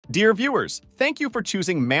Dear viewers, thank you for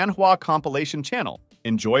choosing Manhwa compilation channel.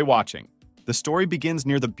 Enjoy watching. The story begins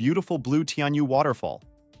near the beautiful blue Tianyu waterfall.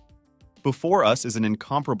 Before us is an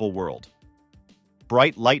incomparable world.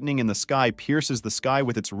 Bright lightning in the sky pierces the sky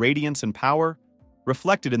with its radiance and power,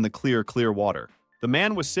 reflected in the clear water. The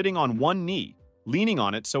man was sitting on one knee, leaning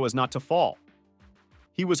on it so as not to fall.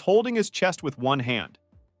 He was holding his chest with one hand.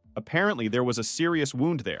 Apparently, there was a serious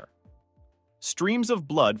wound there. Streams of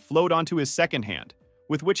blood flowed onto his second hand,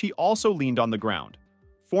 with which he also leaned on the ground,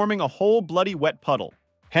 forming a whole bloody wet puddle.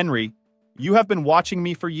 Henry, you have been watching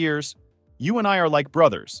me for years. You and I are like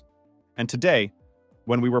brothers. And today,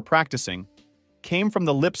 when we were practicing, came from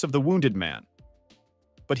the lips of the wounded man.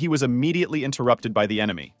 But he was immediately interrupted by the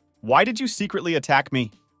enemy. Why did you secretly attack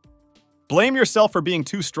me? Blame yourself for being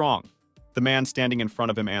too strong, the man standing in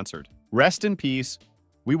front of him answered. Rest in peace.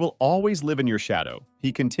 We will always live in your shadow,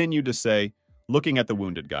 he continued to say, looking at the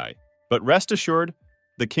wounded guy. But rest assured,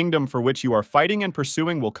 the kingdom for which you are fighting and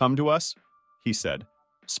pursuing will come to us, he said,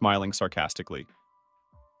 smiling sarcastically.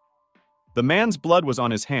 The man's blood was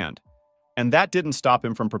on his hand, and that didn't stop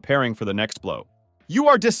him from preparing for the next blow. You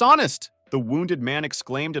are dishonest, the wounded man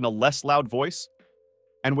exclaimed in a less loud voice.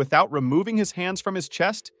 And without removing his hands from his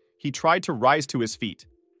chest, he tried to rise to his feet.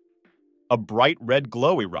 A bright red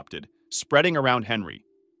glow erupted, spreading around Henry.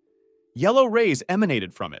 Yellow rays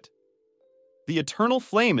emanated from it. The eternal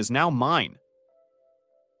flame is now mine.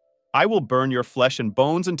 I will burn your flesh and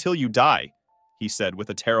bones until you die, he said with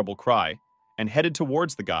a terrible cry, and headed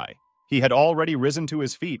towards the guy. He had already risen to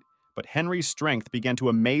his feet, but Henry's strength began to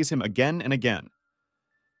amaze him again and again.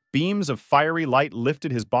 Beams of fiery light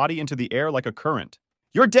lifted his body into the air like a current.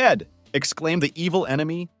 You're dead, exclaimed the evil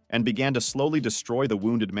enemy, and began to slowly destroy the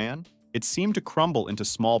wounded man. It seemed to crumble into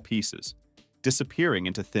small pieces, disappearing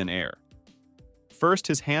into thin air. First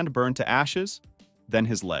his hand burned to ashes, then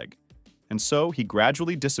his leg, and so he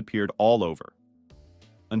gradually disappeared all over,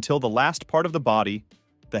 until the last part of the body,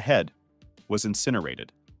 the head, was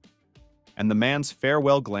incinerated, and the man's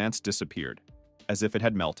farewell glance disappeared, as if it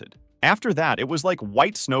had melted. After that, it was like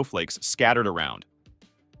white snowflakes scattered around.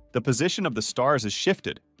 The position of the stars is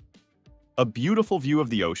shifted. A beautiful view of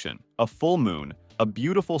the ocean, a full moon, a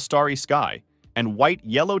beautiful starry sky, and white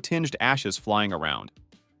yellow-tinged ashes flying around.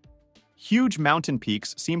 Huge mountain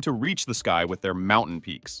peaks seem to reach the sky with their mountain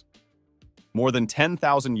peaks. More than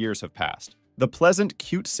 10,000 years have passed. The pleasant,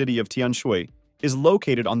 cute city of Tianshui is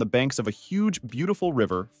located on the banks of a huge, beautiful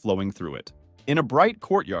river flowing through it. In a bright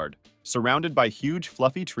courtyard, surrounded by huge,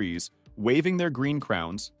 fluffy trees, waving their green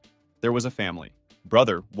crowns, there was a family.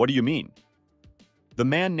 Brother, what do you mean? The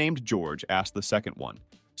man named George asked the second one,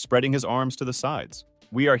 spreading his arms to the sides.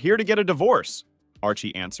 We are here to get a divorce,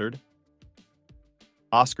 Archie answered.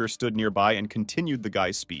 Oscar stood nearby and continued the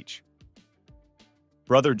guy's speech.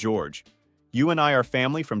 Brother George, you and I are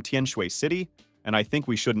family from Tianshui City, and I think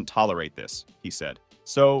we shouldn't tolerate this, he said.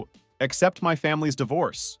 So, accept my family's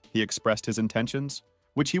divorce, he expressed his intentions,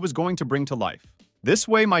 which he was going to bring to life. This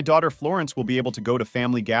way, my daughter Florence will be able to go to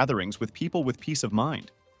family gatherings with people with peace of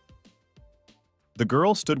mind. The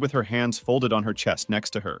girl stood with her hands folded on her chest next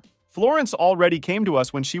to her. Florence already came to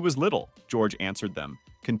us when she was little, George answered them,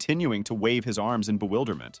 continuing to wave his arms in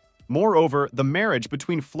bewilderment. Moreover, the marriage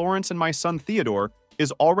between Florence and my son Theodore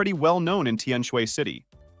is already well known in Tianshui City.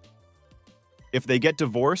 If they get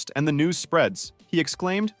divorced and the news spreads, he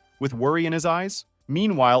exclaimed, with worry in his eyes.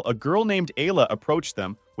 Meanwhile, a girl named Ayla approached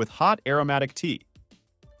them with hot aromatic tea.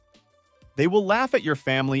 They will laugh at your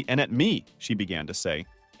family and at me, she began to say.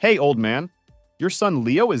 Hey, old man, your son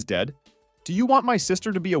Leo is dead. Do you want my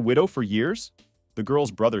sister to be a widow for years? The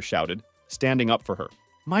girl's brother shouted, standing up for her.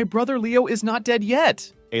 My brother Leo is not dead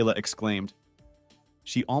yet, Ayla exclaimed.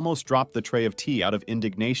 She almost dropped the tray of tea out of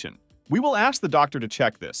indignation. We will ask the doctor to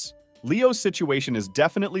check this. Leo's situation is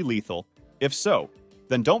definitely lethal. If so,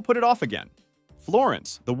 then don't put it off again.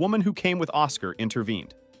 Florence, the woman who came with Oscar,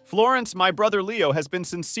 intervened. Florence, my brother Leo has been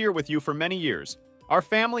sincere with you for many years. Our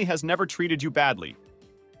family has never treated you badly.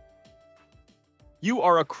 You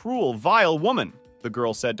are a cruel, vile woman, the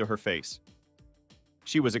girl said to her face.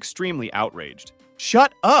 She was extremely outraged.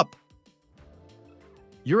 Shut up!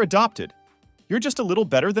 You're adopted. You're just a little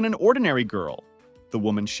better than an ordinary girl, the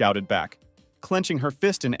woman shouted back, clenching her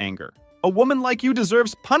fist in anger. A woman like you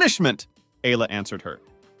deserves punishment, Ayla answered her.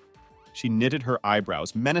 She knitted her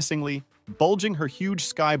eyebrows menacingly, bulging her huge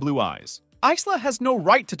sky-blue eyes. Isla has no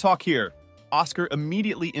right to talk here. Oscar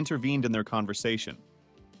immediately intervened in their conversation,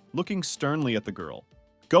 looking sternly at the girl.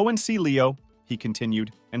 Go and see Leo, he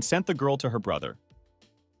continued, and sent the girl to her brother.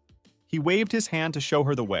 He waved his hand to show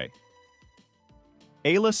her the way.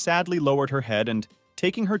 Ayla sadly lowered her head and,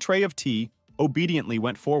 taking her tray of tea, obediently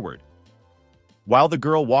went forward. While the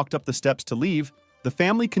girl walked up the steps to leave, the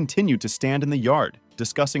family continued to stand in the yard,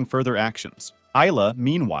 discussing further actions. Isla,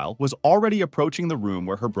 meanwhile, was already approaching the room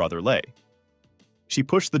where her brother lay. She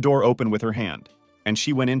pushed the door open with her hand, and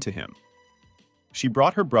she went into him. She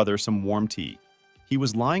brought her brother some warm tea. He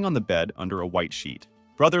was lying on the bed under a white sheet.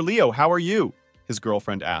 "Brother Leo, how are you?" his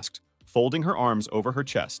girlfriend asked, folding her arms over her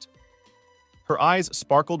chest. Her eyes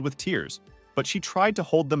sparkled with tears, but she tried to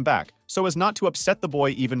hold them back so as not to upset the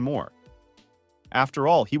boy even more. After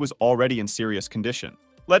all, he was already in serious condition.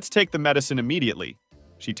 "Let's take the medicine immediately,"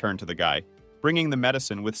 she turned to the guy, bringing the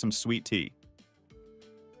medicine with some sweet tea.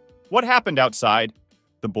 "What happened outside?"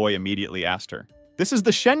 the boy immediately asked her. "This is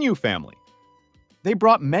the Shenyu family. They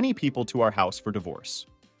brought many people to our house for divorce."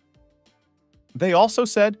 "They also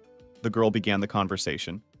said," the girl began the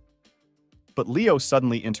conversation. But Leo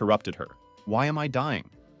suddenly interrupted her. "Why am I dying?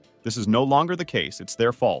 This is no longer the case. It's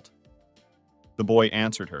their fault." The boy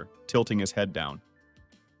answered her, tilting his head down.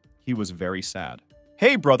 He was very sad.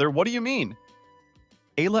 "Hey, brother, what do you mean?"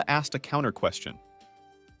 Ayla asked a counter question.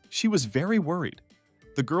 She was very worried.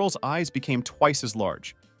 The girl's eyes became twice as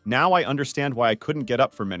large. "Now I understand why I couldn't get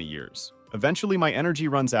up for many years. Eventually my energy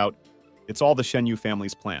runs out. It's all the Shenyu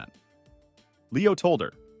family's plan." Leo told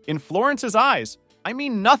her, "In Florence's eyes, I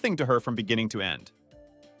mean nothing to her from beginning to end."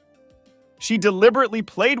 "She deliberately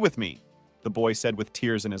played with me," the boy said with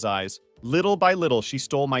tears in his eyes. "Little by little, she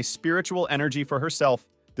stole my spiritual energy for herself.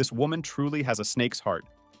 This woman truly has a snake's heart."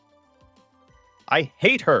 "I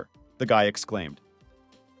hate her," the guy exclaimed.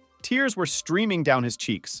 Tears were streaming down his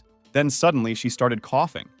cheeks. Then suddenly she started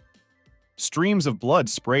coughing. Streams of blood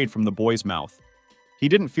sprayed from the boy's mouth. He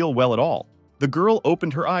didn't feel well at all. The girl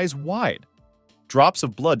opened her eyes wide. Drops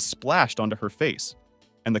of blood splashed onto her face,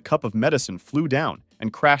 and the cup of medicine flew down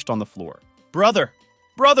and crashed on the floor. "Brother!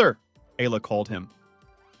 Brother!" Ayla called him.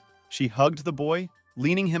 She hugged the boy,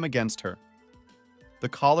 leaning him against her. The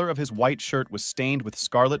collar of his white shirt was stained with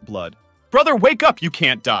scarlet blood. "Brother, wake up! You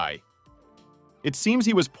can't die!" "It seems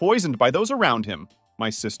he was poisoned by those around him," my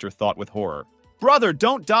sister thought with horror. "Brother,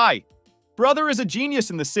 don't die! Brother is a genius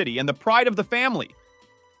in the city and the pride of the family.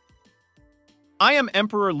 I am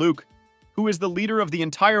Emperor Luke, who is the leader of the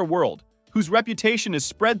entire world, whose reputation is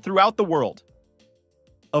spread throughout the world."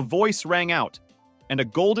 A voice rang out, and a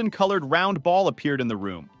golden-colored round ball appeared in the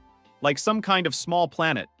room, like some kind of small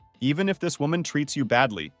planet. "Even if this woman treats you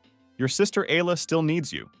badly, your sister Ayla still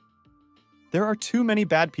needs you. There are too many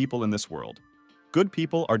bad people in this world. Good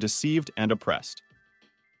people are deceived and oppressed.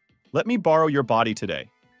 Let me borrow your body today.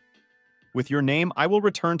 With your name, I will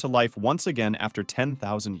return to life once again after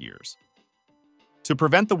 10,000 years. To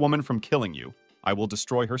prevent the woman from killing you, I will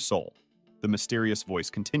destroy her soul," the mysterious voice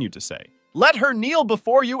continued to say. "Let her kneel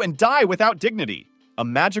before you and die without dignity." A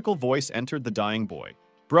magical voice entered the dying boy.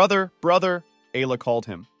 "Brother, brother," Ayla called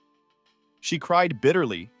him. She cried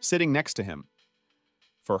bitterly, sitting next to him.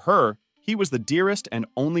 For her, he was the dearest and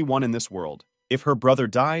only one in this world. If her brother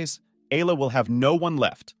dies, Ayla will have no one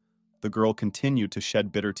left. The girl continued to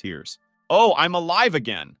shed bitter tears. "Oh, I'm alive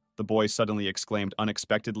again," the boy suddenly exclaimed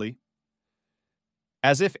unexpectedly.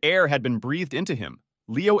 As if air had been breathed into him,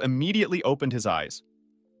 Leo immediately opened his eyes.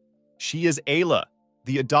 "She is Ayla,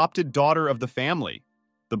 the adopted daughter of the family,"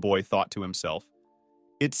 the boy thought to himself.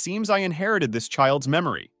 "It seems I inherited this child's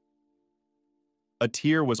memory." A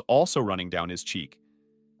tear was also running down his cheek.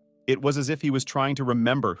 It was as if he was trying to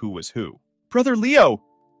remember who was who. "Brother Leo!"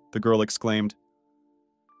 the girl exclaimed.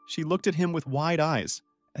 She looked at him with wide eyes,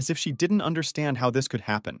 as if she didn't understand how this could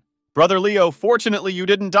happen. "Brother Leo, fortunately you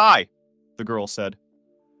didn't die," the girl said.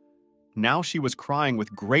 Now she was crying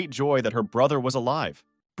with great joy that her brother was alive.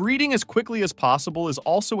 "Breeding as quickly as possible is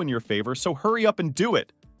also in your favor, so hurry up and do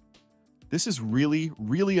it." "This is really,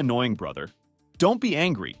 really annoying, brother. Don't be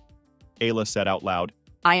angry," Ayla said out loud.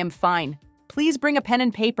 "I am fine. Please bring a pen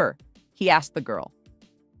and paper," he asked the girl.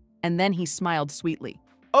 And then he smiled sweetly.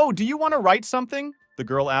 "Oh, do you want to write something?" the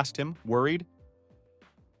girl asked him, worried.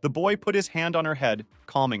 The boy put his hand on her head,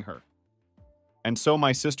 calming her. "And so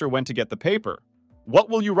my sister went to get the paper. What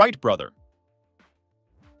will you write, brother?"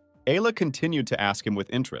 Ayla continued to ask him with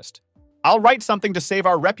interest. "I'll write something to save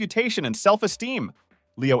our reputation and self-esteem,"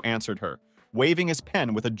 Leo answered her, waving his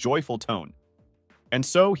pen with a joyful tone. And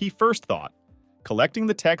so he first thought, collecting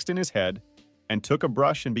the text in his head, and took a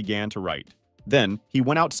brush and began to write. Then he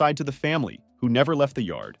went outside to the family, who never left the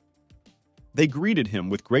yard. They greeted him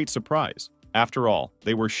with great surprise. After all,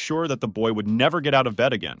 they were sure that the boy would never get out of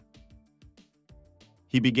bed again.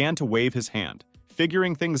 He began to wave his hand,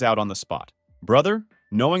 figuring things out on the spot. "Brother,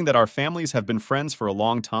 knowing that our families have been friends for a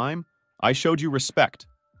long time, I showed you respect,"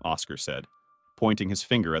 Oscar said, pointing his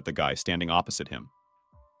finger at the guy standing opposite him.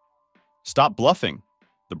 "Stop bluffing,"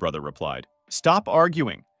 the brother replied. Stop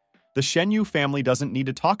arguing. The Shenyu family doesn't need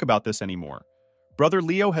to talk about this anymore. Brother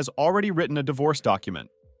Leo has already written a divorce document,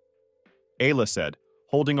 Ayla said,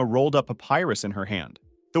 holding a rolled-up papyrus in her hand.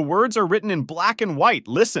 The words are written in black and white.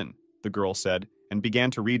 Listen, the girl said, and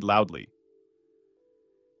began to read loudly.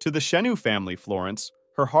 To the Shenyu family, Florence,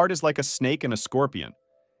 her heart is like a snake and a scorpion.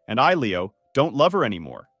 And I, Leo, don't love her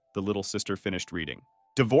anymore, the little sister finished reading.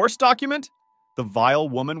 Divorce document? The vile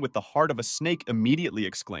woman with the heart of a snake immediately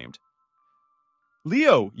exclaimed.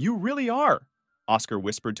 Leo, you really are, Oscar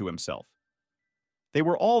whispered to himself. They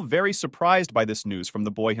were all very surprised by this news from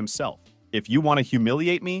the boy himself. If you want to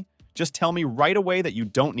humiliate me, just tell me right away that you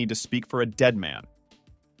don't need to speak for a dead man.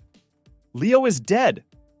 Leo is dead.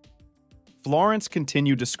 Florence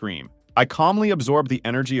continued to scream. I calmly absorbed the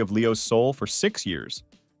energy of Leo's soul for 6 years.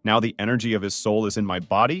 Now the energy of his soul is in my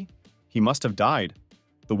body? He must have died,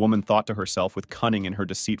 the woman thought to herself with cunning in her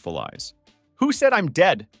deceitful eyes. Who said I'm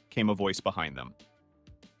dead? Came a voice behind them.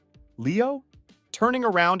 Leo? Turning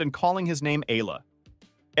around and calling his name Ayla.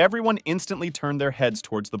 Everyone instantly turned their heads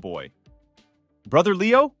towards the boy. Brother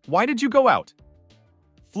Leo, why did you go out?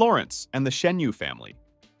 Florence and the Shenyu family.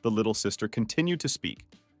 The little sister continued to speak,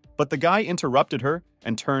 but the guy interrupted her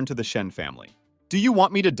and turned to the Shen family. Do you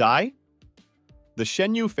want me to die? The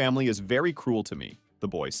Shenyu family is very cruel to me, the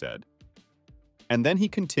boy said. And then he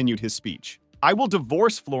continued his speech. I will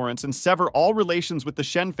divorce Florence and sever all relations with the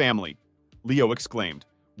Shen family, Leo exclaimed,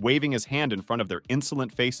 waving his hand in front of their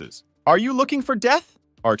insolent faces. Are you looking for death?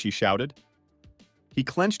 Archie shouted. He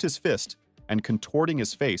clenched his fist and, contorting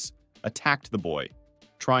his face, attacked the boy,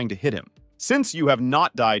 trying to hit him. Since you have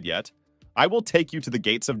not died yet, I will take you to the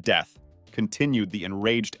gates of death, continued the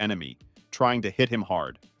enraged enemy, trying to hit him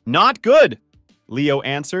hard. Not good, Leo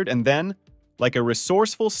answered, and then, like a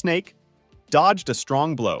resourceful snake, dodged a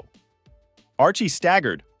strong blow. Archie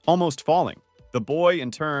staggered, almost falling. The boy,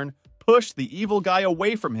 in turn, pushed the evil guy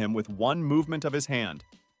away from him with one movement of his hand.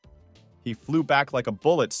 He flew back like a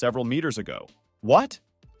bullet several meters ago. What?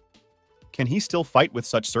 Can he still fight with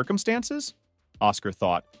such circumstances? Oscar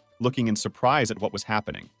thought, looking in surprise at what was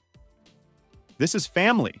happening. This is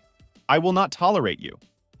family. I will not tolerate you.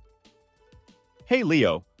 Hey,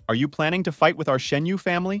 Leo, are you planning to fight with our Shenyu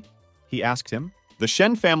family? He asked him. The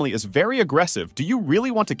Shen family is very aggressive. Do you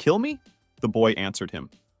really want to kill me? The boy answered him.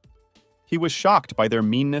 He was shocked by their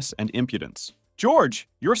meanness and impudence. George,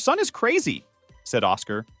 your son is crazy, said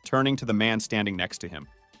Oscar, turning to the man standing next to him.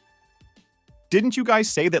 Didn't you guys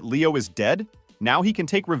say that Leo is dead? Now he can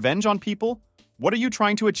take revenge on people? What are you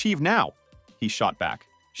trying to achieve now? He shot back.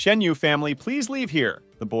 Shenyu family, please leave here,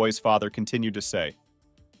 the boy's father continued to say.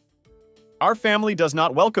 Our family does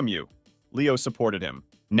not welcome you. Leo supported him.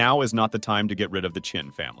 Now is not the time to get rid of the Chin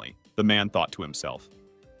family, the man thought to himself.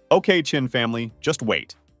 Okay, Chin family, just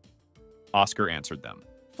wait. Oscar answered them.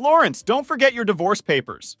 Florence, don't forget your divorce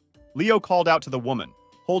papers. Leo called out to the woman,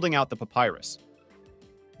 holding out the papyrus.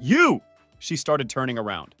 You! She started turning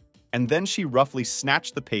around, and then she roughly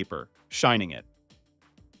snatched the paper, shining it.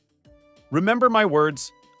 Remember my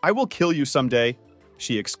words. I will kill you someday,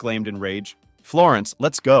 she exclaimed in rage. Florence,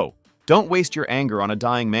 let's go. Don't waste your anger on a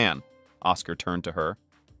dying man. Oscar turned to her.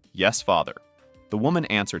 Yes, father. The woman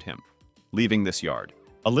answered him, leaving this yard.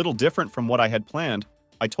 A little different from what I had planned,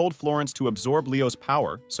 I told Florence to absorb Leo's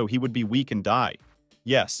power so he would be weak and die.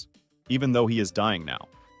 Yes, even though he is dying now.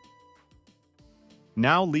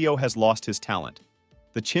 Now Leo has lost his talent.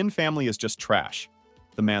 The Chin family is just trash,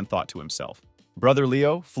 the man thought to himself. Brother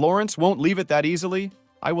Leo, Florence won't leave it that easily.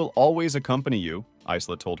 I will always accompany you,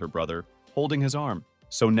 Isla told her brother, holding his arm.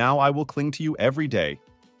 So now I will cling to you every day,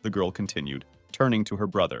 the girl continued, turning to her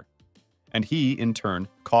brother. And he, in turn,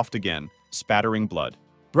 coughed again, spattering blood.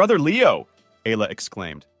 Brother Leo! Ayla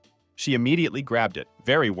exclaimed. She immediately grabbed it,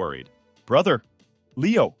 very worried. Brother,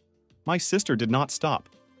 Leo, my sister did not stop.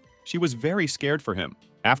 She was very scared for him.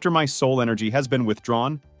 After my soul energy has been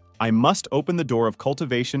withdrawn, I must open the door of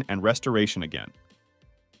cultivation and restoration again.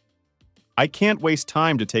 I can't waste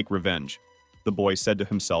time to take revenge, the boy said to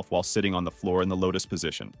himself while sitting on the floor in the lotus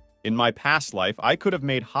position. In my past life, I could have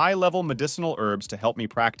made high-level medicinal herbs to help me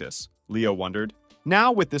practice, Leo wondered.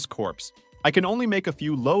 Now, with this corpse, I can only make a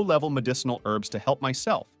few low-level medicinal herbs to help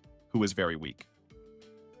myself, who is very weak.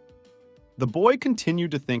 The boy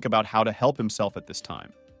continued to think about how to help himself at this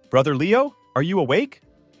time. Brother Leo, are you awake?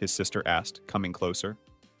 His sister asked, coming closer.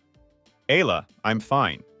 Ayla, I'm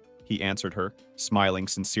fine, he answered her, smiling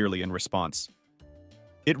sincerely in response.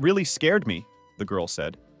 It really scared me, the girl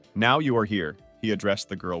said. Now you are here, he addressed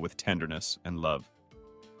the girl with tenderness and love.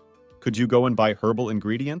 Could you go and buy herbal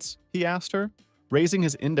ingredients? He asked her, raising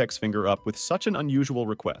his index finger up with such an unusual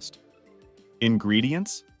request.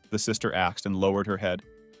 Ingredients? The sister asked and lowered her head.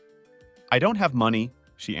 I don't have money,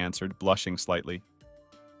 she answered, blushing slightly.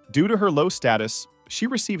 Due to her low status, she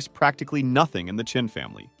receives practically nothing in the Chin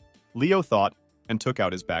family. Leo thought and took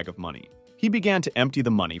out his bag of money. He began to empty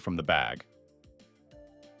the money from the bag.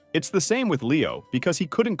 It's the same with Leo, because he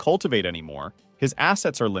couldn't cultivate anymore. His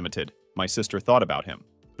assets are limited, my sister thought about him.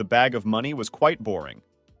 The bag of money was quite boring.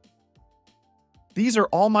 These are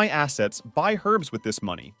all my assets. Buy herbs with this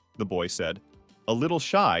money, the boy said, a little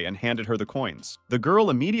shy, and handed her the coins. The girl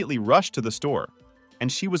immediately rushed to the store,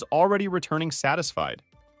 and she was already returning satisfied.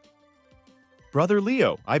 Brother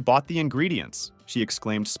Leo, I bought the ingredients, she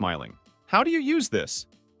exclaimed, smiling. How do you use this?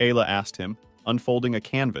 Ayla asked him, unfolding a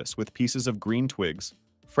canvas with pieces of green twigs,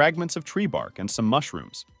 fragments of tree bark, and some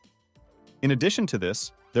mushrooms. In addition to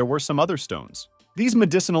this, there were some other stones. These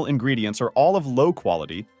medicinal ingredients are all of low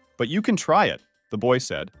quality, but you can try it, the boy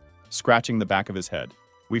said, scratching the back of his head.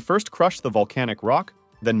 We first crushed the volcanic rock,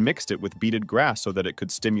 then mixed it with beaded grass so that it could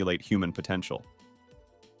stimulate human potential.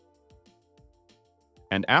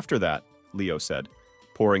 And after that, Leo said,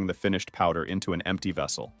 pouring the finished powder into an empty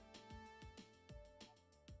vessel.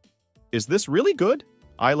 Is this really good?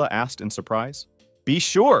 Ayla asked in surprise. Be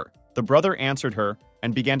sure, the brother answered her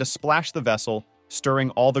and began to splash the vessel, stirring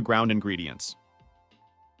all the ground ingredients.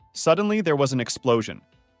 Suddenly, there was an explosion.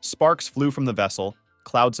 Sparks flew from the vessel,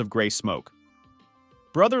 clouds of gray smoke.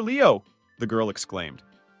 Brother Leo, the girl exclaimed.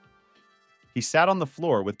 He sat on the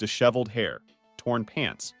floor with disheveled hair, torn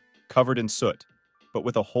pants, covered in soot, but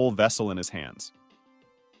with a whole vessel in his hands.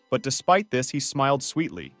 But despite this, he smiled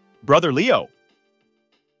sweetly. Brother Leo!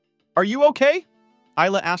 Are you okay?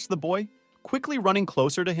 Ayla asked the boy, quickly running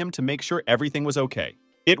closer to him to make sure everything was okay.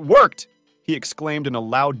 It worked! He exclaimed in a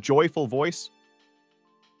loud, joyful voice.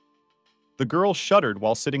 The girl shuddered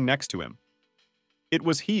while sitting next to him. It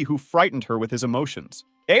was he who frightened her with his emotions.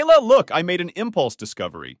 Ayla, look, I made an impulse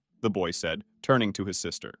discovery, the boy said, turning to his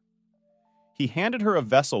sister. He handed her a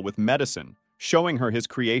vessel with medicine, showing her his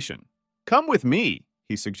creation. Come with me,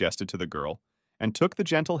 he suggested to the girl, and took the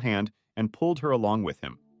gentle hand and pulled her along with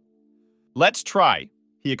him. Let's try,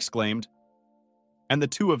 he exclaimed. And the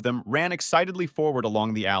two of them ran excitedly forward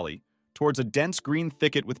along the alley, towards a dense green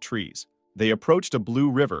thicket with trees. They approached a blue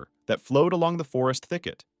river that flowed along the forest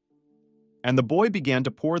thicket. And the boy began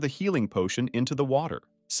to pour the healing potion into the water.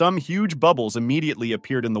 Some huge bubbles immediately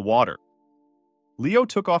appeared in the water. Leo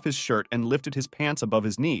took off his shirt and lifted his pants above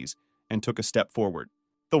his knees and took a step forward.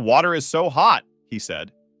 The water is so hot, he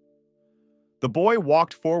said. The boy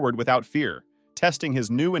walked forward without fear, testing his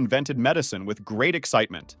new invented medicine with great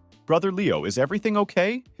excitement. Brother Leo, is everything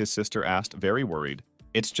okay? His sister asked, very worried.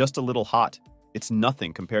 It's just a little hot. It's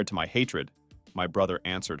nothing compared to my hatred, my brother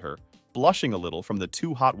answered her, blushing a little from the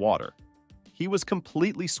too hot water. He was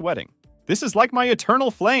completely sweating. This is like my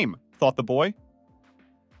eternal flame, thought the boy.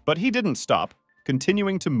 But he didn't stop,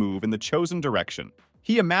 continuing to move in the chosen direction.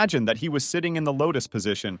 He imagined that he was sitting in the lotus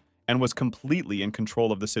position and was completely in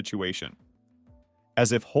control of the situation,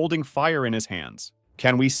 as if holding fire in his hands.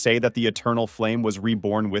 Can we say that the eternal flame was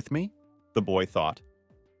reborn with me? The boy thought.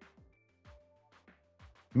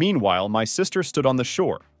 Meanwhile, my sister stood on the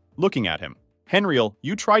shore, looking at him. Henriel,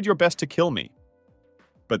 you tried your best to kill me.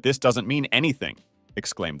 But this doesn't mean anything,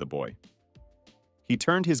 exclaimed the boy. He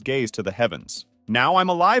turned his gaze to the heavens. Now I'm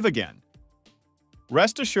alive again.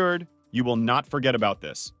 Rest assured, you will not forget about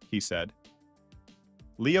this, he said.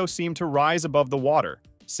 Leo seemed to rise above the water,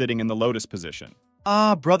 sitting in the lotus position.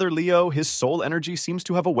 Ah, Brother Leo, his soul energy seems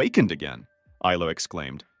to have awakened again, Ilo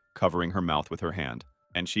exclaimed, covering her mouth with her hand.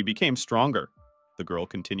 And she became stronger, the girl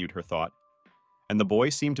continued her thought. And the boy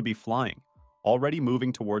seemed to be flying, already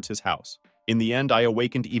moving towards his house. In the end, I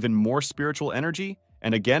awakened even more spiritual energy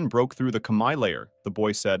and again broke through the Kamai layer, the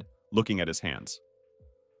boy said, looking at his hands.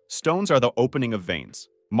 Stones are the opening of veins.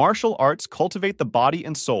 Martial arts cultivate the body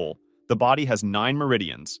and soul. The body has 9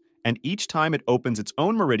 meridians, and each time it opens its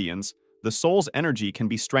own meridians, the soul's energy can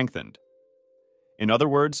be strengthened. In other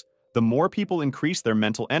words, the more people increase their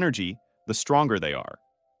mental energy, the stronger they are.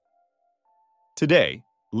 Today,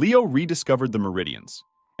 Leo rediscovered the meridians,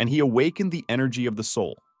 and he awakened the energy of the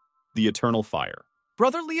soul, the eternal fire.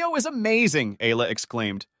 Brother Leo is amazing, Ayla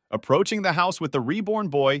exclaimed, approaching the house with the reborn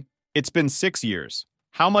boy. It's been 6 years.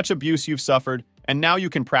 How much abuse you've suffered, and now you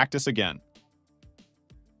can practice again.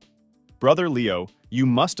 Brother Leo, you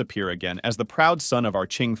must appear again as the proud son of our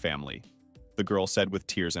Qing family, the girl said with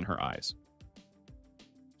tears in her eyes.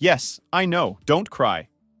 Yes, I know, don't cry,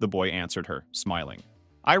 the boy answered her, smiling.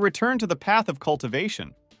 I returned to the path of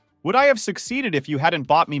cultivation. Would I have succeeded if you hadn't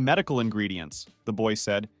bought me medical ingredients, the boy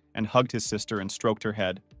said, and hugged his sister and stroked her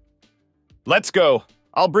head. Let's go.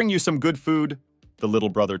 I'll bring you some good food, the little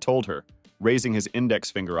brother told her, raising his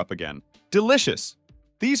index finger up again. Delicious.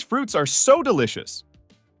 These fruits are so delicious!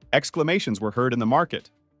 Exclamations were heard in the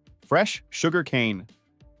market. Fresh sugar cane.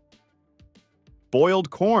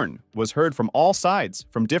 Boiled corn was heard from all sides,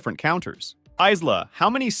 from different counters. Isla, how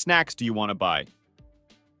many snacks do you want to buy?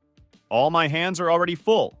 All my hands are already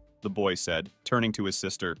full, the boy said, turning to his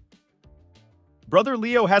sister. Brother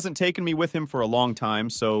Leo hasn't taken me with him for a long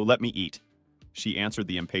time, so let me eat, she answered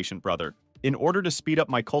the impatient brother. In order to speed up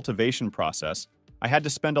my cultivation process, I had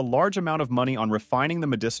to spend a large amount of money on refining the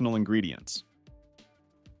medicinal ingredients.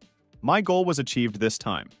 My goal was achieved this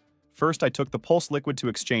time. First, I took the pulse liquid to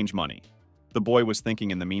exchange money. The boy was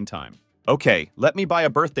thinking in the meantime. Okay, let me buy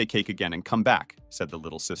a birthday cake again and come back, said the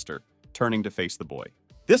little sister, turning to face the boy.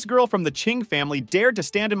 This girl from the Ching family dared to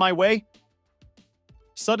stand in my way?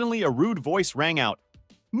 Suddenly, a rude voice rang out.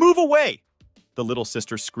 Move away! The little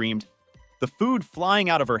sister screamed, the food flying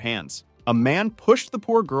out of her hands. A man pushed the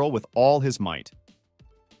poor girl with all his might.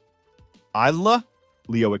 Allah?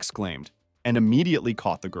 Leo exclaimed, and immediately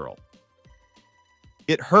caught the girl.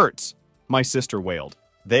 It hurts, my sister wailed.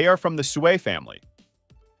 They are from the Sui family.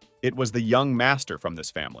 It was the young master from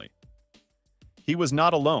this family. He was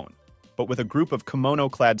not alone, but with a group of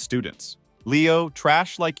kimono-clad students. Leo,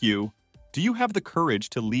 trash like you, do you have the courage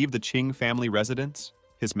to leave the Ching family residence?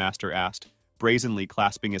 His master asked, brazenly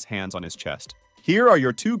clasping his hands on his chest. Here are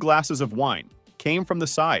your 2 glasses of wine, came from the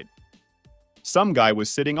side. Some guy was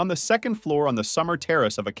sitting on the 2nd floor on the summer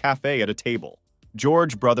terrace of a cafe at a table.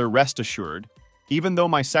 George, brother, rest assured, even though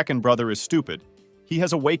my second brother is stupid, he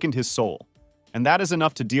has awakened his soul, and that is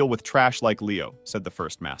enough to deal with trash like Leo, said the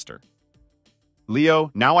first master.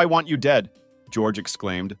 Leo, now I want you dead, George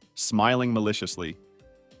exclaimed, smiling maliciously.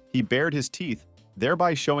 He bared his teeth,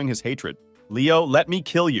 thereby showing his hatred. Leo, let me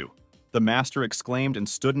kill you, the master exclaimed and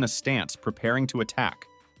stood in a stance, preparing to attack.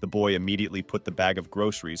 The boy immediately put the bag of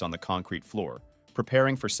groceries on the concrete floor,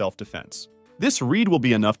 preparing for self-defense. This reed will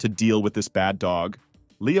be enough to deal with this bad dog,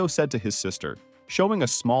 Leo said to his sister, showing a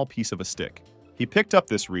small piece of a stick. He picked up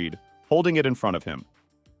this reed, holding it in front of him.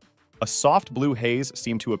 A soft blue haze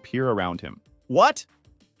seemed to appear around him. What?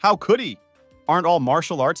 How could he? Aren't all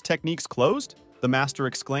martial arts techniques closed? The master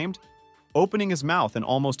exclaimed, opening his mouth and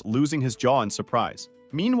almost losing his jaw in surprise.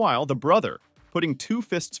 Meanwhile, the brother, putting 2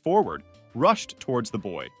 fists forward, rushed towards the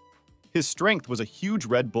boy. His strength was a huge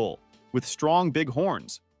red bull, with strong big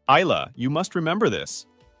horns. Isla, you must remember this.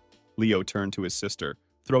 Leo turned to his sister,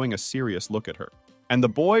 throwing a serious look at her. And the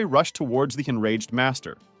boy rushed towards the enraged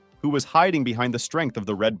master, who was hiding behind the strength of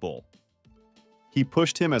the red bull. He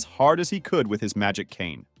pushed him as hard as he could with his magic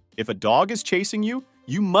cane. If a dog is chasing you,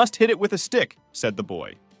 you must hit it with a stick, said the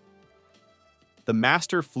boy. The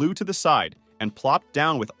master flew to the side and plopped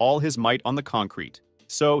down with all his might on the concrete.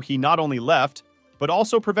 So he not only left, but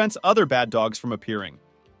also prevents other bad dogs from appearing.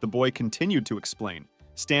 The boy continued to explain,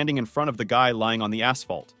 standing in front of the guy lying on the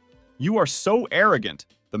asphalt. You are so arrogant,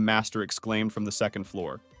 the master exclaimed from the 2nd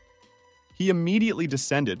floor. He immediately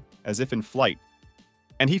descended, as if in flight,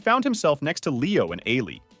 and he found himself next to Leo and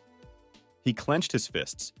Ailey. He clenched his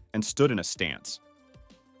fists and stood in a stance.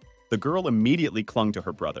 The girl immediately clung to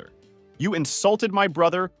her brother. You insulted my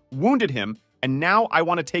brother, wounded him, and now I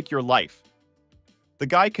want to take your life. The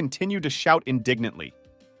guy continued to shout indignantly.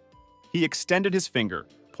 He extended his finger,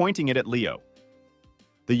 pointing it at Leo.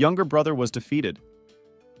 The younger brother was defeated,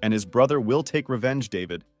 and his brother will take revenge,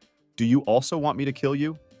 David. Do you also want me to kill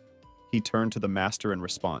you? He turned to the master in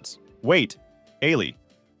response. Wait, Ailey,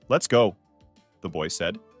 let's go, the boy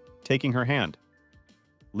said, taking her hand.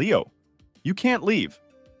 Leo, you can't leave,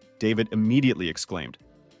 David immediately exclaimed,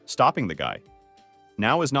 stopping the guy.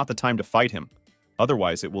 Now is not the time to fight him,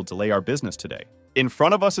 otherwise it will delay our business today. In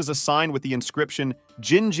front of us is a sign with the inscription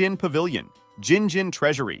Jin Jin Pavilion, Jin Jin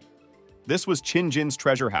Treasury. This was Chin Jin's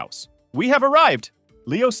treasure house. We have arrived,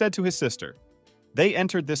 Leo said to his sister. They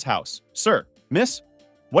entered this house. Sir, miss,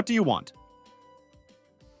 what do you want?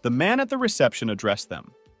 The man at the reception addressed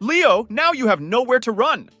them. Leo, now you have nowhere to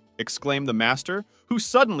run, exclaimed the master, who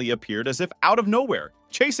suddenly appeared as if out of nowhere,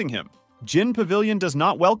 chasing him. Jin Pavilion does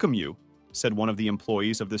not welcome you, said one of the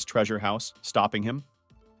employees of this treasure house, stopping him.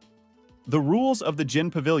 The rules of the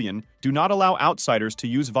Jin Pavilion do not allow outsiders to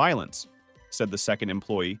use violence, said the second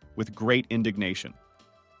employee with great indignation.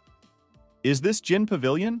 Is this Jin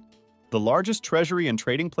Pavilion the largest treasury and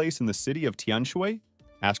trading place in the city of Tianshui?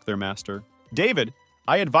 Asked their master. David,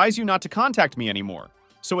 I advise you not to contact me anymore,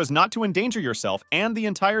 so as not to endanger yourself and the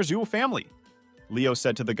entire Zhou family, Leo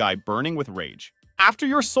said to the guy, burning with rage. After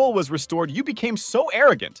your soul was restored, you became so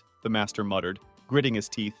arrogant, the master muttered, gritting his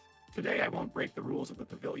teeth. Today I won't break the rules of the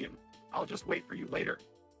pavilion. I'll just wait for you later,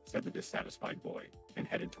 said the dissatisfied boy, and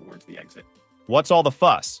headed towards the exit. What's all the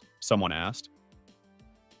fuss? Someone asked.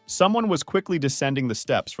 Someone was quickly descending the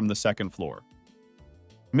steps from the second floor.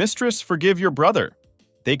 "Mistress, forgive your brother.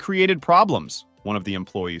 They created problems," one of the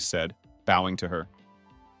employees said, bowing to her.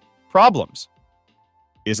 "Problems?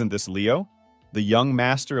 Isn't this Leo, the young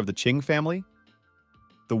master of the Qing family?"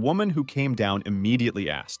 The woman who came down immediately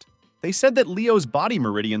asked. "They said that Leo's body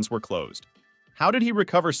meridians were closed. How did he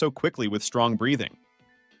recover so quickly with strong breathing?"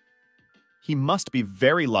 "He must be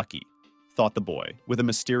very lucky," thought the boy, with a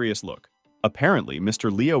mysterious look. "Apparently,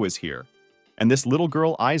 Mr. Leo is here, and this little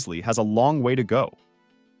girl Isley has a long way to go."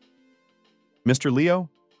 "Mr. Leo,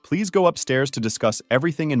 please go upstairs to discuss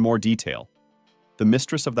everything in more detail." The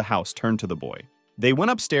mistress of the house turned to the boy. They went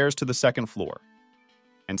upstairs to the second floor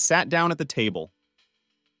and sat down at the table.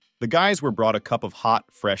 The guys were brought a cup of hot,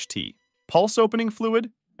 fresh tea. "Pulse-opening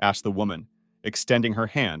fluid?" asked the woman, extending her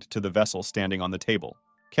hand to the vessel standing on the table.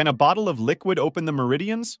 "Can a bottle of liquid open the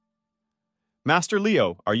meridians?" "Master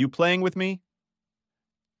Leo, are you playing with me?"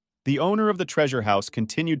 The owner of the treasure house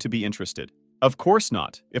continued to be interested. "Of course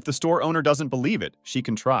not. If the store owner doesn't believe it, she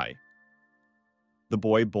can try," the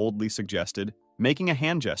boy boldly suggested, making a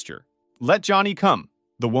hand gesture. "Let Johnny come,"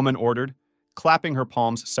 the woman ordered, clapping her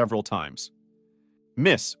palms several times.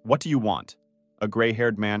 "Miss, what do you want?" a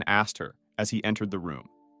gray-haired man asked her as he entered the room.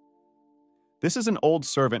 "This is an old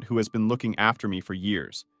servant who has been looking after me for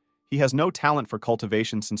years. He has no talent for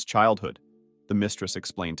cultivation since childhood," the mistress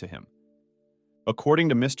explained to him. "According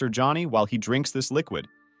to Mr. Johnny, while he drinks this liquid,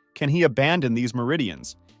 can he abandon these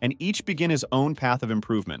meridians and each begin his own path of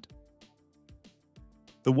improvement?"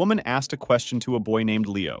 The woman asked a question to a boy named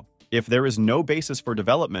Leo. If there is no basis for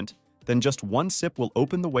development, then just one sip will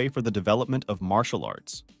open the way for the development of martial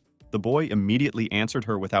arts. The boy immediately answered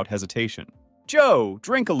her without hesitation. "Joe,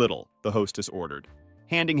 drink a little," the hostess ordered,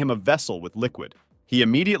 handing him a vessel with liquid. He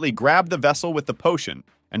immediately grabbed the vessel with the potion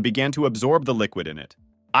and began to absorb the liquid in it.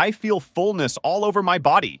 "I feel fullness all over my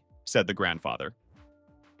body," said the grandfather.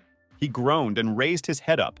 He groaned and raised his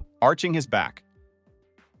head up, arching his back.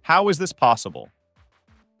 "How is this possible?"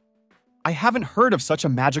 "I haven't heard of such a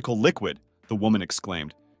magical liquid," the woman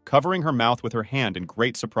exclaimed, covering her mouth with her hand in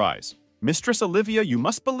great surprise. "Mistress Olivia, you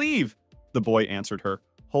must believe," the boy answered her,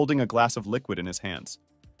 holding a glass of liquid in his hands,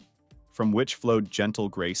 from which flowed gentle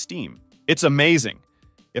gray steam. "It's amazing.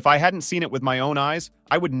 If I hadn't seen it with my own eyes,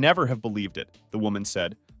 I would never have believed it," the woman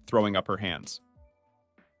said, throwing up her hands.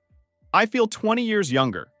 "I feel 20 years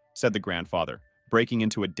younger," said the grandfather, breaking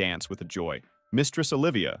into a dance with joy. "Mistress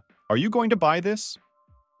Olivia, are you going to buy this?"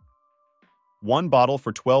 "One bottle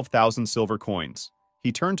for 12,000 silver coins."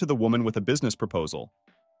 He turned to the woman with a business proposal.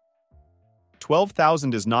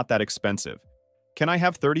 12,000 is not that expensive. Can I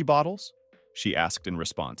have 30 bottles? She asked in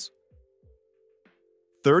response.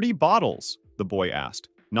 30 bottles, the boy asked,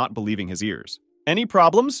 not believing his ears. Any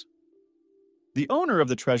problems? The owner of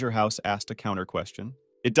the treasure house asked a counter question.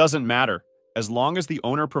 It doesn't matter. As long as the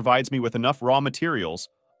owner provides me with enough raw materials,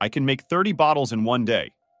 I can make 30 bottles in one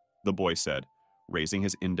day, the boy said, raising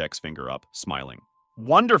his index finger up, smiling.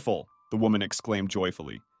 Wonderful, the woman exclaimed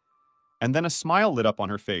joyfully. And then a smile lit up on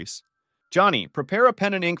her face. Johnny, prepare a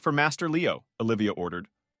pen and ink for Master Leo, Olivia ordered.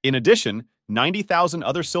 In addition, 90,000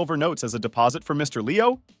 other silver notes as a deposit for Mr.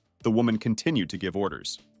 Leo, the woman continued to give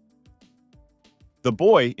orders. The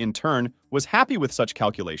boy, in turn, was happy with such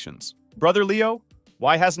calculations. Brother Leo,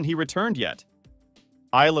 why hasn't he returned yet?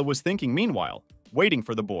 Isla was thinking meanwhile, waiting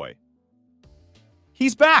for the boy.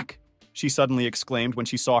 He's back, she suddenly exclaimed when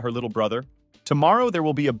she saw her little brother. Tomorrow there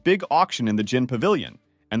will be a big auction in the Jin Pavilion,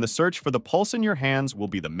 and the search for the pulse in your hands will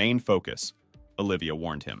be the main focus, Olivia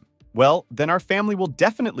warned him. Well, then our family will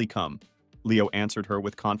definitely come, Leo answered her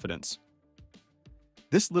with confidence.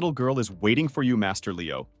 This little girl is waiting for you, Master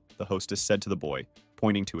Leo, the hostess said to the boy,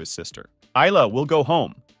 pointing to his sister. Isla, we'll go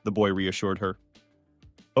home, the boy reassured her.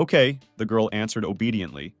 Okay, the girl answered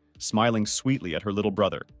obediently, smiling sweetly at her little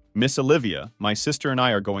brother. Miss Olivia, my sister and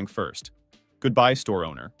I are going first. Goodbye, store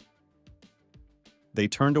owner. They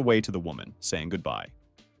turned away to the woman, saying goodbye.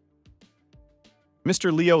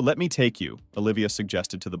 Mr. Leo, let me take you, Olivia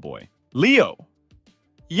suggested to the boy. Leo!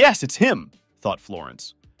 Yes, it's him, thought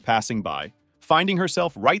Florence, passing by, finding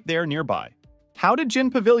herself right there nearby. How did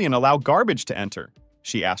Jin Pavilion allow garbage to enter?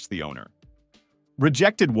 She asked the owner.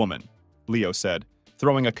 Rejected woman, Leo said,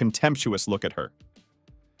 throwing a contemptuous look at her.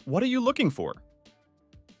 What are you looking for?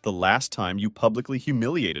 The last time you publicly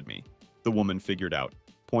humiliated me, the woman figured out,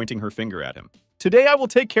 pointing her finger at him. Today I will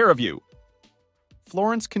take care of you.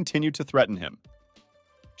 Florence continued to threaten him.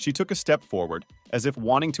 She took a step forward, as if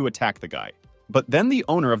wanting to attack the guy. But then the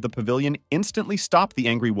owner of the pavilion instantly stopped the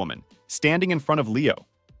angry woman, standing in front of Leo.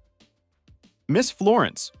 Miss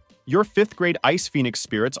Florence, your 5th grade Ice Phoenix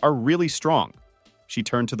spirits are really strong. She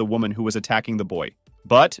turned to the woman who was attacking the boy,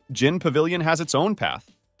 But Jin Pavilion has its own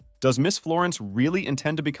path. Does Miss Florence really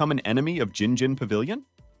intend to become an enemy of Jin Pavilion?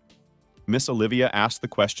 Miss Olivia asked the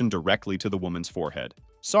question directly to the woman's forehead.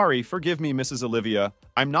 Sorry, forgive me, Mrs. Olivia.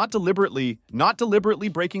 I'm not deliberately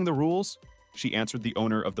breaking the rules, she answered the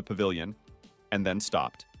owner of the pavilion, and then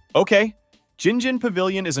stopped. Okay, Jin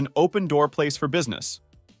Pavilion is an open-door place for business,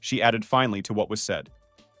 she added finally to what was said.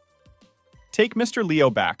 Take Mr. Leo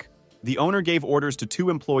back. The owner gave orders to 2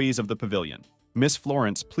 employees of the pavilion. Miss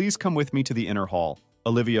Florence, please come with me to the inner hall,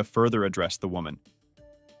 Olivia further addressed the woman.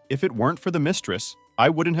 If it weren't for the mistress, I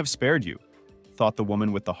wouldn't have spared you, thought the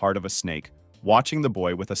woman with the heart of a snake, watching the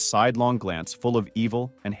boy with a sidelong glance full of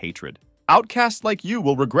evil and hatred. Outcasts like you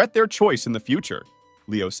will regret their choice in the future,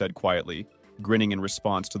 Leo said quietly, grinning in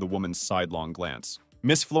response to the woman's sidelong glance.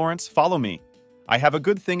 Miss Florence, follow me. I have a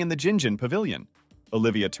good thing in the Jin Pavilion.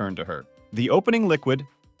 Olivia turned to her. The opening liquid,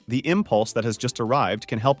 the impulse that has just arrived,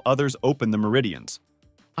 can help others open the meridians.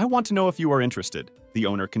 I want to know if you are interested, the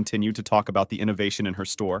owner continued to talk about the innovation in her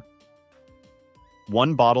store.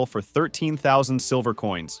 1 bottle for 13,000 silver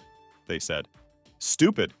coins, they said.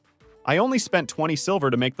 Stupid. I only spent 20 silver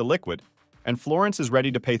to make the liquid, and Florence is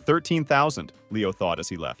ready to pay 13,000, Leo thought as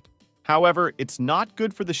he left. However, it's not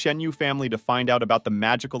good for the Shenyu family to find out about the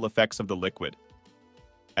magical effects of the liquid.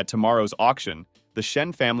 At tomorrow's auction, the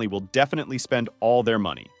Shen family will definitely spend all their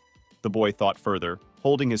money, the boy thought further,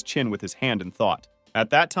 holding his chin with his hand in thought. At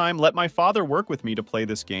that time, let my father work with me to play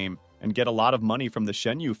this game and get a lot of money from the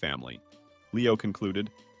Shenyu family, Leo concluded.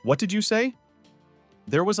 What did you say?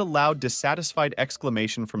 There was a loud, dissatisfied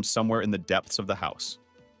exclamation from somewhere in the depths of the house.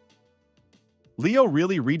 Leo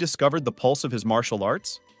really rediscovered the pulse of his martial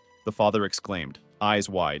arts? The father exclaimed, eyes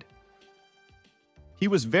wide. He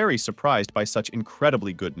was very surprised by such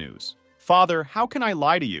incredibly good news. Father, how can I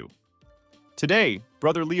lie to you? Today,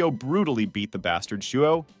 brother Leo brutally beat the bastard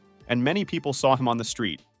Shuo, and many people saw him on the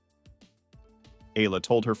street. Ayla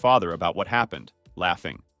told her father about what happened,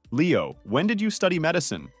 laughing. Leo, when did you study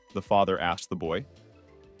medicine? The father asked the boy.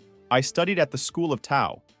 I studied at the school of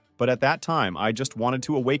Tao, but at that time I just wanted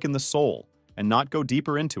to awaken the soul and not go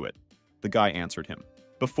deeper into it, the guy answered him.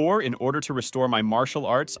 Before, in order to restore my martial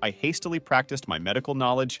arts, I hastily practiced my medical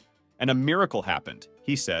knowledge, and a miracle happened,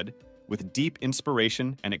 he said, with deep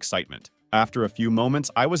inspiration and excitement. After a few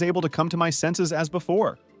moments, I was able to come to my senses as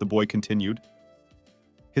before, the boy continued.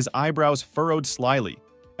 His eyebrows furrowed slyly,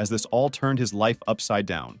 as this all turned his life upside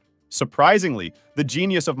down. Surprisingly, the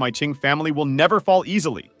genius of my Qing family will never fall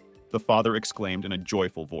easily, the father exclaimed in a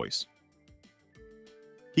joyful voice.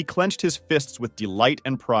 He clenched his fists with delight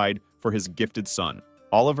and pride for his gifted son.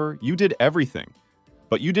 Oliver, you did everything,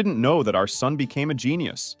 but you didn't know that our son became a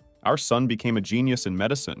genius. Our son became a genius in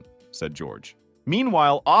medicine, said George.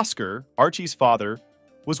 Meanwhile, Oscar, Archie's father,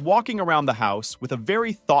 was walking around the house with a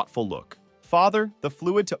very thoughtful look. Father, the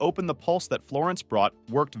fluid to open the pulse that Florence brought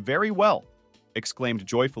worked very well, exclaimed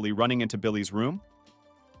joyfully, running into Billy's room.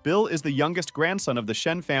 Bill is the youngest grandson of the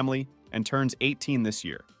Shen family and turns 18 this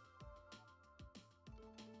year.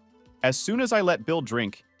 As soon as I let Bill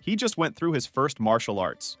drink, he just went through his first martial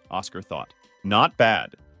arts, Oscar thought. Not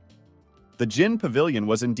bad. The Jin Pavilion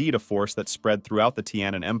was indeed a force that spread throughout the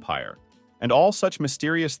Tianan Empire, and all such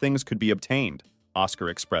mysterious things could be obtained, Oscar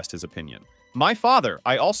expressed his opinion. My father,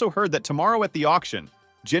 I also heard that tomorrow at the auction,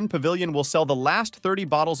 Jin Pavilion will sell the last 30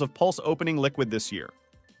 bottles of pulse-opening liquid this year,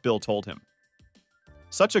 Bill told him.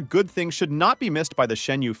 Such a good thing should not be missed by the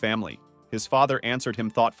Shenyu family, his father answered him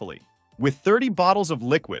thoughtfully. With 30 bottles of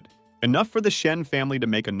liquid, enough for the Shen family to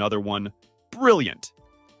make another one. Brilliant!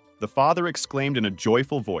 The father exclaimed in a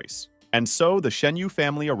joyful voice. And so the Shenyu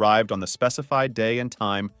family arrived on the specified day and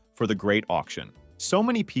time for the great auction. So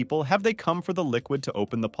many people, have they come for the liquid to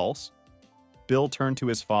open the pulse? Bill turned to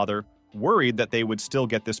his father, worried that they would still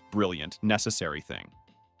get this brilliant, necessary thing.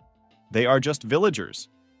 They are just villagers.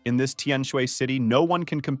 In this Tianshui city, no one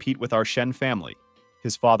can compete with our Shen family,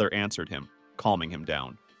 his father answered him, calming him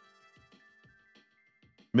down.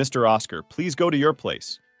 Mr. Oscar, please go to your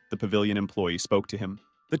place, the pavilion employee spoke to him.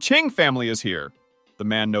 The Qing family is here, the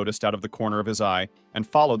man noticed out of the corner of his eye and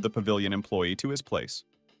followed the pavilion employee to his place.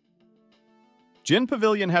 Jin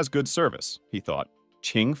Pavilion has good service, he thought.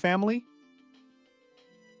 Qing family?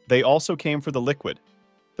 They also came for the liquid.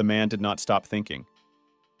 The man did not stop thinking.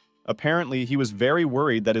 Apparently, he was very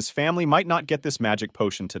worried that his family might not get this magic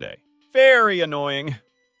potion today. Very annoying.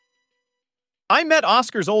 I met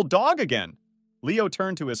Oscar's old dog again. Leo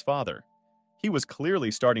turned to his father. He was clearly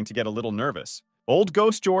starting to get a little nervous. Old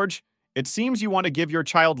Ghost George, it seems you want to give your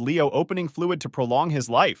child Leo opening fluid to prolong his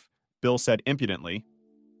life, Bill said impudently.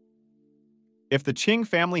 If the Qing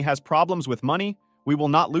family has problems with money, we will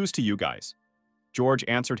not lose to you guys. George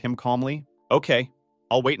answered him calmly. Okay,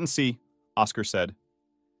 I'll wait and see, Oscar said.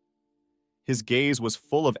 His gaze was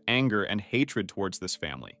full of anger and hatred towards this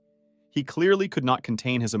family. He clearly could not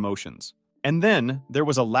contain his emotions. And then there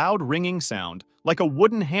was a loud ringing sound, like a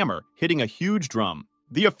wooden hammer hitting a huge drum.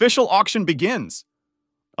 The official auction begins!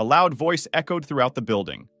 A loud voice echoed throughout the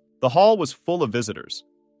building. The hall was full of visitors.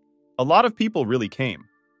 A lot of people really came.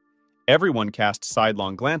 Everyone cast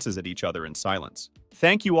sidelong glances at each other in silence.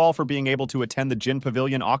 Thank you all for being able to attend the Jin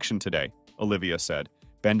Pavilion auction today, Olivia said,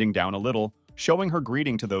 bending down a little, showing her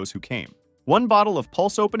greeting to those who came. 1 bottle of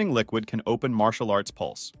pulse-opening liquid can open martial arts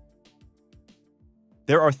pulse.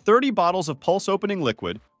 There are 30 bottles of pulse-opening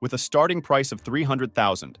liquid with a starting price of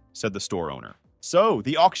 300,000, said the store owner. So,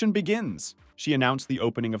 the auction begins, she announced the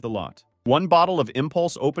opening of the lot. 1 bottle of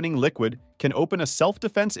impulse-opening liquid can open a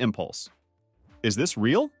self-defense impulse. Is this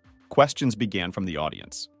real? Questions began from the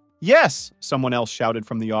audience. Yes, someone else shouted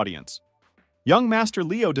from the audience. Young Master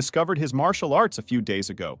Leo discovered his martial arts a few days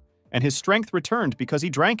ago, and his strength returned because he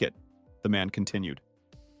drank it, the man continued.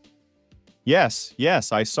 Yes,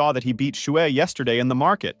 I saw that he beat Shui yesterday in the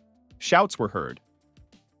market. Shouts were heard.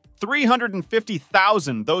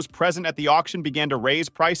 350,000, those present at the auction began to raise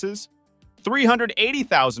prices.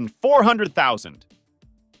 380,000, 400,000.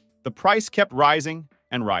 The price kept rising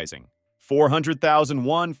and rising.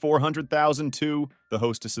 400,001, 400,002, the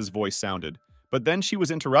hostess's voice sounded, but then she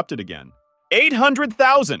was interrupted again.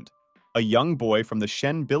 800,000! A young boy from the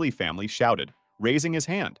Shen Billy family shouted, raising his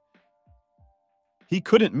hand. He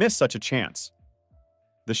couldn't miss such a chance.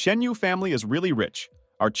 The Shenyu family is really rich.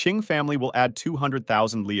 Our Qing family will add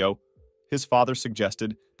 200,000, Leo. His father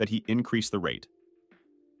suggested that he increase the rate.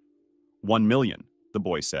 1 million, the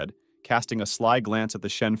boy said, casting a sly glance at the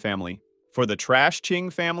Shen family. For the trash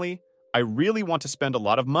Qing family, I really want to spend a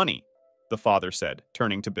lot of money, the father said,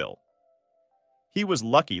 turning to Bill. He was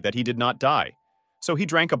lucky that he did not die, so he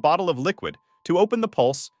drank a bottle of liquid to open the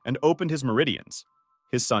pulse and opened his meridians.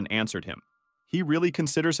 His son answered him. He really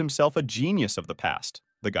considers himself a genius of the past,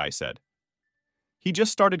 the guy said. He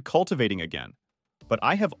just started cultivating again, but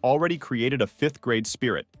I have already created a 5th grade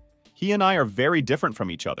spirit. He and I are very different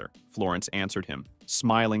from each other, Florence answered him,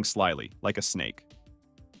 smiling slyly, like a snake.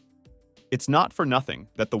 It's not for nothing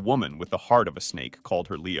that the woman with the heart of a snake called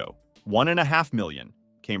her Leo. 1.5 million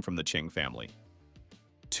came from the Qing family.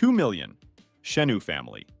 2 million, Shenu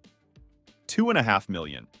family. 2.5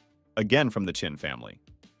 million, again from the Qin family.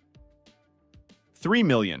 3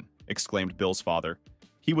 million, exclaimed Bill's father.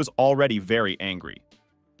 He was already very angry.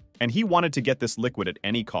 And he wanted to get this liquid at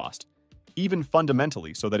any cost, even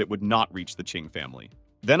fundamentally so that it would not reach the Qing family.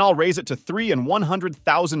 Then I'll raise it to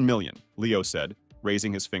 300,000 million, Leo said,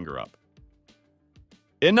 raising his finger up.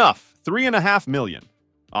 Enough, 3.5 million,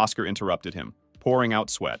 Oscar interrupted him, pouring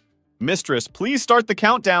out sweat. Mistress, please start the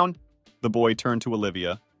countdown. The boy turned to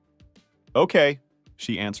Olivia. Okay,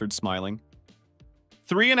 she answered, smiling.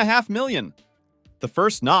 3.5 million. The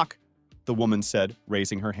first knock, the woman said,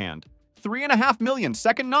 raising her hand. 3.5 million,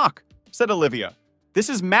 second knock, said Olivia. This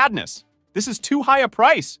is madness. This is too high a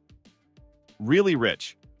price. Really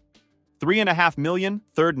rich. 3.5 million,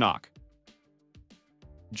 third knock.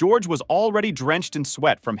 George was already drenched in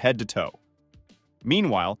sweat from head to toe.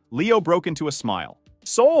 Meanwhile, Leo broke into a smile.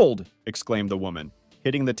 Sold! Exclaimed the woman,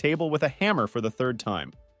 hitting the table with a hammer for the 3rd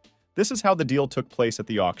time. This is how the deal took place at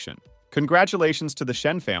the auction. Congratulations to the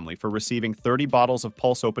Shen family for receiving 30 bottles of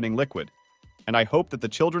pulse-opening liquid, and I hope that the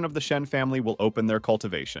children of the Shen family will open their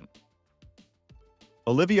cultivation.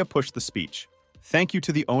 Olivia pushed the speech. Thank you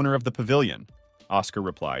to the owner of the pavilion, Oscar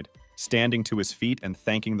replied, standing to his feet and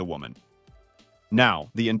thanking the woman. Now,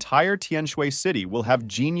 the entire Tianshui city will have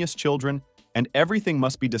genius children, and everything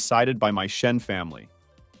must be decided by my Shen family.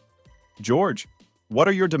 George, what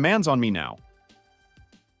are your demands on me now?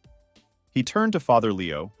 He turned to Father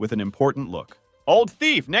Leo with an important look. Old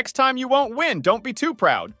thief, next time you won't win, don't be too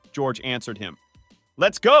proud, George answered him.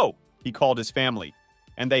 Let's go, he called his family,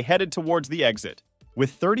 and they headed towards the exit.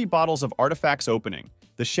 With 30 bottles of artifacts opening,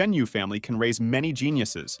 the Shenyu family can raise many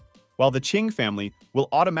geniuses, while the Qing family will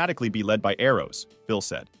automatically be led by arrows, Bill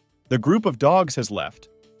said. The group of dogs has left.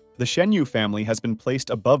 The Shenyu family has been placed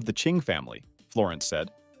above the Qing family, Florence said.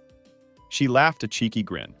 She laughed a cheeky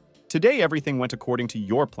grin. Today everything went according to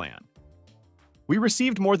your plan. We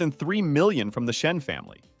received more than 3 million from the Shen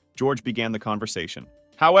family. George began the conversation.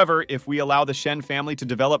 However, if we allow the Shen family to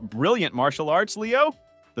develop brilliant martial arts, Leo,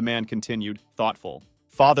 the man continued, thoughtful.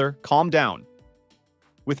 Father, calm down.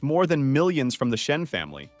 With more than millions from the Shen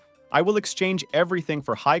family, I will exchange everything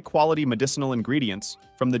for high-quality medicinal ingredients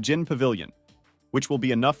from the Jin Pavilion, which will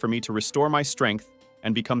be enough for me to restore my strength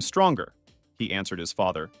and become stronger, he answered his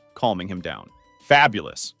father, calming him down.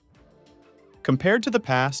 Fabulous. Compared to the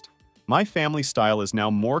past, My family style is now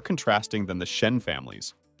more contrasting than the Shen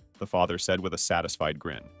family's, the father said with a satisfied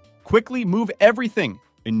grin. Quickly, move everything!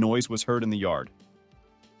 A noise was heard in the yard.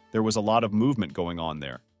 There was a lot of movement going on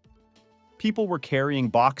there. People were carrying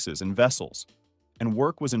boxes and vessels, and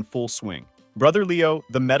work was in full swing. Brother Leo,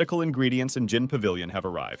 the medical ingredients in Jin Pavilion have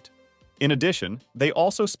arrived. In addition, they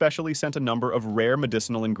also specially sent a number of rare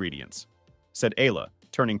medicinal ingredients, said Ayla,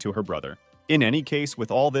 turning to her brother. In any case,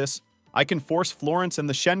 with all this, I can force Florence and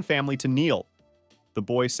the Shen family to kneel, the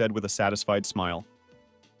boy said with a satisfied smile.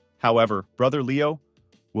 However, Brother Leo,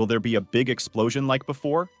 will there be a big explosion like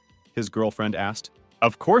before? His girlfriend asked.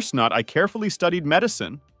 Of course not, I carefully studied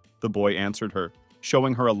medicine, the boy answered her,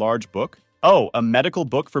 showing her a large book. Oh, a medical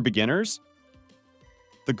book for beginners?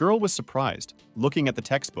 The girl was surprised, looking at the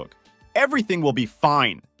textbook. Everything will be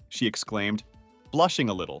fine, she exclaimed, blushing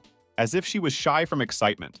a little, as if she was shy from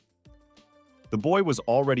excitement. The boy was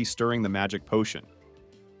already stirring the magic potion.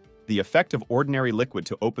 The effect of ordinary liquid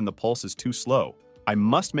to open the pulse is too slow. I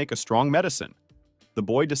must make a strong medicine. The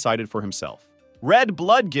boy decided for himself. Red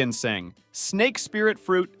blood ginseng, snake spirit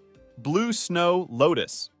fruit, blue snow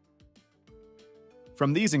lotus.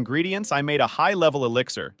 From these ingredients, I made a high-level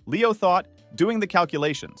elixir. Leo thought, doing the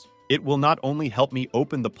calculations. It will not only help me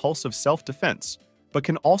open the pulse of self-defense, but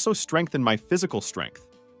can also strengthen my physical strength.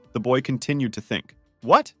 The boy continued to think.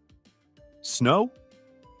 What? Snow?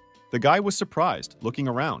 The guy was surprised, looking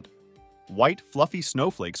around. White, fluffy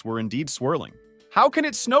snowflakes were indeed swirling. How can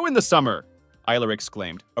it snow in the summer? Ayla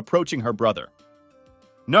exclaimed, approaching her brother.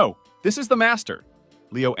 No, this is the master.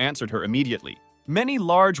 Leo answered her immediately. Many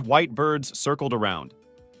large white birds circled around.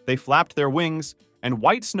 They flapped their wings, and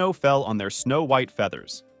white snow fell on their snow-white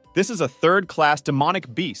feathers. This is a third-class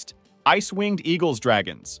demonic beast, ice-winged eagles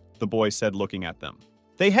dragons, the boy said looking at them.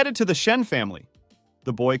 They headed to the Shen family.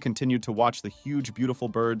 The boy continued to watch the huge, beautiful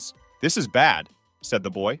birds. This is bad, said the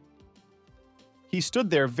boy. He stood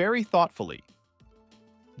there very thoughtfully.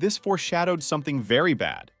 This foreshadowed something very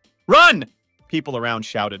bad. Run! People around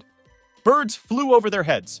shouted. Birds flew over their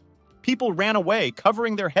heads. People ran away,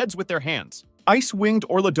 covering their heads with their hands. Ice-winged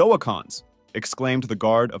Orladoacons, exclaimed the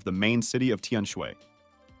guard of the main city of Tianshui.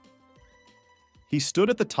 He stood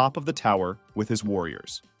at the top of the tower with his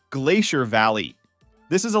warriors. Glacier Valley.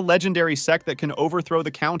 This is a legendary sect that can overthrow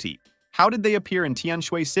the county. How did they appear in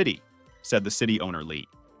Tianshui City? Said the city owner Li.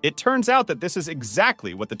 It turns out that this is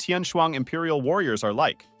exactly what the Tianshuang Imperial warriors are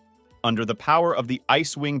like. Under the power of the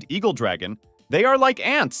ice-winged eagle dragon, they are like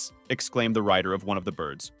ants, exclaimed the rider of one of the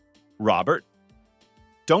birds. Robert?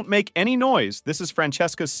 Don't make any noise. This is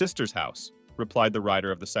Francesca's sister's house, replied the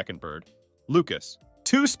rider of the second bird. Lucas,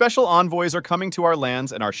 2 special envoys are coming to our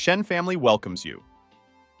lands and our Shen family welcomes you.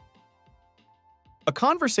 A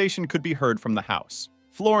conversation could be heard from the house.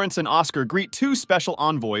 Florence and Oscar greet 2 special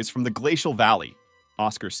envoys from the Glacial Valley,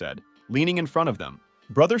 Oscar said, leaning in front of them.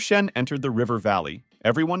 Brother Shen entered the river valley.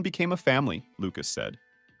 Everyone became a family, Lucas said.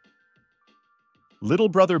 Little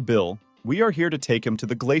brother Bill, we are here to take him to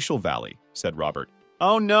the Glacial Valley, said Robert.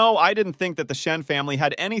 Oh no, I didn't think that the Shen family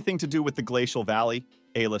had anything to do with the Glacial Valley,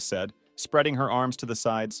 Ayla said, spreading her arms to the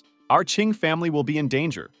sides. Our Qing family will be in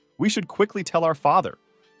danger. We should quickly tell our father,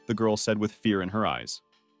 the girl said with fear in her eyes.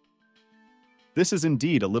 This is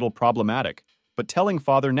indeed a little problematic, but telling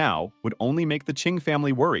father now would only make the Qing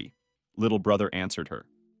family worry, little brother answered her.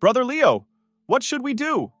 Brother Leo, what should we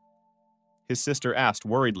do? His sister asked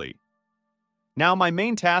worriedly. Now my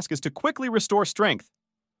main task is to quickly restore strength.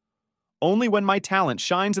 Only when my talent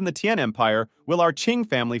shines in the Tian Empire will our Qing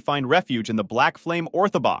family find refuge in the Black Flame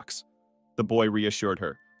Orthobox, the boy reassured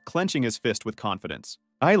her, clenching his fist with confidence.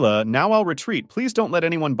 Ayla, now I'll retreat. Please don't let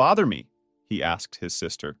anyone bother me, he asked his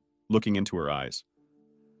sister, looking into her eyes.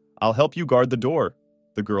 I'll help you guard the door,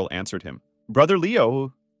 the girl answered him. Brother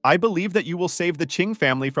Leo, I believe that you will save the Qing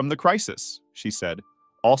family from the crisis, she said,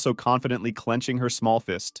 also confidently clenching her small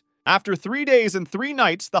fist. After 3 days and 3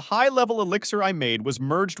 nights, the high-level elixir I made was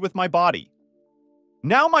merged with my body.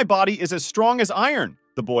 Now my body is as strong as iron,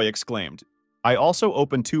 the boy exclaimed. I also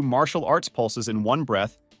opened 2 martial arts pulses in one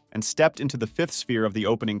breath and stepped into the 5th sphere of the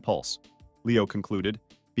opening pulse, Leo concluded,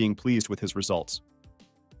 being pleased with his results.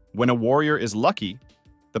 When a warrior is lucky,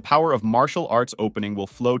 the power of martial arts opening will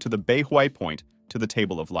flow to the Beihui point to the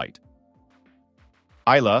Table of Light.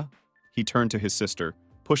 Ayla, he turned to his sister,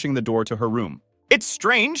 pushing the door to her room. It's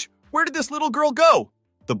strange! Where did this little girl go?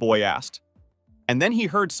 The boy asked. And then he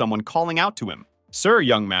heard someone calling out to him. Sir,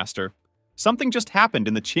 young master, something just happened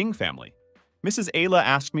in the Qing family. Mrs. Ayla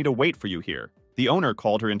asked me to wait for you here. The owner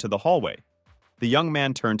called her into the hallway. The young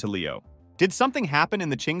man turned to Leo. Did something happen in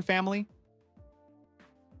the Qing family?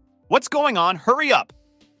 What's going on? Hurry up!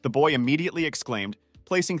 The boy immediately exclaimed,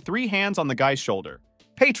 placing 3 hands on the guy's shoulder.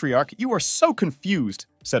 Patriarch, you are so confused,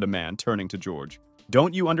 said a man, turning to George.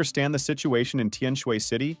 Don't you understand the situation in Tianshui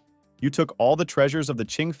City? You took all the treasures of the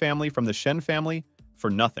Qing family from the Shen family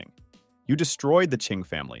for nothing. You destroyed the Qing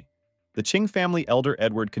family. The Qing family elder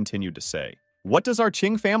Edward continued to say. What does our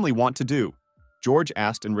Qing family want to do? George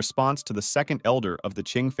asked in response to the second elder of the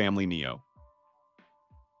Qing family, Neo.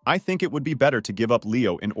 I think it would be better to give up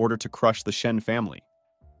Liu in order to crush the Shen family.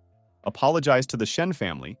 Apologize to the Shen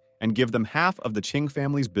family and give them half of the Qing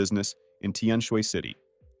family's business in Tianshui City.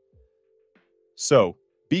 So,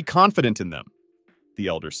 be confident in them, the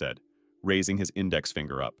elder said, raising his index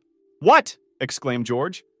finger up. What? Exclaimed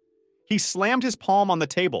George. He slammed his palm on the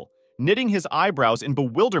table, knitting his eyebrows in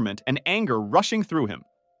bewilderment and anger rushing through him.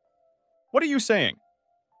 What are you saying?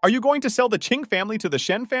 Are you going to sell the Qing family to the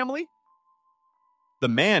Shen family? The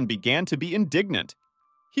man began to be indignant.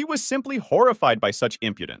 He was simply horrified by such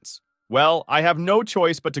impudence. Well, I have no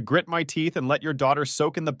choice but to grit my teeth and let your daughter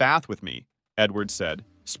soak in the bath with me, Edward said,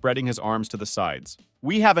 spreading his arms to the sides.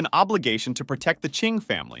 We have an obligation to protect the Qing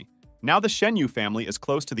family. Now the Shenyu family is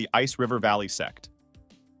close to the Ice River Valley sect.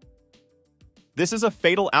 This is a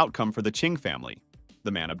fatal outcome for the Qing family,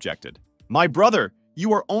 the man objected. My brother,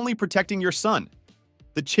 you are only protecting your son.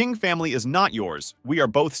 The Qing family is not yours. We are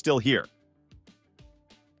both still here.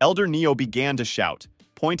 Elder Neo began to shout,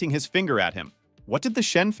 pointing his finger at him. What did the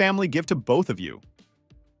Shen family give to both of you?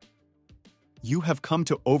 You have come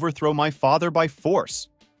to overthrow my father by force.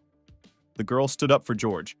 The girl stood up for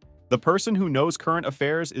George. The person who knows current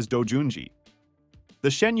affairs is Dojunji. The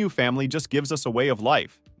Shenyu family just gives us a way of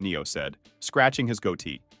life, Neo said, scratching his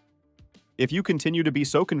goatee. If you continue to be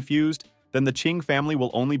so confused, then the Qing family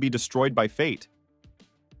will only be destroyed by fate.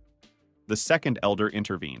 The second elder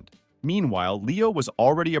intervened. Meanwhile, Leo was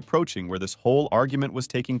already approaching where this whole argument was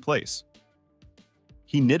taking place.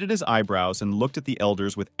 He knitted his eyebrows and looked at the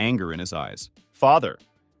elders with anger in his eyes. Father,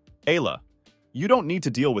 Ayla, you don't need to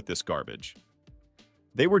deal with this garbage.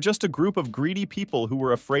 They were just a group of greedy people who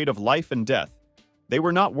were afraid of life and death. They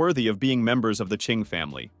were not worthy of being members of the Qing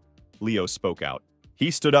family. Leo spoke out.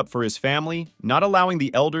 He stood up for his family, not allowing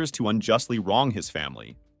the elders to unjustly wrong his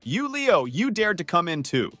family. You, Leo, you dared to come in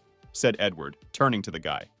too, said Edward, turning to the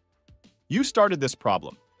guy. You started this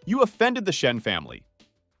problem. You offended the Shen family.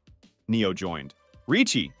 Neo joined.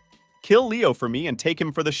 Richie, kill Leo for me and take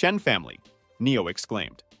him for the Shen family, Neo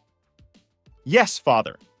exclaimed. Yes,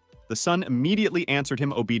 father. The son immediately answered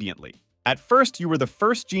him obediently. At first, you were the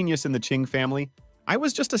first genius in the Qing family. I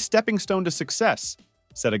was just a stepping stone to success,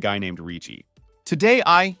 said a guy named Richie. Today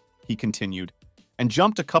he continued, and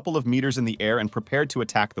jumped a couple of meters in the air and prepared to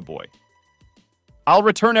attack the boy. I'll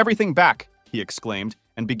return everything back, he exclaimed,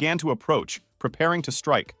 and began to approach, preparing to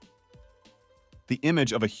strike. The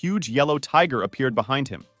image of a huge yellow tiger appeared behind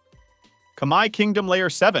him. Kamai Kingdom Layer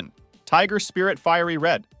 7, Tiger Spirit Fiery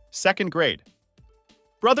Red, 2nd grade.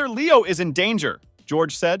 Brother Leo is in danger,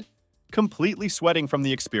 George said, completely sweating from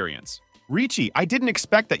the experience. Richie, I didn't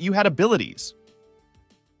expect that you had abilities.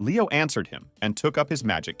 Leo answered him and took up his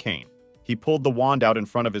magic cane. He pulled the wand out in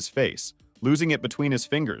front of his face, losing it between his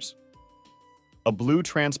fingers. A blue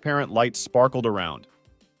transparent light sparkled around.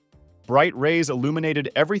 Bright rays illuminated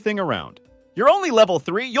everything around. You're only level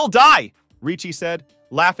 3, you'll die, Richie said,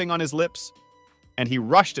 laughing on his lips. And he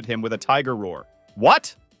rushed at him with a tiger roar.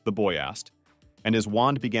 What? The boy asked, and his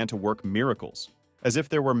wand began to work miracles, as if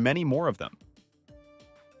there were many more of them.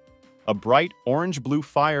 A bright orange-blue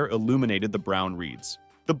fire illuminated the brown reeds.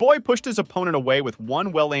 The boy pushed his opponent away with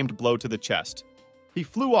one well-aimed blow to the chest. He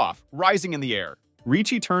flew off, rising in the air.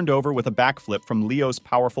 Richie turned over with a backflip from Leo's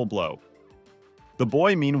powerful blow. The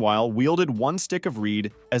boy, meanwhile, wielded one stick of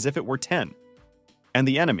reed as if it were 10. And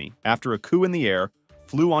the enemy, after a coup in the air,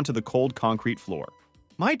 flew onto the cold concrete floor.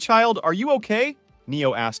 My child, are you okay?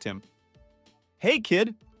 Neo asked him. Hey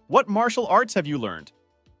kid, what martial arts have you learned?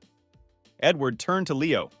 Edward turned to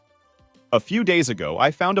Leo. A few days ago,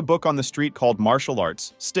 I found a book on the street called Martial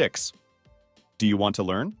Arts, Sticks. Do you want to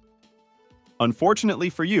learn? Unfortunately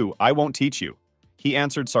for you, I won't teach you, he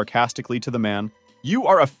answered sarcastically to the man. You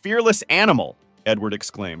are a fearless animal, Edward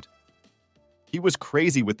exclaimed. He was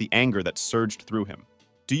crazy with the anger that surged through him.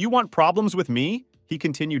 Do you want problems with me? He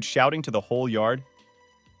continued shouting to the whole yard.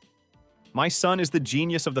 My son is the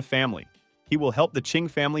genius of the family. He will help the Qing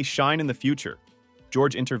family shine in the future.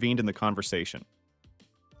 George intervened in the conversation.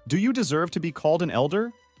 Do you deserve to be called an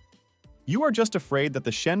elder? You are just afraid that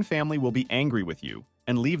the Shen family will be angry with you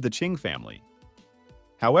and leave the Qing family.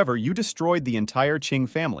 However, you destroyed the entire Qing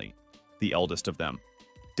family, the eldest of them.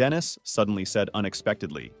 Dennis suddenly said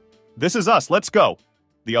unexpectedly, This is us, let's go,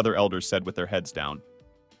 the other elders said with their heads down.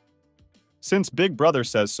 Since Big Brother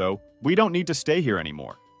says so, we don't need to stay here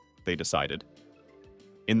anymore, they decided.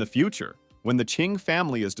 In the future, when the Qing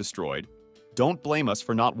family is destroyed, don't blame us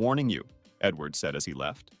for not warning you, Edward said as he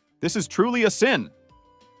left. This is truly a sin.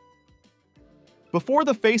 Before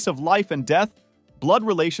the face of life and death, blood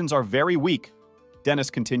relations are very weak, Dennis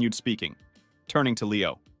continued speaking, turning to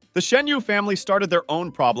Leo. The Shenyu family started their own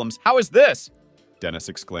problems. How is this? Dennis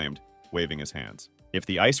exclaimed, waving his hands. If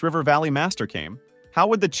the Ice River Valley Master came, how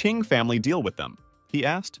would the Qing family deal with them? He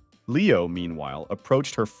asked. Leo, meanwhile,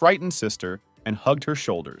 approached her frightened sister and hugged her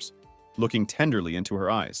shoulders, looking tenderly into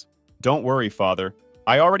her eyes. Don't worry, father.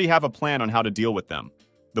 I already have a plan on how to deal with them,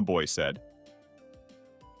 the boy said.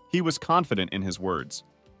 He was confident in his words.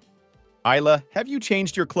 Isla, have you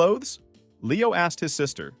changed your clothes? Leo asked his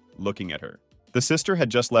sister, looking at her. The sister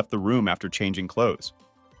had just left the room after changing clothes.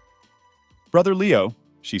 Brother Leo,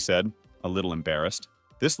 she said, a little embarrassed,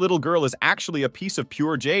 this little girl is actually a piece of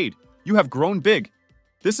pure jade. You have grown big.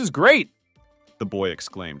 This is great, the boy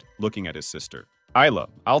exclaimed, looking at his sister. Isla,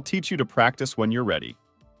 I'll teach you to practice when you're ready,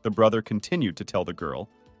 the brother continued to tell the girl,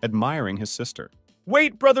 admiring his sister.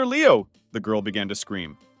 Wait, Brother Leo, the girl began to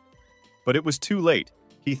scream. But it was too late.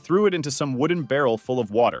 He threw it into some wooden barrel full of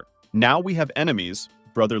water. Now we have enemies.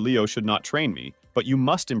 Brother Leo should not train me, but you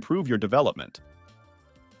must improve your development.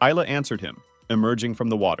 Isla answered him, emerging from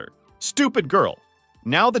the water. Stupid girl!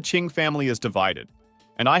 Now the Qing family is divided,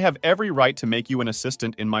 and I have every right to make you an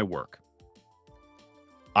assistant in my work.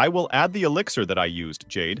 I will add the elixir that I used,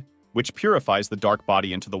 Jade, which purifies the dark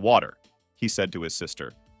body into the water, he said to his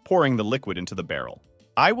sister, pouring the liquid into the barrel.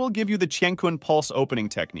 I will give you the Qiankun pulse opening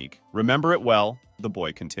technique. Remember it well, the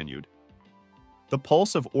boy continued. The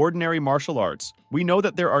pulse of ordinary martial arts. We know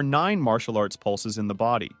that there are 9 martial arts pulses in the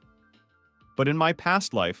body. But in my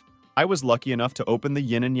past life, I was lucky enough to open the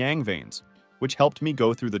yin and yang veins, which helped me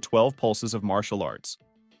go through the 12 pulses of martial arts.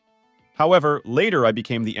 However, later I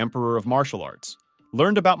became the Emperor of Martial Arts,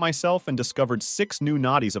 learned about myself and discovered 6 new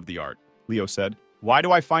nadis of the art, Leo said. Why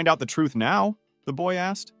do I find out the truth now? The boy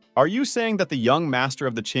asked. Are you saying that the young master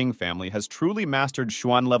of the Qing family has truly mastered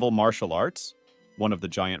Xuan-level martial arts? One of the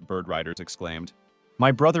giant bird riders exclaimed.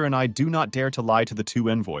 My brother and I do not dare to lie to the 2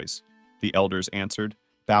 envoys, the elders answered,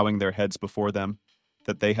 bowing their heads before them,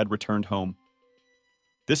 that they had returned home.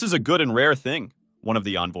 This is a good and rare thing, one of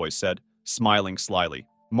the envoys said, smiling slyly.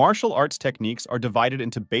 Martial arts techniques are divided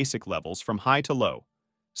into basic levels from high to low: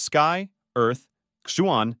 sky, earth,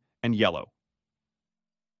 Xuan, and yellow.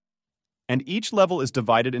 And each level is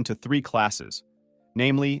divided into 3 classes,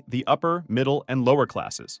 namely the upper, middle, and lower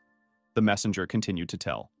classes, the messenger continued to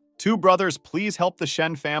tell. 2 brothers, please help the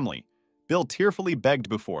Shen family, Bill tearfully begged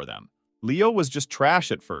before them. Leo was just trash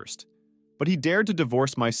at first, but he dared to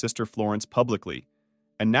divorce my sister Florence publicly,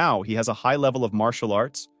 and now he has a high level of martial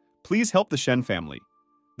arts. Please help the Shen family.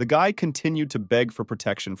 The guy continued to beg for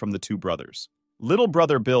protection from the 2 brothers. Little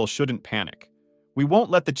brother Bill shouldn't panic. We won't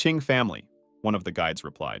let the Qing family, one of the guides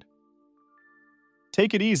replied.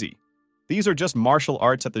 Take it easy. These are just martial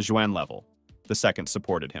arts at the Xuan level, the second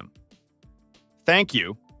supported him. Thank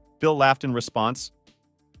you, Bill laughed in response.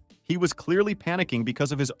 He was clearly panicking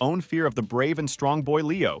because of his own fear of the brave and strong boy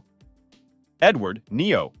Leo. Edward,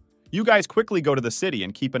 Neo, you guys quickly go to the city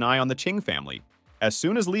and keep an eye on the Qing family. As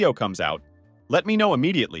soon as Leo comes out, let me know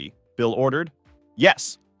immediately, Bill ordered.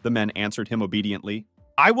 Yes, the men answered him obediently.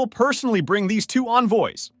 I will personally bring these 2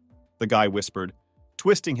 envoys, the guy whispered,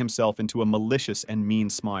 twisting himself into a malicious and mean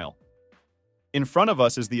smile. In front of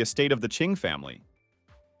us is the estate of the Qing family.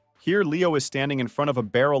 Here Leo is standing in front of a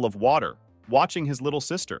barrel of water, watching his little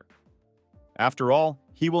sister. After all,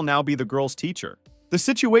 he will now be the girl's teacher. The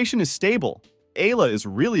situation is stable. Ayla is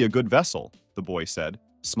really a good vessel, the boy said,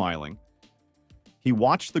 smiling. He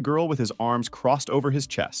watched the girl with his arms crossed over his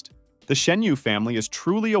chest. The Shenyu family is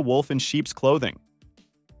truly a wolf in sheep's clothing.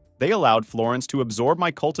 They allowed Florence to absorb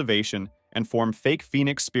my cultivation and form fake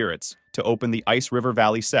phoenix spirits to open the Ice River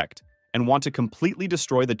Valley sect and want to completely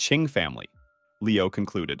destroy the Qing family, Leo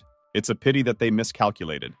concluded. It's a pity that they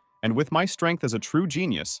miscalculated, and with my strength as a true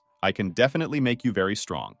genius, I can definitely make you very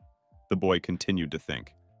strong, the boy continued to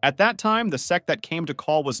think. At that time, the sect that came to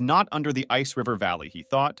call was not under the Ice River Valley, he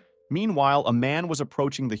thought. Meanwhile, a man was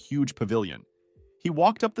approaching the huge pavilion. He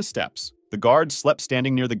walked up the steps. The guards slept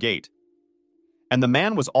standing near the gate. And the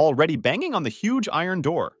man was already banging on the huge iron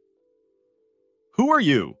door. Who are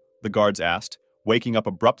you? The guards asked, waking up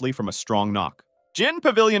abruptly from a strong knock. Jin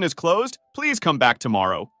Pavilion is closed. Please come back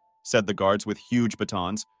tomorrow, said the guards with huge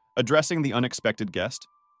batons, addressing the unexpected guest.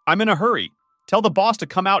 I'm in a hurry. Tell the boss to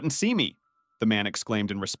come out and see me, the man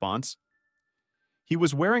exclaimed in response. He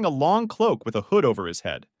was wearing a long cloak with a hood over his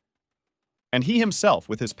head. And he himself,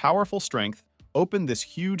 with his powerful strength, opened this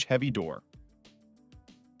huge, heavy door.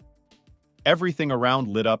 Everything around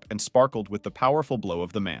lit up and sparkled with the powerful blow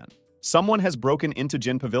of the man. Someone has broken into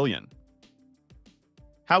Jin Pavilion.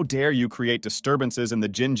 How dare you create disturbances in the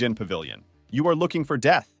Jin Pavilion? You are looking for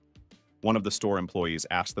death. One of the store employees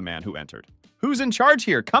asked the man who entered. Who's in charge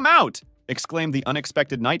here? Come out! Exclaimed the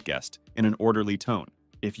unexpected night guest in an orderly tone.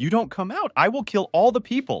 If you don't come out, I will kill all the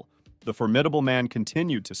people, the formidable man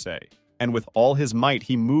continued to say. And with all his might,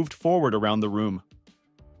 he moved forward around the room.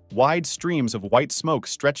 Wide streams of white smoke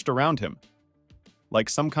stretched around him, like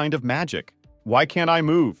some kind of magic. Why can't I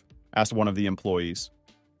move? Asked one of the employees.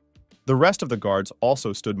 The rest of the guards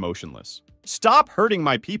also stood motionless. Stop hurting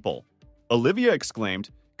my people! Olivia exclaimed,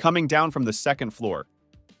 coming down from the second floor.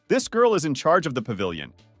 This girl is in charge of the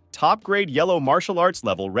pavilion. Top-grade yellow martial arts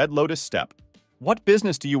level Red Lotus step. What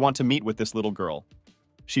business do you want to meet with this little girl?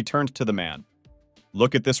 She turned to the man.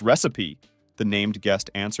 Look at this recipe, the named guest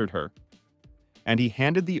answered her. And he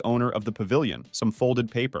handed the owner of the pavilion some folded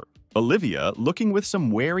paper. Olivia, looking with some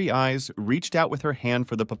wary eyes, reached out with her hand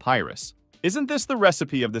for the papyrus. Isn't this the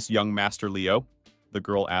recipe of this young Master Leo? The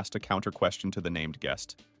girl asked a counter-question to the named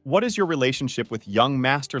guest. What is your relationship with young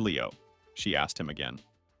Master Leo? She asked him again.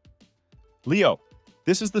 Leo,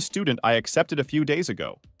 this is the student I accepted a few days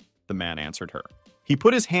ago, the man answered her. He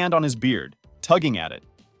put his hand on his beard, tugging at it.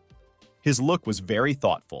 His look was very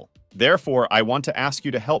thoughtful. Therefore, I want to ask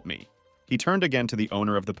you to help me. He turned again to the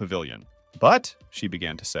owner of the pavilion. But, she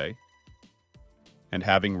began to say. And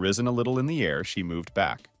having risen a little in the air, she moved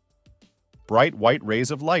back. Bright white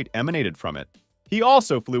rays of light emanated from it. He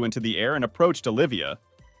also flew into the air and approached Olivia.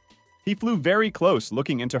 He flew very close,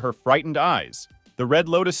 looking into her frightened eyes. The Red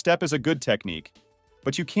Lotus step is a good technique.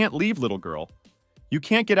 But you can't leave, little girl. You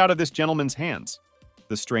can't get out of this gentleman's hands,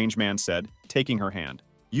 the strange man said, taking her hand.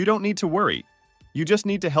 You don't need to worry. You just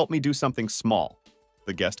need to help me do something small,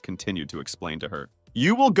 the guest continued to explain to her.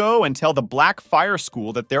 You will go and tell the Black Fire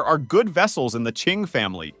School that there are good vessels in the Qing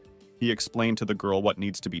family. He explained to the girl what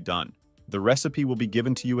needs to be done. The recipe will be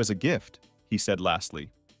given to you as a gift, he said lastly.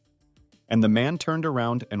 And the man turned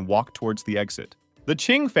around and walked towards the exit. The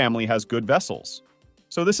Qing family has good vessels.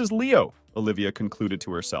 So this is Leo, Olivia concluded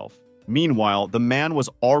to herself. Meanwhile, the man was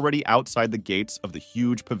already outside the gates of the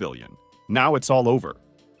huge pavilion. Now it's all over,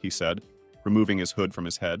 he said, removing his hood from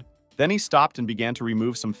his head. Then he stopped and began to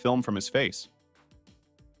remove some film from his face.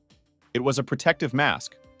 It was a protective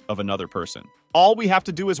mask of another person. All we have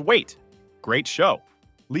to do is wait. Great show,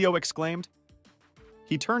 Leo exclaimed.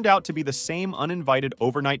 He turned out to be the same uninvited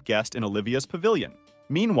overnight guest in Olivia's pavilion.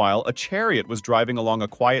 Meanwhile, a chariot was driving along a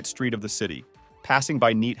quiet street of the city, passing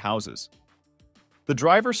by neat houses. The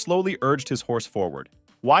driver slowly urged his horse forward.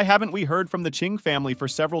 Why haven't we heard from the Qing family for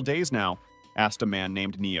several days now? Asked a man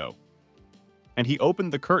named Neo. And he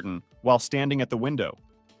opened the curtain while standing at the window.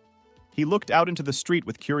 He looked out into the street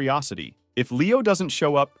with curiosity. If Leo doesn't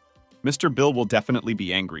show up, Mr. Bill will definitely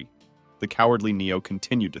be angry, the cowardly Neo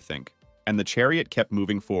continued to think, and the chariot kept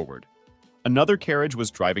moving forward. Another carriage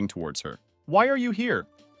was driving towards her. Why are you here?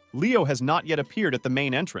 Leo has not yet appeared at the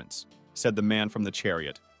main entrance, said the man from the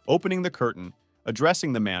chariot, opening the curtain,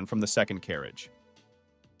 addressing the man from the second carriage.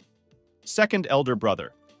 Second elder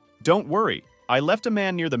brother, don't worry, I left a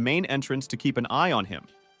man near the main entrance to keep an eye on him,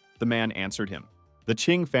 the man answered him. The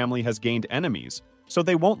Qing family has gained enemies, so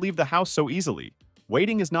they won't leave the house so easily.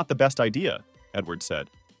 Waiting is not the best idea, Edward said.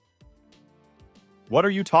 What are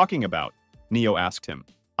you talking about? Neo asked him.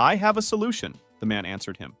 I have a solution, the man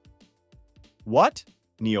answered him. What?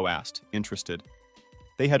 Neo asked, interested.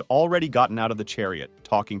 They had already gotten out of the chariot,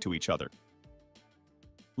 talking to each other.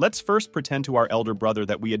 Let's first pretend to our elder brother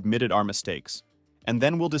that we admitted our mistakes, and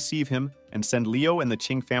then we'll deceive him and send Leo and the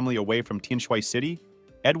Qing family away from Tianshui City.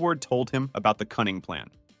 Edward told him about the cunning plan.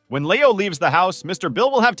 When Leo leaves the house, Mr.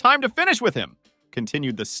 Bill will have time to finish with him,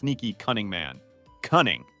 continued the sneaky, cunning man.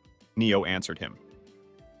 Cunning, Neo answered him.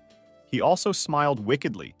 He also smiled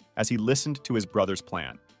wickedly as he listened to his brother's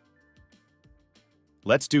plan.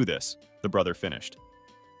 Let's do this, the brother finished.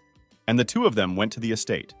 And the two of them went to the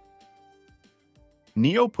estate.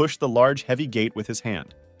 Neo pushed the large, heavy gate with his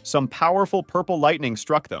hand. Some powerful purple lightning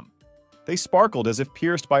struck them. They sparkled as if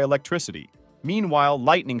pierced by electricity. Meanwhile,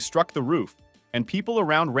 lightning struck the roof, and people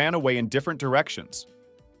around ran away in different directions.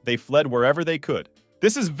 They fled wherever they could.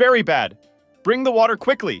 This is very bad! Bring the water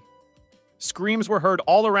quickly! Screams were heard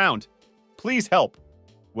all around. Please help!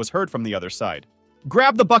 Was heard from the other side.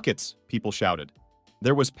 Grab the buckets! People shouted.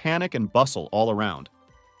 There was panic and bustle all around.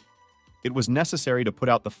 It was necessary to put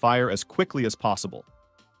out the fire as quickly as possible.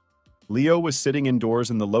 Leo was sitting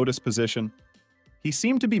indoors in the lotus position. He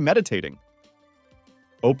seemed to be meditating.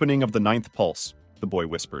 Opening of the ninth pulse, the boy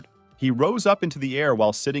whispered. He rose up into the air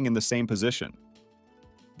while sitting in the same position.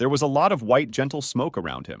 There was a lot of white, gentle smoke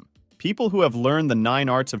around him. People who have learned the 9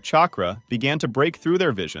 arts of chakra began to break through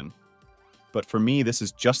their vision. But for me, this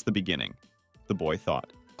is just the beginning, the boy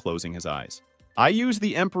thought, closing his eyes. I use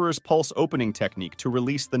the Emperor's Pulse opening technique to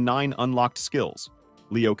release the 9 unlocked skills.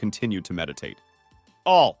 Leo continued to meditate.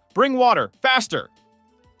 All, bring water, faster!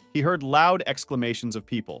 He heard loud exclamations of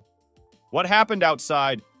people. What happened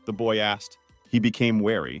outside? The boy asked. He became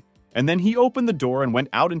wary, and then he opened the door and went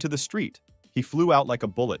out into the street. He flew out like a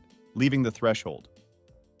bullet, leaving the threshold.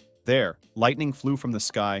 There, lightning flew from the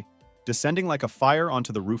sky, descending like a fire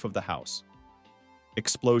onto the roof of the house.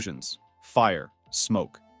 Explosions, fire,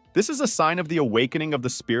 smoke. This is a sign of the awakening of the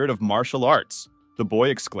spirit of martial arts, the boy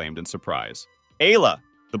exclaimed in surprise. Ayla,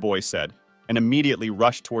 the boy said, and immediately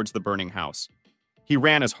rushed towards the burning house. He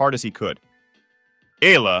ran as hard as he could.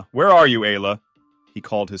 Ayla, where are you, Ayla? He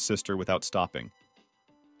called his sister without stopping.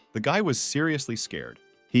 The guy was seriously scared.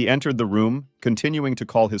 He entered the room, continuing to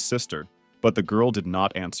call his sister, but the girl did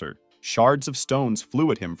not answer. Shards of stones flew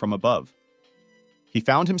at him from above. He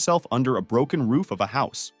found himself under a broken roof of a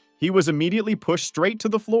house. He was immediately pushed straight to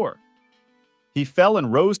the floor. He fell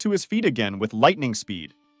and rose to his feet again with lightning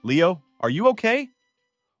speed. Leo, are you okay?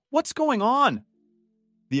 What's going on?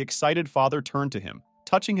 The excited father turned to him,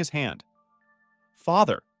 touching his hand.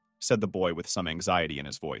 Father, said the boy with some anxiety in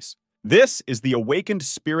his voice. This is the awakened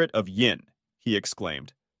spirit of Yin, he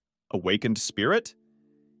exclaimed. Awakened spirit?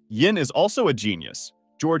 Yin is also a genius,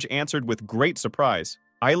 George answered with great surprise.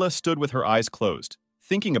 Ayla stood with her eyes closed,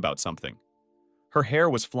 thinking about something. Her hair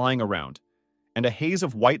was flying around, and a haze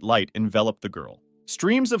of white light enveloped the girl.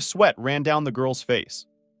 Streams of sweat ran down the girl's face.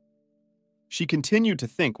 She continued to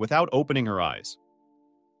think without opening her eyes,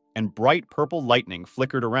 and bright purple lightning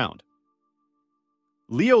flickered around.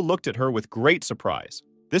 Leo looked at her with great surprise.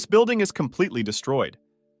 This building is completely destroyed.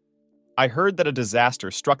 I heard that a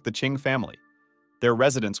disaster struck the Qing family. Their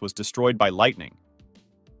residence was destroyed by lightning.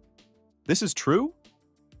 This is true?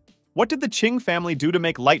 What did the Qing family do to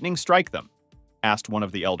make lightning strike them? Asked one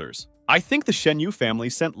of the elders. I think the Shenyu family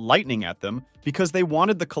sent lightning at them because they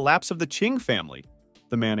wanted the collapse of the Qing family,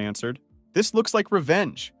 the man answered. This looks like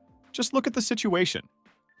revenge. Just look at the situation.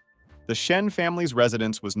 The Shen family's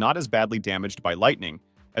residence was not as badly damaged by lightning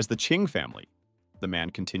as the Qing family, the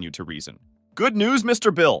man continued to reason. Good news,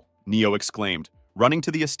 Mr. Bill, Neo exclaimed, running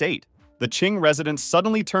to the estate. The Qing residence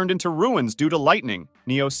suddenly turned into ruins due to lightning,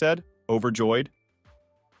 Neo said, overjoyed.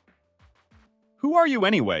 Who are you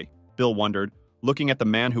anyway? Bill wondered, looking at the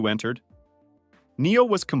man who entered. Neo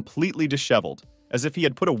was completely disheveled, as if he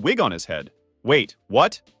had put a wig on his head. Wait,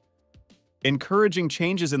 what? Encouraging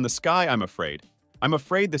changes in the sky, I'm afraid. I'm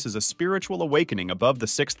afraid this is a spiritual awakening above the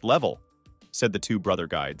 6th level, said the 2 brother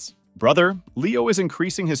guides. Brother, Leo is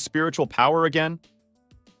increasing his spiritual power again?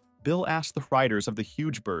 Bill asked the riders of the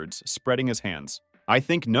huge birds, spreading his hands. I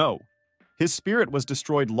think no. His spirit was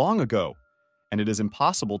destroyed long ago, and it is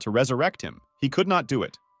impossible to resurrect him. He could not do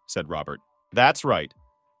it, said Robert. That's right.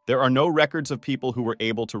 There are no records of people who were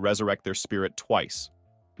able to resurrect their spirit twice,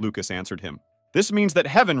 Lucas answered him. This means that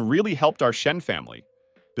heaven really helped our Shen family,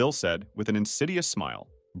 Bill said with an insidious smile.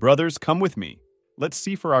 Brothers, come with me. Let's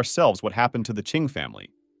see for ourselves what happened to the Qing family.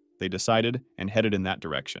 They decided and headed in that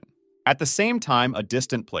direction. At the same time, a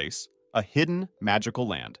distant place, a hidden, magical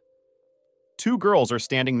land. 2 girls are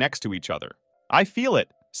standing next to each other. I feel it,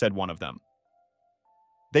 said one of them.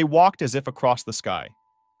 They walked as if across the sky.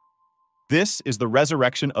 This is the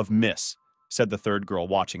resurrection of Miss, said the 3rd girl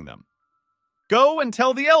watching them. Go and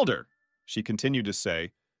tell the elder, she continued to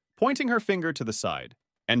say, pointing her finger to the side,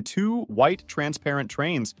 and 2 white transparent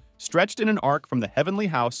trains stretched in an arc from the heavenly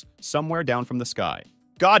house somewhere down from the sky.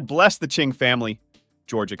 God bless the Qing family,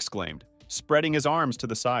 George exclaimed, spreading his arms to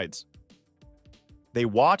the sides. They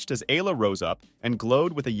watched as Ayla rose up and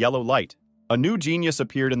glowed with a yellow light. A new genius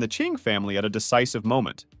appeared in the Qing family at a decisive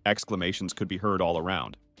moment. Exclamations could be heard all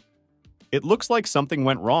around. It looks like something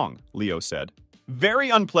went wrong, Leo said. Very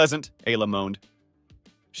unpleasant, Ayla moaned.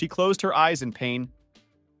 She closed her eyes in pain.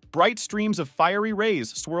 Bright streams of fiery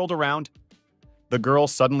rays swirled around. The girl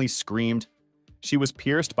suddenly screamed. She was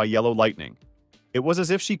pierced by yellow lightning. It was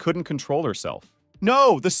as if she couldn't control herself.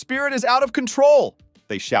 No, the spirit is out of control,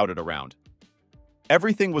 they shouted around.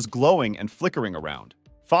 Everything was glowing and flickering around.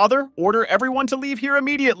 Father, order everyone to leave here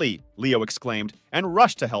immediately, Leo exclaimed, and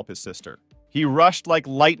rushed to help his sister. He rushed like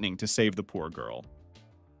lightning to save the poor girl.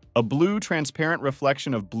 A blue, transparent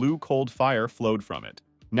reflection of blue, cold fire flowed from it.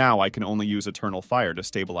 Now I can only use eternal fire to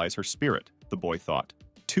stabilize her spirit, the boy thought.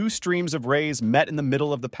 2 streams of rays met in the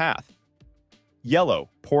middle of the path. Yellow,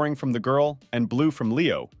 pouring from the girl, and blue from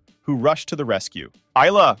Leo, who rushed to the rescue.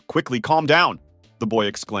 Ayla, quickly calm down, the boy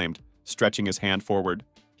exclaimed, stretching his hand forward.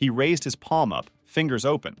 He raised his palm up, fingers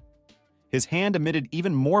open. His hand emitted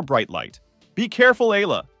even more bright light. "Be careful,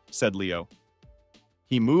 Ayla," said Leo.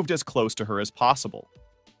 He moved as close to her as possible.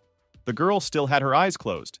 The girl still had her eyes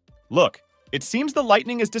closed. "Look, it seems the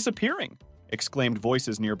lightning is disappearing," exclaimed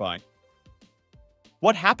voices nearby.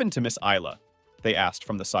 "What happened to Miss Ayla?" they asked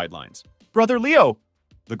from the sidelines. "Brother Leo,"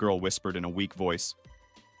 the girl whispered in a weak voice.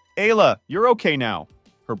 "Ayla, you're okay now,"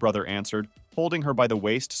 her brother answered, holding her by the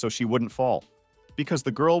waist so she wouldn't fall, because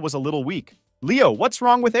the girl was a little weak. "Leo, what's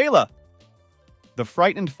wrong with Ayla?" The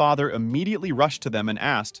frightened father immediately rushed to them and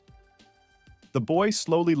asked. The boy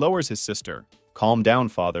slowly lowers his sister. "Calm down,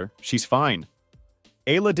 father. She's fine."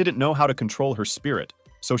 Ayla didn't know how to control her spirit,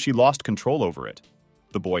 so she lost control over it,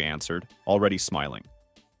 the boy answered, already smiling.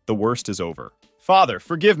 "The worst is over. Father,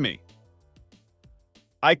 forgive me."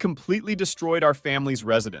 "I completely destroyed our family's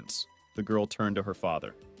residence," the girl turned to her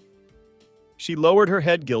father. She lowered her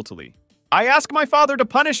head guiltily. "I ask my father to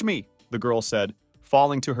punish me," the girl said,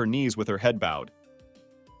 falling to her knees with her head bowed.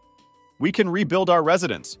 "We can rebuild our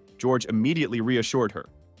residence," George immediately reassured her.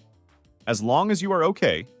 "As long as you are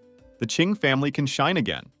okay, the Ching family can shine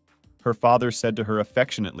again," her father said to her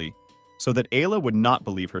affectionately, so that Ayla would not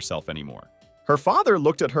believe herself anymore. Her father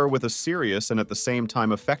looked at her with a serious and at the same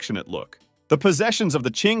time affectionate look. "The possessions of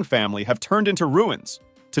the Ching family have turned into ruins.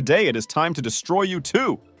 Today it is time to destroy you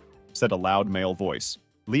too," said a loud male voice.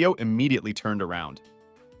 Leo immediately turned around.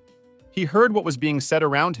 He heard what was being said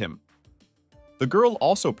around him. The girl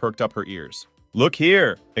also perked up her ears. "Look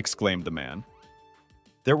here," exclaimed the man.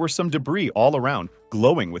 There were some debris all around,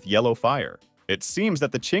 glowing with yellow fire. "It seems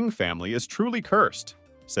that the Ching family is truly cursed,"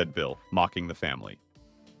 said Bill, mocking the family.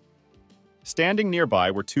 Standing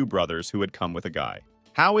nearby were two brothers who had come with a guy.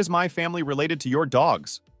 "How is my family related to your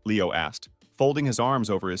dogs?" Leo asked, folding his arms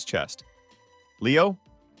over his chest. "Leo,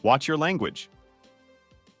 watch your language."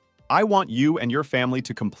 "I want you and your family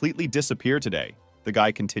to completely disappear today," the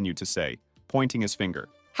guy continued to say, pointing his finger.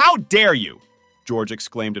 "How dare you!" George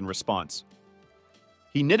exclaimed in response.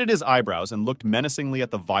 He knitted his eyebrows and looked menacingly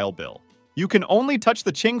at the vile Bill. "You can only touch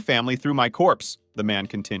the Ching family through my corpse," the man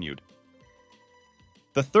continued.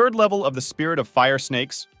 "The third level of the spirit of fire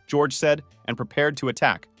snakes," George said, and prepared to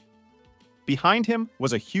attack. Behind him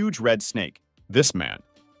was a huge red snake. "This man,"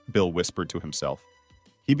 Bill whispered to himself.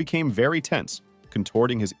 He became very tense,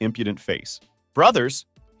 contorting his impudent face. "Brothers,"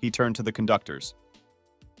 he turned to the conductors.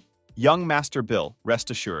 "Young Master Bill,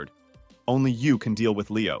 rest assured, only you can deal with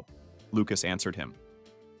Leo," Lucas answered him.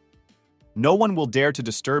 "No one will dare to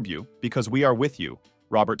disturb you because we are with you,"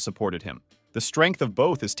 Robert supported him. "The strength of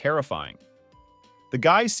both is terrifying." The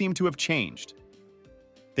guys seemed to have changed.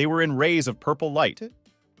 They were in rays of purple light.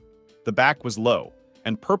 The back was low,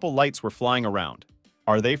 and purple lights were flying around.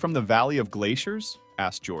 "Are they from the Valley of Glaciers?"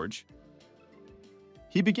 asked George.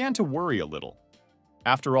 He began to worry a little.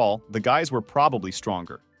 After all, the guys were probably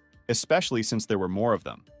stronger, especially since there were more of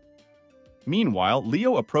them. Meanwhile,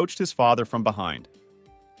 Leo approached his father from behind.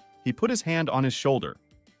 He put his hand on his shoulder.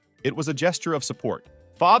 It was a gesture of support.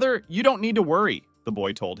 "Father, you don't need to worry," the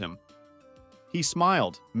boy told him. He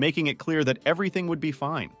smiled, making it clear that everything would be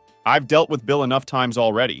fine. "I've dealt with Bill enough times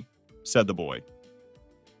already," said the boy.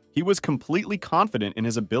 He was completely confident in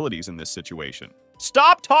his abilities in this situation.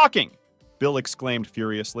 "Stop talking!" Bill exclaimed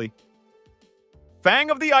furiously. "Fang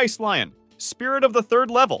of the Ice Lion, spirit of the third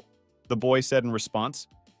level," the boy said in response.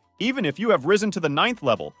 "Even if you have risen to the 9th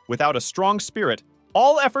level without a strong spirit,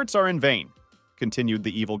 all efforts are in vain," continued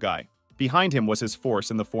the evil guy. Behind him was his force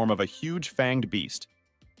in the form of a huge fanged beast.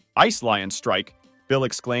 "Ice Lion strike," Bill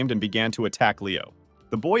exclaimed and began to attack Leo.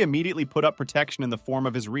 The boy immediately put up protection in the form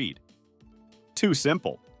of his reed. "Too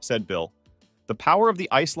simple," said Bill. "The power of the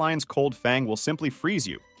Ice Lion's cold fang will simply freeze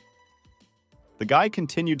you." The guy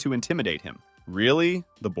continued to intimidate him. "Really?"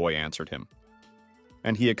 the boy answered him.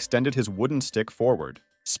 And he extended his wooden stick forward.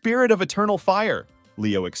 "Spirit of eternal fire!"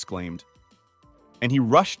 Leo exclaimed. And he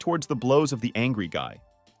rushed towards the blows of the angry guy.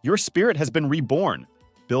 "Your spirit has been reborn!"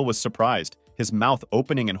 Bill was surprised, his mouth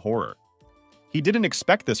opening in horror. He didn't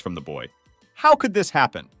expect this from the boy. How could this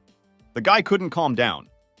happen? The guy couldn't calm down.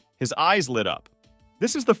 His eyes lit up.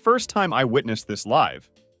 "This is the first time I witnessed this live,"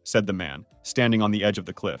 said the man, standing on the edge of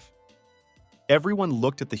the cliff. Everyone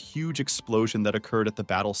looked at the huge explosion that occurred at the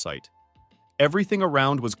battle site. Everything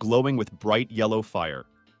around was glowing with bright yellow fire.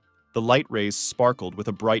 The light rays sparkled with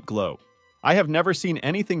a bright glow. "I have never seen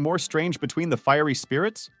anything more strange between the fiery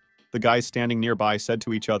spirits," the guys standing nearby said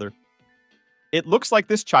to each other. "It looks like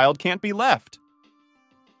this child can't be left."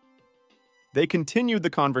 They continued the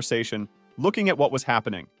conversation, looking at what was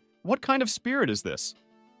happening. "What kind of spirit is this?"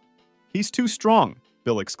 "He's too strong,"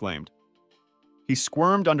 Bill exclaimed. He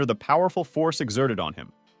squirmed under the powerful force exerted on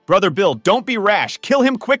him. "Brother Bill, don't be rash! Kill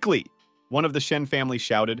him quickly!" one of the Shen family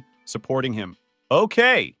shouted, supporting him.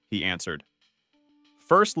 Okay, he answered.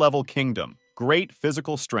 First level kingdom, great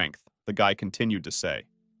physical strength, the guy continued to say.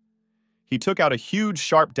 He took out a huge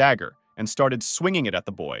sharp dagger and started swinging it at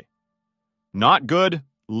the boy. Not good.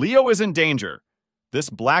 Leo is in danger. This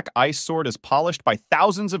black ice sword is polished by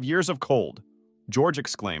thousands of years of cold, George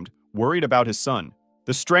exclaimed, worried about his son.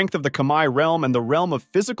 The strength of the Kamai realm and the realm of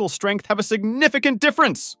physical strength have a significant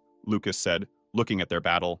difference, Lucas said, looking at their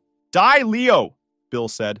battle. Die, Leo, Bill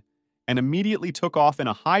said, and immediately took off in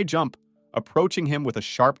a high jump, approaching him with a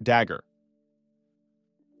sharp dagger.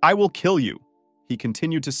 I will kill you, he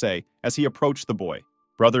continued to say as he approached the boy.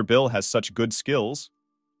 Brother Bill has such good skills.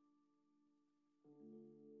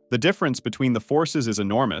 The difference between the forces is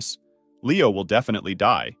enormous. Leo will definitely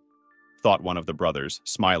die, thought one of the brothers,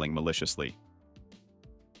 smiling maliciously.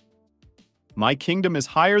 My kingdom is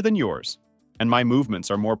higher than yours, and my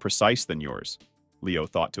movements are more precise than yours, Leo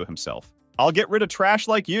thought to himself. I'll get rid of trash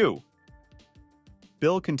like you.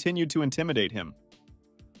 Bill continued to intimidate him.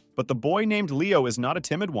 But the boy named Leo is not a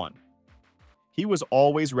timid one. He was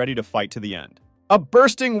always ready to fight to the end. A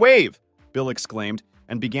bursting wave, Bill exclaimed,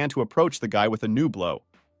 and began to approach the guy with a new blow.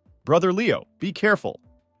 Brother Leo, be careful,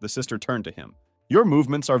 the sister turned to him. Your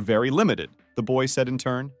movements are very limited, the boy said in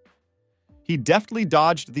turn. He deftly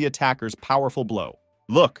dodged the attacker's powerful blow.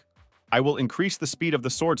 Look, I will increase the speed of the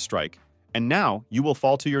sword strike, and now you will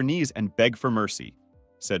fall to your knees and beg for mercy,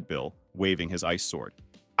 said Bill, waving his ice sword.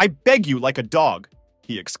 I beg you like a dog,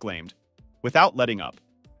 he exclaimed, without letting up.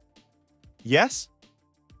 Yes?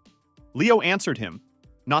 Leo answered him,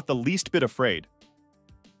 not the least bit afraid.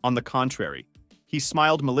 On the contrary, he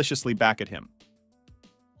smiled maliciously back at him.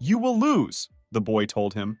 You will lose, the boy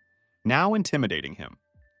told him, now intimidating him.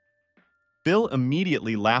 Bill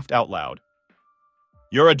immediately laughed out loud.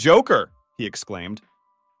 You're a joker, he exclaimed.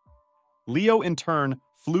 Leo, in turn,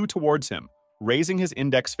 flew towards him, raising his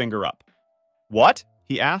index finger up. What?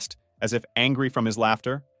 He asked, as if angry from his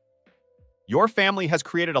laughter. Your family has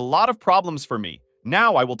created a lot of problems for me.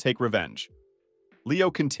 Now I will take revenge.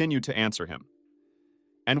 Leo continued to answer him.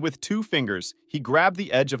 And with 2 fingers, he grabbed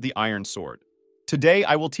the edge of the iron sword. Today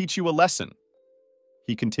I will teach you a lesson.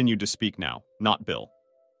 He continued to speak now, not Bill.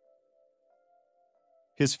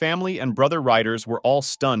 His family and brother riders were all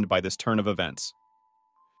stunned by this turn of events.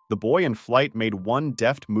 The boy in flight made one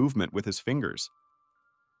deft movement with his fingers,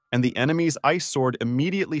 and the enemy's ice sword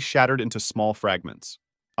immediately shattered into small fragments.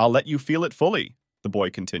 I'll let you feel it fully, the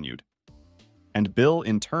boy continued. And Bill,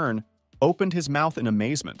 in turn, opened his mouth in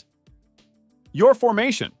amazement. Your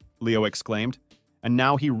formation, Leo exclaimed, and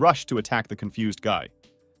now he rushed to attack the confused guy.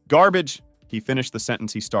 Garbage, he finished the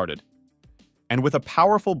sentence he started. And with a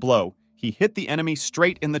powerful blow, he hit the enemy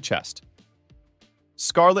straight in the chest.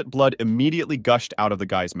 Scarlet blood immediately gushed out of the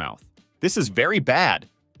guy's mouth. This is very bad,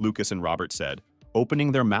 Lucas and Robert said,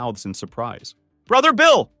 opening their mouths in surprise. Brother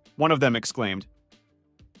Bill, one of them exclaimed.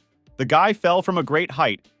 The guy fell from a great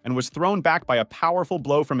height and was thrown back by a powerful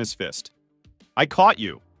blow from his fist. I caught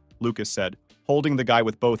you, Lucas said, holding the guy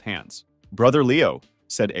with both hands. Brother Leo,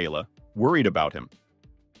 said Ayla, worried about him.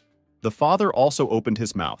 The father also opened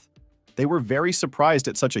his mouth. They were very surprised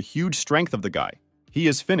at such a huge strength of the guy. He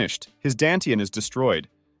is finished. His Dantian is destroyed.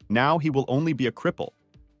 Now he will only be a cripple,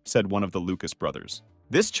 said one of the Lucas brothers.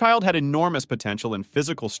 This child had enormous potential in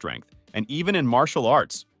physical strength and even in martial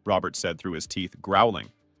arts, Robert said through his teeth, growling.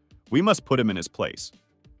 We must put him in his place.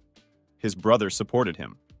 His brother supported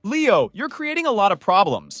him. Leo, you're creating a lot of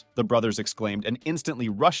problems, the brothers exclaimed and instantly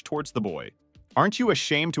rushed towards the boy. Aren't you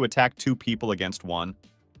ashamed to attack 2 people against 1?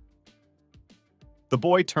 The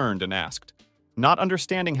boy turned and asked, not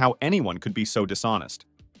understanding how anyone could be so dishonest.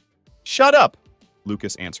 Shut up,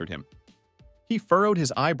 Lucas answered him. He furrowed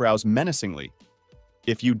his eyebrows menacingly.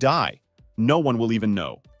 If you die, no one will even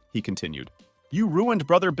know, he continued. You ruined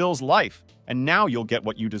Brother Bill's life, and now you'll get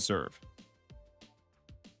what you deserve.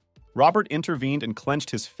 Robert intervened and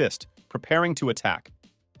clenched his fist, preparing to attack.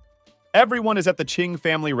 Everyone is at the Ching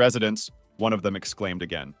family residence, one of them exclaimed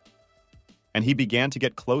again. And he began to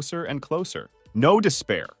get closer and closer. No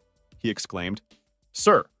despair, he exclaimed.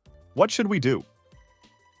 Sir, what should we do?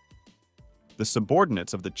 The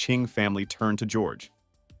subordinates of the Ching family turned to George.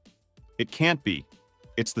 It can't be.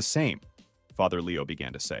 It's the same, Father Leo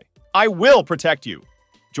began to say. I will protect you,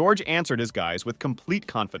 George answered his guys with complete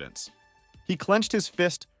confidence. He clenched his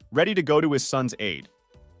fist, ready to go to his son's aid,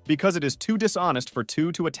 because it is too dishonest for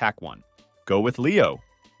 2 to attack 1. Go with Leo,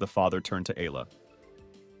 the father turned to Ayla.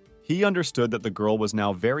 He understood that the girl was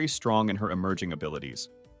now very strong in her emerging abilities.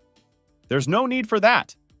 There's no need for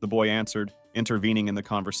that, the boy answered, intervening in the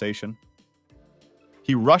conversation.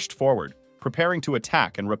 He rushed forward, preparing to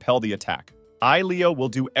attack and repel the attack. I, Leo, will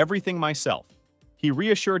do everything myself, He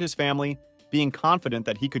reassured his family, being confident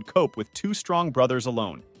that he could cope with two strong brothers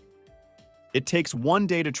alone. It takes 1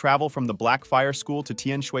 day to travel from the Blackfire School to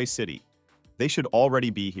Tianshui City. They should already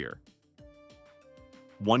be here.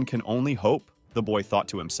 One can only hope, the boy thought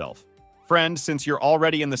to himself. Friend, since you're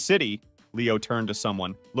already in the city, Leo turned to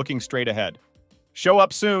someone, looking straight ahead. Show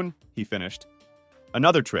up soon, he finished.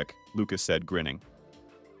 Another trick, Lucas said, grinning.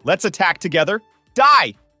 Let's attack together.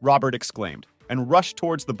 Die! Robert exclaimed, and rushed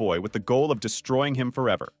towards the boy with the goal of destroying him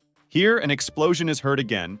forever. Here, an explosion is heard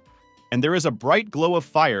again, and there is a bright glow of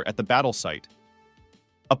fire at the battle site.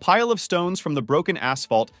 A pile of stones from the broken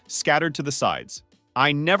asphalt scattered to the sides.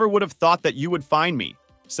 I never would have thought that you would find me,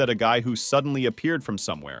 said a guy who suddenly appeared from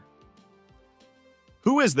somewhere.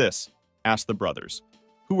 Who is this? Asked the brothers,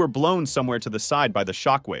 who were blown somewhere to the side by the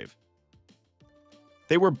shockwave.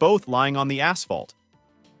 They were both lying on the asphalt.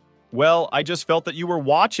 Well, I just felt that you were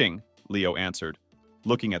watching, Leo answered,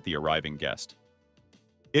 looking at the arriving guest.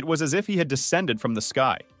 It was as if he had descended from the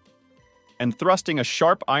sky, and thrusting a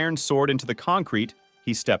sharp iron sword into the concrete,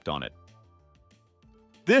 he stepped on it.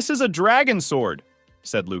 This is a dragon sword,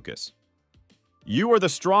 said Lucas. You are the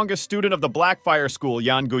strongest student of the Blackfire School,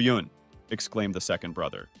 Yan Guyun, exclaimed the second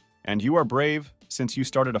brother. And you are brave, since you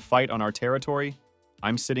started a fight on our territory.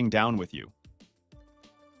 I'm sitting down with you.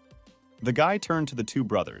 The guy turned to the two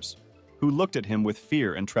brothers, who looked at him with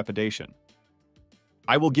fear and trepidation.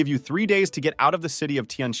 I will give you 3 days to get out of the city of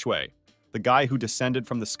Tianshui, the guy who descended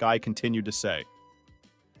from the sky continued to say.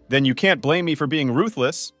 Then you can't blame me for being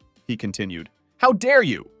ruthless, he continued. How dare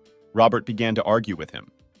you? Robert began to argue with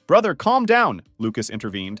him. Brother, calm down, Lucas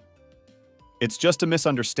intervened. It's just a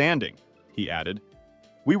misunderstanding, he added.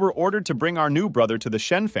 We were ordered to bring our new brother to the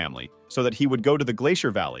Shen family so that he would go to the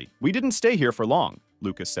Glacier Valley. We didn't stay here for long,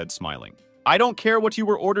 Lucas said, smiling. I don't care what you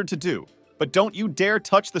were ordered to do, but don't you dare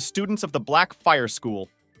touch the students of the Blackfire School.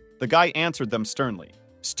 The guy answered them sternly.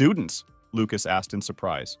 Students? Lucas asked in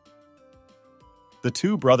surprise. The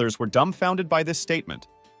two brothers were dumbfounded by this statement.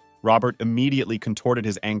 Robert immediately contorted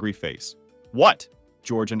his angry face. What?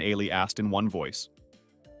 George and Ailey asked in one voice.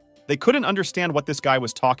 They couldn't understand what this guy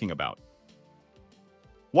was talking about.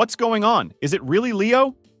 What's going on? Is it really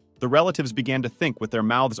Leo? The relatives began to think with their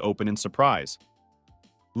mouths open in surprise.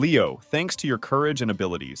 Leo, thanks to your courage and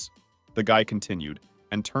abilities, the guy continued,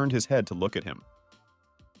 and turned his head to look at him.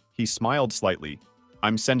 He smiled slightly.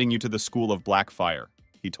 I'm sending you to the School of Blackfire,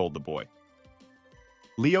 he told the boy.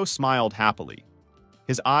 Leo smiled happily.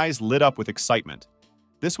 His eyes lit up with excitement.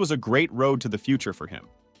 This was a great road to the future for him.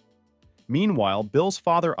 Meanwhile, Bill's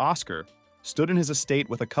father, Oscar, stood in his estate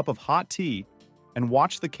with a cup of hot tea and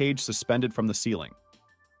watched the cage suspended from the ceiling.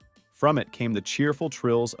 From it came the cheerful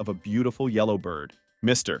trills of a beautiful yellow bird.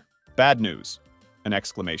 Mister, bad news, an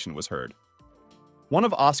exclamation was heard. One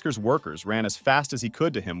of Oscar's workers ran as fast as he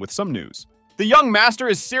could to him with some news. The young master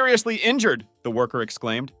is seriously injured, the worker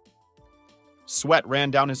exclaimed. Sweat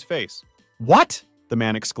ran down his face. What? The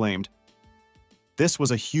man exclaimed. This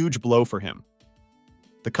was a huge blow for him.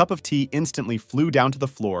 The cup of tea instantly flew down to the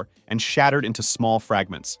floor and shattered into small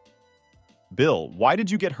fragments. Bill, why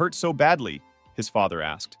did you get hurt so badly? His father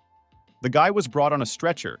asked. The guy was brought on a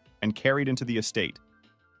stretcher and carried into the estate.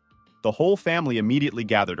 The whole family immediately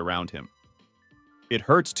gathered around him. It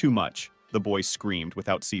hurts too much, the boy screamed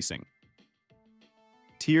without ceasing.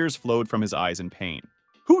 Tears flowed from his eyes in pain.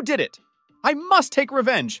 Who did it? I must take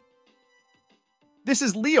revenge! This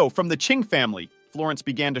is Leo from the Qing family, Florence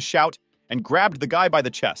began to shout and grabbed the guy by the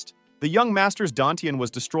chest. The young master's Dantian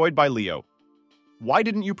was destroyed by Leo. Why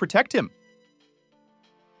didn't you protect him?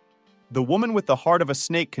 The woman with the heart of a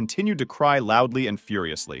snake continued to cry loudly and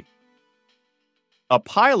furiously. A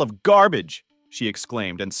pile of garbage, she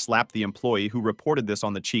exclaimed and slapped the employee who reported this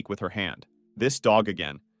on the cheek with her hand. This dog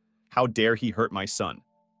again. How dare he hurt my son?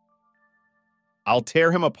 I'll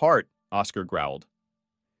tear him apart, Oscar growled.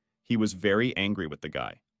 He was very angry with the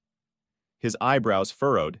guy. His eyebrows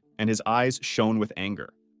furrowed and his eyes shone with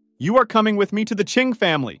anger. You are coming with me to the Qing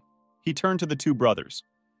family, he turned to the two brothers.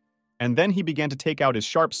 And then he began to take out his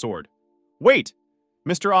sharp sword. Wait!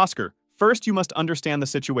 Mr. Oscar, first you must understand the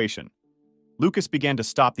situation. Lucas began to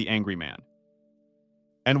stop the angry man.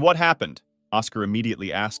 And what happened? Oscar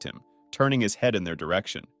immediately asked him, turning his head in their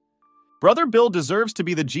direction. Brother Bill deserves to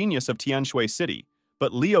be the genius of Tianshui City,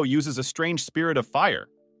 but Leo uses a strange spirit of fire.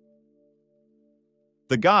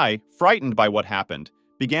 The guy, frightened by what happened,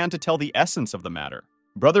 began to tell the essence of the matter.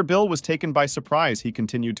 Brother Bill was taken by surprise, he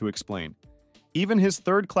continued to explain. Even his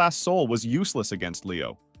third-class soul was useless against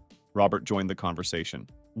Leo. Robert joined the conversation.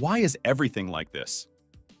 Why is everything like this?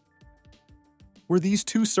 Were these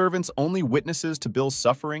two servants only witnesses to Bill's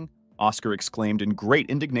suffering? Oscar exclaimed in great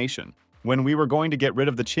indignation. When we were going to get rid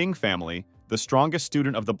of the Qing family, The strongest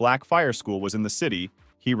student of the Black Fire School was in the city.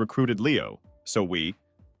 He recruited Leo. So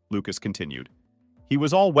Lucas continued. He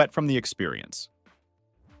was all wet from the experience.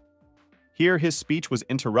 Here his speech was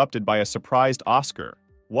interrupted by a surprised Oscar.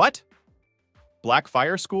 What? Black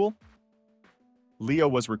Fire School? Leo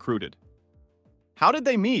was recruited. How did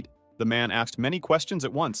they meet? The man asked many questions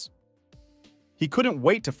at once. He couldn't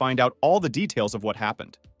wait to find out all the details of what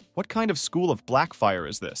happened. What kind of school of Blackfire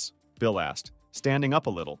is this? Bill asked, standing up a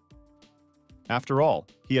little. After all,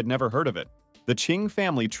 he had never heard of it. The Qing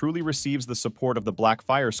family truly receives the support of the Black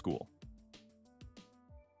Fire School.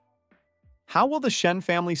 How will the Shen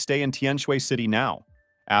family stay in Tianshui City now?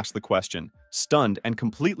 Asked the question, stunned and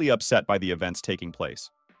completely upset by the events taking place.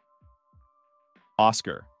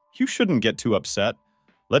 Oscar, you shouldn't get too upset.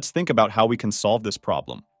 Let's think about how we can solve this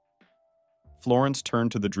problem. Florence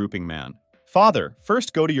turned to the drooping man. Father,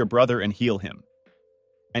 first go to your brother and heal him.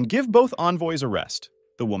 And give both envoys a rest,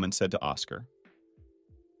 the woman said to Oscar.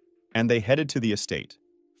 And they headed to the estate.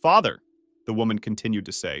 Father, the woman continued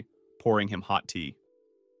to say, pouring him hot tea.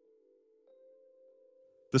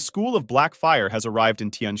 The school of Black Fire has arrived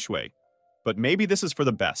in Tianshui, but maybe this is for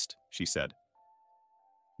the best, she said.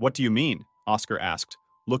 What do you mean? Oscar asked,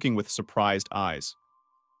 looking with surprised eyes.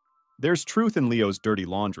 There's truth in Leo's dirty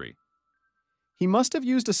laundry. He must have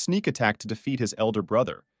used a sneak attack to defeat his elder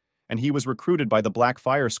brother, and he was recruited by the Black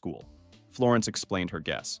Fire School. Florence explained her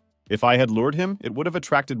guess. If I had lured him, it would have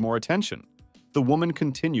attracted more attention. The woman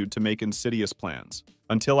continued to make insidious plans,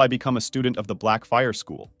 until I become a student of the Black Fire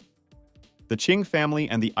School. The Qing family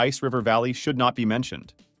and the Ice River Valley should not be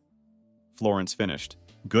mentioned. Florence finished.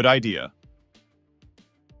 Good idea.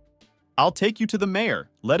 I'll take you to the mayor.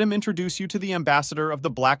 Let him introduce you to the ambassador of the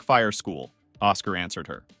Black Fire School, Oscar answered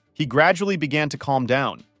her. He gradually began to calm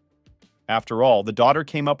down. After all, the daughter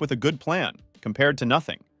came up with a good plan, compared to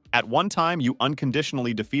nothing. At one time, you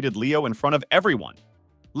unconditionally defeated Leo in front of everyone.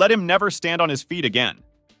 Let him never stand on his feet again.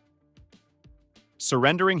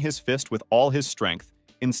 Surrendering his fist with all his strength,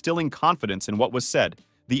 instilling confidence in what was said,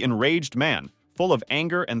 the enraged man, full of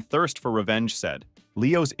anger and thirst for revenge, said,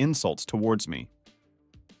 Leo's insults towards me.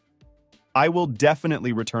 I will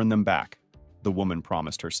definitely return them back, the woman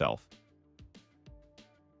promised herself.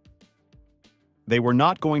 They were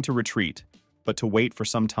not going to retreat, but to wait for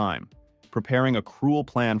some time, preparing a cruel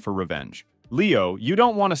plan for revenge. Leo, you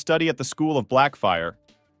don't want to study at the school of Blackfire.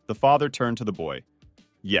 The father turned to the boy.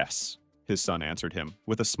 Yes, his son answered him,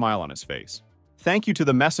 with a smile on his face. Thank you to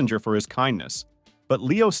the messenger for his kindness, but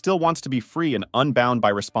Leo still wants to be free and unbound by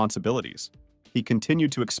responsibilities. He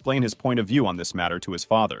continued to explain his point of view on this matter to his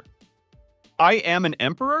father. I am an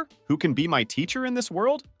emperor who can be my teacher in this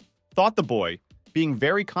world? Thought the boy, being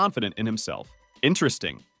very confident in himself.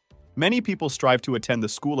 Interesting. Many people strive to attend the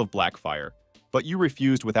school of Blackfire, but you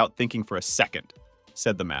refused without thinking for a second,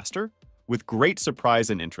 said the master, with great surprise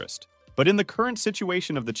and interest. But in the current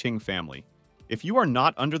situation of the Qing family, if you are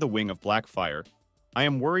not under the wing of Blackfire, I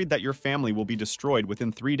am worried that your family will be destroyed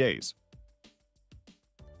within 3 days.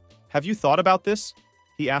 Have you thought about this?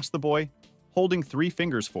 He asked the boy, holding 3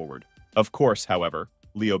 fingers forward. Of course, however,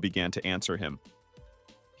 Leo began to answer him.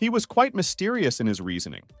 He was quite mysterious in his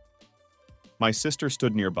reasoning. My sister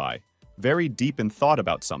stood nearby, very deep in thought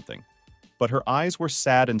about something, but her eyes were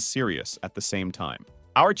sad and serious at the same time.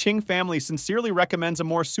 Our Qing family sincerely recommends a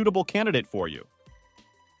more suitable candidate for you.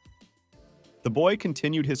 The boy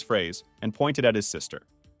continued his phrase and pointed at his sister.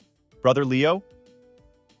 Brother Leo?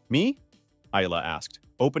 Me? Ayla asked,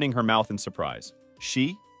 opening her mouth in surprise.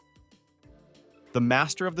 She? The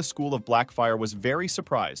master of the school of Blackfire was very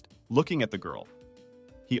surprised, looking at the girl.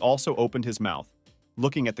 He also opened his mouth,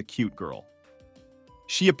 looking at the cute girl.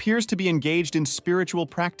 She appears to be engaged in spiritual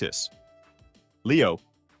practice. Leo,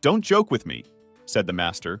 don't joke with me, said the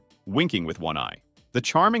master, winking with one eye. The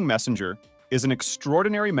charming messenger is an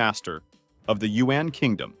extraordinary master of the Yuan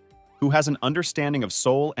kingdom who has an understanding of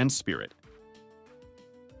soul and spirit.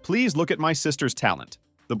 Please look at my sister's talent,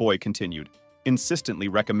 the boy continued, insistently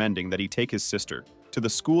recommending that he take his sister to the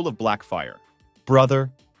school of Blackfire.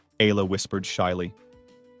 Brother, Ayla whispered shyly.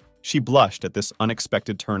 She blushed at this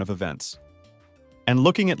unexpected turn of events. And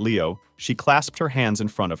looking at Leo, she clasped her hands in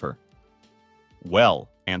front of her. Well,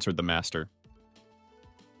 answered the master.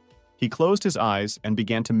 He closed his eyes and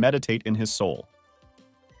began to meditate in his soul.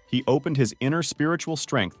 He opened his inner spiritual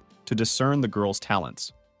strength to discern the girl's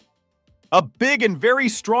talents. A big and very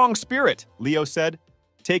strong spirit, Leo said,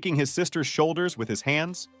 taking his sister's shoulders with his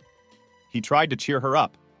hands. He tried to cheer her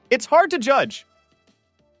up. It's hard to judge.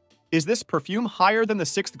 Is this perfume higher than the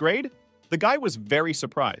 6th grade? The guy was very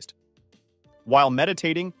surprised. While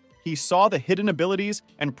meditating, he saw the hidden abilities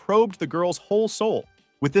and probed the girl's whole soul.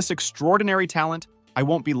 With this extraordinary talent, I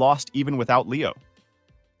won't be lost even without Leo.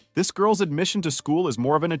 This girl's admission to school is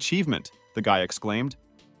more of an achievement, the guy exclaimed,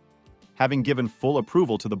 having given full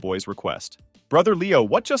approval to the boy's request. Brother Leo,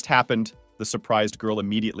 what just happened? The surprised girl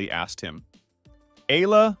immediately asked him.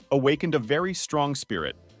 Ayla awakened a very strong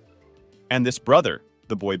spirit. And this brother,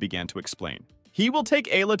 the boy began to explain. He will take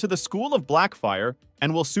Ayla to the school of Blackfire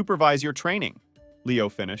and will supervise your training, Leo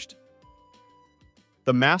finished.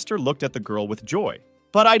 The master looked at the girl with joy.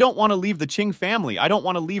 But I don't want to leave the Qing family. I don't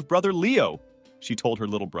want to leave brother Leo, she told her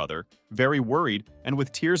little brother, very worried and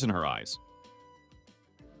with tears in her eyes.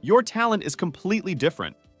 Your talent is completely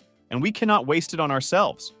different, and we cannot waste it on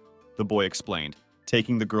ourselves, the boy explained,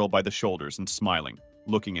 taking the girl by the shoulders and smiling,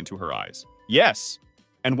 looking into her eyes. Yes,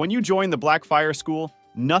 and when you join the Blackfire School,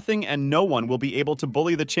 nothing and no one will be able to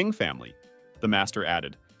bully the Qing family, the master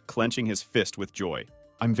added, clenching his fist with joy.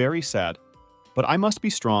 I'm very sad, but I must be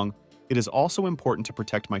strong. It is also important to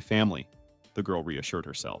protect my family, the girl reassured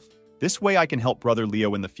herself. This way I can help Brother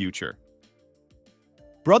Leo in the future.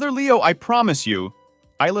 Brother Leo, I promise you,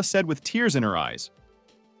 Ayla said with tears in her eyes.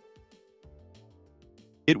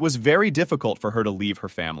 It was very difficult for her to leave her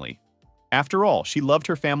family. After all, she loved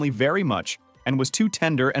her family very much and was too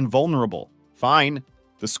tender and vulnerable. Fine,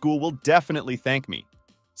 the school will definitely thank me,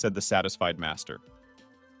 said the satisfied master.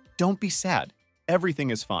 Don't be sad. Everything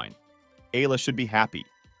is fine. Ayla should be happy,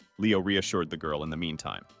 Leo reassured the girl in the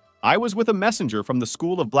meantime. I was with a messenger from the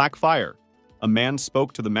school of Blackfire. A man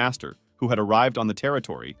spoke to the master, who had arrived on the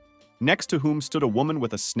territory, next to whom stood a woman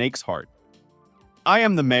with a snake's heart. I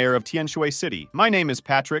am the mayor of Tianshui City. My name is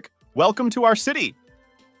Patrick. Welcome to our city.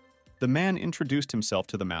 The man introduced himself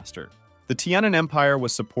to the master. The Tianan Empire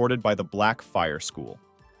was supported by the Blackfire School.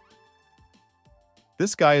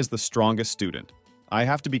 This guy is the strongest student. I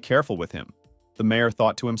have to be careful with him, the mayor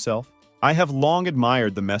thought to himself. I have long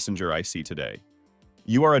admired the messenger I see today.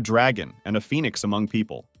 You are a dragon and a phoenix among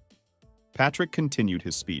people. Patrick continued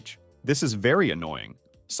his speech. This is very annoying,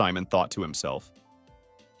 Simon thought to himself.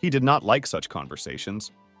 He did not like such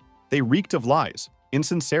conversations. They reeked of lies,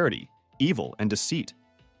 insincerity, evil, and deceit.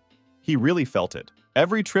 He really felt it.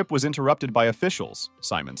 Every trip was interrupted by officials,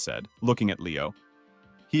 Simon said, looking at Leo.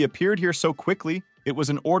 He appeared here so quickly, it was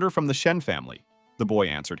an order from the Shen family, the boy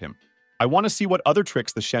answered him. I want to see what other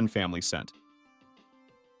tricks the Shen family sent.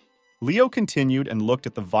 Leo continued and looked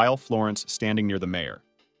at the vile Florence standing near the mayor.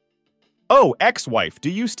 Oh, ex-wife, do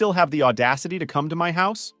you still have the audacity to come to my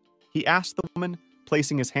house? He asked the woman,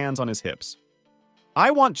 placing his hands on his hips.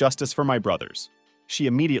 I want justice for my brothers, she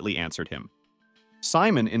immediately answered him.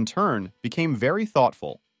 Simon, in turn, became very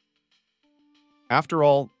thoughtful. After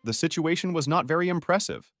all, the situation was not very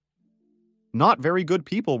impressive. Not very good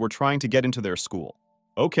people were trying to get into their school.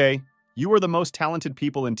 Okay, you are the most talented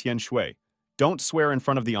people in Tianshui. Don't swear in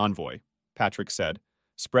front of the envoy, Patrick said,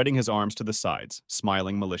 spreading his arms to the sides,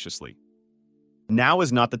 smiling maliciously. Now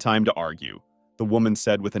is not the time to argue, the woman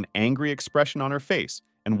said with an angry expression on her face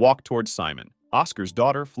and walked towards Simon, Oscar's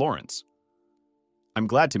daughter, Florence. I'm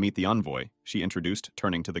glad to meet the envoy, she introduced,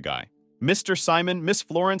 turning to the guy. Mr. Simon, Miss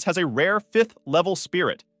Florence has a rare 5th-level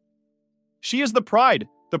spirit. She is the pride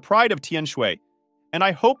of Tianshui, and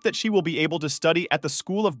I hope that she will be able to study at the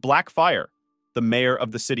School of Blackfire, the mayor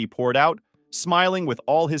of the city poured out, smiling with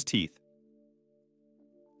all his teeth.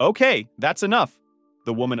 Okay, that's enough,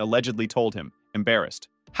 the woman allegedly told him, embarrassed.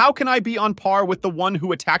 How can I be on par with the one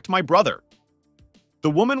who attacked my brother?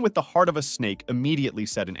 The woman with the heart of a snake immediately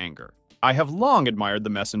said in anger. I have long admired the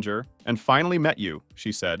messenger and finally met you,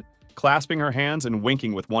 she said, clasping her hands and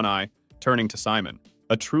winking with one eye, turning to Simon.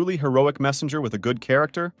 A truly heroic messenger with a good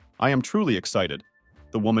character? I am truly excited,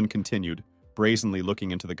 the woman continued, brazenly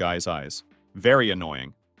looking into the guy's eyes. Very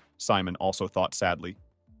annoying, Simon also thought sadly.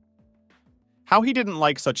 How he didn't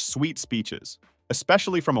like such sweet speeches,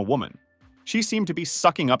 especially from a woman. She seemed to be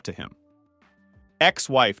sucking up to him.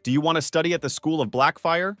 Ex-wife, do you want to study at the School of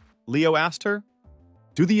Blackfire? Leo asked her.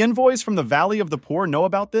 Do the envoys from the Valley of the Poor know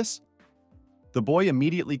about this? The boy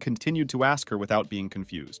immediately continued to ask her without being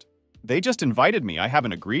confused. They just invited me, I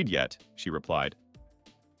haven't agreed yet, she replied.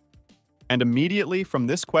 And immediately from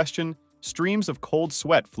this question, streams of cold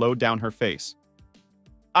sweat flowed down her face.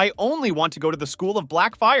 I only want to go to the School of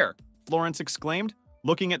Blackfire, Florence exclaimed,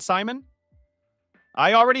 looking at Simon.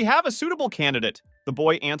 I already have a suitable candidate, the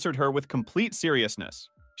boy answered her with complete seriousness.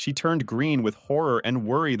 She turned green with horror and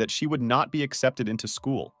worry that she would not be accepted into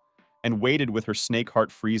school, and waited with her snake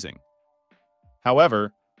heart freezing.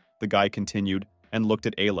 However, the guy continued and looked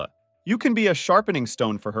at Ayla. You can be a sharpening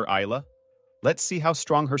stone for her, Ayla. Let's see how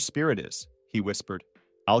strong her spirit is, he whispered.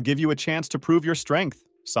 I'll give you a chance to prove your strength,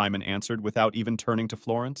 Simon answered without even turning to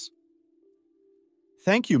Florence.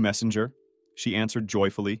 Thank you, messenger, she answered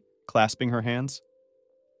joyfully, clasping her hands.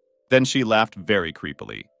 Then she laughed very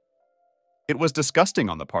creepily. It was disgusting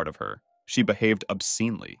on the part of her. She behaved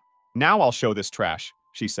obscenely. Now I'll show this trash,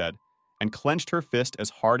 she said, and clenched her fist as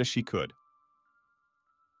hard as she could.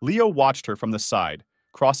 Leo watched her from the side,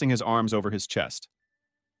 crossing his arms over his chest.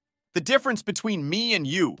 The difference between me and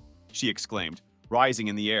you, she exclaimed, rising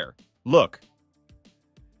in the air. Look.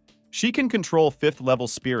 She can control 5th-level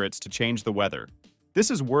spirits to change the weather. This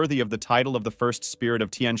is worthy of the title of the first spirit of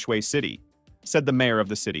Tianshui City, said the mayor of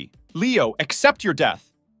the city. Leo, accept your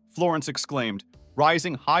death, Florence exclaimed,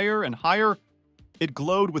 rising higher and higher. It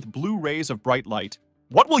glowed with blue rays of bright light.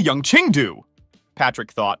 What will young Qing do?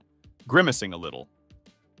 Patrick thought, grimacing a little.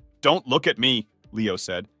 Don't look at me, Leo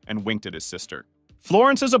said, and winked at his sister.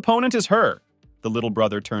 Florence's opponent is her. The little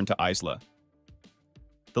brother turned to Isla.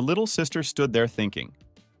 The little sister stood there thinking.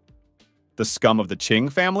 The scum of the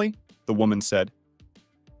Qing family? The woman said.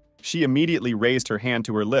 She immediately raised her hand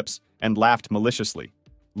to her lips and laughed maliciously,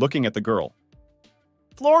 looking at the girl.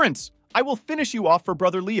 Florence, I will finish you off for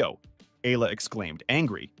Brother Leo, Ayla exclaimed,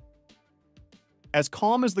 angry. As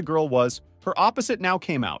calm as the girl was, her opposite now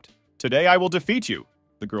came out. Today I will defeat you,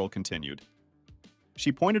 the girl continued.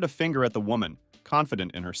 She pointed a finger at the woman,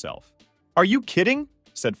 confident in herself. Are you kidding?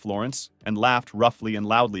 Said Florence, and laughed roughly and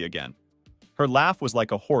loudly again. Her laugh was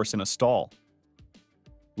like a horse in a stall.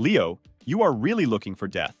 Leo, you are really looking for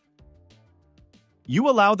death. You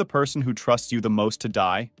allow the person who trusts you the most to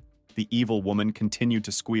die, the evil woman continued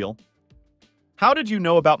to squeal. How did you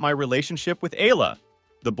know about my relationship with Ayla?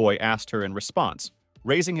 The boy asked her in response,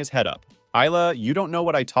 raising his head up. Ayla, you don't know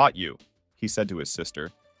what I taught you, he said to his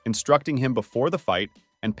sister, instructing him before the fight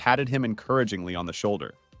and patted him encouragingly on the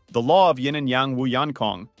shoulder. The law of yin and yang wu yan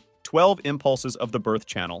kong, 12 impulses of the birth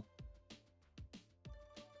channel.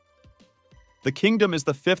 The kingdom is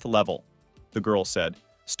the 5th level, the girl said,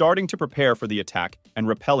 starting to prepare for the attack and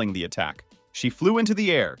repelling the attack. She flew into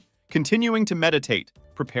the air, continuing to meditate,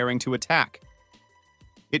 preparing to attack.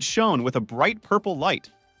 It shone with a bright purple light.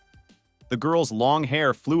 The girl's long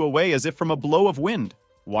hair flew away as if from a blow of wind.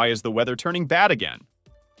 Why is the weather turning bad again?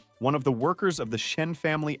 One of the workers of the Shen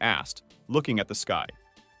family asked, looking at the sky.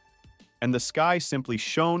 And the sky simply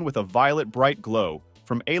shone with a violet bright glow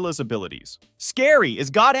from Ayla's abilities. Scary! Is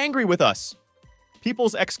God angry with us?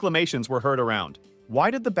 People's exclamations were heard around. Why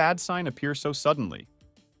did the bad sign appear so suddenly?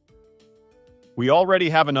 We already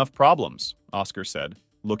have enough problems, Oscar said,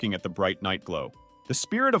 looking at the bright night glow. The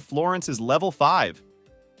spirit of Florence is level 5.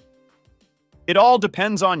 It all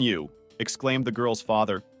depends on you, exclaimed the girl's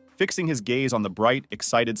father, fixing his gaze on the bright,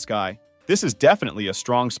 excited sky. This is definitely a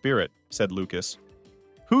strong spirit, said Lucas.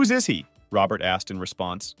 Whose is he? Robert asked in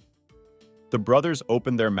response. The brothers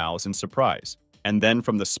opened their mouths in surprise, and then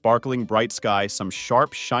from the sparkling bright sky, some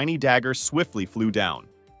sharp, shiny dagger swiftly flew down.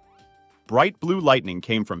 Bright blue lightning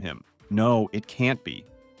came from him. No, it can't be.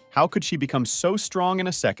 How could she become so strong in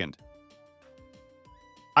a second?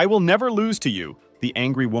 I will never lose to you, the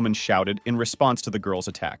angry woman shouted in response to the girl's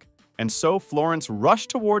attack. And so Florence rushed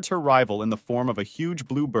towards her rival in the form of a huge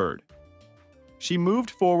blue bird. She moved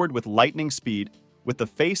forward with lightning speed, with the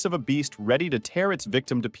face of a beast ready to tear its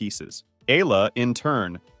victim to pieces. Ayla, in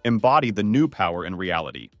turn, embodied the new power in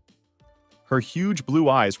reality. Her huge blue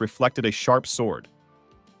eyes reflected a sharp sword.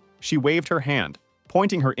 She waved her hand,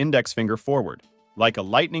 pointing her index finger forward. Like a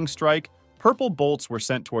lightning strike, purple bolts were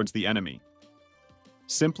sent towards the enemy,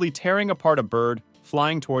 simply tearing apart a bird,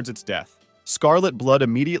 flying towards its death. Scarlet blood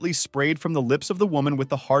immediately sprayed from the lips of the woman with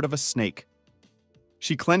the heart of a snake.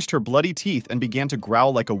 She clenched her bloody teeth and began to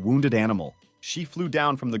growl like a wounded animal. She flew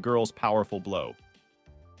down from the girl's powerful blow.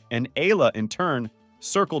 And Ayla, in turn,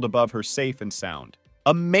 circled above her safe and sound.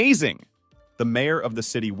 Amazing! The mayor of the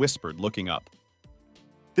city whispered, looking up.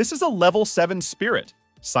 This is a level 7 spirit,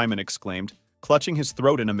 Simon exclaimed, clutching his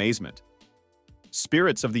throat in amazement.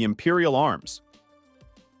 Spirits of the Imperial Arms.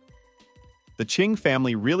 The Qing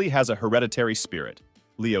family really has a hereditary spirit,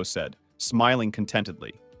 Leo said, smiling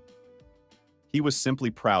contentedly. He was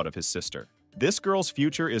simply proud of his sister. This girl's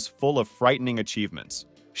future is full of frightening achievements.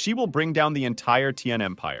 She will bring down the entire Tian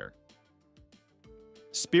Empire.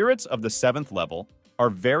 Spirits of the 7th level are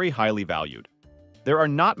very highly valued. There are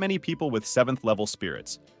not many people with 7th level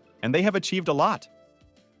spirits, and they have achieved a lot.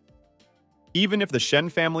 Even if the Shen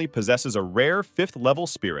family possesses a rare 5th level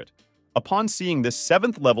spirit, upon seeing this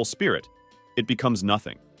 7th level spirit, it becomes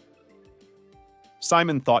nothing.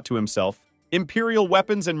 Simon thought to himself, Imperial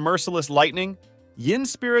weapons and merciless lightning? Yin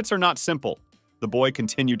spirits are not simple, the boy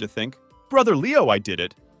continued to think. Brother Leo, I did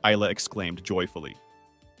it, Ayla exclaimed joyfully.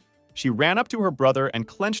 She ran up to her brother and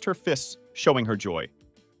clenched her fists, showing her joy.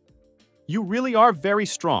 You really are very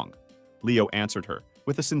strong, Leo answered her,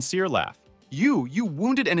 with a sincere laugh. You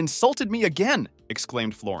wounded and insulted me again,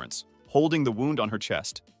 exclaimed Florence, holding the wound on her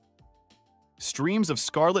chest. Streams of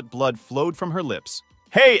scarlet blood flowed from her lips.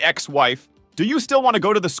 Hey, ex-wife, do you still want to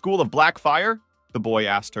go to the school of black fire? The boy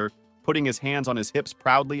asked her, putting his hands on his hips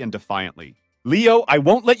proudly and defiantly. Leo, I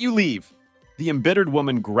won't let you leave. The embittered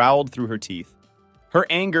woman growled through her teeth. Her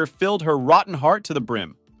anger filled her rotten heart to the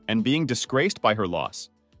brim, and being disgraced by her loss,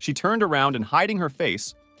 she turned around and hiding her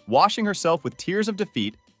face, washing herself with tears of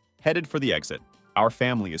defeat, headed for the exit. Our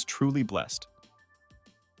family is truly blessed.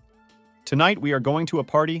 Tonight we are going to a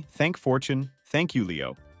party, thank fortune, thank you,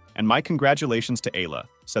 Leo, and my congratulations to Ayla,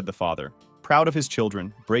 said the father, proud of his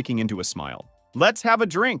children, breaking into a smile. Let's have a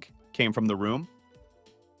drink, came from the room.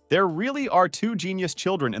 There really are two genius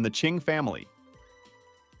children in the Qing family.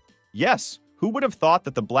 Yes, who would have thought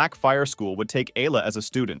that the Black Fire School would take Ayla as a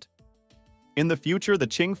student? In the future, the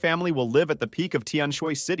Qing family will live at the peak of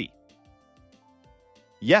Tianshui City.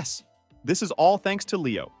 Yes, this is all thanks to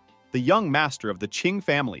Leo, the young master of the Qing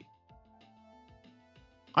family.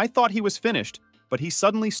 I thought he was finished, but he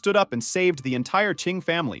suddenly stood up and saved the entire Qing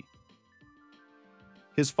family.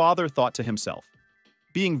 His father thought to himself,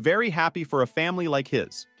 being very happy for a family like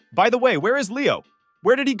his. By the way, where is Leo?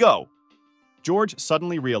 Where did he go? George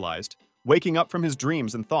suddenly realized, waking up from his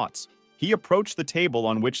dreams and thoughts. He approached the table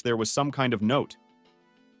on which there was some kind of note.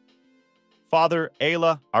 Father,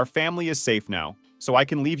 Ayla, our family is safe now, so I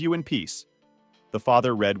can leave you in peace. The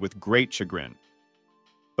father read with great chagrin.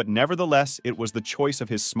 But nevertheless, it was the choice of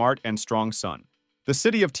his smart and strong son. The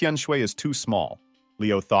city of Tianshui is too small,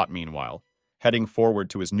 Leo thought meanwhile, heading forward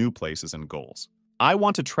to his new places and goals. I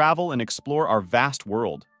want to travel and explore our vast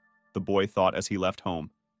world, the boy thought as he left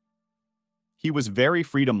home. He was very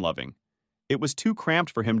freedom-loving. It was too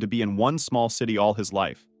cramped for him to be in one small city all his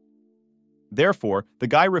life. Therefore, the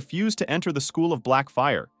guy refused to enter the School of Black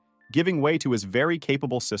Fire, giving way to his very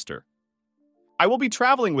capable sister. I will be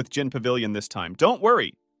traveling with Jin Pavilion this time, don't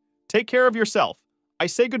worry. Take care of yourself. I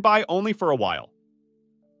say goodbye only for a while.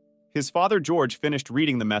 His father George finished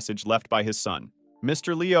reading the message left by his son.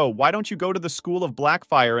 Mr. Leo, why don't you go to the School of Black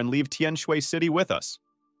Fire and leave Tianshui City with us?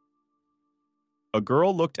 A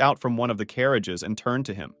girl looked out from one of the carriages and turned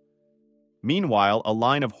to him. Meanwhile, a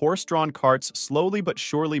line of horse-drawn carts slowly but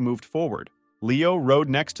surely moved forward. Leo rode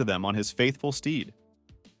next to them on his faithful steed.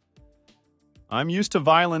 I'm used to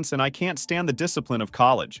violence and I can't stand the discipline of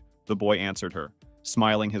college, the boy answered her,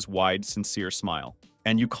 smiling his wide, sincere smile.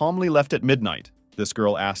 And you calmly left at midnight, this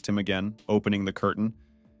girl asked him again, opening the curtain.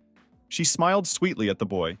 She smiled sweetly at the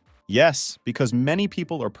boy. Yes, because many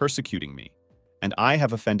people are persecuting me, and I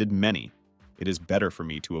have offended many. It is better for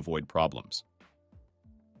me to avoid problems.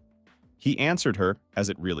 He answered her as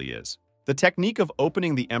it really is. The technique of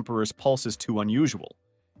opening the emperor's pulse is too unusual.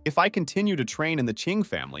 If I continue to train in the Qing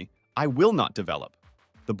family, I will not develop,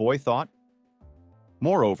 the boy thought.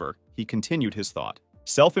 Moreover, he continued his thought.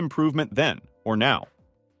 Self-improvement then, or now.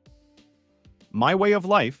 My way of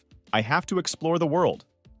life, I have to explore the world.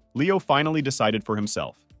 Leo finally decided for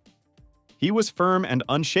himself. He was firm and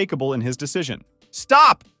unshakable in his decision.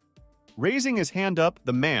 Stop! Raising his hand up,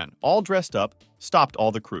 the man, all dressed up, stopped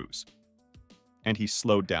all the crews. And he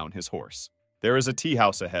slowed down his horse. There is a tea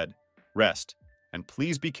house ahead. Rest, and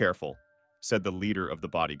please be careful, said the leader of the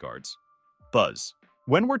bodyguards. Buzz.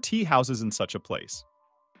 When were tea houses in such a place?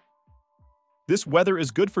 This weather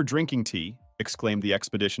is good for drinking tea, exclaimed the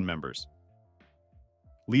expedition members.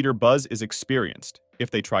 Leader Buzz is experienced. If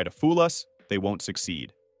they try to fool us, they won't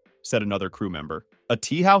succeed, said another crew member. A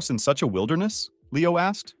tea house in such a wilderness? Leo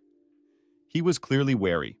asked. He was clearly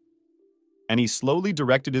wary, and he slowly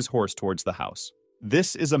directed his horse towards the house.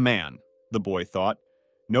 This is a man, the boy thought,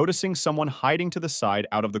 noticing someone hiding to the side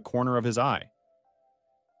out of the corner of his eye.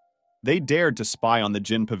 They dared to spy on the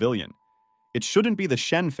Jin Pavilion. It shouldn't be the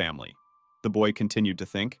Shen family, the boy continued to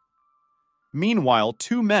think. Meanwhile,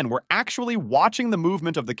 two men were actually watching the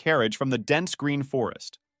movement of the carriage from the dense green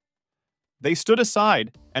forest. They stood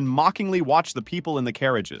aside and mockingly watched the people in the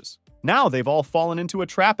carriages. Now they've all fallen into a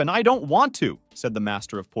trap and I don't want to, said the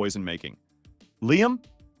master of poison making. Liam?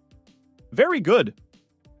 Very good.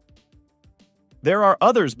 There are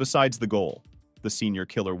others besides the goal. The senior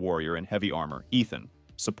killer warrior in heavy armor, Ethan,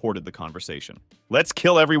 supported the conversation. Let's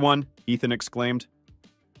kill everyone, Ethan exclaimed.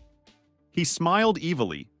 He smiled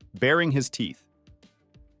evilly, baring his teeth,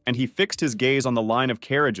 and he fixed his gaze on the line of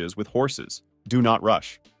carriages with horses. Do not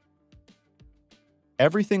rush.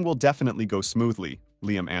 Everything will definitely go smoothly,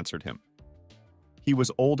 Liam answered him. He was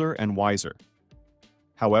older and wiser.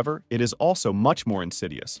 However, it is also much more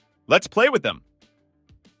insidious. Let's play with them!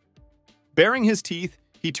 Baring his teeth,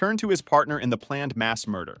 he turned to his partner in the planned mass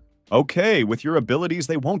murder. Okay, with your abilities,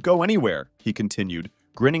 they won't go anywhere, he continued,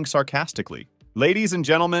 grinning sarcastically. Ladies and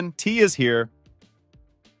gentlemen, tea is here.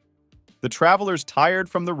 The travelers tired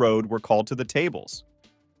from the road were called to the tables.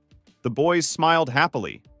 The boys smiled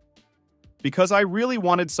happily. Because I really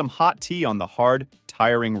wanted some hot tea on the hard,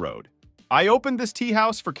 tiring road. I opened this tea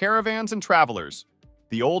house for caravans and travelers.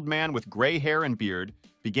 The old man with gray hair and beard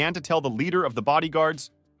began to tell the leader of the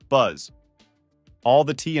bodyguards, Buzz. All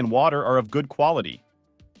the tea and water are of good quality.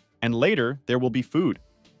 And later, there will be food.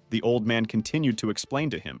 The old man continued to explain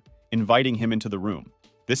to him, inviting him into the room.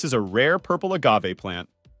 This is a rare purple agave plant,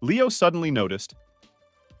 Leo suddenly noticed,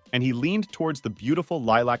 and he leaned towards the beautiful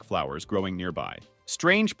lilac flowers growing nearby.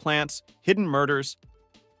 Strange plants, hidden murders.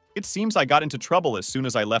 It seems I got into trouble as soon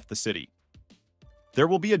as I left the city. There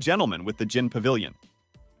will be a gentleman with the Jin Pavilion.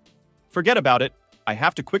 Forget about it. I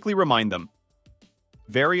have to quickly remind them.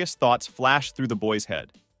 Various thoughts flashed through the boy's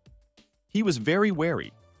head. He was very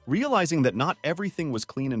wary, realizing that not everything was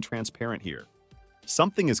clean and transparent here.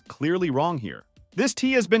 Something is clearly wrong here. This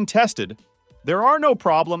tea has been tested. There are no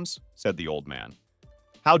problems, said the old man.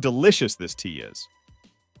 How delicious this tea is.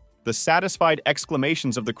 The satisfied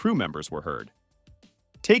exclamations of the crew members were heard.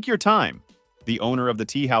 Take your time, the owner of the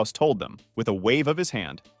tea house told them, with a wave of his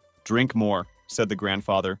hand. Drink more, said the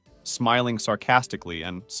grandfather, smiling sarcastically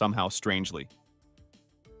and somehow strangely.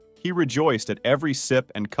 He rejoiced at every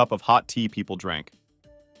sip and cup of hot tea people drank.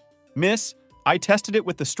 Miss, I tested it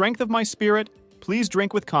with the strength of my spirit. Please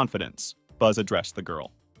drink with confidence, Buzz addressed the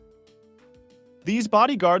girl. These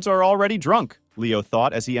bodyguards are already drunk, Leo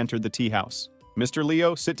thought as he entered the tea house. Mr.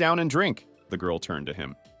 Leo, sit down and drink, the girl turned to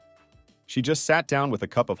him. She just sat down with a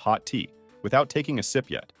cup of hot tea, without taking a sip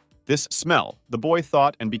yet. This smell, the boy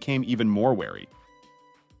thought, and became even more wary.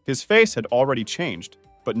 His face had already changed,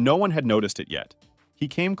 but no one had noticed it yet. He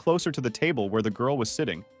came closer to the table where the girl was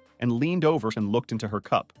sitting and leaned over and looked into her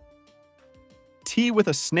cup. Tea with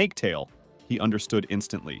a snake tail, he understood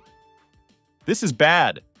instantly. This is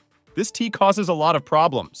bad. This tea causes a lot of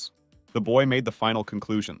problems. The boy made the final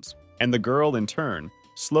conclusions, and the girl, in turn,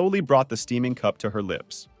 slowly brought the steaming cup to her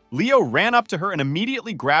lips. Leo ran up to her and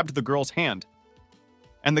immediately grabbed the girl's hand.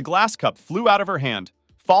 And the glass cup flew out of her hand,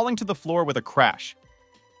 falling to the floor with a crash.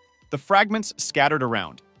 The fragments scattered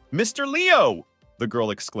around. Mr. Leo! The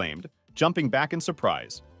girl exclaimed, jumping back in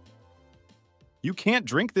surprise. You can't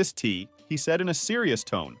drink this tea, he said in a serious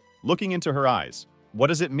tone, looking into her eyes. What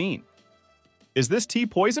does it mean? Is this tea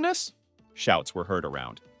poisonous? Shouts were heard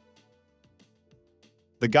around.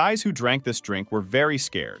 The guys who drank this drink were very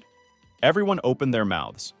scared. Everyone opened their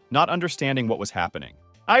mouths, not understanding what was happening.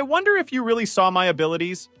 I wonder if you really saw my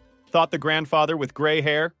abilities, thought the grandfather with gray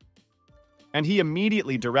hair. And he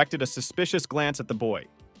immediately directed a suspicious glance at the boy.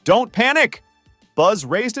 Don't panic! Buzz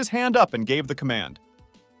raised his hand up and gave the command.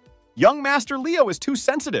 Young Master Leo is too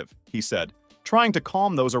sensitive, he said, trying to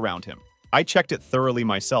calm those around him. I checked it thoroughly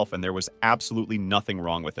myself and there was absolutely nothing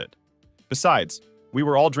wrong with it. Besides, we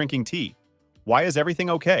were all drinking tea. Why is everything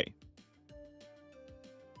okay?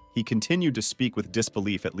 He continued to speak with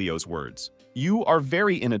disbelief at Leo's words. You are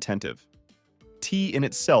very inattentive. Tea in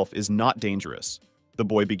itself is not dangerous, the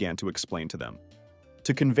boy began to explain to them,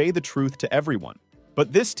 to convey the truth to everyone.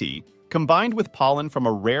 But this tea, combined with pollen from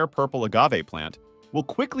a rare purple agave plant, will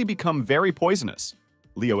quickly become very poisonous,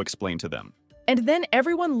 Leo explained to them. And then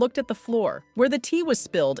everyone looked at the floor, where the tea was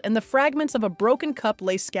spilled and the fragments of a broken cup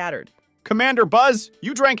lay scattered. Commander Buzz,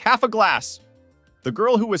 you drank half a glass. The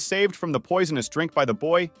girl who was saved from the poisonous drink by the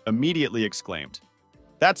boy immediately exclaimed.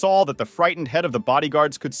 That's all that the frightened head of the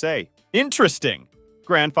bodyguards could say. Interesting,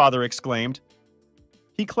 grandfather exclaimed.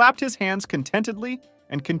 He clapped his hands contentedly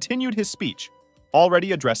and continued his speech,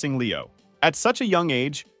 already addressing Leo. At such a young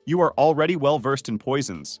age, you are already well versed in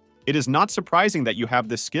poisons. It is not surprising that you have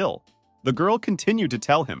this skill. The girl continued to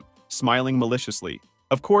tell him, smiling maliciously.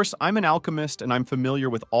 Of course, I'm an alchemist and I'm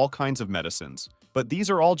familiar with all kinds of medicines, but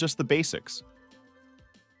these are all just the basics.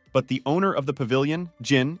 But the owner of the pavilion,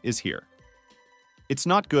 Jin, is here. It's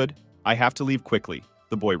not good. I have to leave quickly,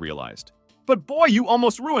 the boy realized. But boy, you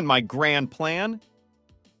almost ruined my grand plan.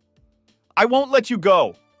 I won't let you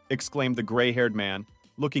go, exclaimed the gray-haired man,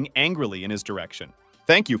 looking angrily in his direction.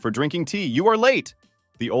 Thank you for drinking tea. You are late.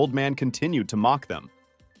 The old man continued to mock them.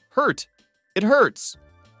 Hurt. It hurts.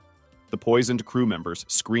 The poisoned crew members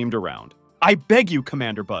screamed around. I beg you,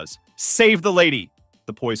 Commander Buzz, save the lady,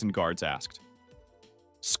 the poisoned guards asked.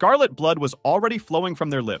 Scarlet blood was already flowing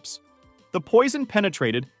from their lips. The poison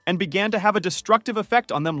penetrated and began to have a destructive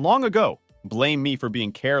effect on them long ago. Blame me for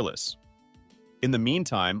being careless. In the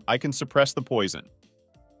meantime, I can suppress the poison.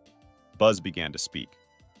 Buzz began to speak.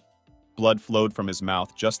 Blood flowed from his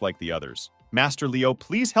mouth just like the others. Master Leo,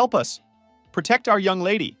 please help us. Protect our young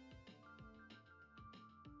lady.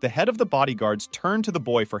 The head of the bodyguards turned to the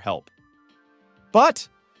boy for help. "But,"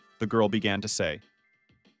 the girl began to say.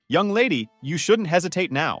 "Young lady, you shouldn't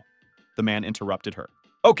hesitate now," the man interrupted her.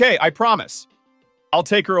 "Okay, I promise. I'll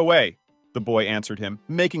take her away," the boy answered him,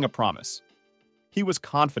 making a promise. He was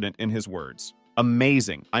confident in his words.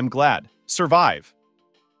 "Amazing, I'm glad. Survive.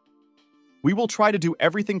 We will try to do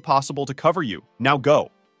everything possible to cover you. Now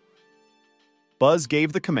go." Buzz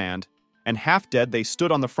gave the command, and half dead they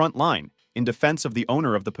stood on the front line in defense of the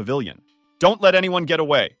owner of the pavilion. "Don't let anyone get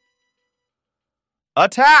away."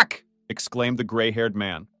 "Attack!" exclaimed the gray-haired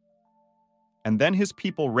man. And then his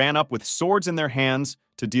people ran up with swords in their hands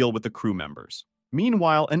to deal with the crew members.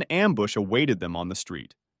 Meanwhile, an ambush awaited them on the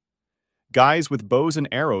street. Guys with bows and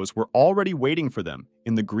arrows were already waiting for them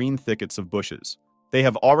in the green thickets of bushes. They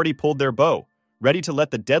have already pulled their bow, ready to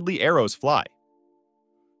let the deadly arrows fly.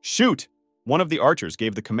 "Shoot!" one of the archers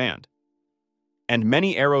gave the command. And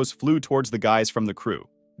many arrows flew towards the guys from the crew.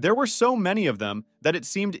 There were so many of them that it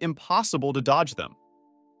seemed impossible to dodge them.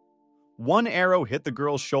 One arrow hit the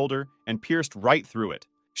girl's shoulder and pierced right through it.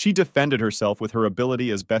 She defended herself with her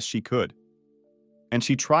ability as best she could. And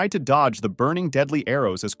she tried to dodge the burning deadly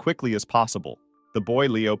arrows as quickly as possible. The boy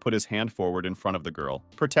Leo put his hand forward in front of the girl,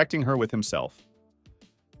 protecting her with himself.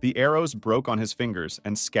 The arrows broke on his fingers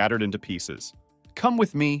and scattered into pieces. "Come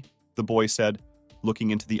with me," the boy said,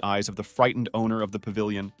 looking into the eyes of the frightened owner of the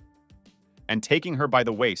pavilion. And taking her by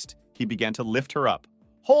the waist, he began to lift her up.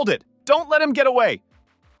 "Hold it! Don't let him get away!"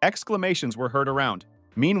 Exclamations were heard around.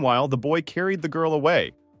 Meanwhile, the boy carried the girl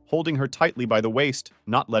away, holding her tightly by the waist,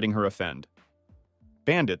 not letting her offend.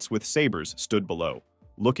 Bandits with sabers stood below,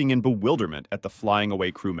 looking in bewilderment at the flying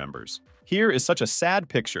away crew members. Here is such a sad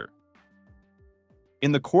picture.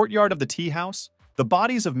 In the courtyard of the tea house, the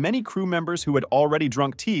bodies of many crew members who had already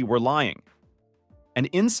drunk tea were lying. And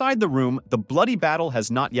inside the room, the bloody battle has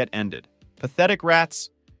not yet ended. Pathetic rats,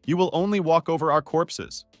 you will only walk over our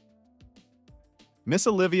corpses. Miss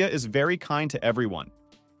Olivia is very kind to everyone,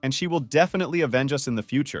 and she will definitely avenge us in the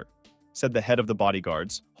future, said the head of the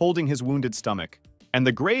bodyguards, holding his wounded stomach. And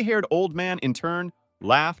the gray-haired old man, in turn,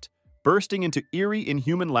 laughed, bursting into eerie,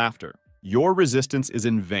 inhuman laughter. "Your resistance is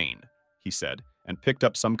in vain," he said, and picked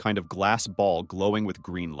up some kind of glass ball glowing with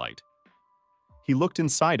green light. He looked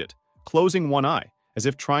inside it, closing one eye, as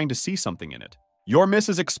if trying to see something in it. "Your miss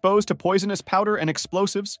is exposed to poisonous powder and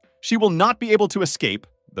explosives. She will not be able to escape,"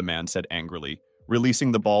 the man said angrily,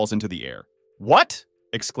 releasing the balls into the air. "What?"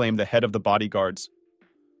 exclaimed the head of the bodyguards.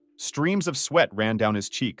 Streams of sweat ran down his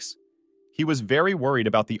cheeks. He was very worried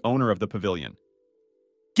about the owner of the pavilion.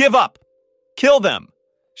 "Give up! Kill them!"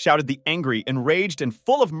 shouted the angry, enraged, and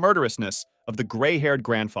full of murderousness of the gray-haired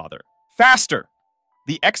grandfather. "Faster!"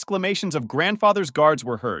 The exclamations of grandfather's guards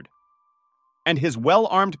were heard, and his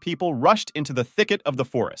well-armed people rushed into the thicket of the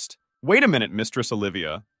forest. "Wait a minute, Mistress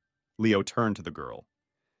Olivia." Leo turned to the girl,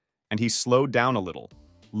 and he slowed down a little,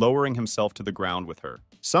 lowering himself to the ground with her.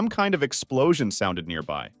 Some kind of explosion sounded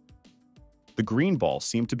nearby. The green ball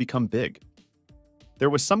seemed to become big. There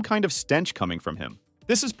was some kind of stench coming from him.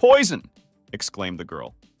 "This is poison!" exclaimed the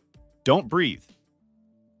girl. "Don't breathe."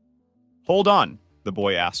 "Hold on," the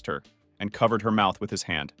boy asked her, and covered her mouth with his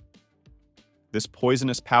hand. "This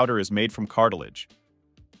poisonous powder is made from cartilage.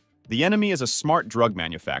 The enemy is a smart drug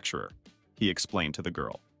manufacturer," he explained to the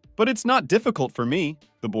girl. "But it's not difficult for me,"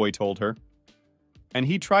 the boy told her. And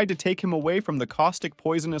he tried to take him away from the caustic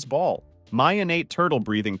poisonous ball. "My innate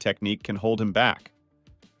turtle-breathing technique can hold him back.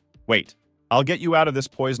 Wait, I'll get you out of this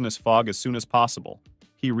poisonous fog as soon as possible,"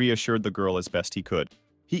 he reassured the girl as best he could.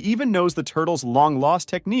 "He even knows the turtle's long-lost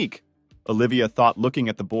technique," Olivia thought, looking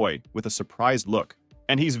at the boy with a surprised look.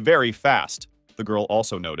 "And he's very fast," the girl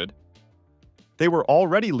also noted. They were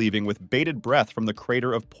already leaving with bated breath from the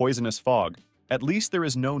crater of poisonous fog. At least there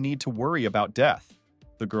is no need to worry about death,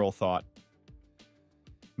 the girl thought.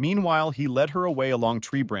 Meanwhile, he led her away along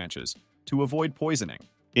tree branches to avoid poisoning.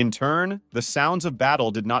 In turn, the sounds of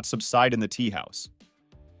battle did not subside in the tea house.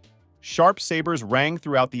 Sharp sabers rang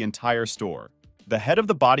throughout the entire store. The head of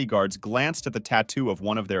the bodyguards glanced at the tattoo of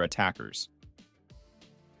one of their attackers.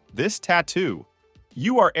 "This tattoo?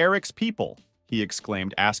 You are Eric's people," he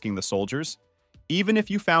exclaimed, asking the soldiers. "Even if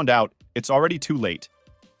you found out, it's already too late."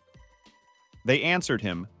 They answered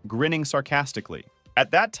him, grinning sarcastically.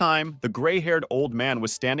 At that time, the gray-haired old man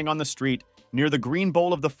was standing on the street near the green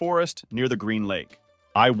bowl of the forest near the green lake.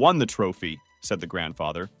 "I won the trophy," said the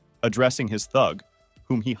grandfather, addressing his thug,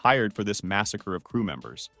 whom he hired for this massacre of crew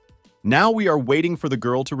members. "Now we are waiting for the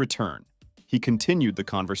girl to return." He continued the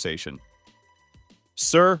conversation.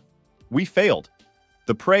 "Sir, we failed.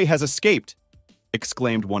 The prey has escaped,"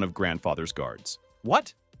 exclaimed one of grandfather's guards.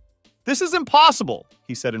 "What? This is impossible,"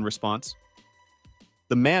 he said in response.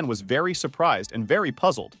 The man was very surprised and very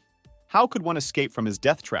puzzled. How could one escape from his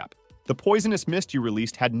death trap? The poisonous mist you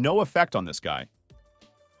released had no effect on this guy.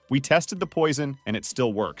 We tested the poison, and it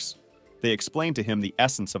still works. They explained to him the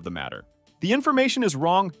essence of the matter. The information is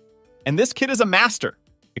wrong, and this kid is a master,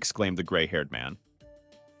 exclaimed the gray-haired man.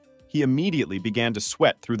 He immediately began to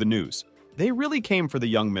sweat through the news. They really came for the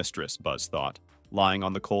young mistress, Buzz thought, lying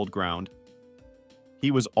on the cold ground.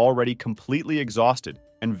 He was already completely exhausted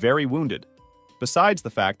and very wounded, besides the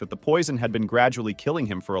fact that the poison had been gradually killing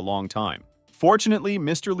him for a long time. Fortunately,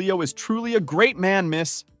 Mr. Leo is truly a great man,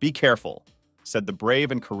 miss. Be careful, said the brave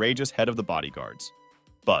and courageous head of the bodyguards,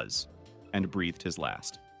 Buzz, and breathed his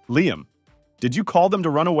last. Liam, did you call them to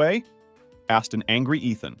run away? Asked an angry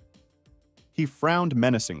Ethan. He frowned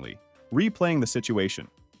menacingly, replaying the situation.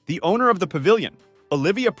 The owner of the pavilion,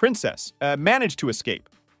 Olivia Princess, managed to escape.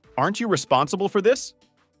 Aren't you responsible for this?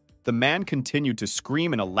 The man continued to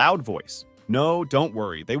scream in a loud voice. No, don't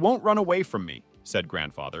worry, they won't run away from me, said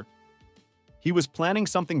Grandfather. He was planning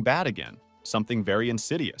something bad again, something very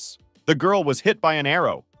insidious. The girl was hit by an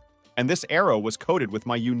arrow, and this arrow was coated with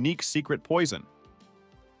my unique secret poison.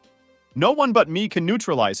 No one but me can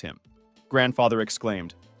neutralize him, Grandfather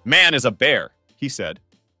exclaimed. Man is a bear, he said.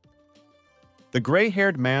 The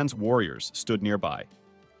gray-haired man's warriors stood nearby.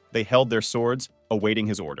 They held their swords, awaiting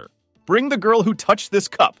his order. Bring the girl who touched this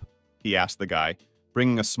cup, he asked the guy,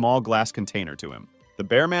 bringing a small glass container to him. The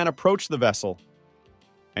bear man approached the vessel,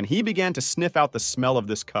 and he began to sniff out the smell of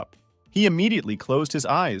this cup. He immediately closed his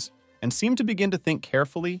eyes and seemed to begin to think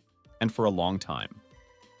carefully and for a long time.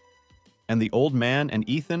 And the old man and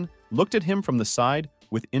Ethan looked at him from the side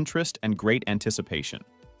with interest and great anticipation.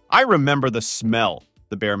 I remember the smell,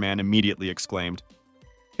 the bear man immediately exclaimed.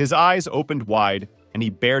 His eyes opened wide, and he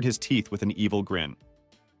bared his teeth with an evil grin.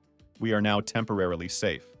 We are now temporarily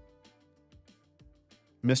safe.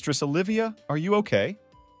 Mistress Olivia, are you okay?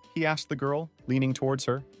 He asked the girl, leaning towards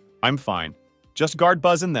her. I'm fine. Just guard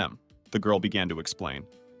Buzz and them, the girl began to explain.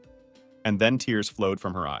 And then tears flowed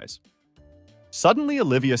from her eyes. Suddenly,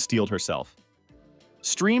 Olivia steeled herself.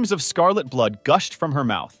 Streams of scarlet blood gushed from her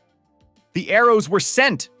mouth. The arrows were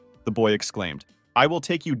sent, the boy exclaimed. I will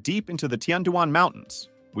take you deep into the Tianduan Mountains.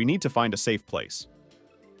 We need to find a safe place.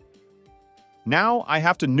 Now I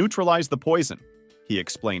have to neutralize the poison, he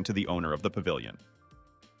explained to the owner of the pavilion.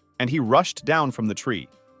 And he rushed down from the tree,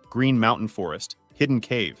 green mountain forest, hidden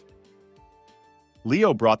cave.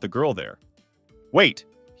 Leo brought the girl there. Wait,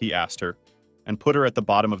 he asked her, and put her at the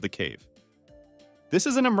bottom of the cave. This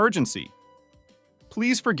is an emergency.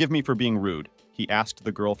 Please forgive me for being rude, he asked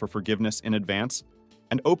the girl for forgiveness in advance,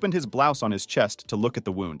 and opened his blouse on his chest to look at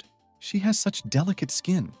the wound. She has such delicate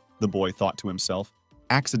skin, the boy thought to himself,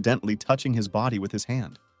 accidentally touching his body with his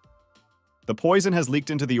hand. The poison has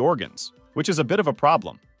leaked into the organs, which is a bit of a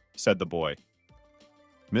problem, said the boy.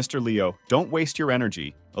 Mr. Leo, don't waste your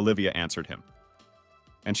energy, Olivia answered him.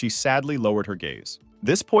 And she sadly lowered her gaze.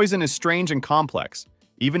 This poison is strange and complex.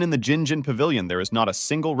 Even in the Jinjin Pavilion, there is not a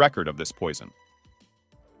single record of this poison.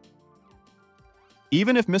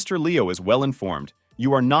 Even if Mr. Leo is well informed,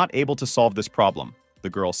 you are not able to solve this problem, the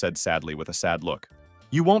girl said sadly with a sad look.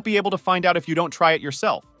 You won't be able to find out if you don't try it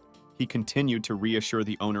yourself, he continued to reassure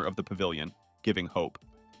the owner of the pavilion, giving hope.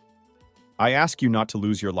 I ask you not to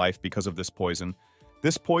lose your life because of this poison.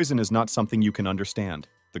 This poison is not something you can understand,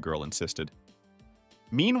 the girl insisted.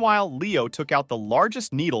 Meanwhile, Leo took out the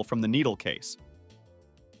largest needle from the needle case.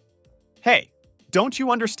 Hey, don't you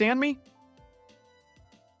understand me?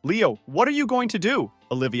 Leo, what are you going to do?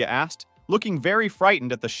 Olivia asked, looking very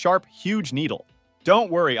frightened at the sharp, huge needle. Don't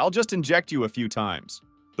worry, I'll just inject you a few times,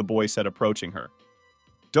 the boy said, approaching her.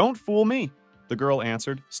 Don't fool me, the girl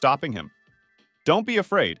answered, stopping him. Don't be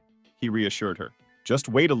afraid, he reassured her. Just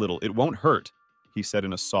wait a little, it won't hurt, he said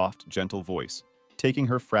in a soft, gentle voice, taking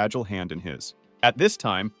her fragile hand in his. At this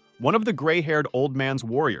time, one of the gray-haired old man's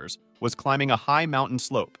warriors was climbing a high mountain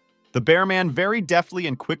slope. The bear man very deftly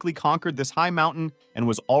and quickly conquered this high mountain and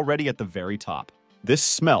was already at the very top.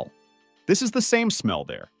 This is the same smell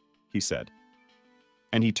there, he said.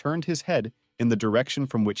 And he turned his head in the direction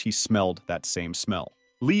from which he smelled that same smell.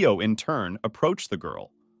 Leo, in turn, approached the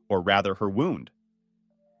girl, or rather her wound.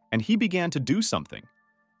 And he began to do something,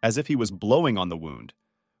 as if he was blowing on the wound,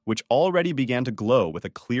 which already began to glow with a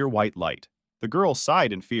clear white light. The girl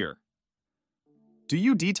sighed in fear. Do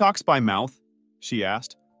you detox by mouth? She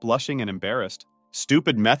asked, blushing and embarrassed.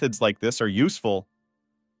 Stupid methods like this are useful.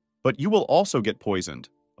 But you will also get poisoned,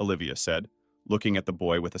 Olivia said, looking at the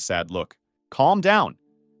boy with a sad look. Calm down.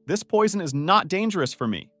 This poison is not dangerous for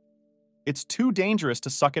me. It's too dangerous to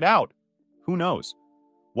suck it out. Who knows?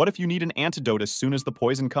 What if you need an antidote as soon as the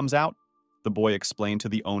poison comes out? The boy explained to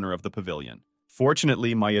the owner of the pavilion.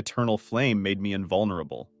 Fortunately, my eternal flame made me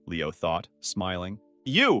invulnerable, Leo thought, smiling.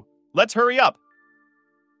 You! Let's hurry up!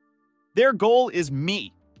 Their goal is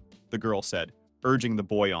me, the girl said, urging the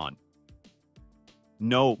boy on.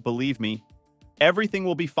 No, believe me. Everything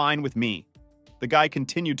will be fine with me. The guy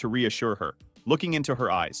continued to reassure her, looking into her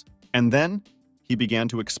eyes. And then, he began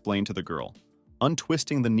to explain to the girl,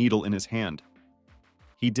 untwisting the needle in his hand.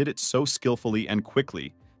 He did it so skillfully and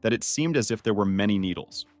quickly that it seemed as if there were many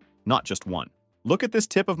needles, not just one. Look at this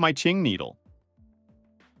tip of my Qing needle.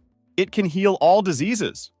 It can heal all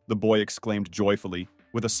diseases, the boy exclaimed joyfully,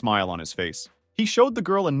 with a smile on his face. He showed the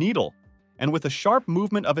girl a needle, and with a sharp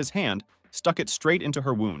movement of his hand, stuck it straight into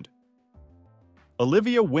her wound.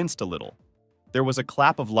 Olivia winced a little. There was a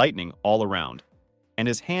clap of lightning all around, and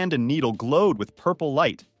his hand and needle glowed with purple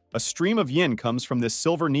light. A stream of yin comes from this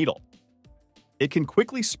silver needle. It can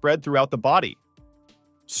quickly spread throughout the body.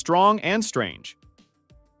 Strong and strange.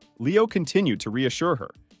 Leo continued to reassure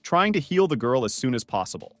her, trying to heal the girl as soon as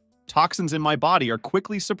possible. Toxins in my body are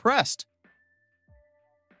quickly suppressed.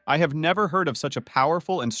 I have never heard of such a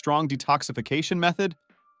powerful and strong detoxification method,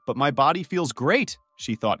 but my body feels great,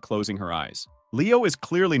 she thought, closing her eyes. Leo is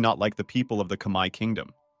clearly not like the people of the Kamai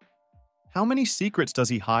kingdom. How many secrets does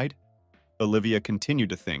he hide? Olivia continued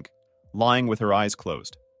to think, lying with her eyes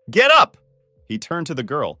closed. Get up! He turned to the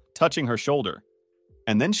girl, touching her shoulder.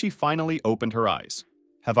 And then she finally opened her eyes.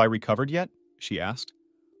 Have I recovered yet? She asked,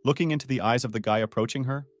 looking into the eyes of the guy approaching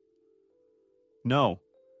her. No,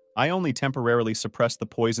 I only temporarily suppressed the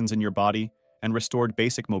poisons in your body and restored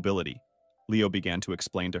basic mobility, Leo began to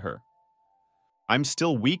explain to her. I'm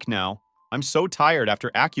still weak now. I'm so tired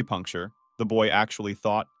after acupuncture, the boy actually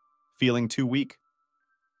thought, feeling too weak.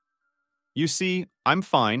 You see, I'm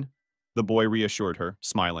fine, the boy reassured her,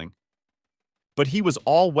 smiling. But he was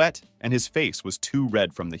all wet and his face was too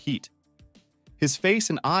red from the heat. His face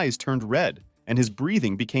and eyes turned red and his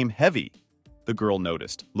breathing became heavy, the girl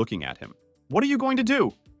noticed, looking at him. What are you going to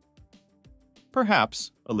do?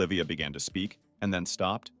 Perhaps, Olivia began to speak and then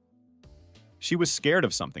stopped. She was scared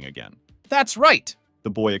of something again. That's right, the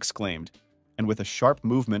boy exclaimed, and with a sharp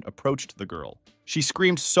movement approached the girl. She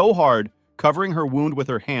screamed so hard, covering her wound with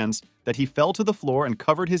her hands, that he fell to the floor and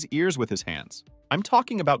covered his ears with his hands. I'm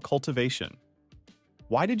talking about cultivation.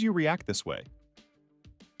 Why did you react this way?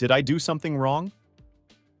 Did I do something wrong?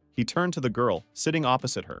 He turned to the girl, sitting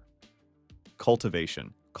opposite her.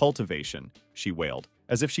 Cultivation, cultivation, she wailed,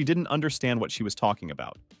 as if she didn't understand what she was talking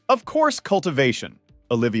about. Of course, cultivation,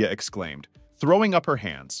 Olivia exclaimed, throwing up her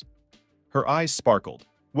hands. Her eyes sparkled.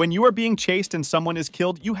 When you are being chased and someone is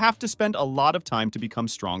killed, you have to spend a lot of time to become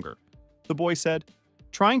stronger, the boy said,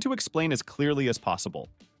 trying to explain as clearly as possible.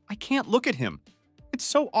 I can't look at him. It's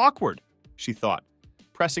so awkward, she thought,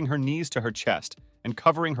 pressing her knees to her chest and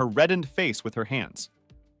covering her reddened face with her hands.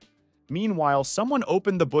 Meanwhile, someone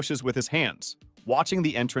opened the bushes with his hands, watching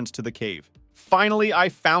the entrance to the cave. Finally, I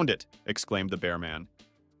found it, exclaimed the bear man.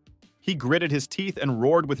 He gritted his teeth and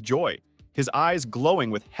roared with joy, his eyes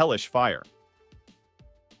glowing with hellish fire.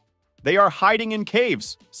 They are hiding in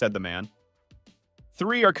caves, said the man.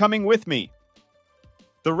 3 are coming with me.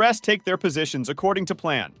 The rest take their positions according to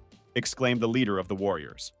plan, exclaimed the leader of the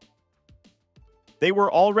warriors. They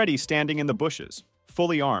were already standing in the bushes,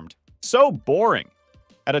 fully armed. So boring.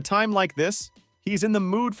 At a time like this, he's in the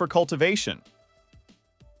mood for cultivation.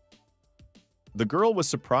 The girl was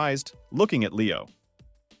surprised, looking at Leo.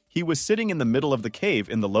 He was sitting in the middle of the cave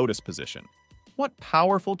in the lotus position. What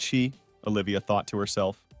powerful chi, Olivia thought to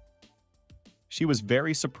herself. She was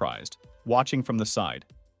very surprised, watching from the side.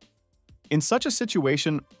 In such a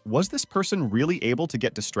situation, was this person really able to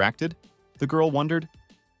get distracted? The girl wondered.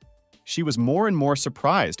 She was more and more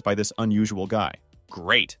surprised by this unusual guy.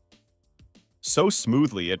 Great! So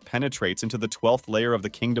smoothly it penetrates into the 12th layer of the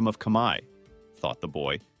kingdom of Kamai, thought the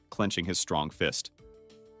boy, clenching his strong fist.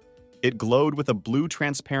 It glowed with a blue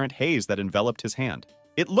transparent haze that enveloped his hand.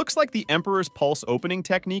 It looks like the Emperor's Pulse opening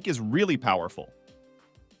technique is really powerful.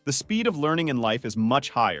 The speed of learning in life is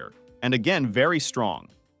much higher, and again very strong,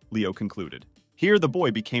 Leo concluded. Here the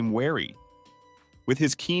boy became wary. With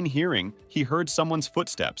his keen hearing, he heard someone's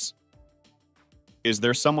footsteps. Is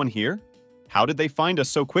there someone here? How did they find us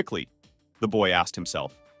so quickly? The boy asked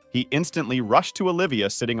himself. He instantly rushed to Olivia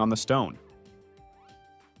sitting on the stone.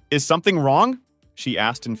 Is something wrong? She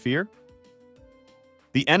asked in fear.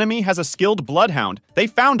 The enemy has a skilled bloodhound. They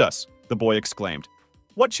found us, the boy exclaimed.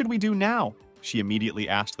 What should we do now? She immediately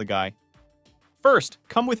asked the guy. First,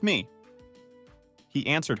 come with me. He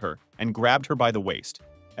answered her and grabbed her by the waist,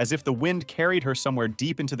 as if the wind carried her somewhere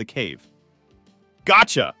deep into the cave.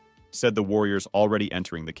 Gotcha, said the warriors already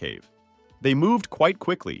entering the cave. They moved quite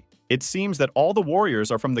quickly, It seems that all the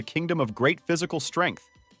warriors are from the kingdom of great physical strength,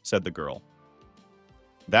 said the girl.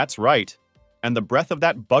 That's right. And the breath of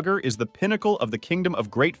that bugger is the pinnacle of the kingdom of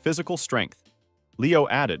great physical strength, Leo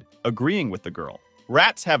added, agreeing with the girl.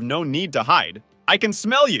 Rats have no need to hide. I can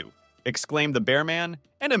smell you, exclaimed the bear man,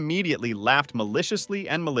 and immediately laughed maliciously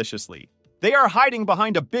and maliciously. They are hiding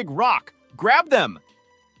behind a big rock. Grab them!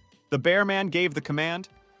 The bear man gave the command,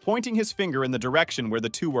 pointing his finger in the direction where the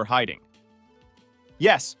two were hiding.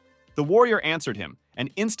 Yes, the warrior answered him and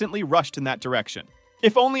instantly rushed in that direction.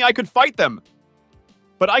 If only I could fight them!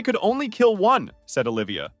 But I could only kill one, said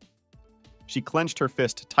Olivia. She clenched her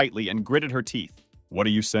fist tightly and gritted her teeth. What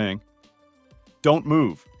are you saying? Don't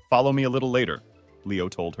move. Follow me a little later, Leo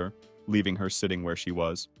told her, leaving her sitting where she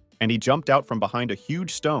was. And he jumped out from behind a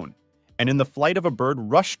huge stone, and in the flight of a bird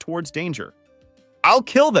rushed towards danger. I'll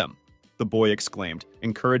kill them, the boy exclaimed,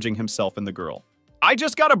 encouraging himself and the girl. I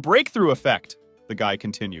just got a breakthrough effect, the guy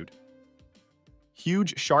continued.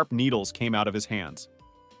 Huge, sharp needles came out of his hands.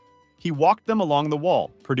 He walked them along the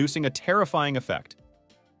wall, producing a terrifying effect.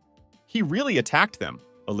 He really attacked them,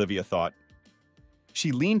 Olivia thought.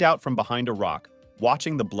 She leaned out from behind a rock,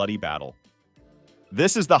 watching the bloody battle.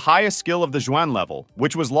 This is the highest skill of the Zhuan level,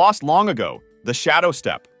 which was lost long ago, the shadow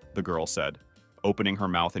step, the girl said, opening her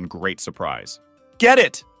mouth in great surprise. Get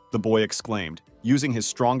it! The boy exclaimed, using his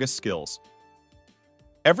strongest skills.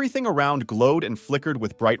 Everything around glowed and flickered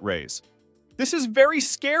with bright rays. This is very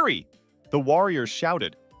scary, the warriors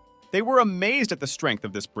shouted. They were amazed at the strength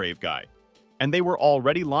of this brave guy, and they were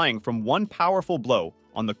already lying from one powerful blow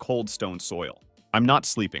on the cold stone soil. I'm not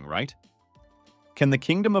sleeping, right? Can the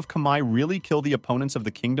kingdom of Kamai really kill the opponents of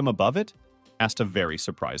the kingdom above it? Asked a very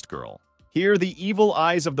surprised girl. Here, the evil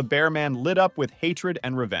eyes of the bear man lit up with hatred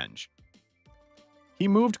and revenge. He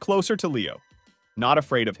moved closer to Leo, not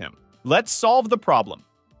afraid of him. Let's solve the problem.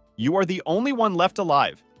 You are the only one left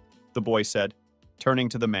alive, the boy said, turning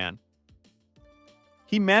to the man.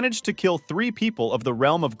 He managed to kill 3 people of the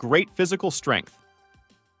realm of great physical strength.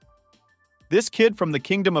 This kid from the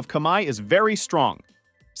kingdom of Kamai is very strong,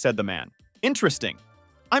 said the man. Interesting.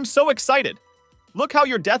 I'm so excited. Look how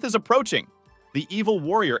your death is approaching, the evil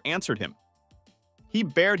warrior answered him. He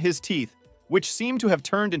bared his teeth, which seemed to have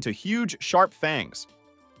turned into huge, sharp fangs.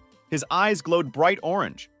 His eyes glowed bright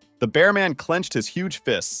orange. The bear man clenched his huge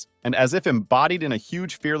fists, and as if embodied in a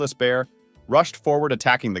huge, fearless bear, rushed forward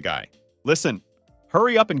attacking the guy. Listen,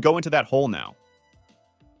 hurry up and go into that hole now.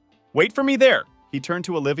 Wait for me there, he turned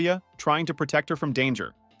to Olivia, trying to protect her from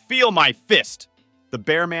danger. Feel my fist! The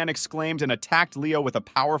bear man exclaimed and attacked Leo with a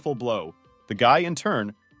powerful blow. The guy, in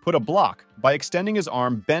turn, put a block by extending his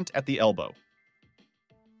arm bent at the elbow.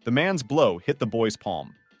 The man's blow hit the boy's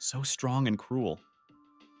palm. So strong and cruel.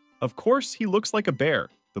 Of course, he looks like a bear,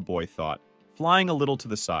 the boy thought, flying a little to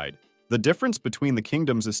the side. The difference between the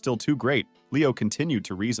kingdoms is still too great, Leo continued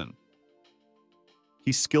to reason.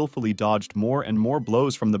 He skillfully dodged more and more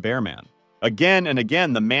blows from the bear man. Again and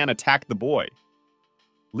again, the man attacked the boy.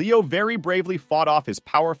 Leo very bravely fought off his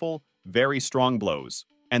powerful, very strong blows.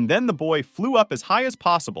 And then the boy flew up as high as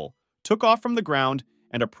possible, took off from the ground,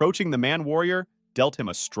 and approaching the man-warrior, dealt him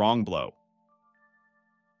a strong blow.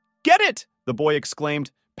 Get it! The boy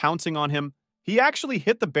exclaimed, pouncing on him. He actually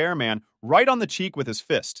hit the bear man right on the cheek with his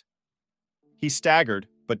fist. He staggered,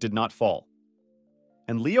 but did not fall.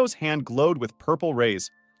 And Leo's hand glowed with purple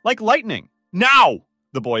rays, like lightning. Now!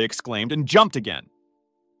 The boy exclaimed and jumped again.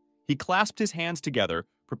 He clasped his hands together,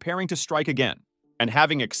 preparing to strike again. And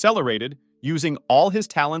having accelerated, using all his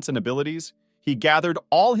talents and abilities, he gathered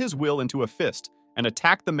all his will into a fist and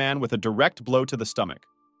attacked the man with a direct blow to the stomach.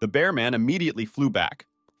 The bear man immediately flew back,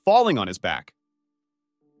 falling on his back.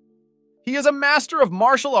 He is a master of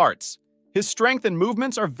martial arts. His strength and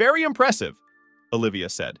movements are very impressive, Olivia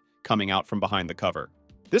said, coming out from behind the cover.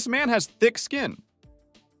 This man has thick skin.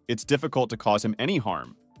 It's difficult to cause him any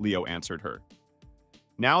harm, Leo answered her.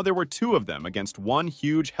 Now there were 2 of them against one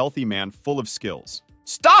huge, healthy man full of skills.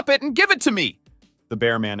 Stop it and give it to me! The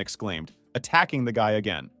bear man exclaimed, attacking the guy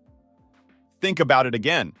again. Think about it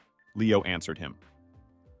again, Leo answered him,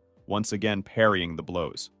 once again parrying the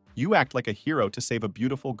blows. You act like a hero to save a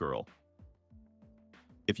beautiful girl.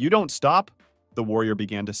 If you don't stop, the warrior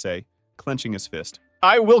began to say, clenching his fist.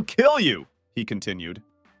 I will kill you, he continued.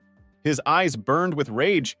 His eyes burned with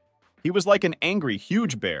rage. He was like an angry,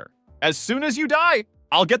 huge bear. As soon as you die,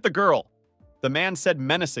 I'll get the girl, the man said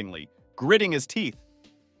menacingly, gritting his teeth.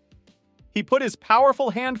 He put his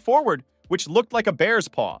powerful hand forward, which looked like a bear's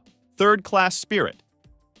paw. Third-class spirit.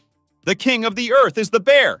 The king of the earth is the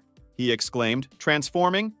bear, he exclaimed,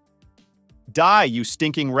 transforming. Die, you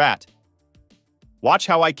stinking rat. Watch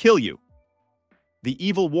how I kill you. The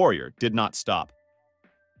evil warrior did not stop.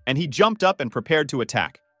 and he jumped up and prepared to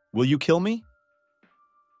attack. Will you kill me?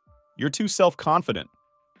 You're too self-confident,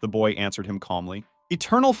 the boy answered him calmly.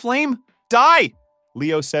 Eternal flame? Die!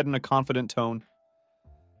 Leo said in a confident tone.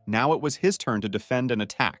 Now it was his turn to defend and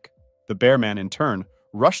attack. The bear man, in turn,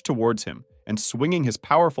 rushed towards him and, swinging his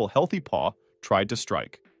powerful, healthy paw, tried to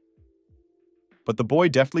strike. But the boy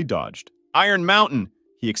deftly dodged. Iron Mountain!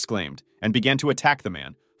 He exclaimed, and began to attack the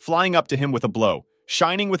man, flying up to him with a blow,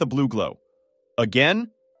 shining with a blue glow. Again?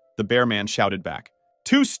 The bear man shouted back.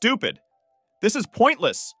 Too stupid! This is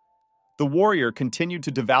pointless! The warrior continued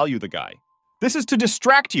to devalue the guy. This is to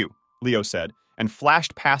distract you, Leo said, and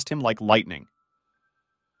flashed past him like lightning.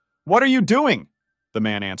 What are you doing? The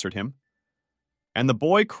man answered him. And the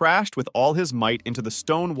boy crashed with all his might into the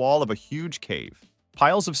stone wall of a huge cave.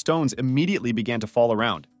 Piles of stones immediately began to fall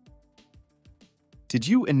around. Did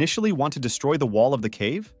you initially want to destroy the wall of the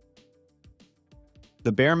cave?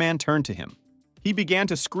 The bear man turned to him. He began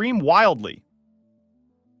to scream wildly.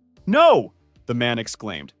 No! The man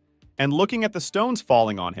exclaimed, and looking at the stones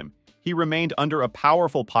falling on him, he remained under a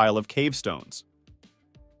powerful pile of cave stones.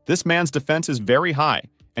 This man's defense is very high,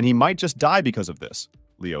 and he might just die because of this,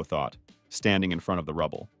 Leo thought, standing in front of the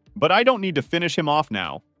rubble. But I don't need to finish him off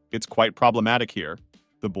now. It's quite problematic here,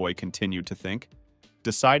 the boy continued to think,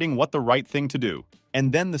 deciding what the right thing to do.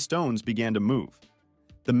 And then the stones began to move.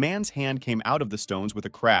 The man's hand came out of the stones with a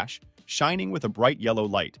crash, shining with a bright yellow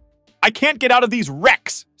light. I can't get out of these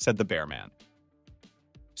wrecks, said the bear man.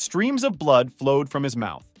 Streams of blood flowed from his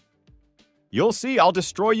mouth. You'll see, I'll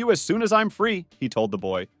destroy you as soon as I'm free, he told the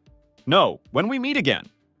boy. No, when we meet again.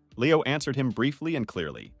 Leo answered him briefly and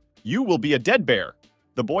clearly. You will be a dead bear.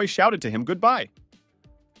 The boy shouted to him goodbye.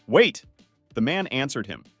 Wait, the man answered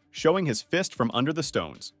him, showing his fist from under the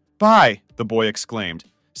stones. Bye, the boy exclaimed,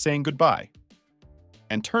 saying goodbye.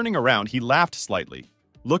 And turning around, he laughed slightly,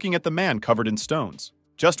 looking at the man covered in stones.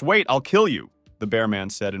 Just wait, I'll kill you, the bear man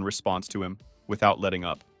said in response to him, without letting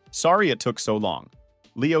up. Sorry it took so long,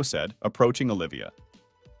 Leo said, approaching Olivia.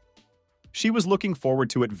 She was looking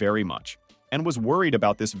forward to it very much, and was worried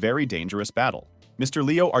about this very dangerous battle. Mr.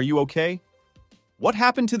 Leo, are you okay? What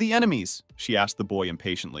happened to the enemies? She asked the boy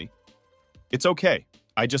impatiently. It's okay,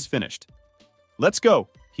 I just finished. Let's go,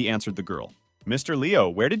 he answered the girl. Mr. Leo,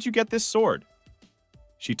 where did you get this sword?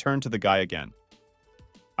 She turned to the guy again.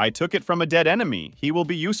 I took it from a dead enemy. He will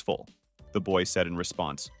be useful, the boy said in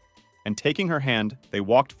response. And taking her hand, they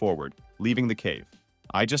walked forward, leaving the cave.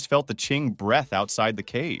 I just felt the Qing breath outside the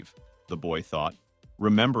cave, the boy thought,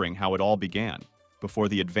 remembering how it all began, before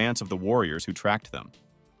the advance of the warriors who tracked them.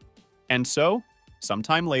 And so,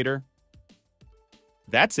 sometime later...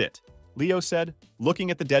 That's it, Leo said,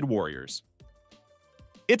 looking at the dead warriors.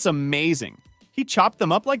 It's amazing. He chopped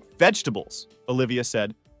them up like vegetables, Olivia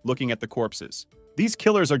said, looking at the corpses. These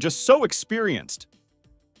killers are just so experienced.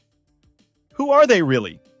 Who are they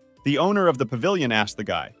really? The owner of the pavilion asked the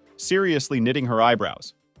guy, seriously knitting her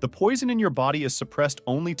eyebrows. The poison in your body is suppressed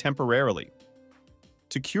only temporarily.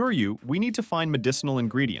 To cure you, we need to find medicinal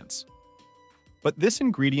ingredients. But this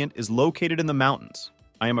ingredient is located in the mountains.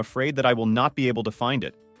 I am afraid that I will not be able to find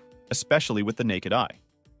it, especially with the naked eye.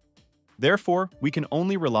 Therefore, we can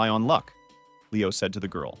only rely on luck, Leo said to the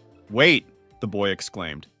girl. Wait, the boy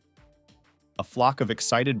exclaimed. A flock of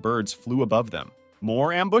excited birds flew above them.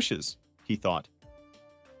 More ambushes, he thought.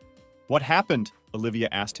 What happened? Olivia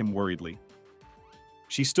asked him worriedly.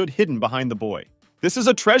 She stood hidden behind the boy. This is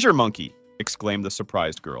a treasure monkey, exclaimed the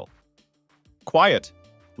surprised girl. Quiet,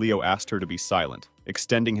 Leo asked her to be silent,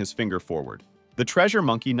 extending his finger forward. The treasure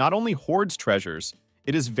monkey not only hoards treasures,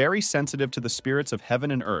 it is very sensitive to the spirits of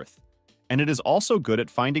heaven and earth, and it is also good at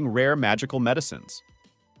finding rare magical medicines.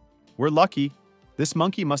 We're lucky. This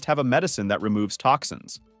monkey must have a medicine that removes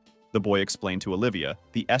toxins, the boy explained to Olivia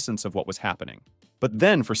the essence of what was happening. But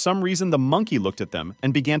then, for some reason, the monkey looked at them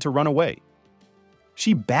and began to run away.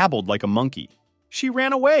 She babbled like a monkey. She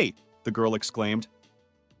ran away, the girl exclaimed.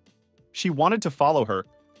 She wanted to follow her,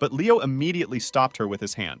 but Leo immediately stopped her with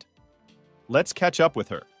his hand. Let's catch up with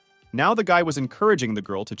her. Now the guy was encouraging the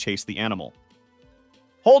girl to chase the animal.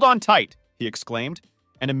 Hold on tight, he exclaimed,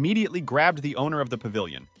 and immediately grabbed the owner of the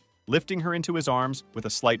pavilion, lifting her into his arms with a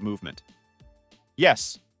slight movement.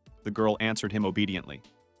 Yes, the girl answered him obediently.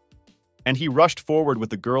 And he rushed forward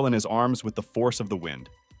with the girl in his arms with the force of the wind.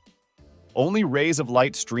 Only rays of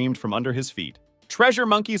light streamed from under his feet. Treasure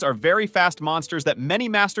monkeys are very fast monsters that many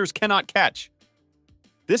masters cannot catch.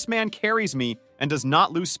 This man carries me and does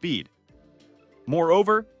not lose speed.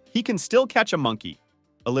 Moreover, he can still catch a monkey,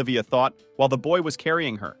 Olivia thought, while the boy was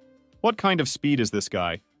carrying her. What kind of speed is this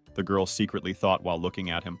guy? The girl secretly thought while looking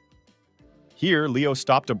at him. Here, Leo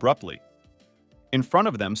stopped abruptly. In front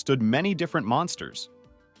of them stood many different monsters.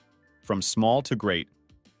 from small to great.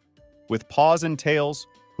 With paws and tails,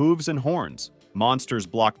 hooves and horns, monsters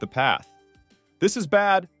block the path. "This is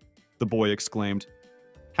bad," the boy exclaimed.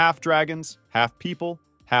 Half dragons, half people,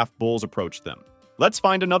 half bulls approached them. "Let's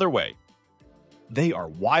find another way." "They are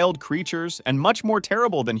wild creatures and much more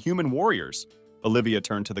terrible than human warriors." Olivia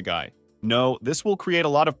turned to the guy. "No, this will create a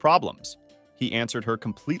lot of problems." He answered her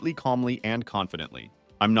completely calmly and confidently.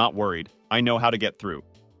 "I'm not worried. I know how to get through."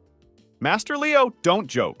 "Master Leo, don't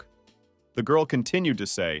joke," the girl continued to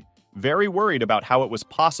say, very worried about how it was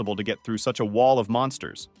possible to get through such a wall of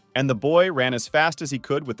monsters. And the boy ran as fast as he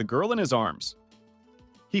could with the girl in his arms.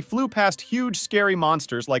 He flew past huge, scary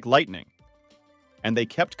monsters like lightning. And they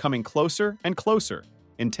kept coming closer and closer,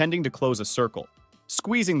 intending to close a circle,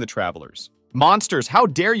 squeezing the travelers. "Monsters, how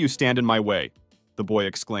dare you stand in my way?" the boy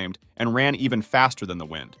exclaimed, and ran even faster than the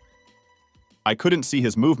wind. I couldn't see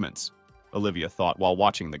his movements, Olivia thought while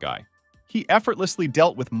watching the guy. He effortlessly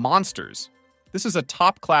dealt with monsters. This is a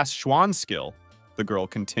top-class Schwan skill, the girl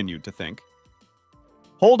continued to think.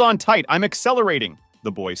 "Hold on tight, I'm accelerating,"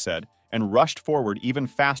 the boy said, and rushed forward even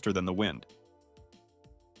faster than the wind.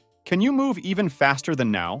 "Can you move even faster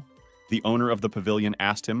than now?" the owner of the pavilion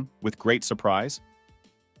asked him with great surprise.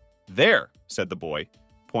 "There," said the boy,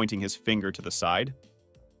 pointing his finger to the side.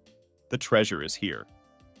 "The treasure is here."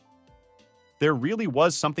 There really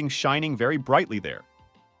was something shining very brightly there.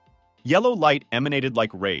 Yellow light emanated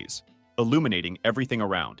like rays, illuminating everything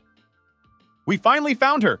around. "We finally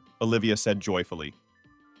found her," Olivia said joyfully.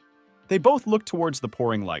 They both looked towards the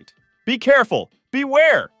pouring light. "Be careful!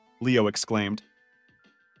 Beware!" Leo exclaimed.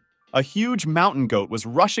 A huge mountain goat was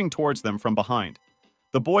rushing towards them from behind.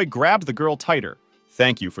 The boy grabbed the girl tighter.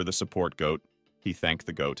 "Thank you for the support, goat," he thanked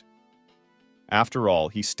the goat. After all,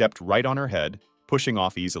 he stepped right on her head, pushing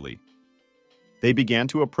off easily. They began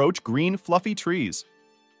to approach green, fluffy trees.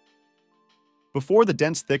 Before the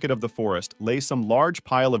dense thicket of the forest lay some large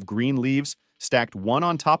pile of green leaves stacked one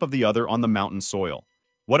on top of the other on the mountain soil.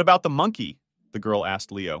 "What about the monkey?" the girl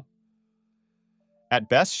asked Leo. At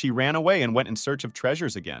best, she ran away and went in search of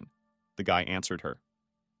treasures again, the guy answered her.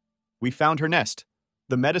 "We found her nest.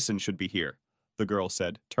 The medicine should be here," the girl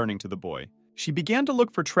said, turning to the boy. She began to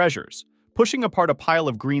look for treasures, pushing apart a pile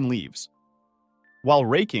of green leaves. "While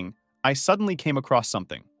raking, I suddenly came across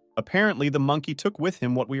something. Apparently, the monkey took with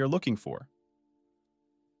him what we are looking for."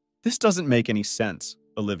 "This doesn't make any sense,"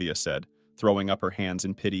 Olivia said, throwing up her hands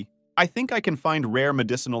in pity. "I think I can find rare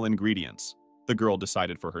medicinal ingredients," the girl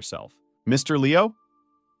decided for herself. "Mr. Leo?"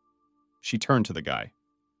 She turned to the guy.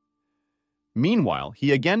 Meanwhile,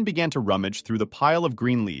 he again began to rummage through the pile of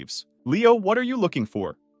green leaves. "Leo, what are you looking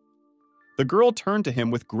for?" The girl turned to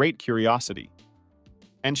him with great curiosity.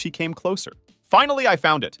 And she came closer. "Finally, I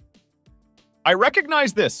found it!" "I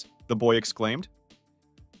recognize this!" the boy exclaimed.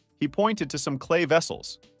 He pointed to some clay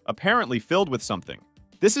vessels, apparently filled with something.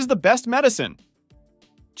 "This is the best medicine!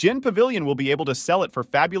 Jin Pavilion will be able to sell it for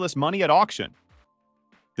fabulous money at auction."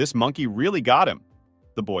 "This monkey really got him,"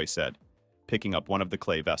 the boy said, picking up one of the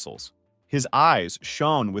clay vessels. His eyes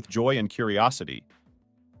shone with joy and curiosity.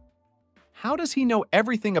 "How does he know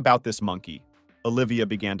everything about this monkey?" Olivia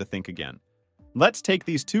began to think again. "Let's take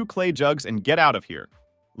these 2 clay jugs and get out of here."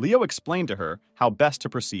 Leo explained to her how best to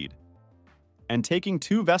proceed. And taking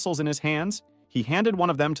 2 vessels in his hands, he handed one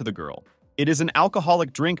of them to the girl. "It is an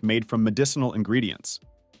alcoholic drink made from medicinal ingredients.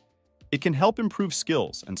 It can help improve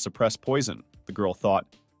skills and suppress poison," the girl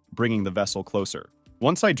thought, bringing the vessel closer.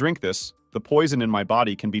 "Once I drink this, the poison in my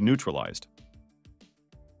body can be neutralized."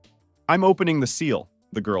 "I'm opening the seal,"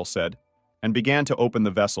 the girl said, and began to open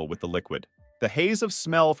the vessel with the liquid. The haze of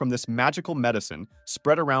smell from this magical medicine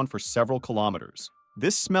spread around for several kilometers.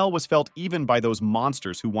 This smell was felt even by those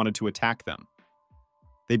monsters who wanted to attack them.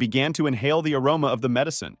 They began to inhale the aroma of the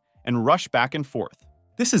medicine and rush back and forth.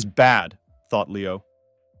 "This is bad," thought Leo.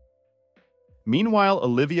 Meanwhile,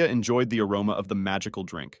 Olivia enjoyed the aroma of the magical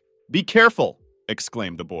drink. "Be careful!"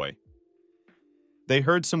 exclaimed the boy. They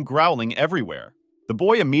heard some growling everywhere. The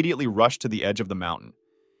boy immediately rushed to the edge of the mountain.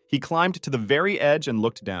 He climbed to the very edge and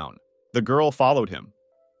looked down. The girl followed him.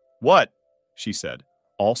 "What?" she said,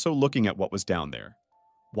 also looking at what was down there.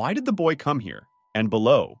 Why did the boy come here? And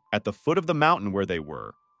below, at the foot of the mountain where they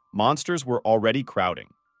were, monsters were already crowding.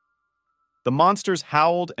 The monsters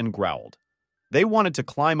howled and growled. They wanted to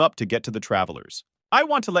climb up to get to the travelers. "I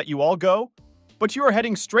want to let you all go, but you are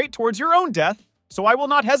heading straight towards your own death, so I will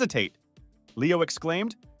not hesitate," Leo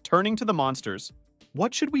exclaimed, turning to the monsters.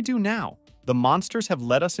 "What should we do now? The monsters have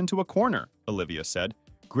led us into a corner," Olivia said,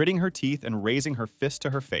 gritting her teeth and raising her fist to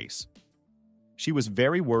her face. She was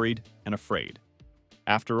very worried and afraid.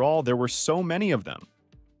 After all, there were so many of them.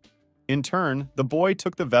 In turn, the boy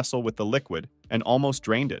took the vessel with the liquid and almost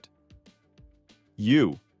drained it.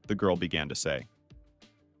 You, the girl began to say.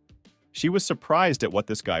 She was surprised at what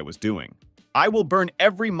this guy was doing. I will burn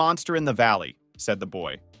every monster in the valley, said the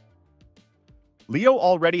boy. Leo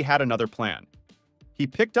already had another plan. He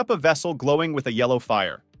picked up a vessel glowing with a yellow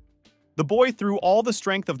fire. The boy threw all the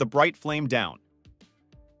strength of the bright flame down.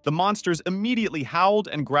 The monsters immediately howled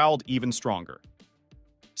and growled even stronger.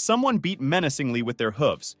 Someone beat menacingly with their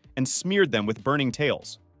hooves and smeared them with burning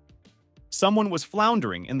tails. Someone was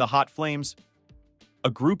floundering in the hot flames. A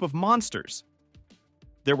group of monsters.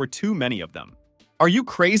 There were too many of them. Are you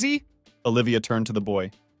crazy? Olivia turned to the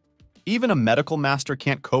boy. Even a medical master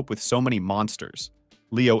can't cope with so many monsters.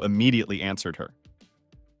 Leo immediately answered her.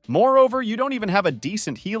 Moreover, you don't even have a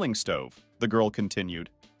decent healing stove, the girl continued.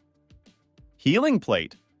 Healing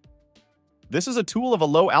plate? This is a tool of a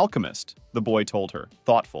low alchemist, the boy told her,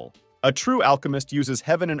 thoughtful. A true alchemist uses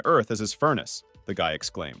heaven and earth as his furnace, the guy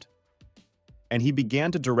exclaimed. And he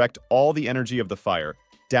began to direct all the energy of the fire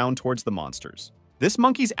down towards the monsters. This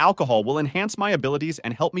monkey's alcohol will enhance my abilities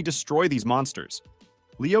and help me destroy these monsters.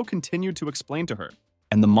 Leo continued to explain to her.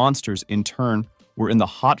 And the monsters, in turn, were in the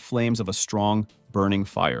hot flames of a strong, burning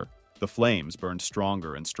fire. The flames burned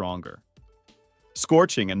stronger and stronger,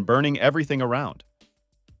 scorching and burning everything around.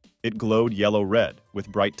 It glowed yellow-red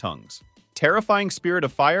with bright tongues. Terrifying spirit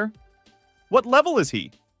of fire? What level is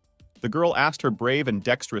he? The girl asked her brave and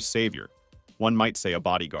dexterous savior, one might say a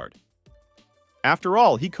bodyguard. After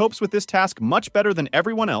all, he copes with this task much better than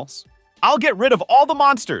everyone else. I'll get rid of all the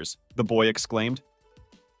monsters, the boy exclaimed.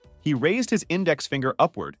 He raised his index finger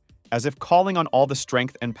upward, as if calling on all the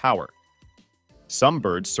strength and power. Some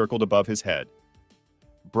birds circled above his head.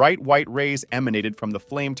 Bright white rays emanated from the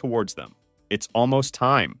flame towards them. It's almost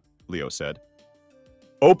time, Leo said.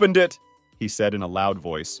 Opened it, he said in a loud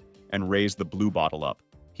voice, and raised the blue bottle up.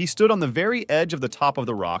 He stood on the very edge of the top of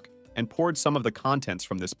the rock and poured some of the contents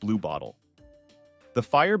from this blue bottle. The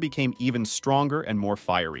fire became even stronger and more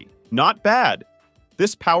fiery. Not bad.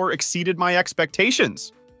 This power exceeded my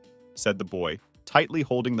expectations, said the boy, tightly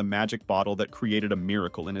holding the magic bottle that created a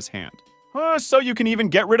miracle in his hand. So you can even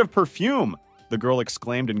get rid of perfume, the girl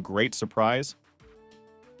exclaimed in great surprise.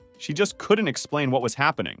 She just couldn't explain what was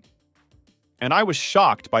happening. And I was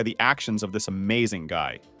shocked by the actions of this amazing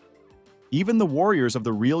guy. Even the warriors of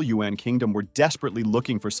the real Yuan kingdom were desperately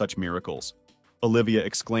looking for such miracles, Olivia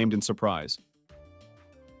exclaimed in surprise.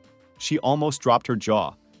 She almost dropped her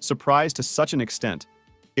jaw, surprised to such an extent.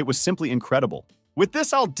 It was simply incredible. With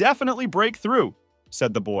this, I'll definitely break through,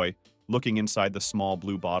 said the boy, looking inside the small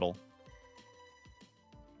blue bottle.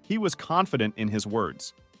 He was confident in his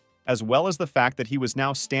words, as well as the fact that he was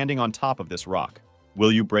now standing on top of this rock.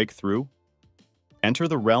 Will you break through? Enter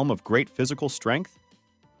the realm of great physical strength?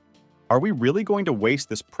 Are we really going to waste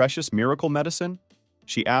this precious miracle medicine?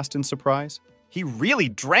 She asked in surprise. He really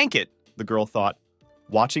drank it, the girl thought,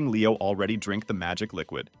 watching Leo already drink the magic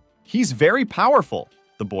liquid. He's very powerful,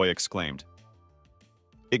 the boy exclaimed.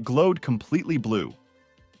 It glowed completely blue.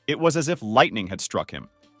 It was as if lightning had struck him.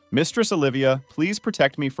 Mistress Olivia, please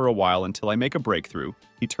protect me for a while until I make a breakthrough,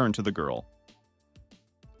 he turned to the girl.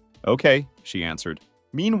 Okay, she answered.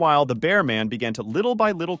 Meanwhile, the bear man began to little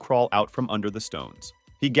by little crawl out from under the stones.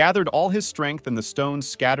 He gathered all his strength and the stones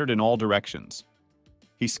scattered in all directions.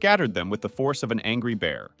 He scattered them with the force of an angry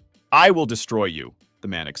bear. I will destroy you, the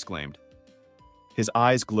man exclaimed. His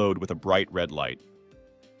eyes glowed with a bright red light.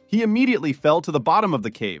 He immediately fell to the bottom of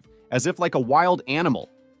the cave, as if like a wild animal.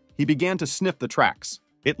 He began to sniff the tracks.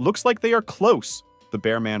 It looks like they are close, the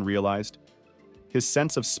bear man realized. His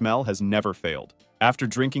sense of smell has never failed. After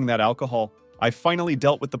drinking that alcohol, I finally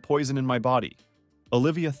dealt with the poison in my body.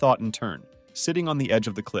 Olivia thought in turn, sitting on the edge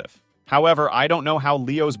of the cliff. However, I don't know how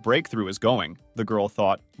Leo's breakthrough is going, the girl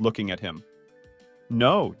thought, looking at him.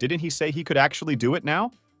 No, didn't he say he could actually do it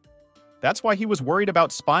now? That's why he was worried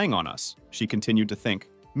about spying on us, she continued to think.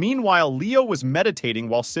 Meanwhile, Leo was meditating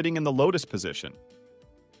while sitting in the lotus position.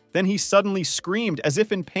 Then he suddenly screamed as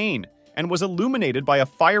if in pain and was illuminated by a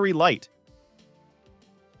fiery light.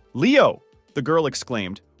 Leo, the girl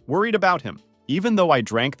exclaimed, worried about him. Even though I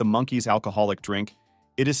drank the monkey's alcoholic drink,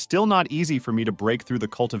 it is still not easy for me to break through the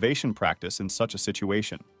cultivation practice in such a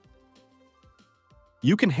situation.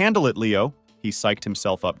 You can handle it, Leo, he psyched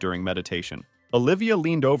himself up during meditation. Olivia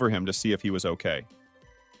leaned over him to see if he was okay.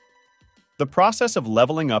 The process of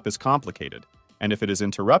leveling up is complicated, and if it is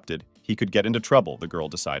interrupted, he could get into trouble, the girl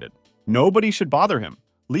decided. Nobody should bother him.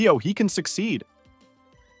 Leo, he can succeed.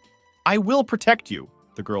 I will protect you,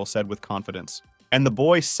 the girl said with confidence. And the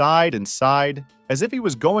boy sighed and sighed, as if he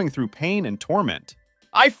was going through pain and torment.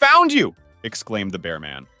 I found you! Exclaimed the bear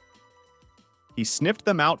man. He sniffed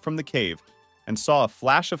them out from the cave and saw a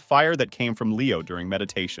flash of fire that came from Leo during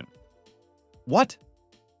meditation. What?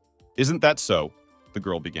 Isn't that so? The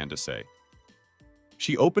girl began to say.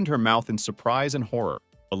 She opened her mouth in surprise and horror.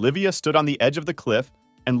 Olivia stood on the edge of the cliff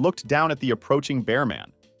and looked down at the approaching bear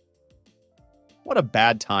man. What a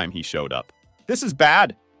bad time he showed up. This is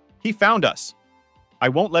bad. He found us. I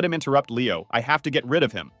won't let him interrupt Leo. I have to get rid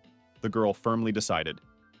of him, the girl firmly decided.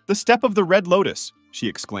 The step of the red lotus, she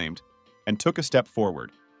exclaimed, and took a step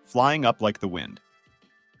forward, flying up like the wind.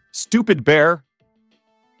 Stupid bear!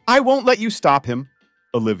 I won't let you stop him,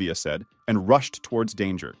 Olivia said, and rushed towards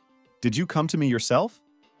danger. Did you come to me yourself?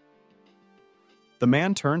 The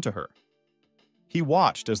man turned to her. He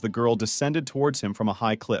watched as the girl descended towards him from a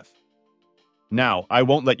high cliff. Now, I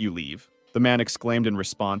won't let you leave, the man exclaimed in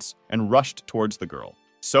response and rushed towards the girl.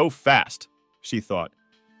 So fast, she thought,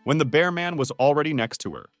 when the bear man was already next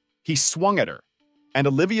to her. He swung at her, and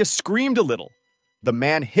Olivia screamed a little. The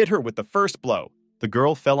man hit her with the first blow. The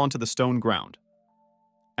girl fell onto the stone ground,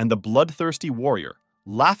 and the bloodthirsty warrior,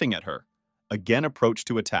 laughing at her, again approached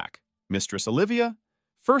to attack. Mistress Olivia,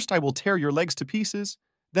 first I will tear your legs to pieces,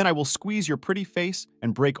 then I will squeeze your pretty face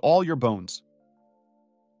and break all your bones.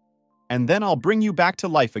 And then I'll bring you back to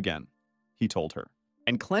life again, he told her.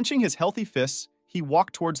 And clenching his healthy fists, he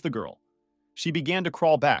walked towards the girl. She began to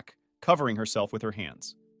crawl back, covering herself with her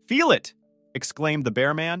hands. Feel it, exclaimed the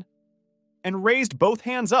bear man, and raised both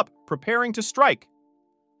hands up, preparing to strike.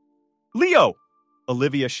 Leo,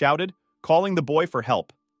 Olivia shouted, calling the boy for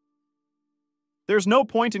help. There's no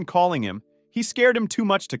point in calling him. He scared him too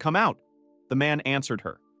much to come out. The man answered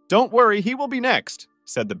her. Don't worry, he will be next,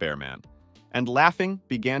 said the bear man, and laughing,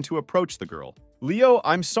 began to approach the girl. Leo,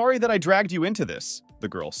 I'm sorry that I dragged you into this, the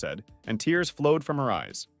girl said, and tears flowed from her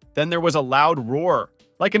eyes. Then there was a loud roar,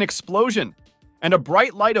 like an explosion, and a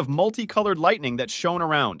bright light of multicolored lightning that shone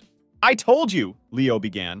around. I told you, Leo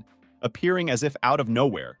began, appearing as if out of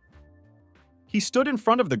nowhere. He stood in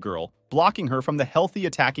front of the girl, blocking her from the healthy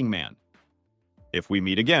attacking man. If we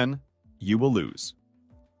meet again, you will lose.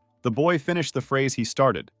 The boy finished the phrase he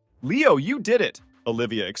started. Leo, you did it,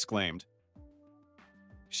 Olivia exclaimed.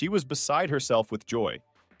 She was beside herself with joy,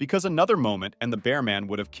 because another moment and the bear man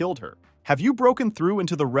would have killed her. Have you broken through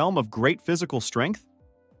into the realm of great physical strength?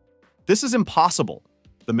 This is impossible,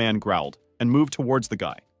 the man growled and moved towards the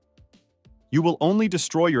guy. You will only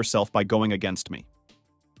destroy yourself by going against me.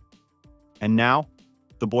 And now,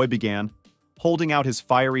 the boy began, holding out his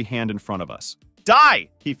fiery hand in front of us. Die,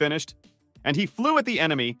 he finished, and he flew at the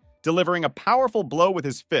enemy, delivering a powerful blow with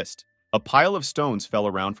his fist. A pile of stones fell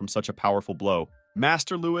around from such a powerful blow.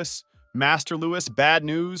 Master Lewis, bad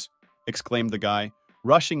news, exclaimed the guy,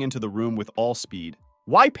 rushing into the room with all speed.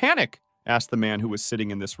 Why panic? Asked the man who was sitting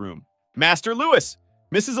in this room. Master Lewis,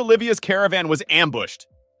 Mrs. Olivia's caravan was ambushed,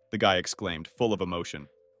 the guy exclaimed, full of emotion.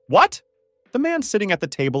 What? The man sitting at the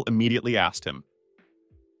table immediately asked him.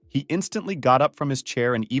 He instantly got up from his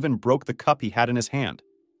chair and even broke the cup he had in his hand.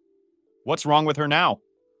 What's wrong with her now?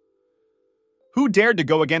 Who dared to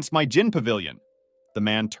go against my Jinn pavilion? The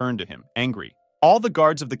man turned to him, angry. All the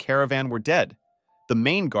guards of the caravan were dead. The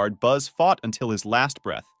main guard, Buzz, fought until his last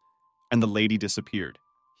breath, and the lady disappeared.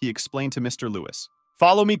 He explained to Mr. Lewis.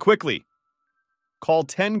 Follow me quickly. Call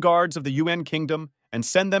 10 guards of the UN Kingdom and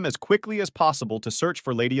send them as quickly as possible to search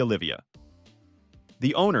for Lady Olivia.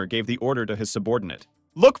 The owner gave the order to his subordinate.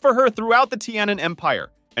 Look for her throughout the Tianan Empire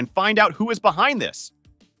and find out who is behind this.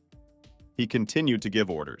 He continued to give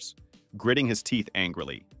orders, gritting his teeth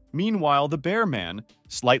angrily. Meanwhile, the bear man,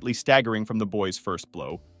 slightly staggering from the boy's first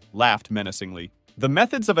blow, laughed menacingly. The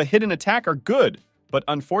methods of a hidden attack are good, but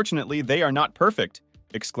unfortunately they are not perfect,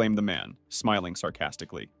 exclaimed the man, smiling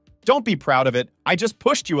sarcastically. Don't be proud of it. I just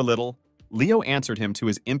pushed you a little. Leo answered him to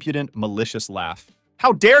his impudent, malicious laugh.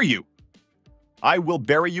 How dare you? I will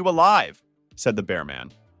bury you alive, said the bear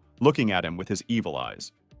man, looking at him with his evil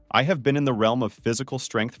eyes. I have been in the realm of physical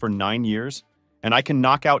strength for 9 years, and I can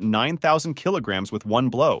knock out 9,000 kilograms with one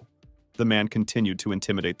blow. The man continued to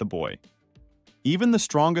intimidate the boy. Even the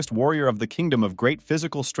strongest warrior of the kingdom of great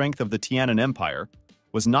physical strength of the Tianan Empire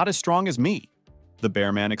was not as strong as me, the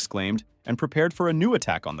bear man exclaimed, and prepared for a new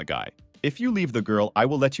attack on the guy. If you leave the girl, I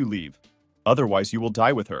will let you leave. Otherwise, you will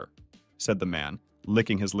die with her, said the man,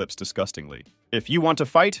 licking his lips disgustingly. If you want to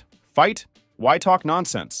fight, fight. Why talk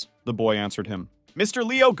nonsense? The boy answered him. Mr.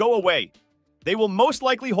 Leo, go away. They will most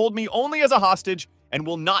likely hold me only as a hostage and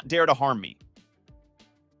will not dare to harm me.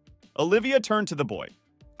 Olivia turned to the boy.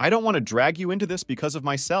 I don't want to drag you into this because of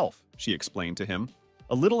myself, she explained to him,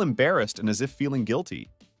 a little embarrassed and as if feeling guilty.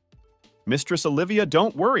 Mistress Olivia,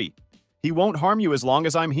 don't worry. He won't harm you as long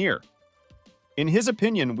as I'm here. In his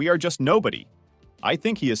opinion, we are just nobody. I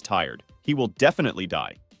think he is tired. He will definitely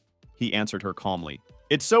die. He answered her calmly.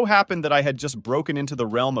 It so happened that I had just broken into the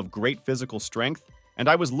realm of great physical strength, and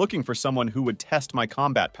I was looking for someone who would test my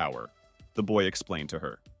combat power, the boy explained to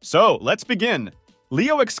her. So, let's begin,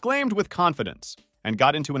 Leo exclaimed with confidence, and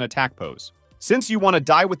got into an attack pose. Since you want to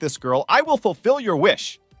die with this girl, I will fulfill your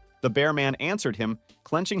wish, the bear man answered him,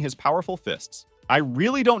 clenching his powerful fists. I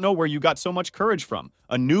really don't know where you got so much courage from.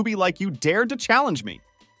 A newbie like you dared to challenge me.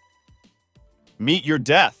 Meet your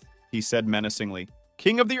death, he said menacingly.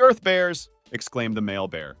 King of the Earth Bears, exclaimed the male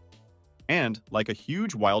bear, and, like a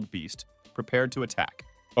huge wild beast, prepared to attack.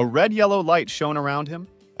 A red-yellow light shone around him,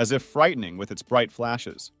 as if frightening with its bright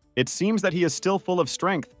flashes. It seems that he is still full of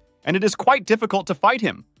strength, and it is quite difficult to fight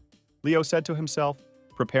him, Leo said to himself,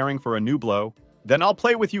 preparing for a new blow. Then I'll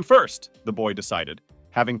play with you first, the boy decided,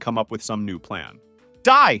 having come up with some new plan.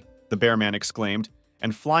 Die, the bear man exclaimed,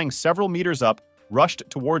 and flying several meters up, rushed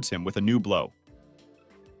towards him with a new blow.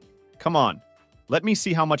 Come on, let me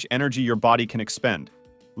see how much energy your body can expend,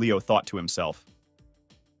 Leo thought to himself.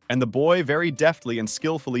 And the boy very deftly and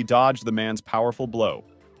skillfully dodged the man's powerful blow,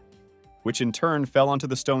 which in turn fell onto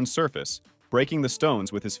the stone's surface, breaking the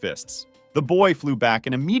stones with his fists. The boy flew back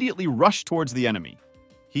and immediately rushed towards the enemy.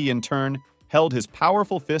 He, in turn, held his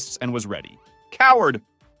powerful fists and was ready. Coward!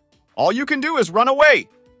 All you can do is run away,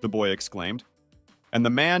 the boy exclaimed. And the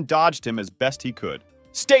man dodged him as best he could.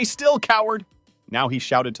 Stay still, coward! Now he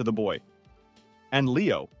shouted to the boy. And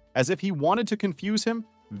Leo, as if he wanted to confuse him,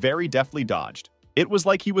 very deftly dodged. It was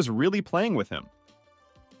like he was really playing with him.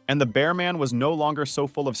 And the bear man was no longer so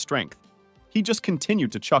full of strength. He just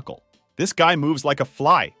continued to chuckle. This guy moves like a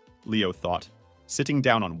fly, Leo thought, sitting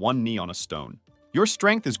down on one knee on a stone. Your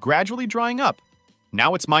strength is gradually drying up.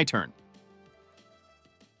 Now it's my turn.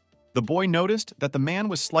 The boy noticed that the man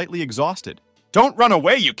was slightly exhausted. Don't run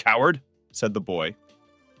away, you coward, said the boy.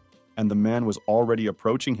 And the man was already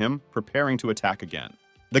approaching him, preparing to attack again.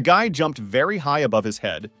 The guy jumped very high above his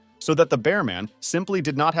head, so that the bear man simply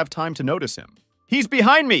did not have time to notice him. He's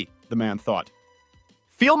behind me, the man thought.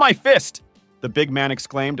 Feel my fist, the big man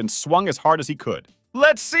exclaimed and swung as hard as he could.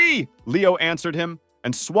 Let's see, Leo answered him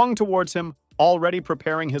and swung towards him, already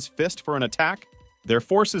preparing his fist for an attack. Their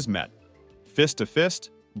forces met, fist to fist,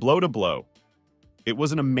 blow to blow. It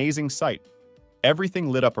was an amazing sight. Everything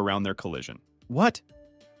lit up around their collision. What?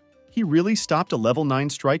 He really stopped a level 9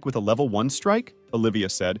 strike with a level 1 strike? Olivia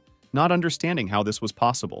said, not understanding how this was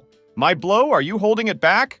possible. My blow, are you holding it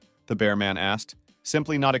back? The bear man asked,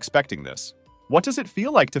 simply not expecting this. What does it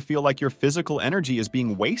feel like your physical energy is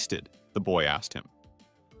being wasted? The boy asked him.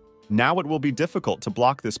 Now it will be difficult to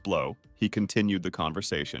block this blow, he continued the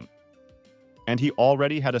conversation. And he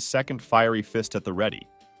already had a second fiery fist at the ready.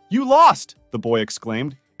 You lost, the boy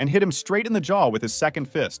exclaimed, and hit him straight in the jaw with his second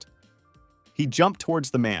fist. He jumped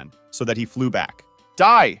towards the man, so that he flew back.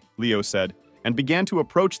 Die, Leo said, and began to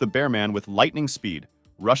approach the bear man with lightning speed,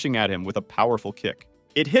 rushing at him with a powerful kick.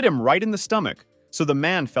 It hit him right in the stomach, so the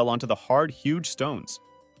man fell onto the hard, huge stones.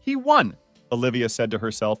 He won, Olivia said to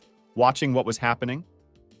herself, watching what was happening.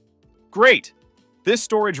 Great! This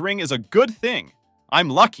storage ring is a good thing. I'm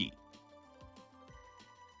lucky.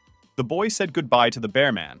 The boy said goodbye to the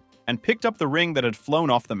bear man and picked up the ring that had flown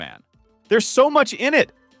off the man. There's so much in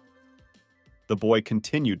it! The boy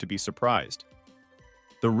continued to be surprised.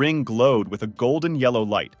 The ring glowed with a golden yellow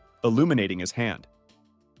light, illuminating his hand.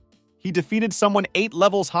 He defeated someone 8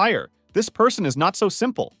 levels higher. This person is not so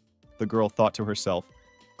simple, the girl thought to herself,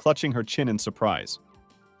 clutching her chin in surprise.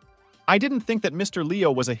 I didn't think that Mr.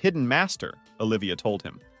 Leo was a hidden master, Olivia told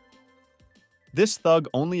him. This thug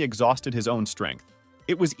only exhausted his own strength.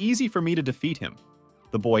 It was easy for me to defeat him,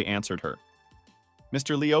 the boy answered her.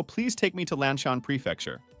 Mr. Leo, please take me to Lanshan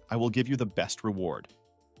Prefecture. I will give you the best reward.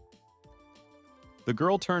 The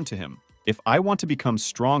girl turned to him. If I want to become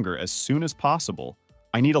stronger as soon as possible,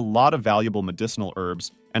 I need a lot of valuable medicinal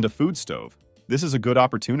herbs and a food stove. This is a good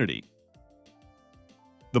opportunity.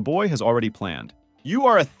 The boy has already planned. You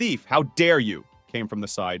are a thief, how dare you, came from the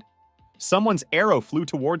side. Someone's arrow flew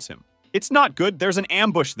towards him. It's not good, there's an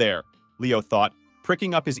ambush there, Leo thought,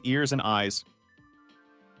 pricking up his ears and eyes.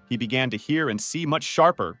 He began to hear and see much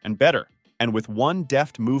sharper and better, and with one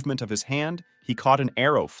deft movement of his hand, he caught an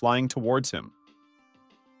arrow flying towards him.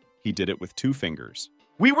 He did it with 2 fingers.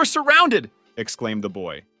 We were surrounded, exclaimed the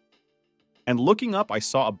boy. And looking up, I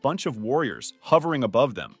saw a bunch of warriors hovering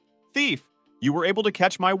above them. Thief, you were able to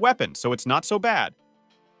catch my weapon, so it's not so bad.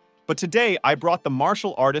 But today, I brought the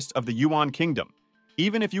martial artist of the Yuan Kingdom.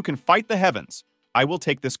 Even if you can fight the heavens, I will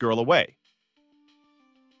take this girl away.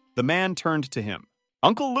 The man turned to him.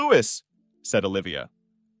 Uncle Louis, said Olivia.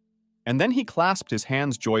 And then he clasped his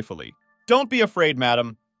hands joyfully. Don't be afraid,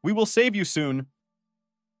 madam. We will save you soon.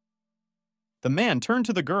 The man turned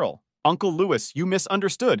to the girl. Uncle Louis, you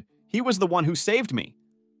misunderstood. He was the one who saved me.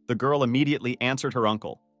 The girl immediately answered her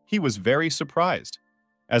uncle. He was very surprised,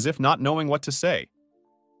 as if not knowing what to say.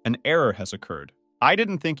 An error has occurred. I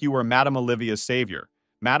didn't think you were Madame Olivia's savior.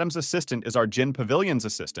 Madame's assistant is our Jin Pavilion's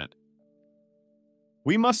assistant.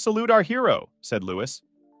 We must salute our hero, said Louis.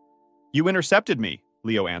 You intercepted me,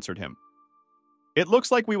 Leo answered him. It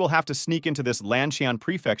looks like we will have to sneak into this Lanqian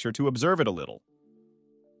prefecture to observe it a little.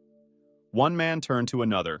 One man turned to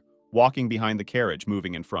another, walking behind the carriage,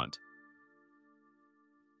 moving in front.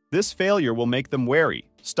 This failure will make them wary.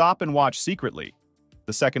 Stop and watch secretly.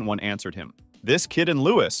 The second one answered him. This kid and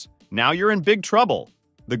Louis, now you're in big trouble,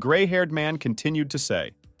 the gray-haired man continued to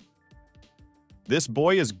say. This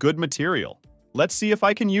boy is good material. Let's see if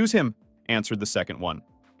I can use him, answered the second one.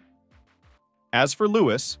 As for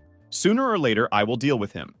Louis, sooner or later I will deal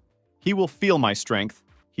with him. He will feel my strength,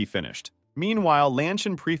 he finished. Meanwhile,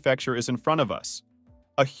 Lanqian Prefecture is in front of us.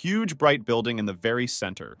 A huge bright building in the very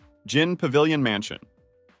center. Jin Pavilion Mansion.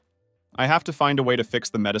 I have to find a way to fix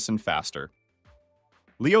the medicine faster.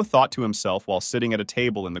 Leo thought to himself while sitting at a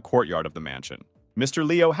table in the courtyard of the mansion. Mr.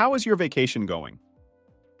 Leo, how is your vacation going?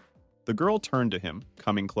 The girl turned to him,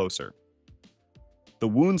 coming closer. The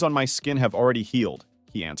wounds on my skin have already healed,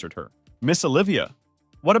 he answered her. Miss Olivia,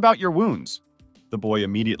 what about your wounds? The boy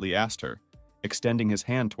immediately asked her, extending his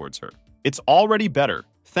hand towards her. It's already better,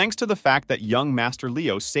 thanks to the fact that young Master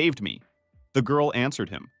Leo saved me. The girl answered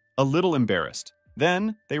him, a little embarrassed.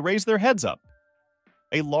 Then they raised their heads up.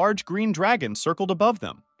 A large green dragon circled above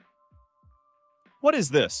them. What is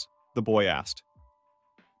this? The boy asked.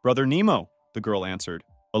 Brother Nemo, the girl answered.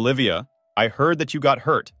 Olivia, I heard that you got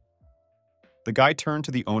hurt. The guy turned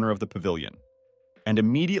to the owner of the pavilion, and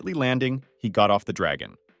immediately landing, he got off the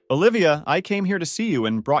dragon. Olivia, I came here to see you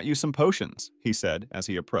and brought you some potions, he said as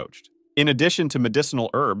he approached. In addition to medicinal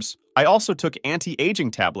herbs, I also took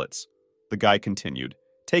anti-aging tablets, the guy continued,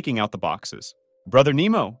 taking out the boxes. Brother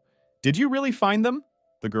Nemo, did you really find them?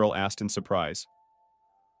 The girl asked in surprise.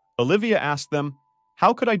 Olivia asked them,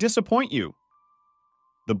 how could I disappoint you?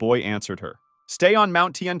 The boy answered her, stay on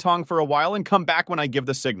Mount Tiantong for a while and come back when I give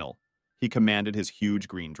the signal, he commanded his huge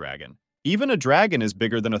green dragon. Even a dragon is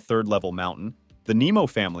bigger than a third-level mountain. The Nemo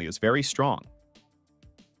family is very strong.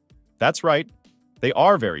 That's right, they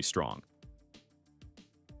are very strong.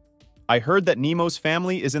 I heard that Nemo's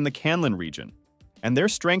family is in the Canlan region, and their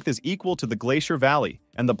strength is equal to the Glacier Valley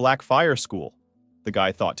and the Black Fire School, the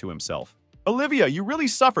guy thought to himself. Olivia, you really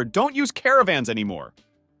suffered. Don't use caravans anymore.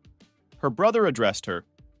 Her brother addressed her.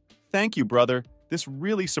 Thank you, brother. This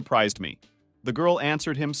really surprised me. The girl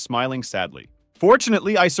answered him, smiling sadly.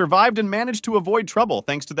 Fortunately, I survived and managed to avoid trouble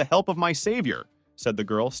thanks to the help of my savior, said the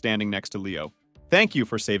girl, standing next to Leo. Thank you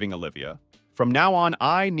for saving Olivia. From now on,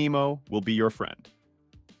 I, Nemo, will be your friend.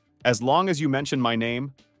 As long as you mention my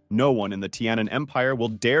name, no one in the Tianan Empire will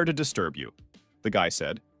dare to disturb you, the guy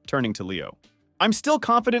said, turning to Leo. I'm still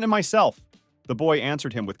confident in myself. The boy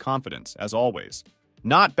answered him with confidence, as always.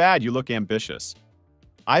 Not bad, you look ambitious.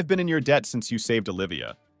 I've been in your debt since you saved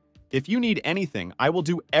Olivia. If you need anything, I will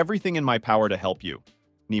do everything in my power to help you,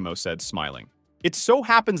 Nemo said, smiling. It so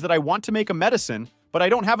happens that I want to make a medicine, but I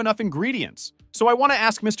don't have enough ingredients, so I want to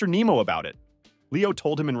ask Mr. Nemo about it. Leo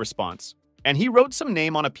told him in response, and he wrote some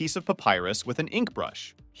name on a piece of papyrus with an ink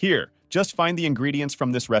brush. Here, just find the ingredients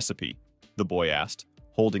from this recipe, the boy asked,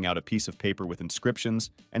 holding out a piece of paper with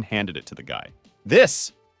inscriptions and handed it to the guy.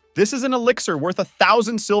 This is an elixir worth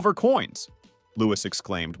 1,000 silver coins, Louis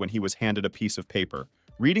exclaimed when he was handed a piece of paper,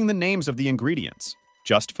 reading the names of the ingredients.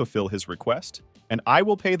 Just fulfill his request, and I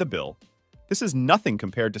will pay the bill. This is nothing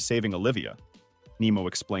compared to saving Olivia, Nemo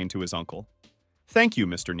explained to his uncle. Thank you,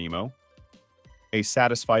 Mr. Nemo. A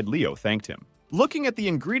satisfied Leo thanked him. Looking at the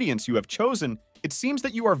ingredients you have chosen, it seems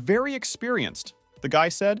that you are very experienced, the guy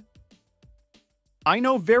said. I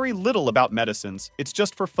know very little about medicines. It's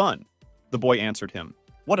just for fun, the boy answered him.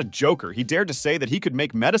 What a joker. He dared to say that he could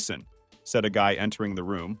make medicine, said a guy entering the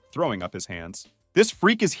room, throwing up his hands. This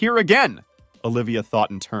freak is here again, Olivia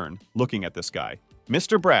thought in turn, looking at this guy.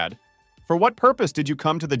 Mr. Brad, for what purpose did you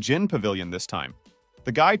come to the Jin Pavilion this time?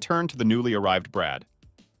 The guy turned to the newly arrived Brad.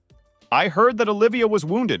 I heard that Olivia was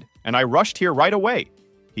wounded, and I rushed here right away,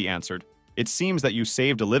 he answered. It seems that you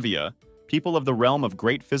saved Olivia. People of the realm of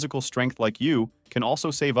great physical strength like you can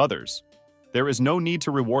also save others. There is no need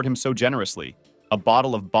to reward him so generously. A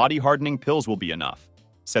bottle of body-hardening pills will be enough,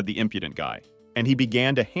 said the impudent guy, and he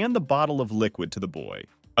began to hand the bottle of liquid to the boy.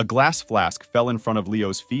 A glass flask fell in front of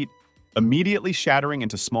Leo's feet, immediately shattering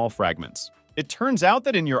into small fragments. It turns out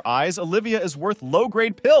that in your eyes, Olivia is worth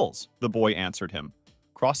low-grade pills, the boy answered him,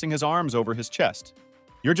 crossing his arms over his chest.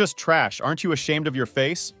 You're just trash. Aren't you ashamed of your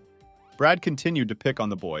face? Brad continued to pick on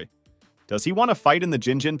the boy. Does he want to fight in the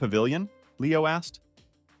Jinjin Pavilion? Leo asked.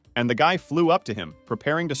 And the guy flew up to him,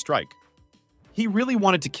 preparing to strike. He really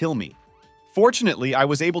wanted to kill me. Fortunately, I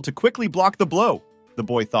was able to quickly block the blow, the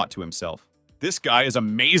boy thought to himself. This guy is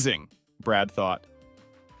amazing, Brad thought.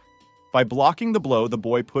 By blocking the blow, the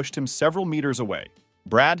boy pushed him several meters away.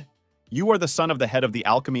 Brad, you are the son of the head of the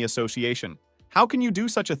Alchemy Association. How can you do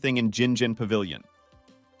such a thing in Jinjin Pavilion?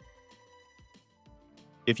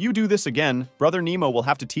 If you do this again, Brother Nemo will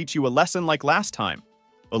have to teach you a lesson like last time,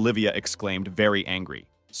 Olivia exclaimed, very angry.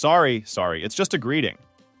 Sorry, it's just a greeting.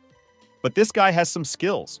 But this guy has some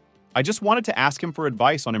skills. I just wanted to ask him for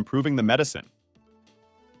advice on improving the medicine.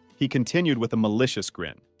 He continued with a malicious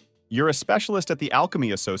grin. You're a specialist at the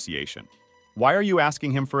Alchemy Association. Why are you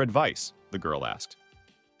asking him for advice? The girl asked.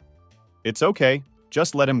 It's okay,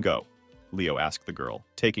 just let him go, Leo asked the girl,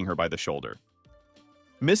 taking her by the shoulder.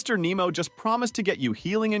 Mr. Nemo just promised to get you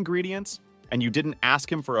healing ingredients, and you didn't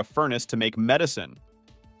ask him for a furnace to make medicine.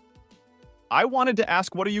 I wanted to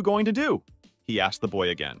ask, what are you going to do? He asked the boy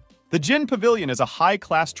again. The Jin Pavilion is a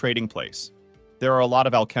high-class trading place. There are a lot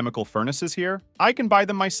of alchemical furnaces here. I can buy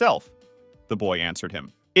them myself, the boy answered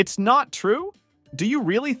him. It's not true? Do you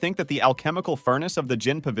really think that the alchemical furnace of the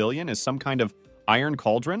Jin Pavilion is some kind of iron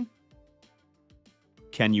cauldron?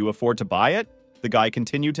 Can you afford to buy it? The guy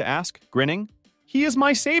continued to ask, grinning. He is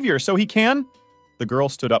my savior, so he can. The girl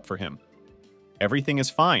stood up for him. Everything is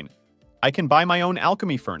fine. I can buy my own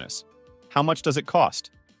alchemy furnace. How much does it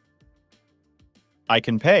cost? I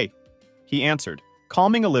can pay, he answered,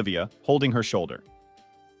 calming Olivia, holding her shoulder.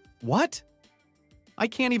 What? I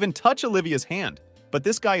can't even touch Olivia's hand, but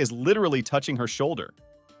this guy is literally touching her shoulder.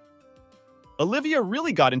 Olivia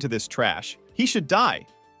really got into this trash. He should die,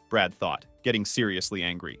 Brad thought, getting seriously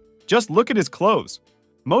angry. Just look at his clothes.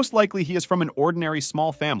 Most likely he is from an ordinary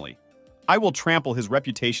small family. I will trample his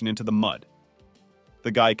reputation into the mud.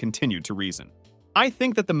 The guy continued to reason. I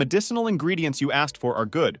think that the medicinal ingredients you asked for are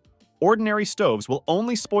good. Ordinary stoves will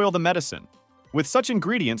only spoil the medicine. With such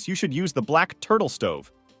ingredients, you should use the black turtle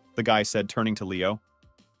stove, the guy said, turning to Leo.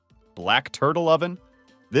 Black turtle oven?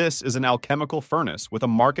 This is an alchemical furnace with a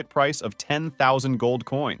market price of 10,000 gold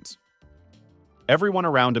coins. Everyone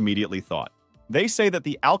around immediately thought. They say that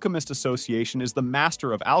the Alchemist Association is the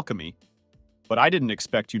master of alchemy, but I didn't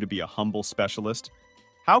expect you to be a humble specialist.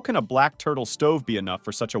 How can a black turtle stove be enough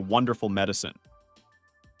for such a wonderful medicine?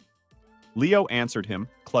 Leo answered him,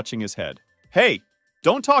 clutching his head. Hey,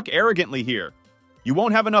 don't talk arrogantly here. You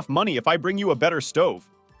won't have enough money if I bring you a better stove.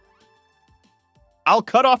 I'll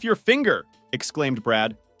cut off your finger, exclaimed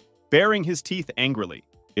Brad, baring his teeth angrily.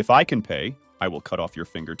 If I can pay, I will cut off your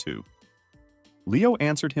finger too. Leo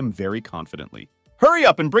answered him very confidently. Hurry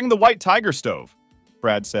up and bring the white tiger stove,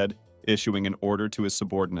 Brad said, issuing an order to his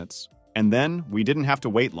subordinates. And then we didn't have to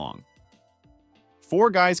wait long. 4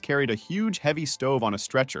 guys carried a huge heavy stove on a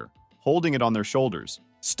stretcher, holding it on their shoulders.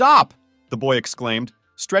 Stop! The boy exclaimed,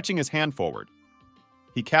 stretching his hand forward.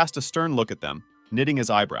 He cast a stern look at them, knitting his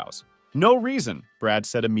eyebrows. No reason, Brad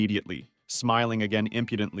said immediately, smiling again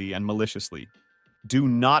impudently and maliciously. Do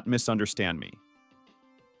not misunderstand me.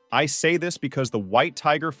 I say this because the White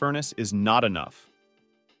Tiger Furnace is not enough.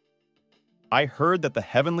 I heard that the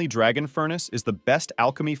Heavenly Dragon Furnace is the best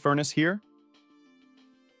alchemy furnace here.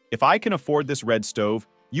 If I can afford this red stove,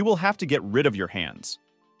 you will have to get rid of your hands,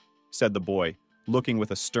 said the boy, looking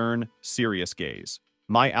with a stern, serious gaze.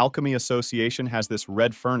 My alchemy association has this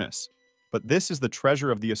red furnace, but this is the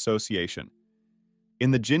treasure of the association.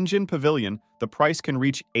 In the Jinjin Pavilion, the price can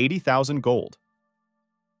reach 80,000 gold.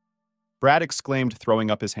 Brad exclaimed,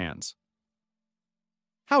 throwing up his hands.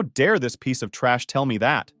 How dare this piece of trash tell me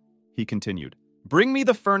that? He continued. Bring me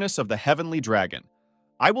the furnace of the Heavenly Dragon.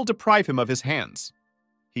 I will deprive him of his hands.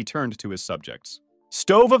 He turned to his subjects.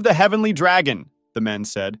 Stove of the Heavenly Dragon, the men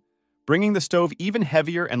said, bringing the stove even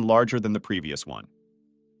heavier and larger than the previous one.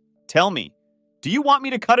 Tell me, do you want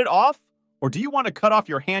me to cut it off, or do you want to cut off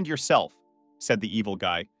your hand yourself? Said the evil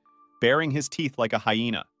guy, baring his teeth like a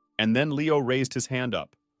hyena, and then Leo raised his hand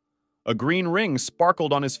up. A green ring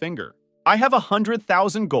sparkled on his finger. I have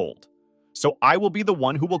 100,000 gold, so I will be the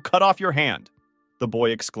one who will cut off your hand, the boy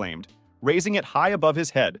exclaimed, raising it high above his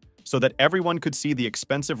head so that everyone could see the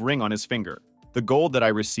expensive ring on his finger. The gold that I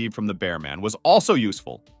received from the bear man was also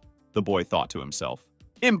useful, the boy thought to himself.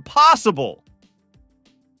 Impossible!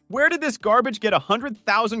 Where did this garbage get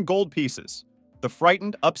 100,000 gold pieces? The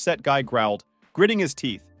frightened, upset guy growled, gritting his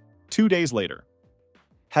teeth. 2 days later.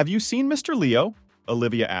 Have you seen Mr. Leo?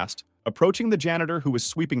 Olivia asked, approaching the janitor who was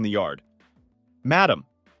sweeping the yard. Madam,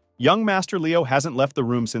 young Master Leo hasn't left the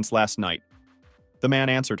room since last night. The man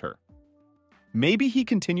answered her. Maybe he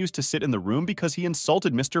continues to sit in the room because he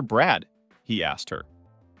insulted Mr. Brad, he asked her.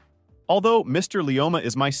 Although Mr. Leoma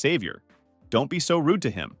is my savior. Don't be so rude to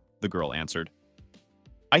him, the girl answered.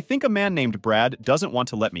 I think a man named Brad doesn't want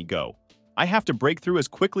to let me go. I have to break through as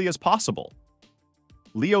quickly as possible.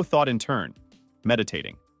 Leo thought in turn,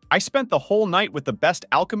 meditating. I spent the whole night with the best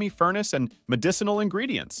alchemy furnace and medicinal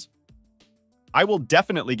ingredients. I will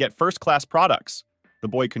definitely get first-class products, the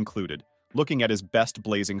boy concluded, looking at his best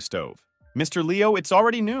blazing stove. Mr. Leo, it's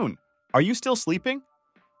already noon. Are you still sleeping?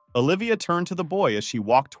 Olivia turned to the boy as she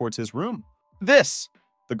walked towards his room. This,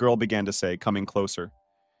 the girl began to say, coming closer.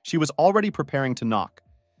 She was already preparing to knock.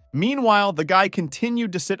 Meanwhile, the guy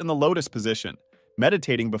continued to sit in the lotus position,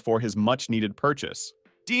 meditating before his much-needed purchase.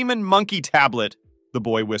 Demon monkey tablet, the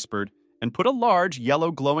boy whispered, and put a large,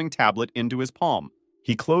 yellow glowing tablet into his palm.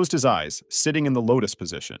 He closed his eyes, sitting in the lotus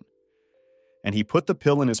position, and he put the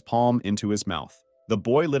pill in his palm into his mouth. The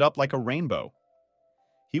boy lit up like a rainbow.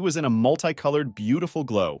 He was in a multicolored, beautiful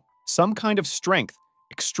glow. Some kind of strength,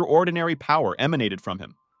 extraordinary power emanated from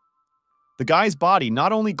him. The guy's body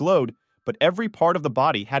not only glowed, but every part of the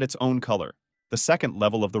body had its own color, the second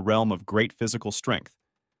level of the realm of great physical strength.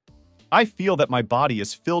 I feel that my body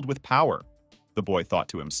is filled with power, the boy thought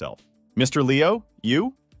to himself. Mr. Leo,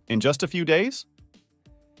 you? In just a few days?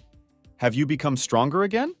 Have you become stronger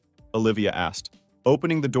again? Olivia asked,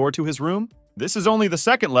 opening the door to his room. This is only the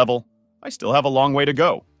second level. I still have a long way to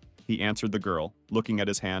go, he answered the girl, looking at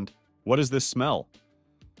his hand. What is this smell?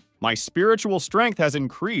 My spiritual strength has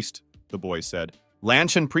increased, the boy said.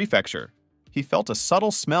 Lanshan Prefecture. He felt a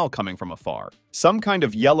subtle smell coming from afar. Some kind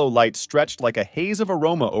of yellow light stretched like a haze of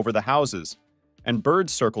aroma over the houses, and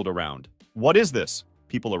birds circled around. What is this?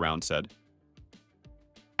 People around said.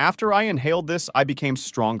 After I inhaled this, I became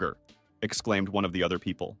stronger, exclaimed one of the other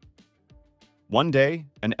people. One day,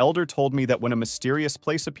 an elder told me that when a mysterious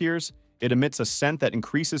place appears, it emits a scent that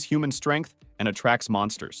increases human strength and attracts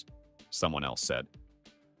monsters, someone else said.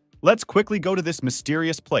 Let's quickly go to this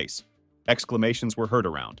mysterious place. Exclamations were heard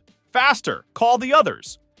around. Faster! Call the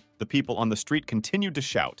others! The people on the street continued to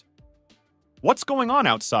shout. What's going on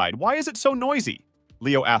outside? Why is it so noisy?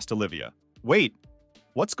 Leo asked Olivia. Wait,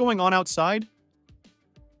 what's going on outside?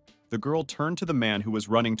 The girl turned to the man who was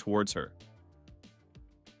running towards her.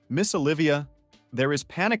 Miss Olivia, there is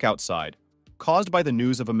panic outside, caused by the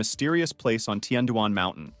news of a mysterious place on Tianduan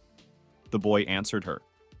Mountain. The boy answered her.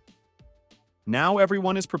 Now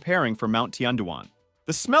everyone is preparing for Mount Tianduan.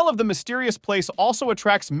 The smell of the mysterious place also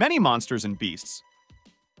attracts many monsters and beasts.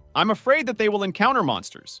 I'm afraid that they will encounter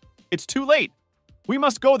monsters. It's too late. We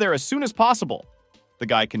must go there as soon as possible. The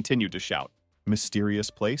guy continued to shout.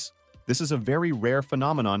 Mysterious place? This is a very rare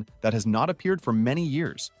phenomenon that has not appeared for many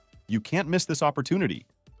years. You can't miss this opportunity,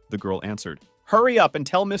 the girl answered. Hurry up and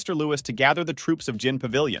tell Mr. Lewis to gather the troops of Jin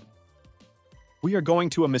Pavilion. We are going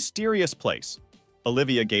to a mysterious place.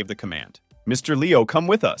 Olivia gave the command. Mr. Leo, come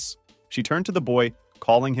with us. She turned to the boy,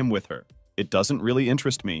 calling him with her. It doesn't really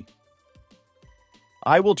interest me.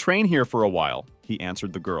 I will train here for a while, he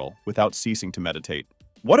answered the girl, without ceasing to meditate.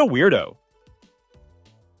 What a weirdo.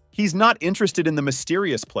 He's not interested in the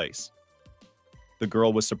mysterious place. The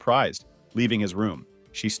girl was surprised, leaving his room.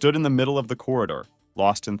 She stood in the middle of the corridor,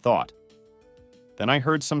 lost in thought. Then I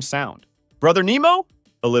heard some sound. Brother Nemo?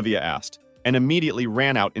 Olivia asked, and immediately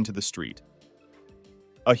ran out into the street.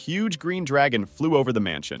 A huge green dragon flew over the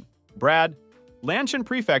mansion. Brad, Lanshan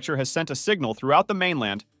Prefecture has sent a signal throughout the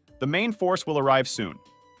mainland. The main force will arrive soon.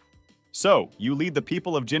 So, you lead the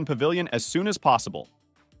people of Jin Pavilion as soon as possible.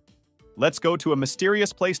 Let's go to a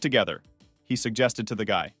mysterious place together, he suggested to the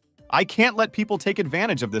guy. I can't let people take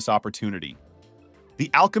advantage of this opportunity.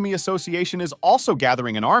 The Alchemy Association is also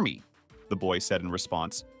gathering an army, the boy said in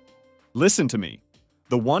response. Listen to me.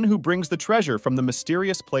 The one who brings the treasure from the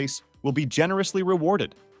mysterious place will be generously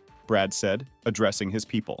rewarded, Brad said, addressing his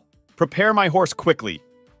people. Prepare my horse quickly,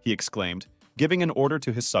 he exclaimed, giving an order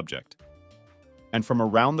to his subject. And from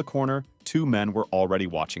around the corner, two men were already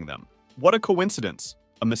watching them. What a coincidence!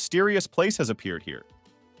 A mysterious place has appeared here.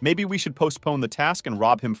 Maybe we should postpone the task and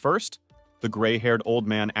rob him first? The gray-haired old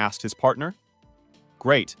man asked his partner.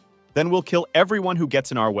 Great, then we'll kill everyone who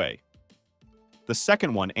gets in our way. The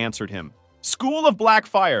second one answered him. School of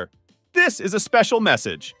Blackfire! This is a special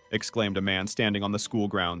message, exclaimed a man standing on the school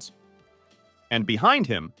grounds. And behind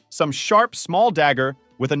him, some sharp, small dagger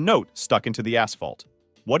with a note stuck into the asphalt.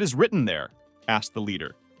 What is written there? Asked the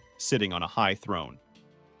leader, sitting on a high throne.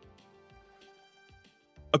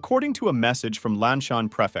 According to a message from Lanshan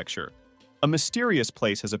Prefecture, a mysterious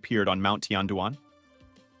place has appeared on Mount Tianduan.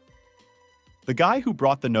 The guy who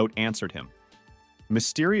brought the note answered him.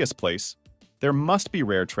 Mysterious place? There must be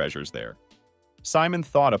rare treasures there. Simon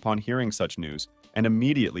thought upon hearing such news and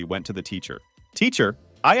immediately went to the teacher. Teacher,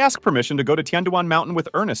 I ask permission to go to Tianduan Mountain with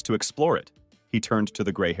Ernest to explore it. He turned to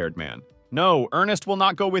the gray-haired man. No, Ernest will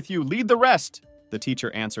not go with you. Lead the rest, the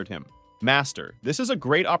teacher answered him. Master, this is a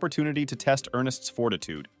great opportunity to test Ernest's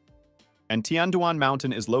fortitude. And Tianduan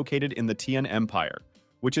Mountain is located in the Tian Empire,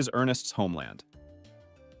 which is Ernest's homeland.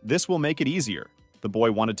 This will make it easier, the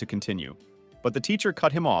boy wanted to continue, but the teacher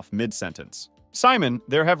cut him off mid-sentence. Simon,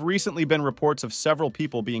 there have recently been reports of several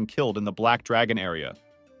people being killed in the Black Dragon area.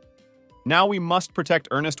 Now we must protect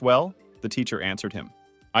Ernest well, the teacher answered him.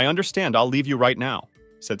 I understand, I'll leave you right now,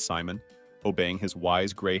 said Simon, obeying his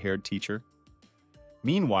wise gray-haired teacher.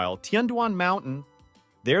 Meanwhile, Tianduan Mountain,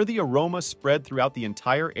 there the aroma spread throughout the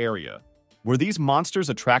entire area. Were these monsters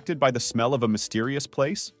attracted by the smell of a mysterious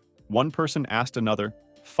place? One person asked another,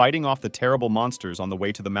 fighting off the terrible monsters on the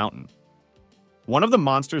way to the mountain. One of the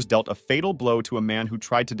monsters dealt a fatal blow to a man who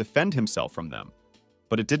tried to defend himself from them.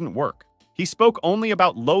 But it didn't work. He spoke only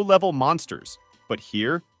about low-level monsters, but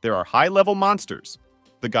here there are high-level monsters,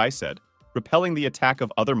 the guy said, repelling the attack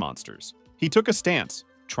of other monsters. He took a stance,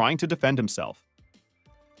 trying to defend himself.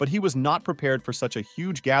 But he was not prepared for such a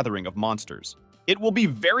huge gathering of monsters. It will be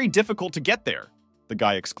very difficult to get there, the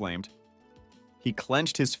guy exclaimed. He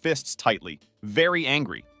clenched his fists tightly, very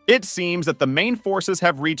angry. It seems that the main forces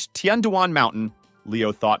have reached Tianduan Mountain,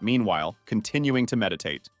 Leo thought meanwhile, continuing to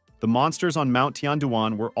meditate. The monsters on Mount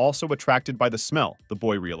Tianduan were also attracted by the smell, the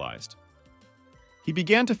boy realized. He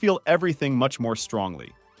began to feel everything much more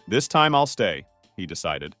strongly. This time I'll stay, he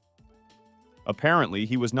decided. Apparently,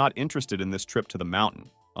 he was not interested in this trip to the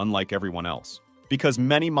mountain, unlike everyone else, because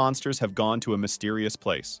many monsters have gone to a mysterious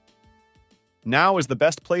place. Now is the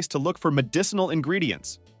best place to look for medicinal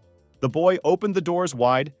ingredients. The boy opened the doors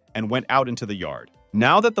wide and went out into the yard.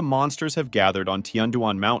 Now that the monsters have gathered on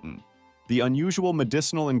Tianduan Mountain, the unusual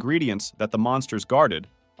medicinal ingredients that the monsters guarded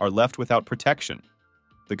are left without protection.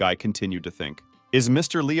 The guy continued to think. Is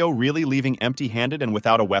Mr. Leo really leaving empty-handed and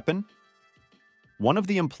without a weapon? One of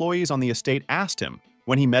the employees on the estate asked him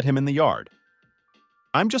when he met him in the yard.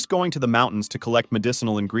 I'm just going to the mountains to collect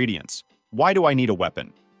medicinal ingredients. Why do I need a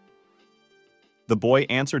weapon? The boy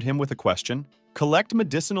answered him with a question. Collect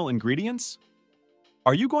medicinal ingredients?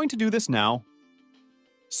 Are you going to do this now?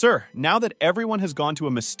 Sir, now that everyone has gone to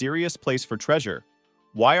a mysterious place for treasure,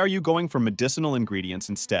 why are you going for medicinal ingredients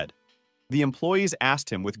instead? The employees asked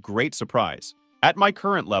him with great surprise. At my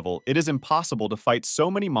current level, it is impossible to fight so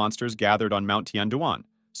many monsters gathered on Mount Tianduan,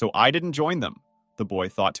 so I didn't join them, the boy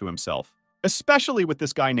thought to himself. Especially with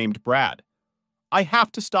this guy named Brad. I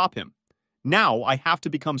have to stop him. Now I have to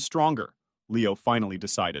become stronger, Leo finally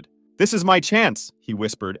decided. This is my chance, he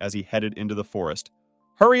whispered as he headed into the forest.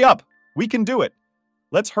 Hurry up! We can do it!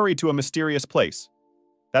 Let's hurry to a mysterious place.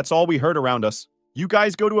 That's all we heard around us. You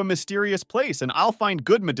guys go to a mysterious place and I'll find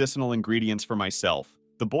good medicinal ingredients for myself,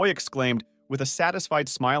 the boy exclaimed with a satisfied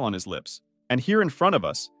smile on his lips. And here in front of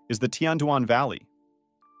us is the Tianduan Valley.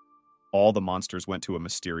 All the monsters went to a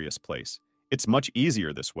mysterious place. It's much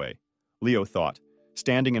easier this way, Leo thought,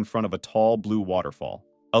 standing in front of a tall blue waterfall.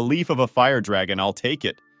 A leaf of a fire dragon, I'll take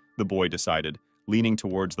it, the boy decided, leaning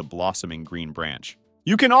towards the blossoming green branch.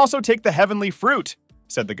 You can also take the heavenly fruit,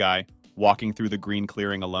 said the guy, walking through the green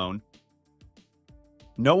clearing alone.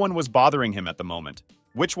 No one was bothering him at the moment.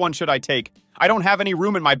 Which one should I take? I don't have any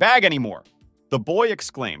room in my bag anymore, the boy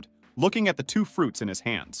exclaimed, looking at the two fruits in his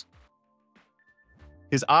hands.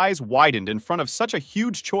 His eyes widened in front of such a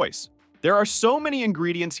huge choice. There are so many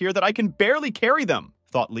ingredients here that I can barely carry them,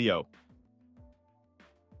 thought Leo.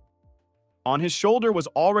 On his shoulder was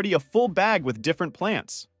already a full bag with different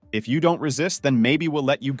plants. If you don't resist, then maybe we'll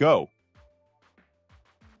let you go.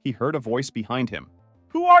 He heard a voice behind him.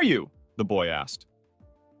 Who are you? The boy asked.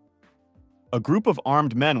 A group of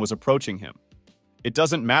armed men was approaching him. It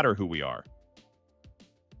doesn't matter who we are.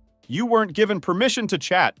 You weren't given permission to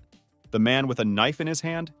chat. The man with a knife in his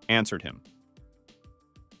hand answered him.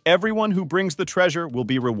 Everyone who brings the treasure will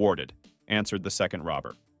be rewarded, answered the second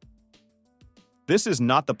robber. This is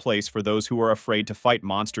not the place for those who are afraid to fight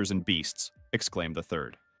monsters and beasts, exclaimed the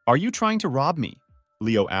third. Are you trying to rob me?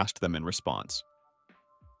 Leo asked them in response.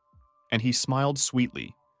 And he smiled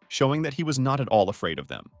sweetly, showing that he was not at all afraid of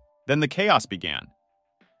them. Then the chaos began.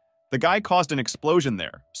 The guy caused an explosion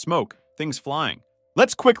there, smoke, things flying.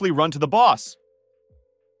 Let's quickly run to the boss.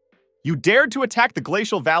 You dared to attack the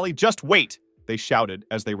glacial valley, just wait, they shouted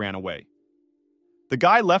as they ran away. The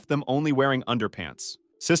guy left them only wearing underpants.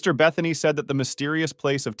 Sister Bethany said that the mysterious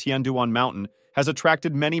place of Tianduan Mountain has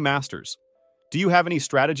attracted many masters. Do you have any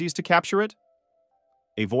strategies to capture it?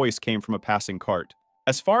 A voice came from a passing cart.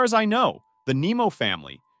 As far as I know, the Nemo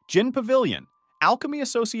family, Jin Pavilion, Alchemy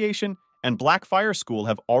Association, and Black Fire School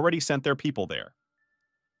have already sent their people there.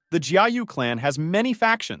 The Jiayu clan has many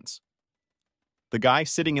factions. The guy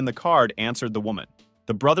sitting in the card answered the woman.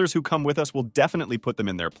 The brothers who come with us will definitely put them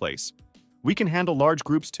in their place. We can handle large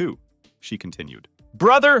groups too, she continued.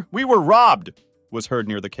 Brother, we were robbed, was heard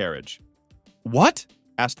near the carriage. What?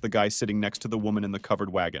 Asked the guy sitting next to the woman in the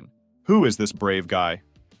covered wagon. Who is this brave guy?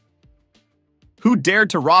 Who dared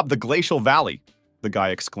to rob the glacial valley? The guy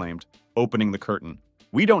exclaimed, opening the curtain.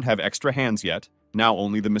 We don't have extra hands yet. Now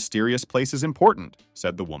only the mysterious place is important,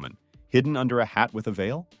 said the woman, hidden under a hat with a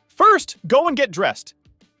veil. First, go and get dressed.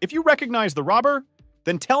 If you recognize the robber,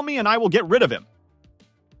 then tell me and I will get rid of him.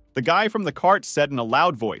 The guy from the cart said in a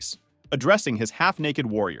loud voice, addressing his half-naked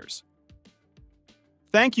warriors.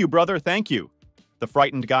 Thank you, brother, thank you. The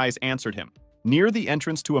frightened guys answered him, near the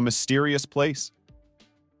entrance to a mysterious place.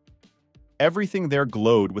 Everything there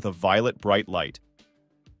glowed with a violet bright light.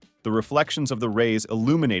 The reflections of the rays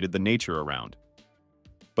illuminated the nature around.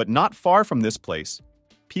 But not far from this place,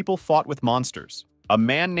 people fought with monsters. A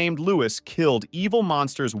man named Lewis killed evil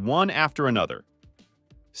monsters one after another,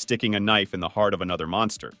 sticking a knife in the heart of another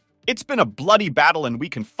monster. It's been a bloody battle and we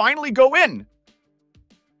can finally go in!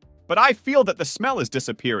 But I feel that the smell is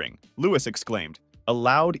disappearing, Lewis exclaimed. A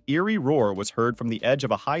loud, eerie roar was heard from the edge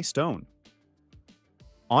of a high stone.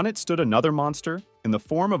 On it stood another monster, in the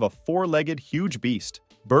form of a four-legged huge beast.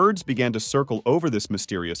 Birds began to circle over this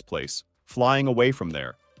mysterious place, flying away from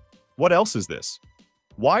there. What else is this?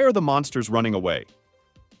 Why are the monsters running away?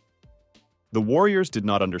 The warriors did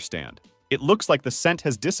not understand. It looks like the scent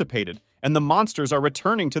has dissipated, and the monsters are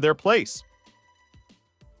returning to their place.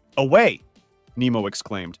 Away! Nemo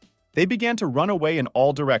exclaimed. They began to run away in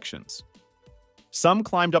all directions. Some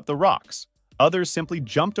climbed up the rocks, others simply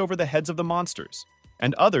jumped over the heads of the monsters,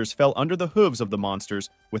 and others fell under the hooves of the monsters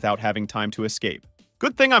without having time to escape.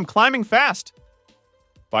 Good thing I'm climbing fast!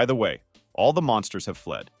 By the way, all the monsters have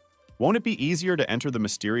fled. Won't it be easier to enter the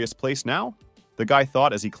mysterious place now? The guy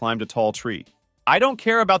thought as he climbed a tall tree. I don't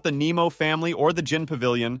care about the Nemo family or the Jin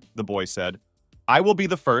Pavilion, the boy said. I will be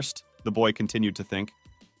the first, the boy continued to think.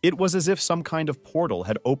 It was as if some kind of portal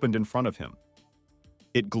had opened in front of him.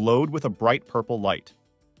 It glowed with a bright purple light,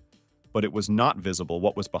 but it was not visible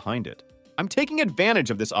what was behind it. I'm taking advantage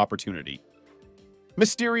of this opportunity.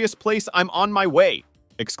 Mysterious place, I'm on my way,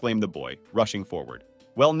 exclaimed the boy, rushing forward.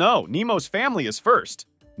 Well, no, Nemo's family is first,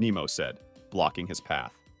 Nemo said, blocking his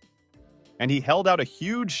path. And he held out a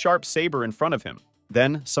huge, sharp saber in front of him.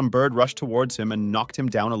 Then some bird rushed towards him and knocked him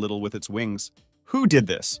down a little with its wings. Who did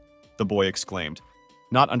this? The boy exclaimed,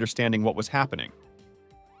 not understanding what was happening.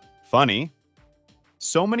 Funny.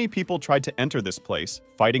 So many people tried to enter this place,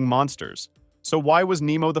 fighting monsters. So why was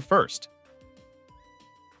Nemo the first?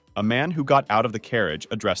 A man who got out of the carriage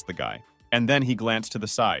addressed the guy, and then he glanced to the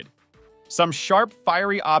side. Some sharp,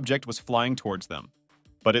 fiery object was flying towards them.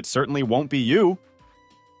 But it certainly won't be you.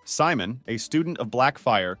 Simon, a student of Black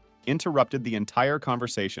Fire, interrupted the entire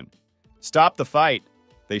conversation. Stop the fight,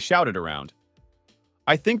 they shouted around.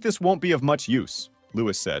 I think this won't be of much use,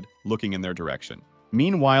 Lewis said, looking in their direction.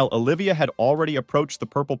 Meanwhile, Olivia had already approached the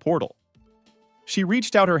purple portal. She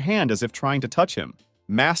reached out her hand as if trying to touch him.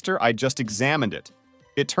 Master, I just examined it.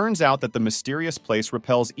 It turns out that the mysterious place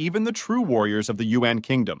repels even the true warriors of the Yuan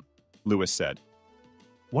Kingdom, Lewis said.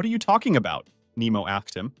 What are you talking about? Nemo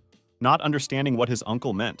asked him, not understanding what his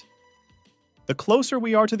uncle meant. The closer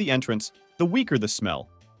we are to the entrance, the weaker the smell.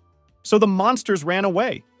 So the monsters ran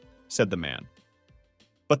away, said the man.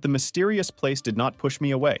 But the mysterious place did not push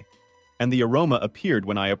me away, and the aroma appeared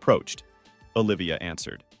when I approached, Olivia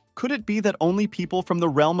answered. Could it be that only people from the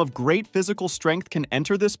realm of great physical strength can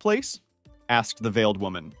enter this place? Asked the veiled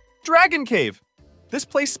woman. Dragon Cave! This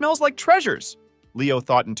place smells like treasures, Leo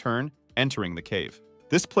thought in turn, entering the cave.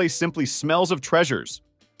 This place simply smells of treasures,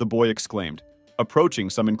 the boy exclaimed, approaching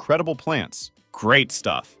some incredible plants. Great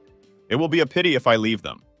stuff. It will be a pity if I leave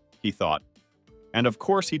them, he thought. And of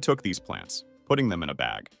course he took these plants, putting them in a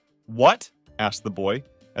bag. What? Asked the boy,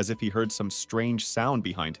 as if he heard some strange sound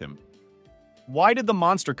behind him. Why did the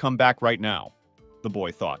monster come back right now? The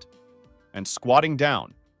boy thought, and squatting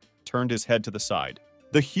down, turned his head to the side.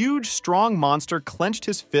 The huge, strong monster clenched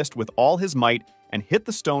his fist with all his might and hit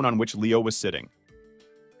the stone on which Leo was sitting.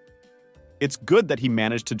 It's good that he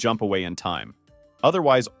managed to jump away in time.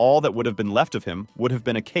 Otherwise, all that would have been left of him would have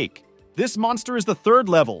been a cake. This monster is the third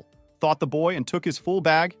level, thought the boy and took his full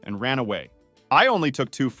bag and ran away. I only took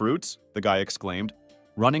 2 fruits, the guy exclaimed,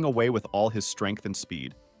 running away with all his strength and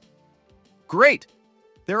speed. Great!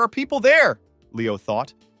 There are people there, Leo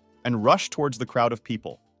thought, and rushed towards the crowd of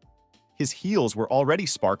people. His heels were already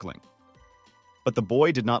sparkling. But the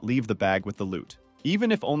boy did not leave the bag with the loot.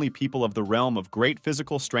 Even if only people of the realm of great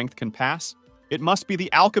physical strength can pass, it must be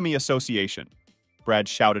the Alchemy Association. Brad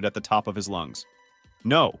shouted at the top of his lungs.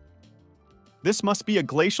 No. This must be a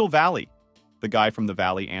glacial valley, the guy from the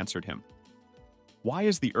valley answered him. Why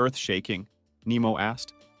is the earth shaking? Nemo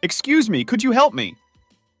asked. Excuse me, could you help me?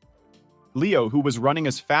 Leo, who was running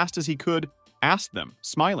as fast as he could, asked them,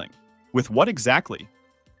 smiling. With what exactly?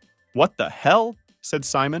 What the hell? Said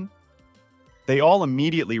Simon. They all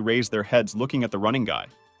immediately raised their heads looking at the running guy.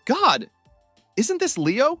 God! Isn't this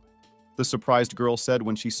Leo? The surprised girl said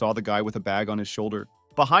when she saw the guy with a bag on his shoulder.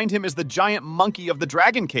 Behind him is the giant monkey of the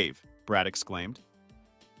dragon cave, Brad exclaimed.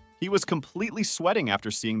 He was completely sweating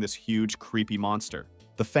after seeing this huge, creepy monster.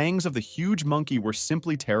 The fangs of the huge monkey were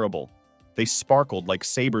simply terrible. They sparkled like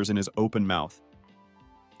sabers in his open mouth.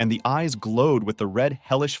 And the eyes glowed with the red,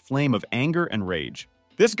 hellish flame of anger and rage.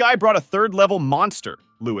 This guy brought a third-level monster,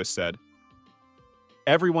 Lewis said.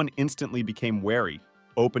 Everyone instantly became wary,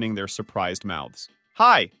 opening their surprised mouths.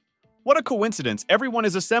 Hi! What a coincidence, everyone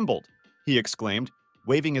is assembled, he exclaimed,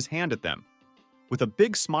 waving his hand at them. With a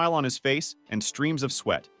big smile on his face and streams of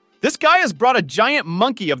sweat. This guy has brought a giant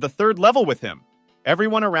monkey of the third level with him.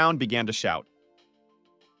 Everyone around began to shout.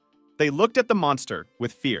 They looked at the monster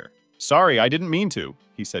with fear. Sorry, I didn't mean to,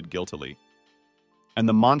 he said guiltily. And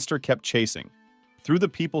the monster kept chasing, through the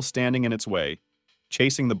people standing in its way,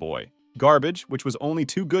 chasing the boy. Garbage, which was only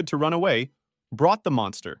too good to run away, brought the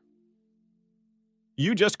monster.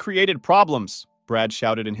 You just created problems, Brad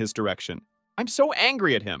shouted in his direction. I'm so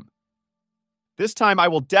angry at him. This time I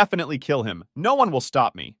will definitely kill him. No one will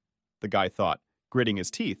stop me, the guy thought, gritting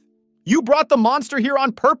his teeth. You brought the monster here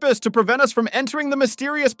on purpose to prevent us from entering the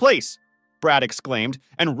mysterious place, Brad exclaimed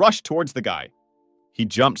and rushed towards the guy. He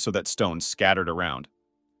jumped so that stones scattered around.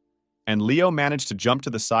 And Leo managed to jump to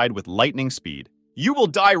the side with lightning speed. You will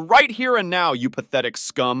die right here and now, you pathetic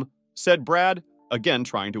scum, said Brad, again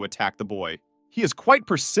trying to attack the boy. He is quite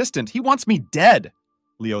persistent. He wants me dead,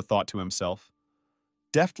 Leo thought to himself,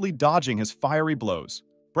 deftly dodging his fiery blows.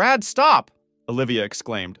 Brad, stop, Olivia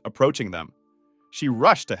exclaimed, approaching them. She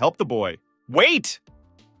rushed to help the boy. Wait!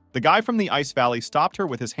 The guy from the ice valley stopped her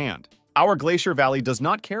with his hand. Our glacier valley does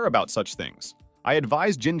not care about such things. I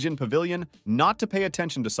advise Jinjin Pavilion not to pay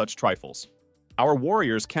attention to such trifles. Our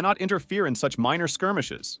warriors cannot interfere in such minor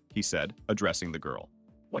skirmishes, he said, addressing the girl.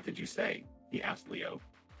 What did you say? He asked Leo,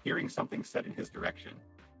 hearing something said in his direction.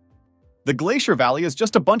 The glacier valley is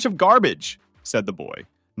just a bunch of garbage, said the boy,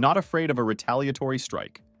 not afraid of a retaliatory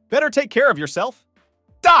strike. Better take care of yourself.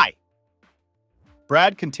 Die!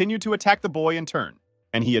 Brad continued to attack the boy in turn,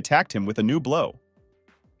 and he attacked him with a new blow.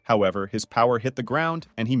 However, his power hit the ground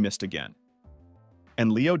and he missed again.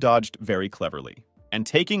 And Leo dodged very cleverly, and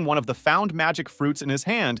taking one of the found magic fruits in his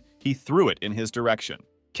hand, he threw it in his direction.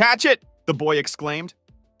 Catch it! The boy exclaimed.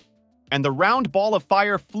 And the round ball of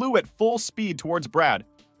fire flew at full speed towards Brad,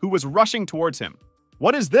 who was rushing towards him.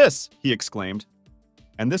 What is this? He exclaimed.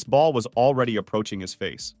 And this ball was already approaching his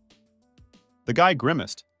face. The guy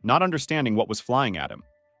grimaced, not understanding what was flying at him.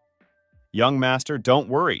 Young master, don't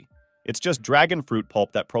worry. It's just dragon fruit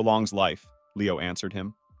pulp that prolongs life, Leo answered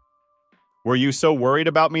him. Were you so worried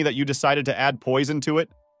about me that you decided to add poison to it?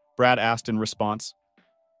 Brad asked in response.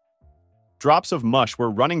 Drops of mush were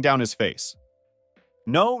running down his face.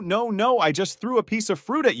 No, I just threw a piece of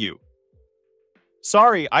fruit at you.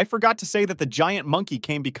 Sorry, I forgot to say that the giant monkey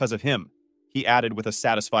came because of him, he added with a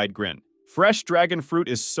satisfied grin. Fresh dragon fruit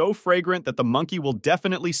is so fragrant that the monkey will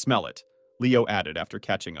definitely smell it, Leo added after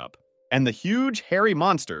catching up. And the huge, hairy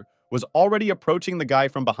monster was already approaching the guy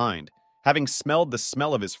from behind, having smelled the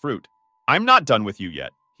smell of his fruit. I'm not done with you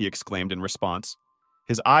yet, he exclaimed in response.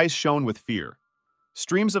 His eyes shone with fear.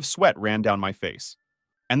 Streams of sweat ran down my face.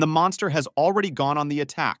 And the monster has already gone on the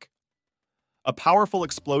attack. A powerful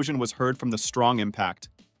explosion was heard from the strong impact.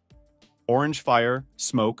 Orange fire,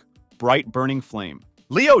 smoke, bright burning flame.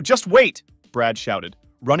 Leo, just wait! Brad shouted,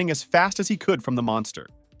 running as fast as he could from the monster.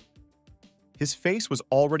 His face was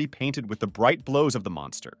already painted with the bright blows of the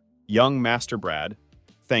monster. Young Master Brad,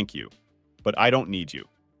 thank you, but I don't need you.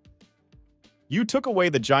 You took away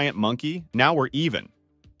the giant monkey, now we're even,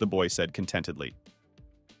 the boy said contentedly.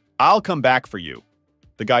 I'll come back for you,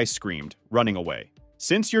 the guy screamed, running away.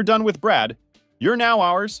 Since you're done with Brad, you're now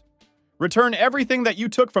ours. Return everything that you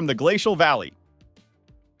took from the glacial valley.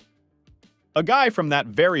 A guy from that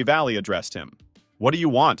very valley addressed him. What do you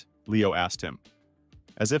want? Leo asked him,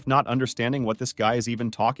 as if not understanding what this guy is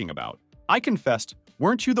even talking about. I confessed,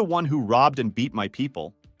 weren't you the one who robbed and beat my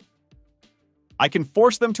people? I can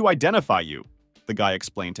force them to identify you, the guy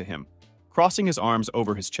explained to him, crossing his arms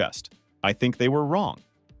over his chest. I think they were wrong.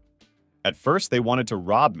 At first they wanted to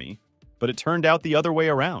rob me, but it turned out the other way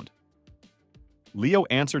around. Leo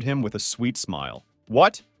answered him with a sweet smile.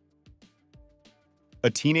 What? A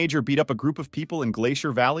teenager beat up a group of people in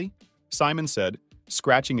Glacier Valley? Simon said,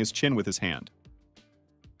 scratching his chin with his hand.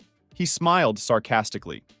 He smiled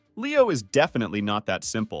sarcastically. Leo is definitely not that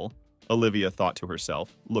simple, Olivia thought to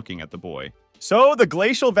herself, looking at the boy. So the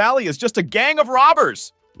Glacial Valley is just a gang of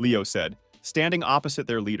robbers, Leo said, standing opposite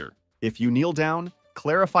their leader. If you kneel down,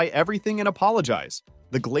 clarify everything and apologize,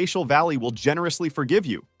 the Glacial Valley will generously forgive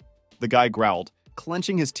you. The guy growled,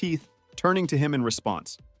 clenching his teeth, turning to him in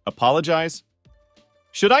response. Apologize?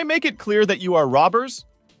 Should I make it clear that you are robbers?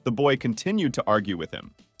 The boy continued to argue with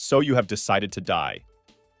him. So you have decided to die.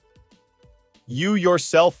 You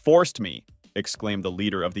yourself forced me, exclaimed the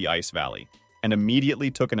leader of the Ice Valley, and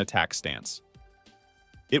immediately took an attack stance.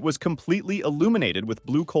 It was completely illuminated with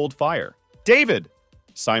blue cold fire. David!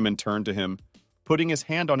 Simon turned to him, putting his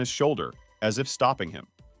hand on his shoulder, as if stopping him.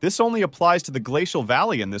 This only applies to the Glacial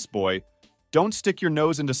Valley and this boy. Don't stick your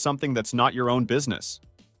nose into something that's not your own business,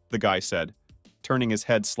 the guy said, turning his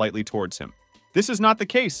head slightly towards him. This is not the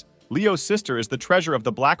case. Leo's sister is the treasurer of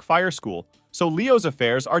the Black Fire School, so Leo's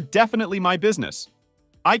affairs are definitely my business.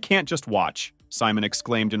 I can't just watch, Simon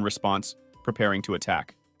exclaimed in response, preparing to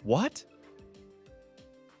attack. What?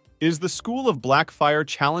 Is the School of Blackfire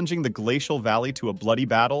challenging the Glacial Valley to a bloody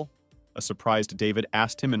battle? A surprised David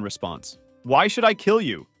asked him in response. Why should I kill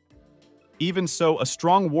you? Even so, a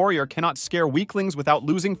strong warrior cannot scare weaklings without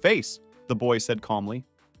losing face, the boy said calmly.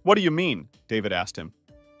 What do you mean? David asked him.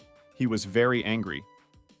 He was very angry.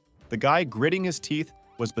 The guy, gritting his teeth,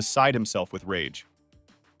 was beside himself with rage.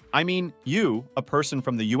 I mean, you, a person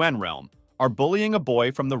from the UN realm, are bullying a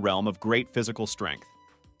boy from the realm of great physical strength.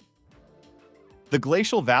 The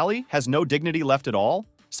Glacial Valley has no dignity left at all?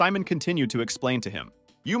 Simon continued to explain to him.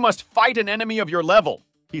 You must fight an enemy of your level,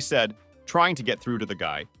 he said, trying to get through to the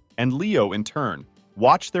guy. And Leo, in turn,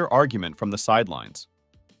 watched their argument from the sidelines,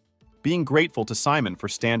 being grateful to Simon for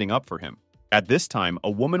standing up for him. At this time,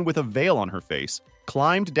 a woman with a veil on her face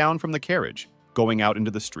climbed down from the carriage, going out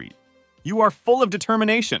into the street. You are full of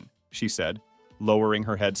determination, she said, lowering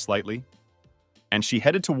her head slightly. And she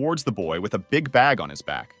headed towards the boy with a big bag on his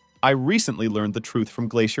back. I recently learned the truth from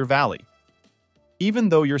Glacier Valley. Even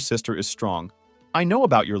though your sister is strong, I know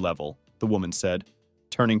about your level, the woman said,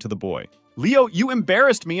 turning to the boy. Leo, you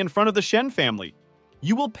embarrassed me in front of the Shen family.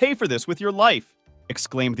 You will pay for this with your life,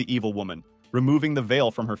 exclaimed the evil woman, removing the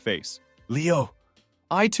veil from her face. Leo,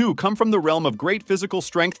 I too come from the realm of great physical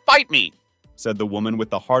strength. Fight me, said the woman with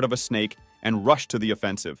the heart of a snake and rushed to the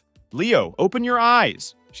offensive. Leo, open your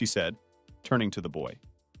eyes, she said, turning to the boy.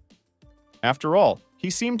 After all, he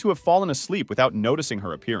seemed to have fallen asleep without noticing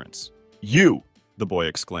her appearance. You, the boy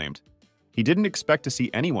exclaimed. He didn't expect to see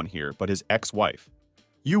anyone here but his ex-wife.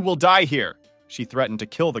 You will die here, she threatened to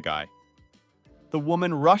kill the guy. The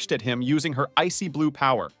woman rushed at him using her icy blue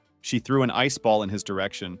power. She threw an ice ball in his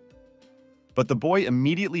direction. But the boy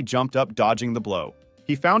immediately jumped up, dodging the blow.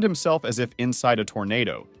 He found himself as if inside a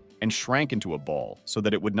tornado and shrank into a ball so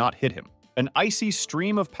that it would not hit him. An icy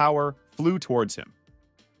stream of power flew towards him.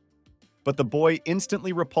 But the boy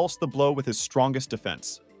instantly repulsed the blow with his strongest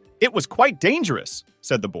defense. It was quite dangerous,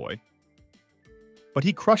 said the boy. But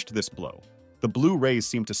he crushed this blow. The blue rays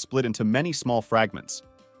seemed to split into many small fragments.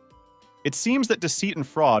 It seems that deceit and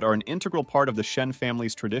fraud are an integral part of the Shen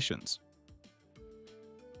family's traditions.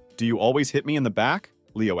 Do you always hit me in the back?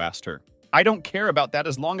 Leo asked her. I don't care about that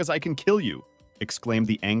as long as I can kill you, exclaimed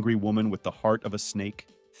the angry woman with the heart of a snake.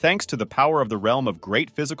 Thanks to the power of the realm of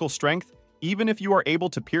great physical strength, even if you are able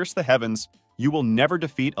to pierce the heavens, you will never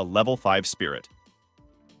defeat a level 5 spirit.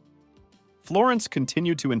 Florence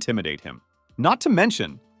continued to intimidate him. Not to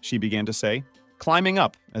mention, she began to say, climbing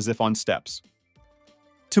up as if on steps.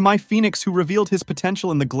 To my phoenix who revealed his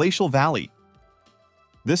potential in the Glacial Valley.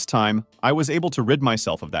 This time, I was able to rid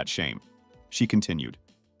myself of that shame, she continued.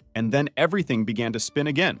 And then everything began to spin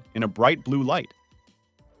again in a bright blue light.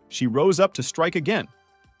 She rose up to strike again,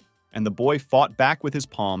 and the boy fought back with his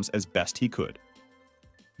palms as best he could,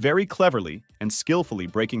 very cleverly and skillfully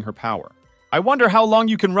breaking her power. I wonder how long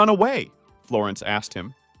you can run away, Florence asked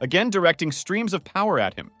him, again directing streams of power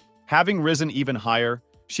at him. Having risen even higher,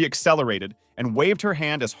 she accelerated and waved her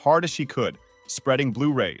hand as hard as she could, spreading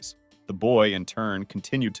blue rays. The boy, in turn,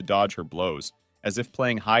 continued to dodge her blows, as if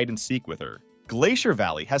playing hide-and-seek with her. Glacier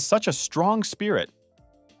Valley has such a strong spirit.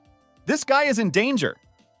 This guy is in danger,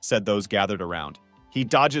 said those gathered around. He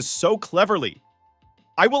dodges so cleverly.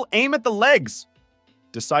 I will aim at the legs,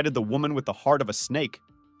 decided the woman with the heart of a snake.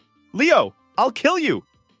 Leo, I'll kill you,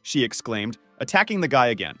 she exclaimed, attacking the guy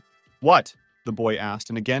again. What? The boy asked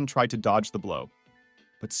and again tried to dodge the blow.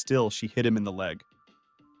 But still she hit him in the leg.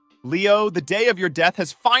 Leo, the day of your death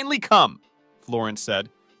has finally come, Florence said,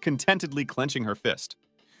 contentedly clenching her fist.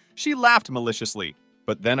 She laughed maliciously.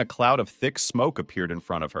 But then a cloud of thick smoke appeared in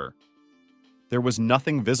front of her. There was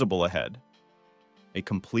nothing visible ahead. A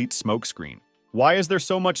complete smoke screen. Why is there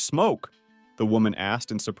so much smoke? The woman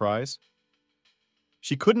asked in surprise.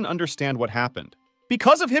 She couldn't understand what happened.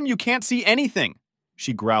 Because of him, you can't see anything,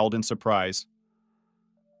 she growled in surprise.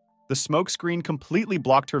 The smoke screen completely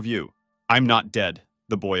blocked her view. I'm not dead,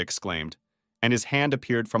 the boy exclaimed, and his hand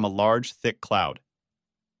appeared from a large, thick cloud.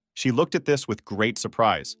 She looked at this with great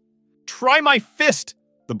surprise. Try my fist,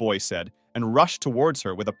 the boy said, and rushed towards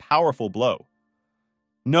her with a powerful blow.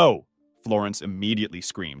 No, Florence immediately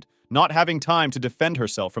screamed, not having time to defend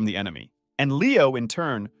herself from the enemy. And Leo, in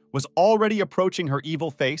turn, was already approaching her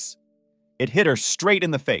evil face. It hit her straight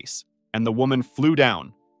in the face, and the woman flew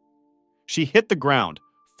down. She hit the ground,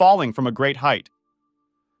 falling from a great height.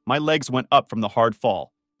 My legs went up from the hard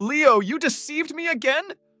fall. Leo, you deceived me again?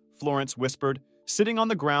 Florence whispered, sitting on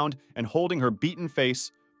the ground and holding her beaten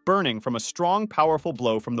face, burning from a strong, powerful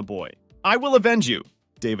blow from the boy. I will avenge you,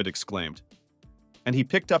 David exclaimed. And he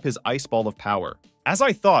picked up his ice ball of power. As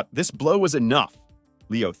I thought, this blow was enough,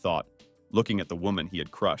 Leo thought, looking at the woman he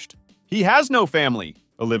had crushed. He has no family,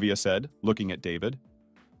 Olivia said, looking at David,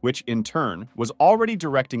 which in turn was already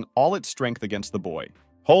directing all its strength against the boy.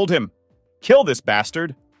 Hold him! Kill this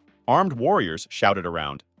bastard! Armed warriors shouted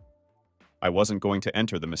around. I wasn't going to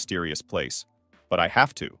enter the mysterious place, but I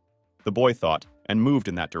have to, the boy thought, and moved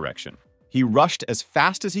in that direction. He rushed as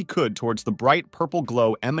fast as he could towards the bright purple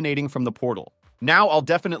glow emanating from the portal. Now I'll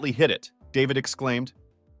definitely hit it, David exclaimed.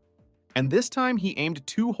 And this time he aimed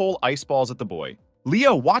 2 whole ice balls at the boy.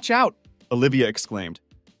 Leo, watch out, Olivia exclaimed.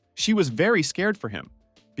 She was very scared for him,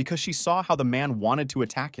 because she saw how the man wanted to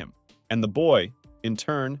attack him. And the boy, in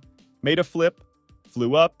turn, made a flip,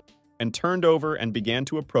 flew up, and turned over and began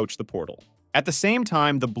to approach the portal. At the same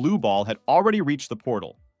time, the blue ball had already reached the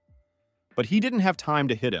portal. But he didn't have time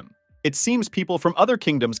to hit him. It seems people from other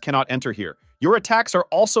kingdoms cannot enter here. Your attacks are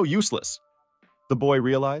also useless, the boy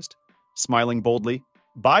realized, smiling boldly.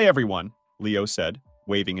 Bye, everyone, Leo said,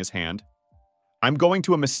 waving his hand. I'm going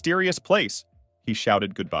to a mysterious place, he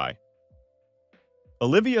shouted goodbye.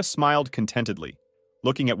 Olivia smiled contentedly,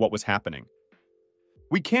 looking at what was happening.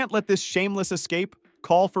 We can't let this shameless escape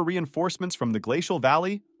call for reinforcements from the glacial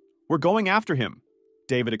valley. We're going after him,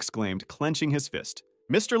 David exclaimed, clenching his fist.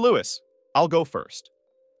 Mr. Lewis, I'll go first.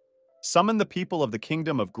 Summon the people of the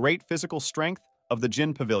kingdom of great physical strength of the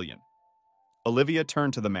Jin Pavilion. Olivia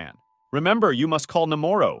turned to the man. Remember, you must call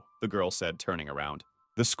Nemoro, the girl said, turning around.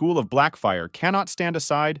 The School of Blackfire cannot stand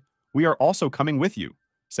aside. We are also coming with you,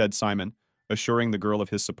 said Simon, assuring the girl of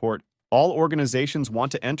his support. All organizations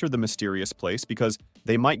want to enter the mysterious place because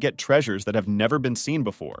they might get treasures that have never been seen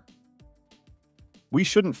before. We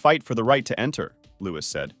shouldn't fight for the right to enter, Lewis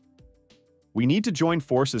said. We need to join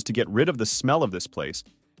forces to get rid of the smell of this place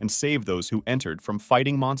and save those who entered from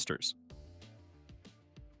fighting monsters.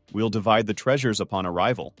 We'll divide the treasures upon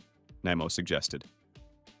arrival, Nemo suggested.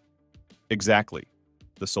 Exactly,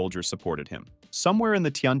 the soldiers supported him. Somewhere in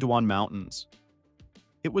the Tianduan Mountains.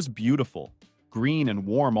 It was beautiful, green and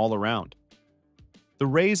warm all around. The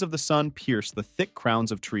rays of the sun pierced the thick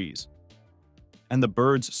crowns of trees, and the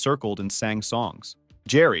birds circled and sang songs.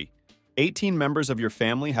 Jerry, 18 members of your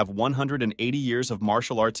family have 180 years of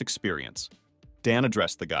martial arts experience. Dan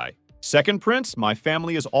addressed the guy. Second prince, my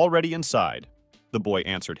family is already inside, the boy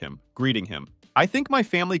answered him, greeting him. I think my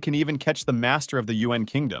family can even catch the master of the Yuan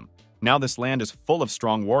kingdom. Now this land is full of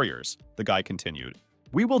strong warriors, the guy continued.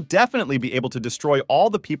 We will definitely be able to destroy all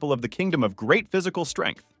the people of the kingdom of great physical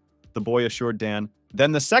strength, the boy assured Dan.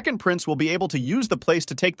 Then the second prince will be able to use the place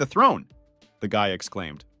to take the throne, the guy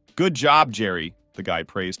exclaimed. Good job, Jerry, the guy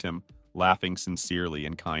praised him, laughing sincerely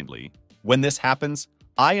and kindly. When this happens,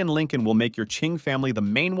 I and Lincoln will make your Qing family the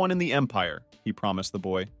main one in the empire, he promised the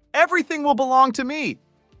boy. Everything will belong to me,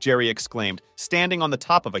 Jerry exclaimed, standing on the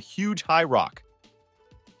top of a huge high rock.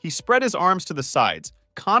 He spread his arms to the sides,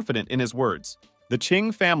 confident in his words. The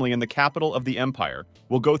Qing family in the capital of the empire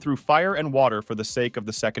will go through fire and water for the sake of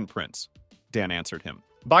the second prince, Dan answered him.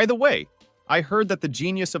 By the way, I heard that the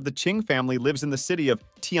genius of the Qing family lives in the city of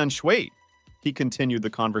Tianshui. He continued the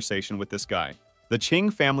conversation with this guy. The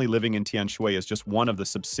Qing family living in Tianshui is just one of the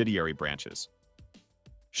subsidiary branches.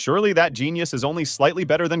 Surely that genius is only slightly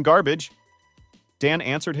better than garbage, Dan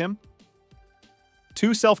answered him.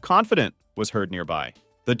 Too self-confident, was heard nearby.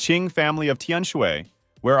 The Qing family of Tianshui,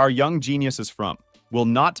 where our young genius is from, will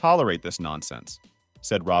not tolerate this nonsense,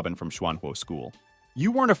 said Robin from Xuanhuo School.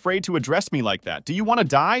 You weren't afraid to address me like that. Do you want to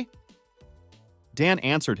die? Dan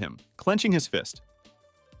answered him, clenching his fist.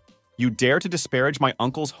 You dare to disparage my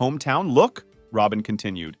uncle's hometown? Look, Robin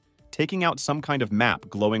continued, taking out some kind of map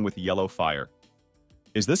glowing with yellow fire.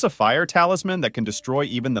 Is this a fire talisman that can destroy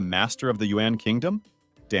even the master of the Yuan kingdom?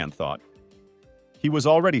 Dan thought. He was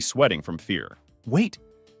already sweating from fear. Wait,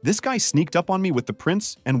 this guy sneaked up on me with the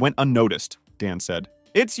prince and went unnoticed, Dan said.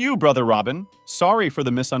 It's you, Brother Robin. Sorry for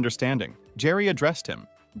the misunderstanding. Jerry addressed him.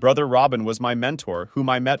 Brother Robin was my mentor, whom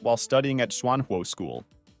I met while studying at Xuanhuo School,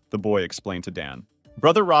 the boy explained to Dan.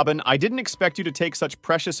 Brother Robin, I didn't expect you to take such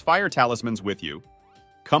precious fire talismans with you.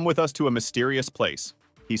 Come with us to a mysterious place,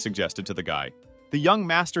 he suggested to the guy. The young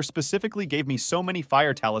master specifically gave me so many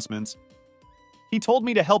fire talismans. He told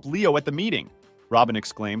me to help Leo at the meeting, Robin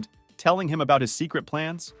exclaimed, telling him about his secret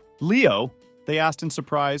plans. Leo? They asked in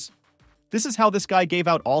surprise. This is how this guy gave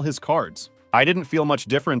out all his cards. I didn't feel much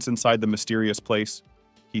difference inside the mysterious place,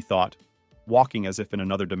 he thought, walking as if in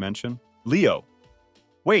another dimension. Leo.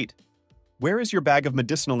 Wait, where is your bag of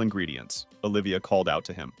medicinal ingredients? Olivia called out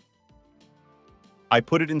to him. I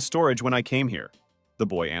put it in storage when I came here, the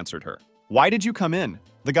boy answered her. Why did you come in?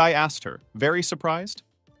 The guy asked her, very surprised.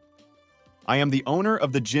 I am the owner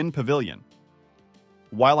of the Jin Pavilion.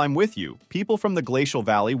 While I'm with you, people from the Glacial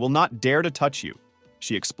Valley will not dare to touch you,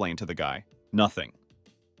 she explained to the guy. Nothing.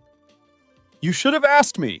 You should have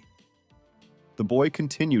asked me. The boy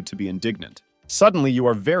continued to be indignant. Suddenly, you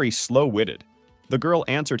are very slow-witted. The girl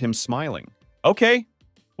answered him smiling. Okay,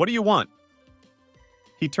 what do you want?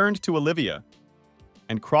 He turned to Olivia,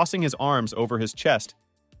 and crossing his arms over his chest,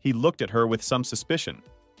 he looked at her with some suspicion.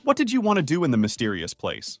 What did you want to do in the mysterious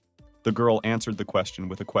place? The girl answered the question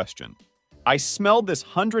with a question. I smelled this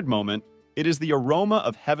 100 moment. It is the aroma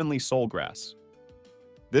of heavenly soul grass.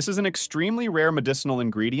 This is an extremely rare medicinal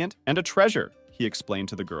ingredient and a treasure, he explained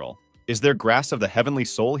to the girl. Is there grass of the heavenly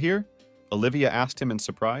soul here? Olivia asked him in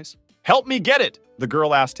surprise. Help me get it, the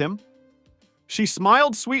girl asked him. She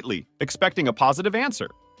smiled sweetly, expecting a positive answer.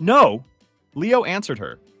 No, Leo answered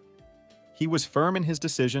her. He was firm in his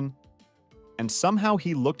decision, and somehow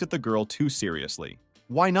he looked at the girl too seriously.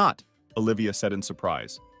 Why not? Olivia said in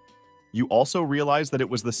surprise. You also realize that it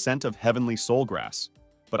was the scent of heavenly soul grass.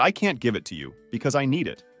 But I can't give it to you, because I need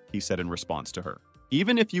it, he said in response to her.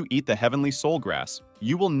 Even if you eat the heavenly soul grass,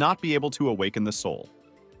 you will not be able to awaken the soul.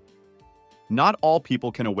 Not all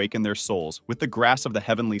people can awaken their souls with the grass of the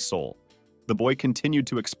heavenly soul. The boy continued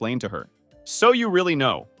to explain to her. So you really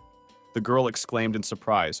know? The girl exclaimed in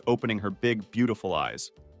surprise, opening her big, beautiful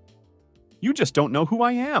eyes. You just don't know who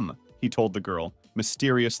I am, he told the girl,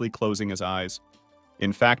 mysteriously closing his eyes.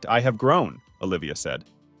 In fact, I have grown, Olivia said.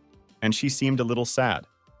 And she seemed a little sad.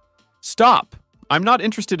 Stop! I'm not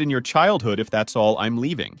interested in your childhood if that's all. I'm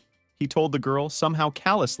leaving, he told the girl somehow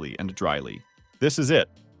callously and dryly. This is it,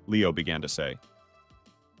 Leo began to say.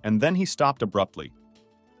 And then he stopped abruptly.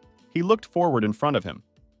 He looked forward in front of him.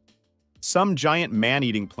 Some giant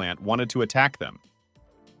man-eating plant wanted to attack them.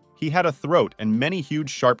 He had a throat and many huge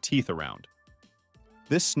sharp teeth around.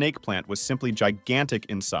 This snake plant was simply gigantic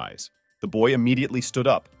in size. The boy immediately stood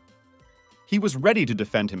up. He was ready to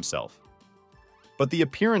defend himself. But the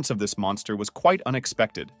appearance of this monster was quite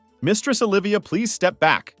unexpected. Mistress Olivia, please step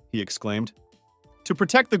back, he exclaimed. To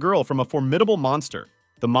protect the girl from a formidable monster,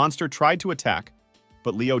 the monster tried to attack,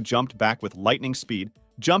 but Leo jumped back with lightning speed,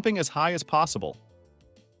 jumping as high as possible.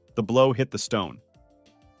 The blow hit the stone.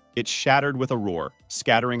 It shattered with a roar,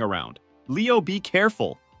 scattering around. Leo, be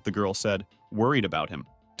careful, the girl said, worried about him.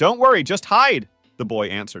 Don't worry, just hide, the boy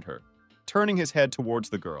answered her, turning his head towards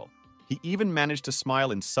the girl. He even managed to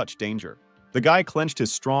smile in such danger. The guy clenched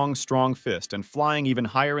his strong fist and flying even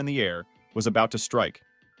higher in the air, was about to strike.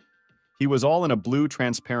 He was all in a blue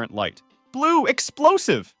transparent light. Blue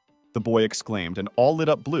explosive! The boy exclaimed and all lit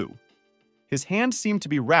up blue. His hand seemed to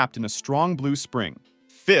be wrapped in a strong blue spring.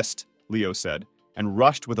 Fist, Leo said, and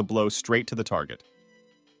rushed with a blow straight to the target.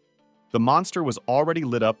 The monster was already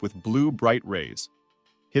lit up with blue bright rays.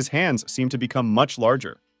 His hands seemed to become much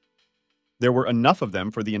larger. There were enough of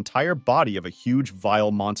them for the entire body of a huge,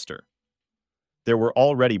 vile monster. There were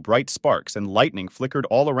already bright sparks and lightning flickered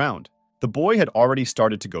all around. The boy had already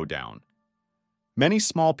started to go down. Many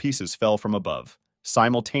small pieces fell from above,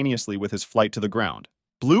 simultaneously with his flight to the ground.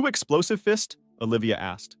 Blue explosive fist? Olivia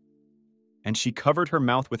asked. And she covered her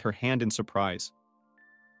mouth with her hand in surprise.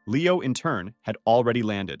 Leo, in turn, had already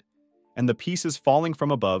landed, and the pieces falling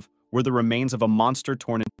from above were the remains of a monster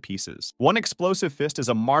torn into pieces. One explosive fist is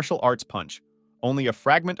a martial arts punch, only a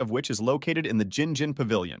fragment of which is located in the Jin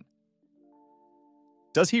Pavilion.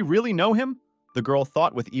 Does he really know him? The girl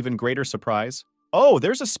thought with even greater surprise. Oh,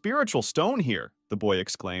 there's a spiritual stone here, the boy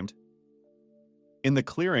exclaimed. In the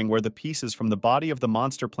clearing where the pieces from the body of the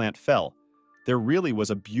monster plant fell, there really was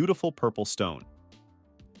a beautiful purple stone.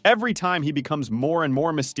 Every time he becomes more and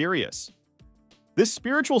more mysterious. This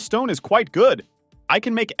spiritual stone is quite good. I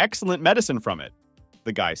can make excellent medicine from it.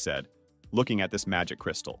 the guy said, looking at this magic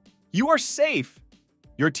crystal. You are safe!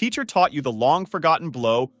 Your teacher taught you the long-forgotten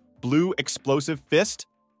blow, blue explosive fist?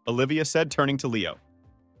 Olivia said, turning to Leo.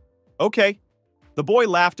 Okay. The boy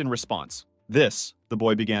laughed in response. This, the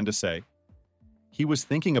boy began to say. He was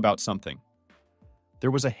thinking about something.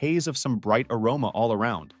 There was a haze of some bright aroma all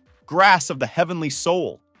around. Grass of the heavenly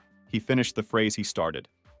soul! He finished the phrase he started.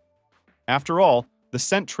 After all, the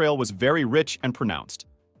scent trail was very rich and pronounced.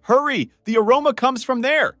 Hurry! The aroma comes from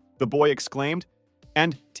there! The boy exclaimed,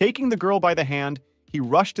 and, taking the girl by the hand, he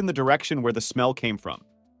rushed in the direction where the smell came from.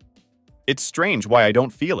 It's strange why I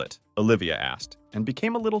don't feel it, Olivia asked, and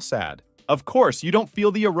became a little sad. Of course, you don't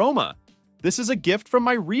feel the aroma. This is a gift from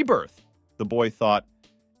my rebirth, the boy thought,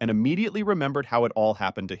 and immediately remembered how it all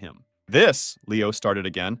happened to him. This, Leo started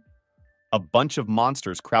again. A bunch of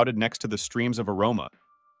monsters crowded next to the streams of aroma.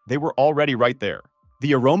 They were already right there.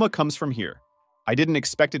 The aroma comes from here. I didn't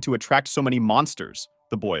expect it to attract so many monsters,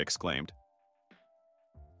 the boy exclaimed.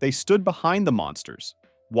 They stood behind the monsters,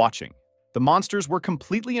 watching. The monsters were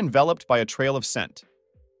completely enveloped by a trail of scent.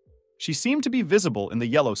 She seemed to be visible in the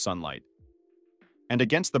yellow sunlight. And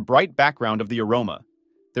against the bright background of the aroma,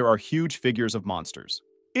 there are huge figures of monsters.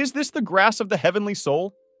 Is this the grass of the heavenly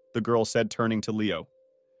soul? The girl said, turning to Leo.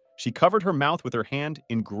 She covered her mouth with her hand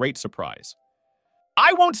in great surprise.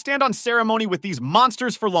 I won't stand on ceremony with these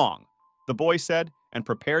monsters for long, the boy said, and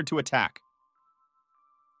prepared to attack.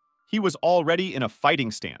 He was already in a fighting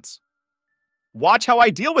stance. Watch how I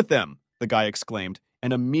deal with them, the guy exclaimed,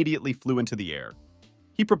 and immediately flew into the air.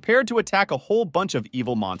 He prepared to attack a whole bunch of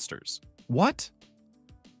evil monsters. What?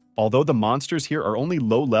 Although the monsters here are only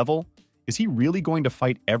low level, is he really going to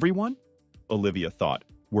fight everyone? Olivia thought,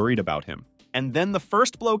 worried about him. And then the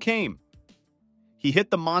first blow came. He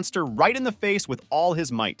hit the monster right in the face with all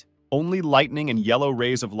his might. Only lightning and yellow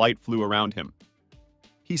rays of light flew around him.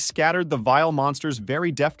 He scattered the vile monsters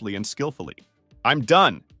very deftly and skillfully. I'm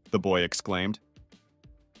done, the boy exclaimed.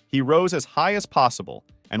 He rose as high as possible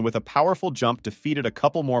and with a powerful jump defeated a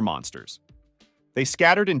couple more monsters. They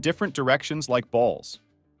scattered in different directions like balls.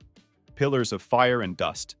 Pillars of fire and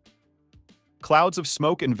dust. Clouds of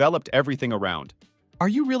smoke enveloped everything around. Are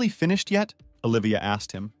you really finished yet? Olivia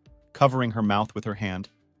asked him, covering her mouth with her hand.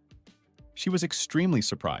 She was extremely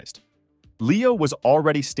surprised. Leo was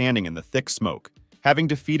already standing in the thick smoke, having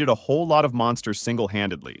defeated a whole lot of monsters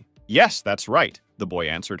single-handedly. Yes, that's right, the boy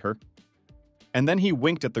answered her. And then he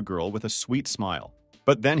winked at the girl with a sweet smile.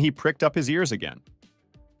 But then he pricked up his ears again.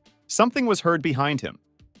 Something was heard behind him.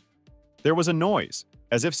 There was a noise,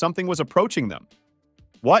 as if something was approaching them.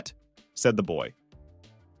 What? Said the boy.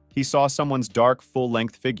 He saw someone's dark,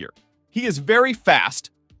 full-length figure. He is very fast,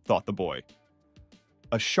 thought the boy.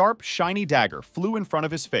 A sharp, shiny dagger flew in front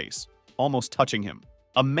of his face, almost touching him.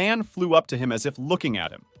 A man flew up to him as if looking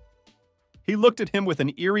at him. He looked at him with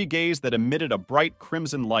an eerie gaze that emitted a bright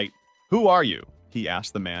crimson light. Who are you? He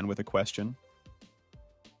asked the man with a question.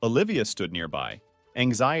 Olivia stood nearby.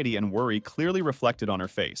 Anxiety and worry clearly reflected on her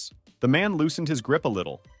face. The man loosened his grip a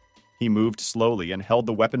little. He moved slowly and held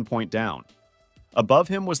the weapon point down. Above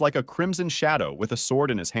him was like a crimson shadow with a sword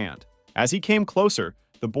in his hand. As he came closer,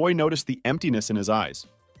 the boy noticed the emptiness in his eyes.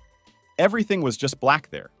 Everything was just black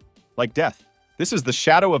there, like death. This is the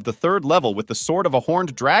shadow of the third level with the sword of a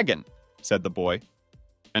horned dragon, said the boy.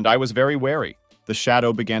 And I was very wary. The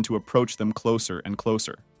shadow began to approach them closer and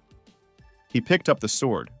closer. He picked up the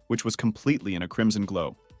sword, which was completely in a crimson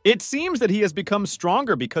glow. It seems that he has become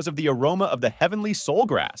stronger because of the aroma of the heavenly soul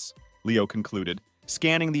grass, Leo concluded,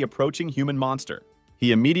 scanning the approaching human monster.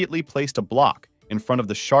 He immediately placed a block in front of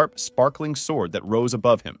the sharp, sparkling sword that rose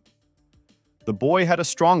above him. The boy had a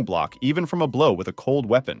strong block even from a blow with a cold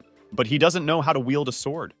weapon, but he doesn't know how to wield a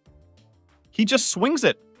sword. He just swings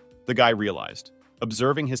it, the guy realized,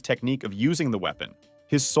 observing his technique of using the weapon.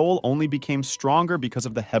 His soul only became stronger because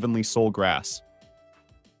of the heavenly soul grass.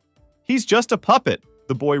 He's just a puppet,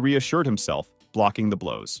 the boy reassured himself, blocking the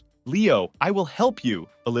blows. Leo, I will help you,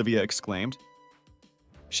 Olivia exclaimed.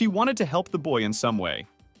 She wanted to help the boy in some way.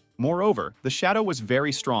 Moreover, the shadow was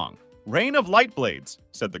very strong. Rain of light blades,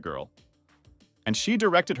 said the girl. And she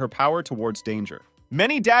directed her power towards danger.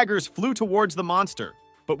 Many daggers flew towards the monster,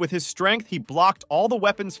 but with his strength he blocked all the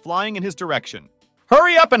weapons flying in his direction.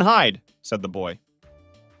 Hurry up and hide, said the boy.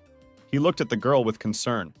 He looked at the girl with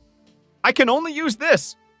concern. I can only use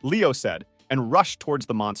this, Leo said, and rushed towards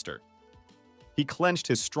the monster. He clenched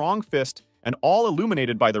his strong fist and, all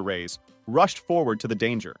illuminated by the rays, rushed forward to the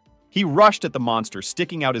danger. He rushed at the monster,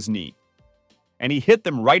 sticking out his knee, and he hit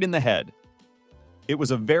them right in the head. It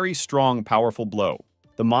was a very strong, powerful blow.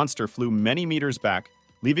 The monster flew many meters back,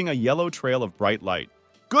 leaving a yellow trail of bright light.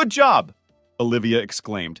 Good job, Olivia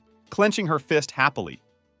exclaimed, clenching her fist happily.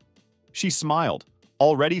 She smiled,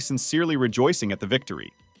 already sincerely rejoicing at the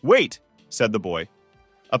victory. "Wait," said the boy.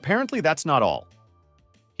 "Apparently that's not all."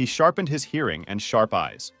 He sharpened his hearing and sharp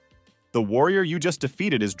eyes. "The warrior you just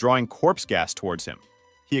defeated is drawing corpse gas towards him,"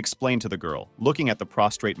 he explained to the girl, looking at the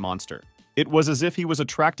prostrate monster. It was as if he was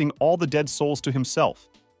attracting all the dead souls to himself.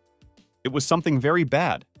 It was something very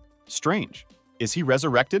bad. Strange. "Is he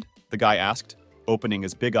resurrected?" the guy asked, opening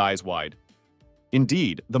his big eyes wide.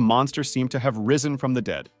 Indeed, the monster seemed to have risen from the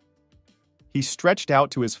dead. He stretched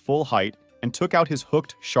out to his full height and took out his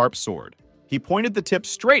hooked, sharp sword. He pointed the tip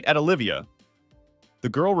straight at Olivia. The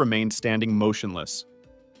girl remained standing motionless.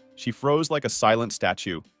 She froze like a silent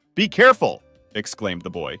statue. "Be careful!" exclaimed the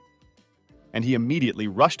boy. And he immediately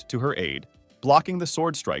rushed to her aid, blocking the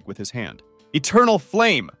sword strike with his hand. "Eternal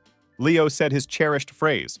flame!" Leo said his cherished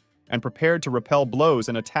phrase, and prepared to repel blows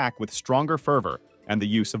and attack with stronger fervor and the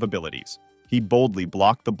use of abilities. He boldly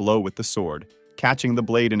blocked the blow with the sword, catching the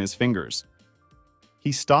blade in his fingers.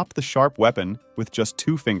 He stopped the sharp weapon with just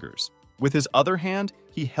 2 fingers. With his other hand,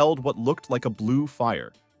 he held what looked like a blue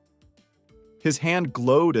fire. His hand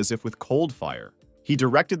glowed as if with cold fire. He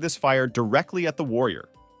directed this fire directly at the warrior.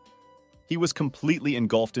 He was completely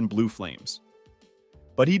engulfed in blue flames.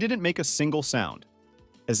 But he didn't make a single sound,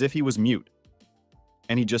 as if he was mute.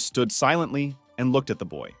 And he just stood silently and looked at the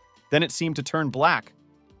boy. Then it seemed to turn black,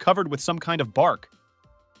 covered with some kind of bark.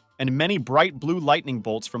 And many bright blue lightning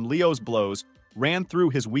bolts from Leo's blows ran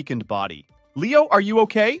through his weakened body. "Leo, are you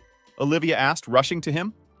okay?" Olivia asked, rushing to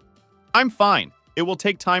him. "I'm fine. It will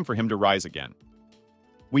take time for him to rise again."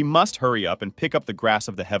 "We must hurry up and pick up the grass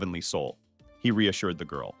of the heavenly soul," he reassured the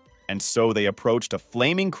girl. And so they approached a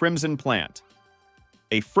flaming crimson plant.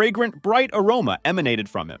 A fragrant, bright aroma emanated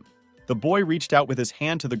from him. The boy reached out with his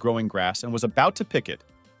hand to the growing grass and was about to pick it.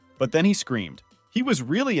 But then he screamed. He was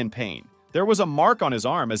really in pain. There was a mark on his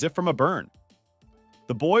arm as if from a burn.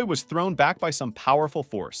 The boy was thrown back by some powerful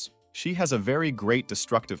force. "She has a very great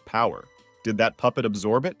destructive power. Did that puppet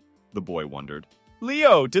absorb it?" the boy wondered.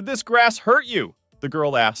 "Leo, did this grass hurt you?" the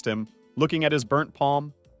girl asked him, looking at his burnt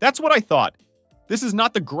palm. "That's what I thought. This is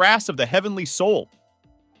not the grass of the heavenly soul."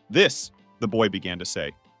 "This," the boy began to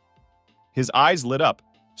say. His eyes lit up.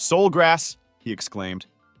 "Soul grass," he exclaimed.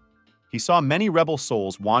 He saw many rebel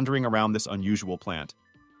souls wandering around this unusual plant.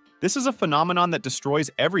 "This is a phenomenon that destroys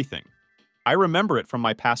everything. I remember it from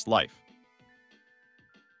my past life."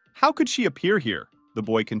 "How could she appear here?" the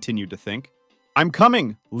boy continued to think. "I'm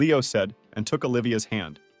coming," Leo said, and took Olivia's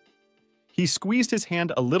hand. He squeezed his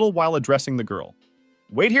hand a little while addressing the girl.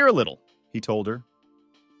 "Wait here a little," he told her.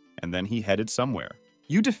 And then he headed somewhere.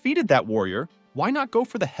 "You defeated that warrior. Why not go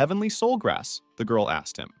for the heavenly soul grass?" the girl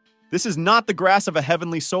asked him. "This is not the grass of a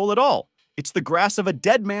heavenly soul at all. It's the grass of a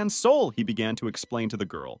dead man's soul," he began to explain to the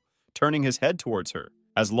girl, turning his head towards her.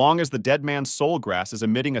 "As long as the dead man's soul grass is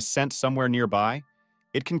emitting a scent somewhere nearby,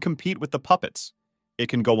 it can compete with the puppets. It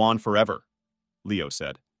can go on forever," Leo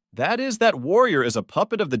said. "That is, that warrior is a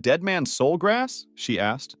puppet of the dead man's soul grass?" she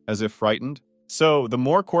asked, as if frightened. "So, the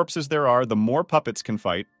more corpses there are, the more puppets can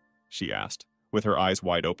fight?" she asked, with her eyes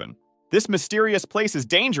wide open. "This mysterious place is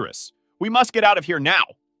dangerous. We must get out of here now,"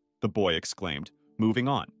 the boy exclaimed, moving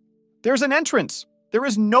on. "There's an entrance. There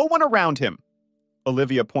is no one around him."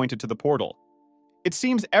 Olivia pointed to the portal. "It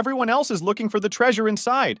seems everyone else is looking for the treasure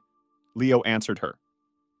inside," Leo answered her.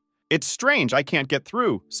 "It's strange I can't get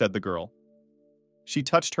through," said the girl. She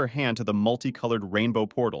touched her hand to the multicolored rainbow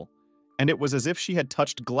portal, and it was as if she had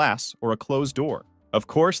touched glass or a closed door. "Of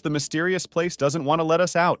course, the mysterious place doesn't want to let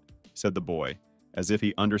us out," said the boy, as if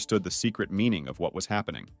he understood the secret meaning of what was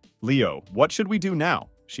happening. "Leo, what should we do now?"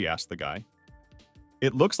 she asked the guy.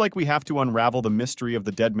 "It looks like we have to unravel the mystery of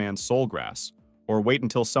the dead man's soul grass, or wait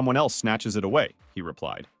until someone else snatches it away," he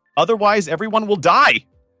replied. "Otherwise, everyone will die!"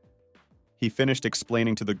 He finished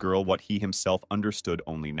explaining to the girl what he himself understood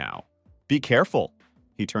only now. "Be careful,"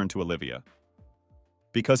 he turned to Olivia,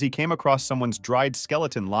 because he came across someone's dried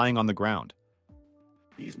skeleton lying on the ground.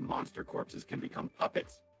 "These monster corpses can become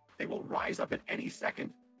puppets. They will rise up at any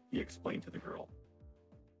second," he explained to the girl.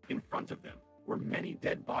 In front of them were many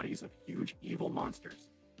dead bodies of huge evil monsters.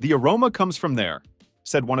 "The aroma comes from there,"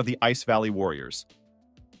 said one of the Ice Valley warriors.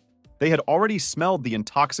 They had already smelled the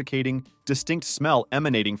intoxicating, distinct smell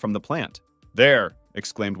emanating from the plant. "There,"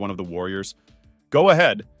 exclaimed one of the warriors. "Go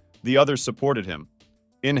ahead." The others supported him.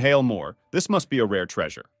 "Inhale more. This must be a rare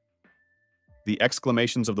treasure." The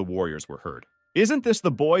exclamations of the warriors were heard. "Isn't this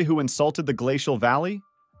the boy who insulted the glacial valley?"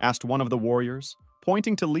 asked one of the warriors,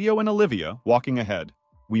 pointing to Leo and Olivia walking ahead.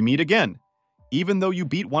 "We meet again. Even though you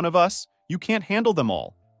beat one of us, you can't handle them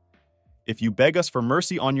all. If you beg us for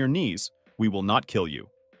mercy on your knees, we will not kill you."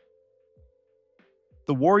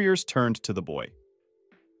 The warriors turned to the boy.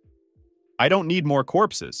 "I don't need more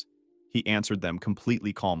corpses," he answered them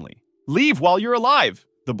completely calmly. "Leave while you're alive,"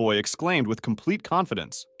 the boy exclaimed with complete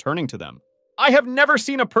confidence, turning to them. "I have never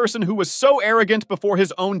seen a person who was so arrogant before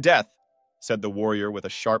his own death," said the warrior with a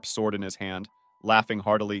sharp sword in his hand, laughing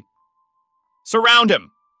heartily. "Surround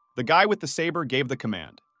him!" The guy with the saber gave the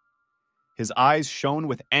command. His eyes shone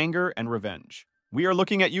with anger and revenge. "We are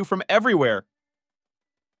looking at you from everywhere."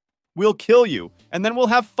 "We'll kill you, and then we'll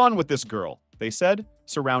have fun with this girl," they said,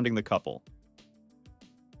 surrounding the couple.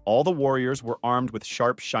 All the warriors were armed with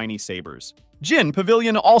sharp, shiny sabers. "Jin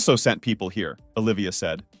Pavilion also sent people here," Olivia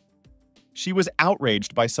said. She was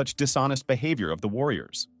outraged by such dishonest behavior of the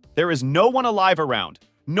warriors. "There is no one alive around.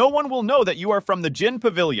 No one will know that you are from the Jin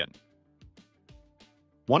Pavilion."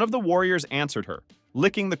 One of the warriors answered her,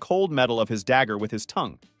 licking the cold metal of his dagger with his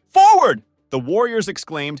tongue. "Forward!" the warriors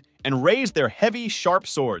exclaimed and raised their heavy, sharp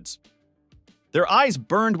swords. Their eyes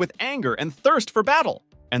burned with anger and thirst for battle.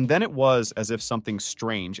 And then it was as if something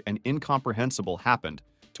strange and incomprehensible happened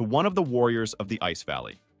to one of the warriors of the Ice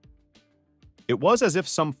Valley. It was as if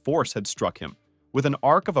some force had struck him, with an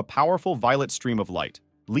arc of a powerful violet stream of light.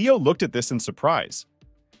 Leo looked at this in surprise.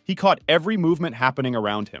 He caught every movement happening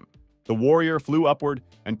around him. The warrior flew upward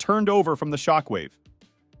and turned over from the shockwave.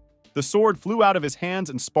 The sword flew out of his hands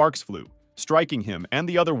and sparks flew, striking him and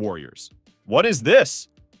the other warriors. "What is this?"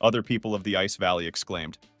 other people of the Ice Valley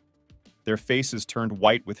exclaimed. Their faces turned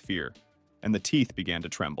white with fear, and the teeth began to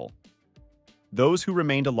tremble. Those who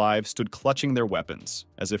remained alive stood clutching their weapons,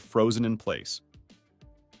 as if frozen in place.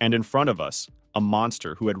 And in front of us, a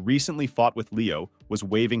monster who had recently fought with Leo was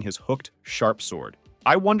waving his hooked, sharp sword.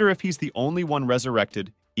 "I wonder if he's the only one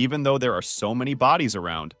resurrected, even though there are so many bodies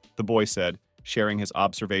around," the boy said, sharing his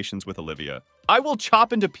observations with Olivia. "I will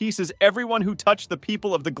chop into pieces everyone who touched the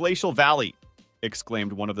people of the Glacial Valley,"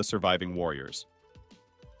 exclaimed one of the surviving warriors.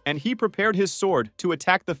 And he prepared his sword to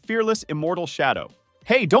attack the fearless immortal shadow.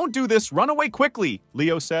 "Hey, don't do this! Run away quickly!"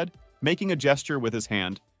 Leo said, making a gesture with his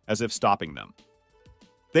hand, as if stopping them.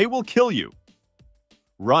 "They will kill you!"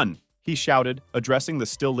 "Run!" he shouted, addressing the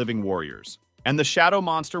still-living warriors. And the shadow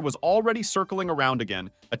monster was already circling around again,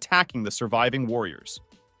 attacking the surviving warriors.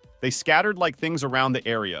 They scattered like things around the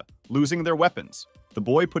area, losing their weapons. The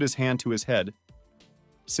boy put his hand to his head,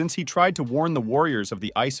 since he tried to warn the warriors of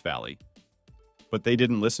the Ice Valley, but they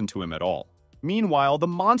didn't listen to him at all. Meanwhile, the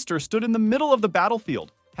monster stood in the middle of the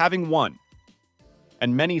battlefield, having won.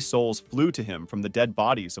 And many souls flew to him from the dead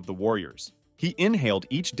bodies of the warriors. He inhaled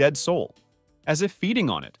each dead soul, as if feeding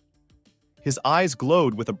on it. His eyes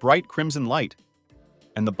glowed with a bright crimson light,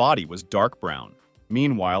 and the body was dark brown.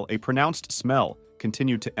 Meanwhile, a pronounced smell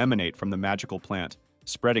continued to emanate from the magical plant,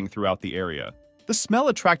 spreading throughout the area. The smell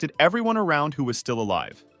attracted everyone around who was still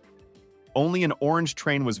alive. Only an orange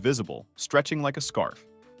train was visible, stretching like a scarf.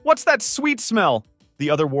 "What's that sweet smell?" the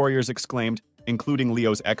other warriors exclaimed, including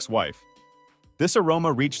Leo's ex-wife. This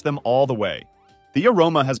aroma reached them all the way. "The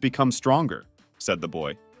aroma has become stronger," said the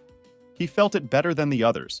boy. He felt it better than the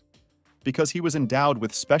others, because he was endowed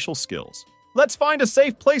with special skills. "Let's find a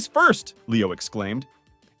safe place first," Leo exclaimed,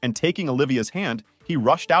 and taking Olivia's hand, he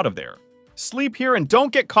rushed out of there. "Sleep here and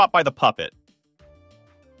don't get caught by the puppet."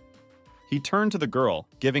 He turned to the girl,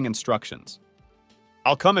 giving instructions.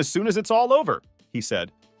 "I'll come as soon as it's all over," he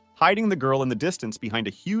said, hiding the girl in the distance behind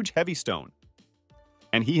a huge heavy stone.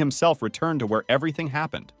 And he himself returned to where everything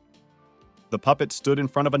happened. The puppet stood in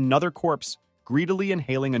front of another corpse, greedily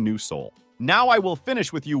inhaling a new soul. "Now I will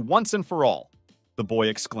finish with you once and for all," the boy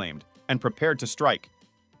exclaimed, and prepared to strike.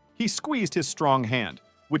 He squeezed his strong hand,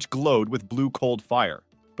 which glowed with blue cold fire.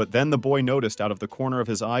 But then the boy noticed out of the corner of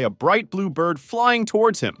his eye a bright blue bird flying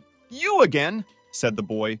towards him. "You again," said the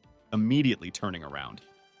boy, immediately turning around.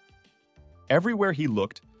 Everywhere he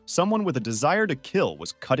looked, someone with a desire to kill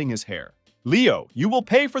was cutting his hair. "Leo, you will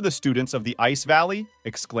pay for the students of the Ice Valley,"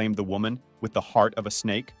 exclaimed the woman with the heart of a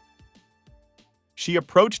snake. She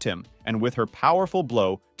approached him and with her powerful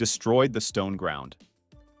blow destroyed the stone ground.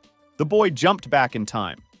 The boy jumped back in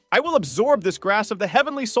time. "I will absorb this grass of the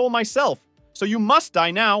heavenly soul myself, so you must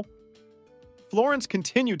die now." Florence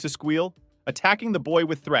continued to squeal, attacking the boy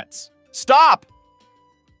with threats. "Stop!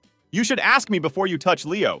 You should ask me before you touch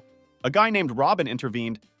Leo." A guy named Robin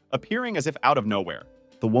intervened, appearing as if out of nowhere.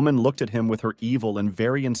 The woman looked at him with her evil and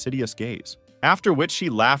very insidious gaze, after which she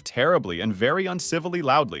laughed terribly and very uncivilly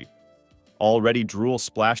loudly. Already drool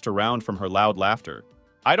splashed around from her loud laughter.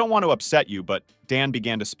 "I don't want to upset you, but..." Dan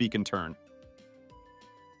began to speak in turn.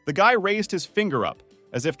 The guy raised his finger up,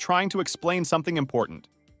 as if trying to explain something important.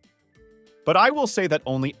 "But I will say that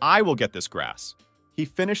only I will get this grass." He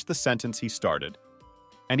finished the sentence he started,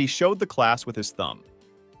 and he showed the class with his thumb.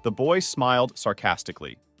 The boy smiled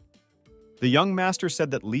sarcastically. The young master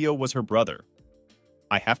said that Leo was her brother.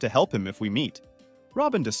 I have to help him if we meet,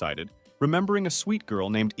 Robin decided, remembering a sweet girl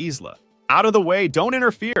named Isla. Out of the way, don't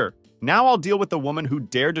interfere. Now I'll deal with the woman who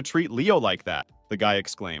dared to treat Leo like that, the guy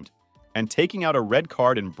exclaimed. And taking out a red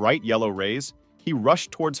card in bright yellow rays, he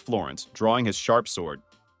rushed towards Florence, drawing his sharp sword.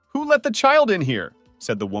 Who let the child in here?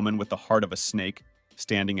 Said the woman with the heart of a snake,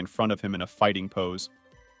 standing in front of him in a fighting pose.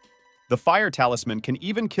 The fire talisman can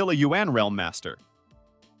even kill a Yuan realm master.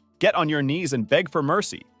 Get on your knees and beg for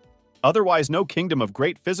mercy. Otherwise, no kingdom of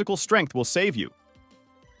great physical strength will save you,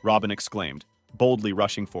 Robin exclaimed, boldly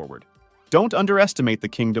rushing forward. Don't underestimate the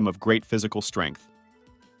kingdom of great physical strength.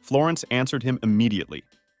 Florence answered him immediately,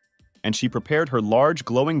 and she prepared her large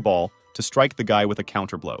glowing ball to strike the guy with a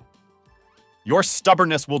counterblow. Your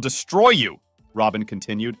stubbornness will destroy you, Robin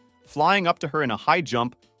continued, flying up to her in a high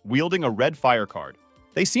jump, wielding a red fire card.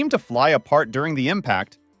 They seemed to fly apart during the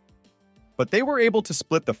impact, but they were able to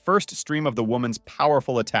split the first stream of the woman's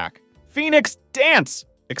powerful attack. Phoenix, dance!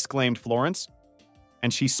 Exclaimed Florence,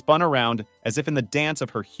 and she spun around as if in the dance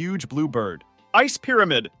of her huge blue bird. Ice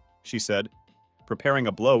pyramid, she said, preparing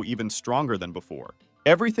a blow even stronger than before.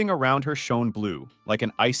 Everything around her shone blue, like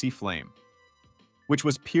an icy flame, which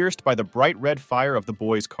was pierced by the bright red fire of the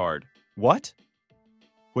boy's card. What?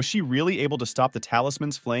 Was she really able to stop the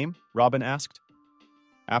talisman's flame? Robin asked.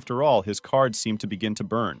 After all, his card seemed to begin to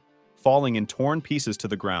burn, falling in torn pieces to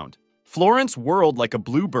the ground. Florence whirled like a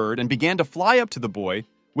blue bird and began to fly up to the boy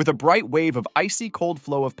with a bright wave of icy cold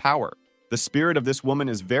flow of power. The spirit of this woman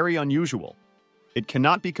is very unusual. It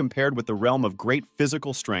cannot be compared with the realm of great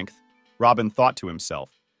physical strength, Robin thought to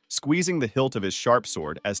himself, squeezing the hilt of his sharp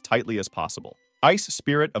sword as tightly as possible. Ice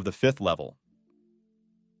spirit of the 5th level.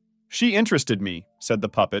 She interested me, said the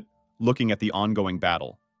puppet, looking at the ongoing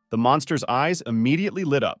battle. The monster's eyes immediately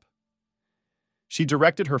lit up. She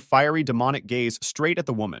directed her fiery demonic gaze straight at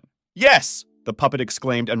the woman. Yes! The puppet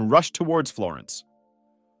exclaimed and rushed towards Florence.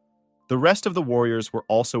 The rest of the warriors were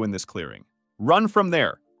also in this clearing. Run from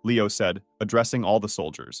there, Leo said, addressing all the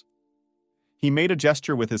soldiers. He made a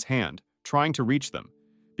gesture with his hand, trying to reach them,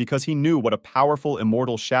 because he knew what a powerful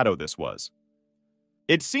immortal shadow this was.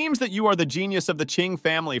 It seems that you are the genius of the Qing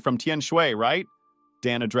family from Tianshui, right?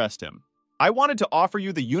 Dan addressed him. I wanted to offer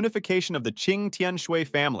you the unification of the Qing Tianshui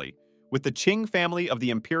family with the Qing family of the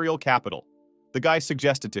imperial capital, the guy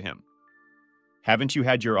suggested to him. Haven't you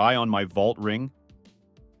had your eye on my vault ring?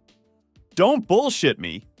 Don't bullshit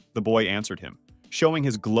me, the boy answered him, showing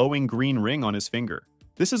his glowing green ring on his finger.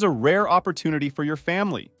 This is a rare opportunity for your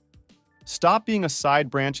family. Stop being a side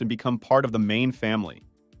branch and become part of the main family,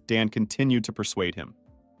 Dan continued to persuade him.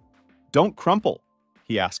 Don't crumple,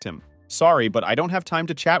 he asked him. Sorry, but I don't have time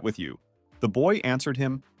to chat with you. The boy answered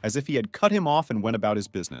him as if he had cut him off and went about his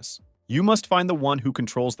business. You must find the one who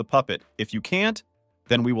controls the puppet. If you can't,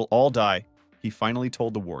 then we will all die, he finally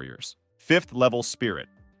told the warriors. 5th level spirit.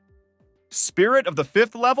 Spirit of the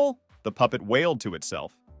 5th level? The puppet wailed to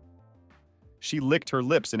itself. She licked her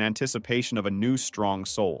lips in anticipation of a new strong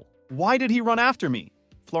soul. Why did he run after me?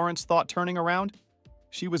 Florence thought, turning around.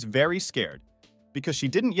 She was very scared, because she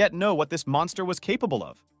didn't yet know what this monster was capable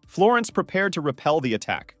of. Florence prepared to repel the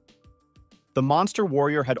attack. The monster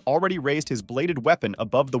warrior had already raised his bladed weapon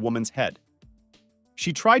above the woman's head.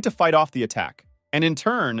 She tried to fight off the attack, and in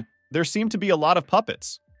turn, there seemed to be a lot of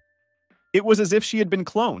puppets. It was as if she had been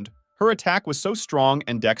cloned. Her attack was so strong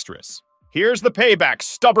and dexterous. Here's the payback,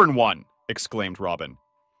 stubborn one, exclaimed Robin.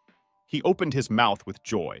 He opened his mouth with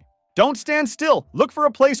joy. Don't stand still! Look for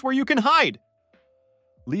a place where you can hide!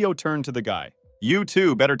 Leo turned to the guy. You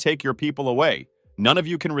two better take your people away. None of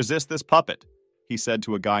you can resist this puppet, he said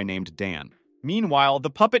to a guy named Dan. Meanwhile, the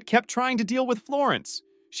puppet kept trying to deal with Florence.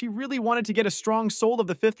 She really wanted to get a strong soul of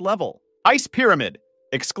the 5th level. Ice pyramid!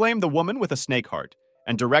 Exclaimed the woman with a snake heart,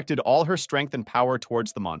 and directed all her strength and power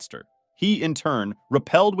towards the monster. He, in turn,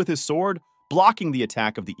 repelled with his sword, blocking the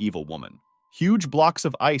attack of the evil woman. Huge blocks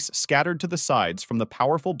of ice scattered to the sides from the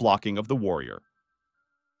powerful blocking of the warrior.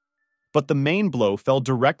 But the main blow fell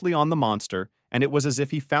directly on the monster, and it was as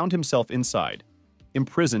if he found himself inside,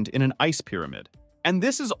 imprisoned in an ice pyramid. And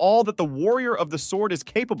this is all that the warrior of the sword is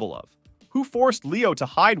capable of. Who forced Leo to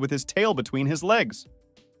hide with his tail between his legs?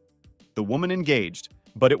 The woman engaged,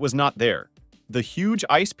 but it was not there. The huge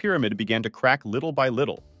ice pyramid began to crack little by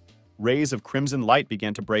little. Rays of crimson light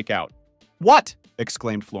began to break out. What?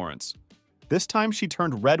 Exclaimed Florence. This time she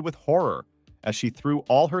turned red with horror as she threw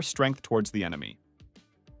all her strength towards the enemy.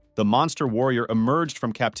 The monster warrior emerged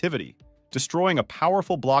from captivity, destroying a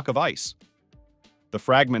powerful block of ice. The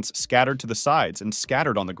fragments scattered to the sides and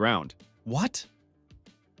scattered on the ground. What?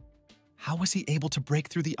 How was he able to break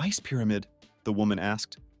through the ice pyramid? The woman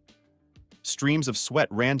asked. Streams of sweat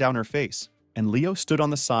ran down her face, and Leo stood on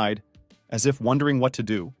the side, as if wondering what to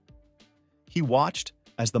do. He watched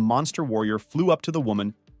as the monster warrior flew up to the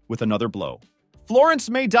woman with another blow. "Florence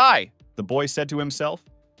may die," the boy said to himself.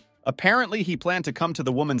 Apparently, he planned to come to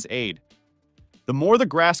the woman's aid. The more the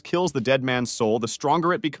grass kills the dead man's soul, the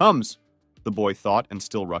stronger it becomes, the boy thought and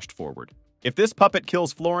still rushed forward. If this puppet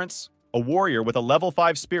kills Florence, a warrior with a level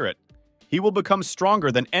 5 spirit, he will become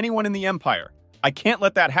stronger than anyone in the Empire. I can't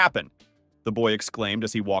let that happen, the boy exclaimed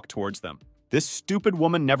as he walked towards them. This stupid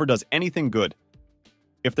woman never does anything good.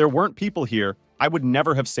 If there weren't people here, I would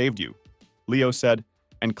never have saved you, Leo said,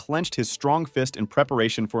 and clenched his strong fist in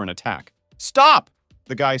preparation for an attack. Stop,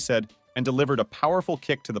 the guy said, and delivered a powerful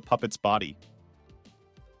kick to the puppet's body.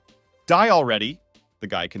 Die already, the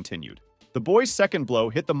guy continued. The boy's second blow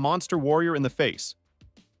hit the monster warrior in the face.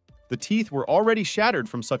 The teeth were already shattered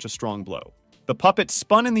from such a strong blow. The puppet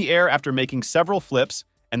spun in the air after making several flips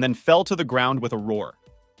and then fell to the ground with a roar.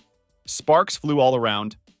 Sparks flew all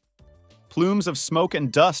around. Plumes of smoke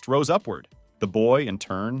and dust rose upward. The boy, in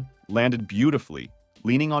turn, landed beautifully,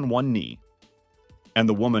 leaning on one knee. And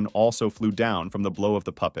the woman also flew down from the blow of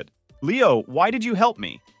the puppet. Leo, why did you help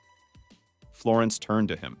me? Florence turned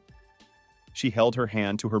to him. She held her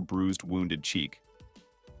hand to her bruised, wounded cheek.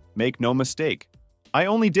 Make no mistake, I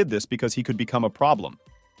only did this because he could become a problem.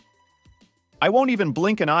 I won't even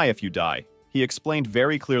blink an eye if you die, he explained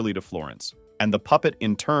very clearly to Florence, and the puppet,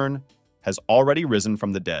 in turn, has already risen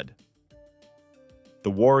from the dead.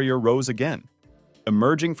 The warrior rose again,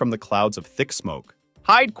 emerging from the clouds of thick smoke.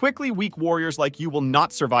 Hide quickly, weak warriors like you will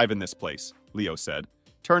not survive in this place, Leo said,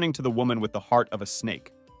 turning to the woman with the heart of a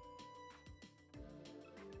snake.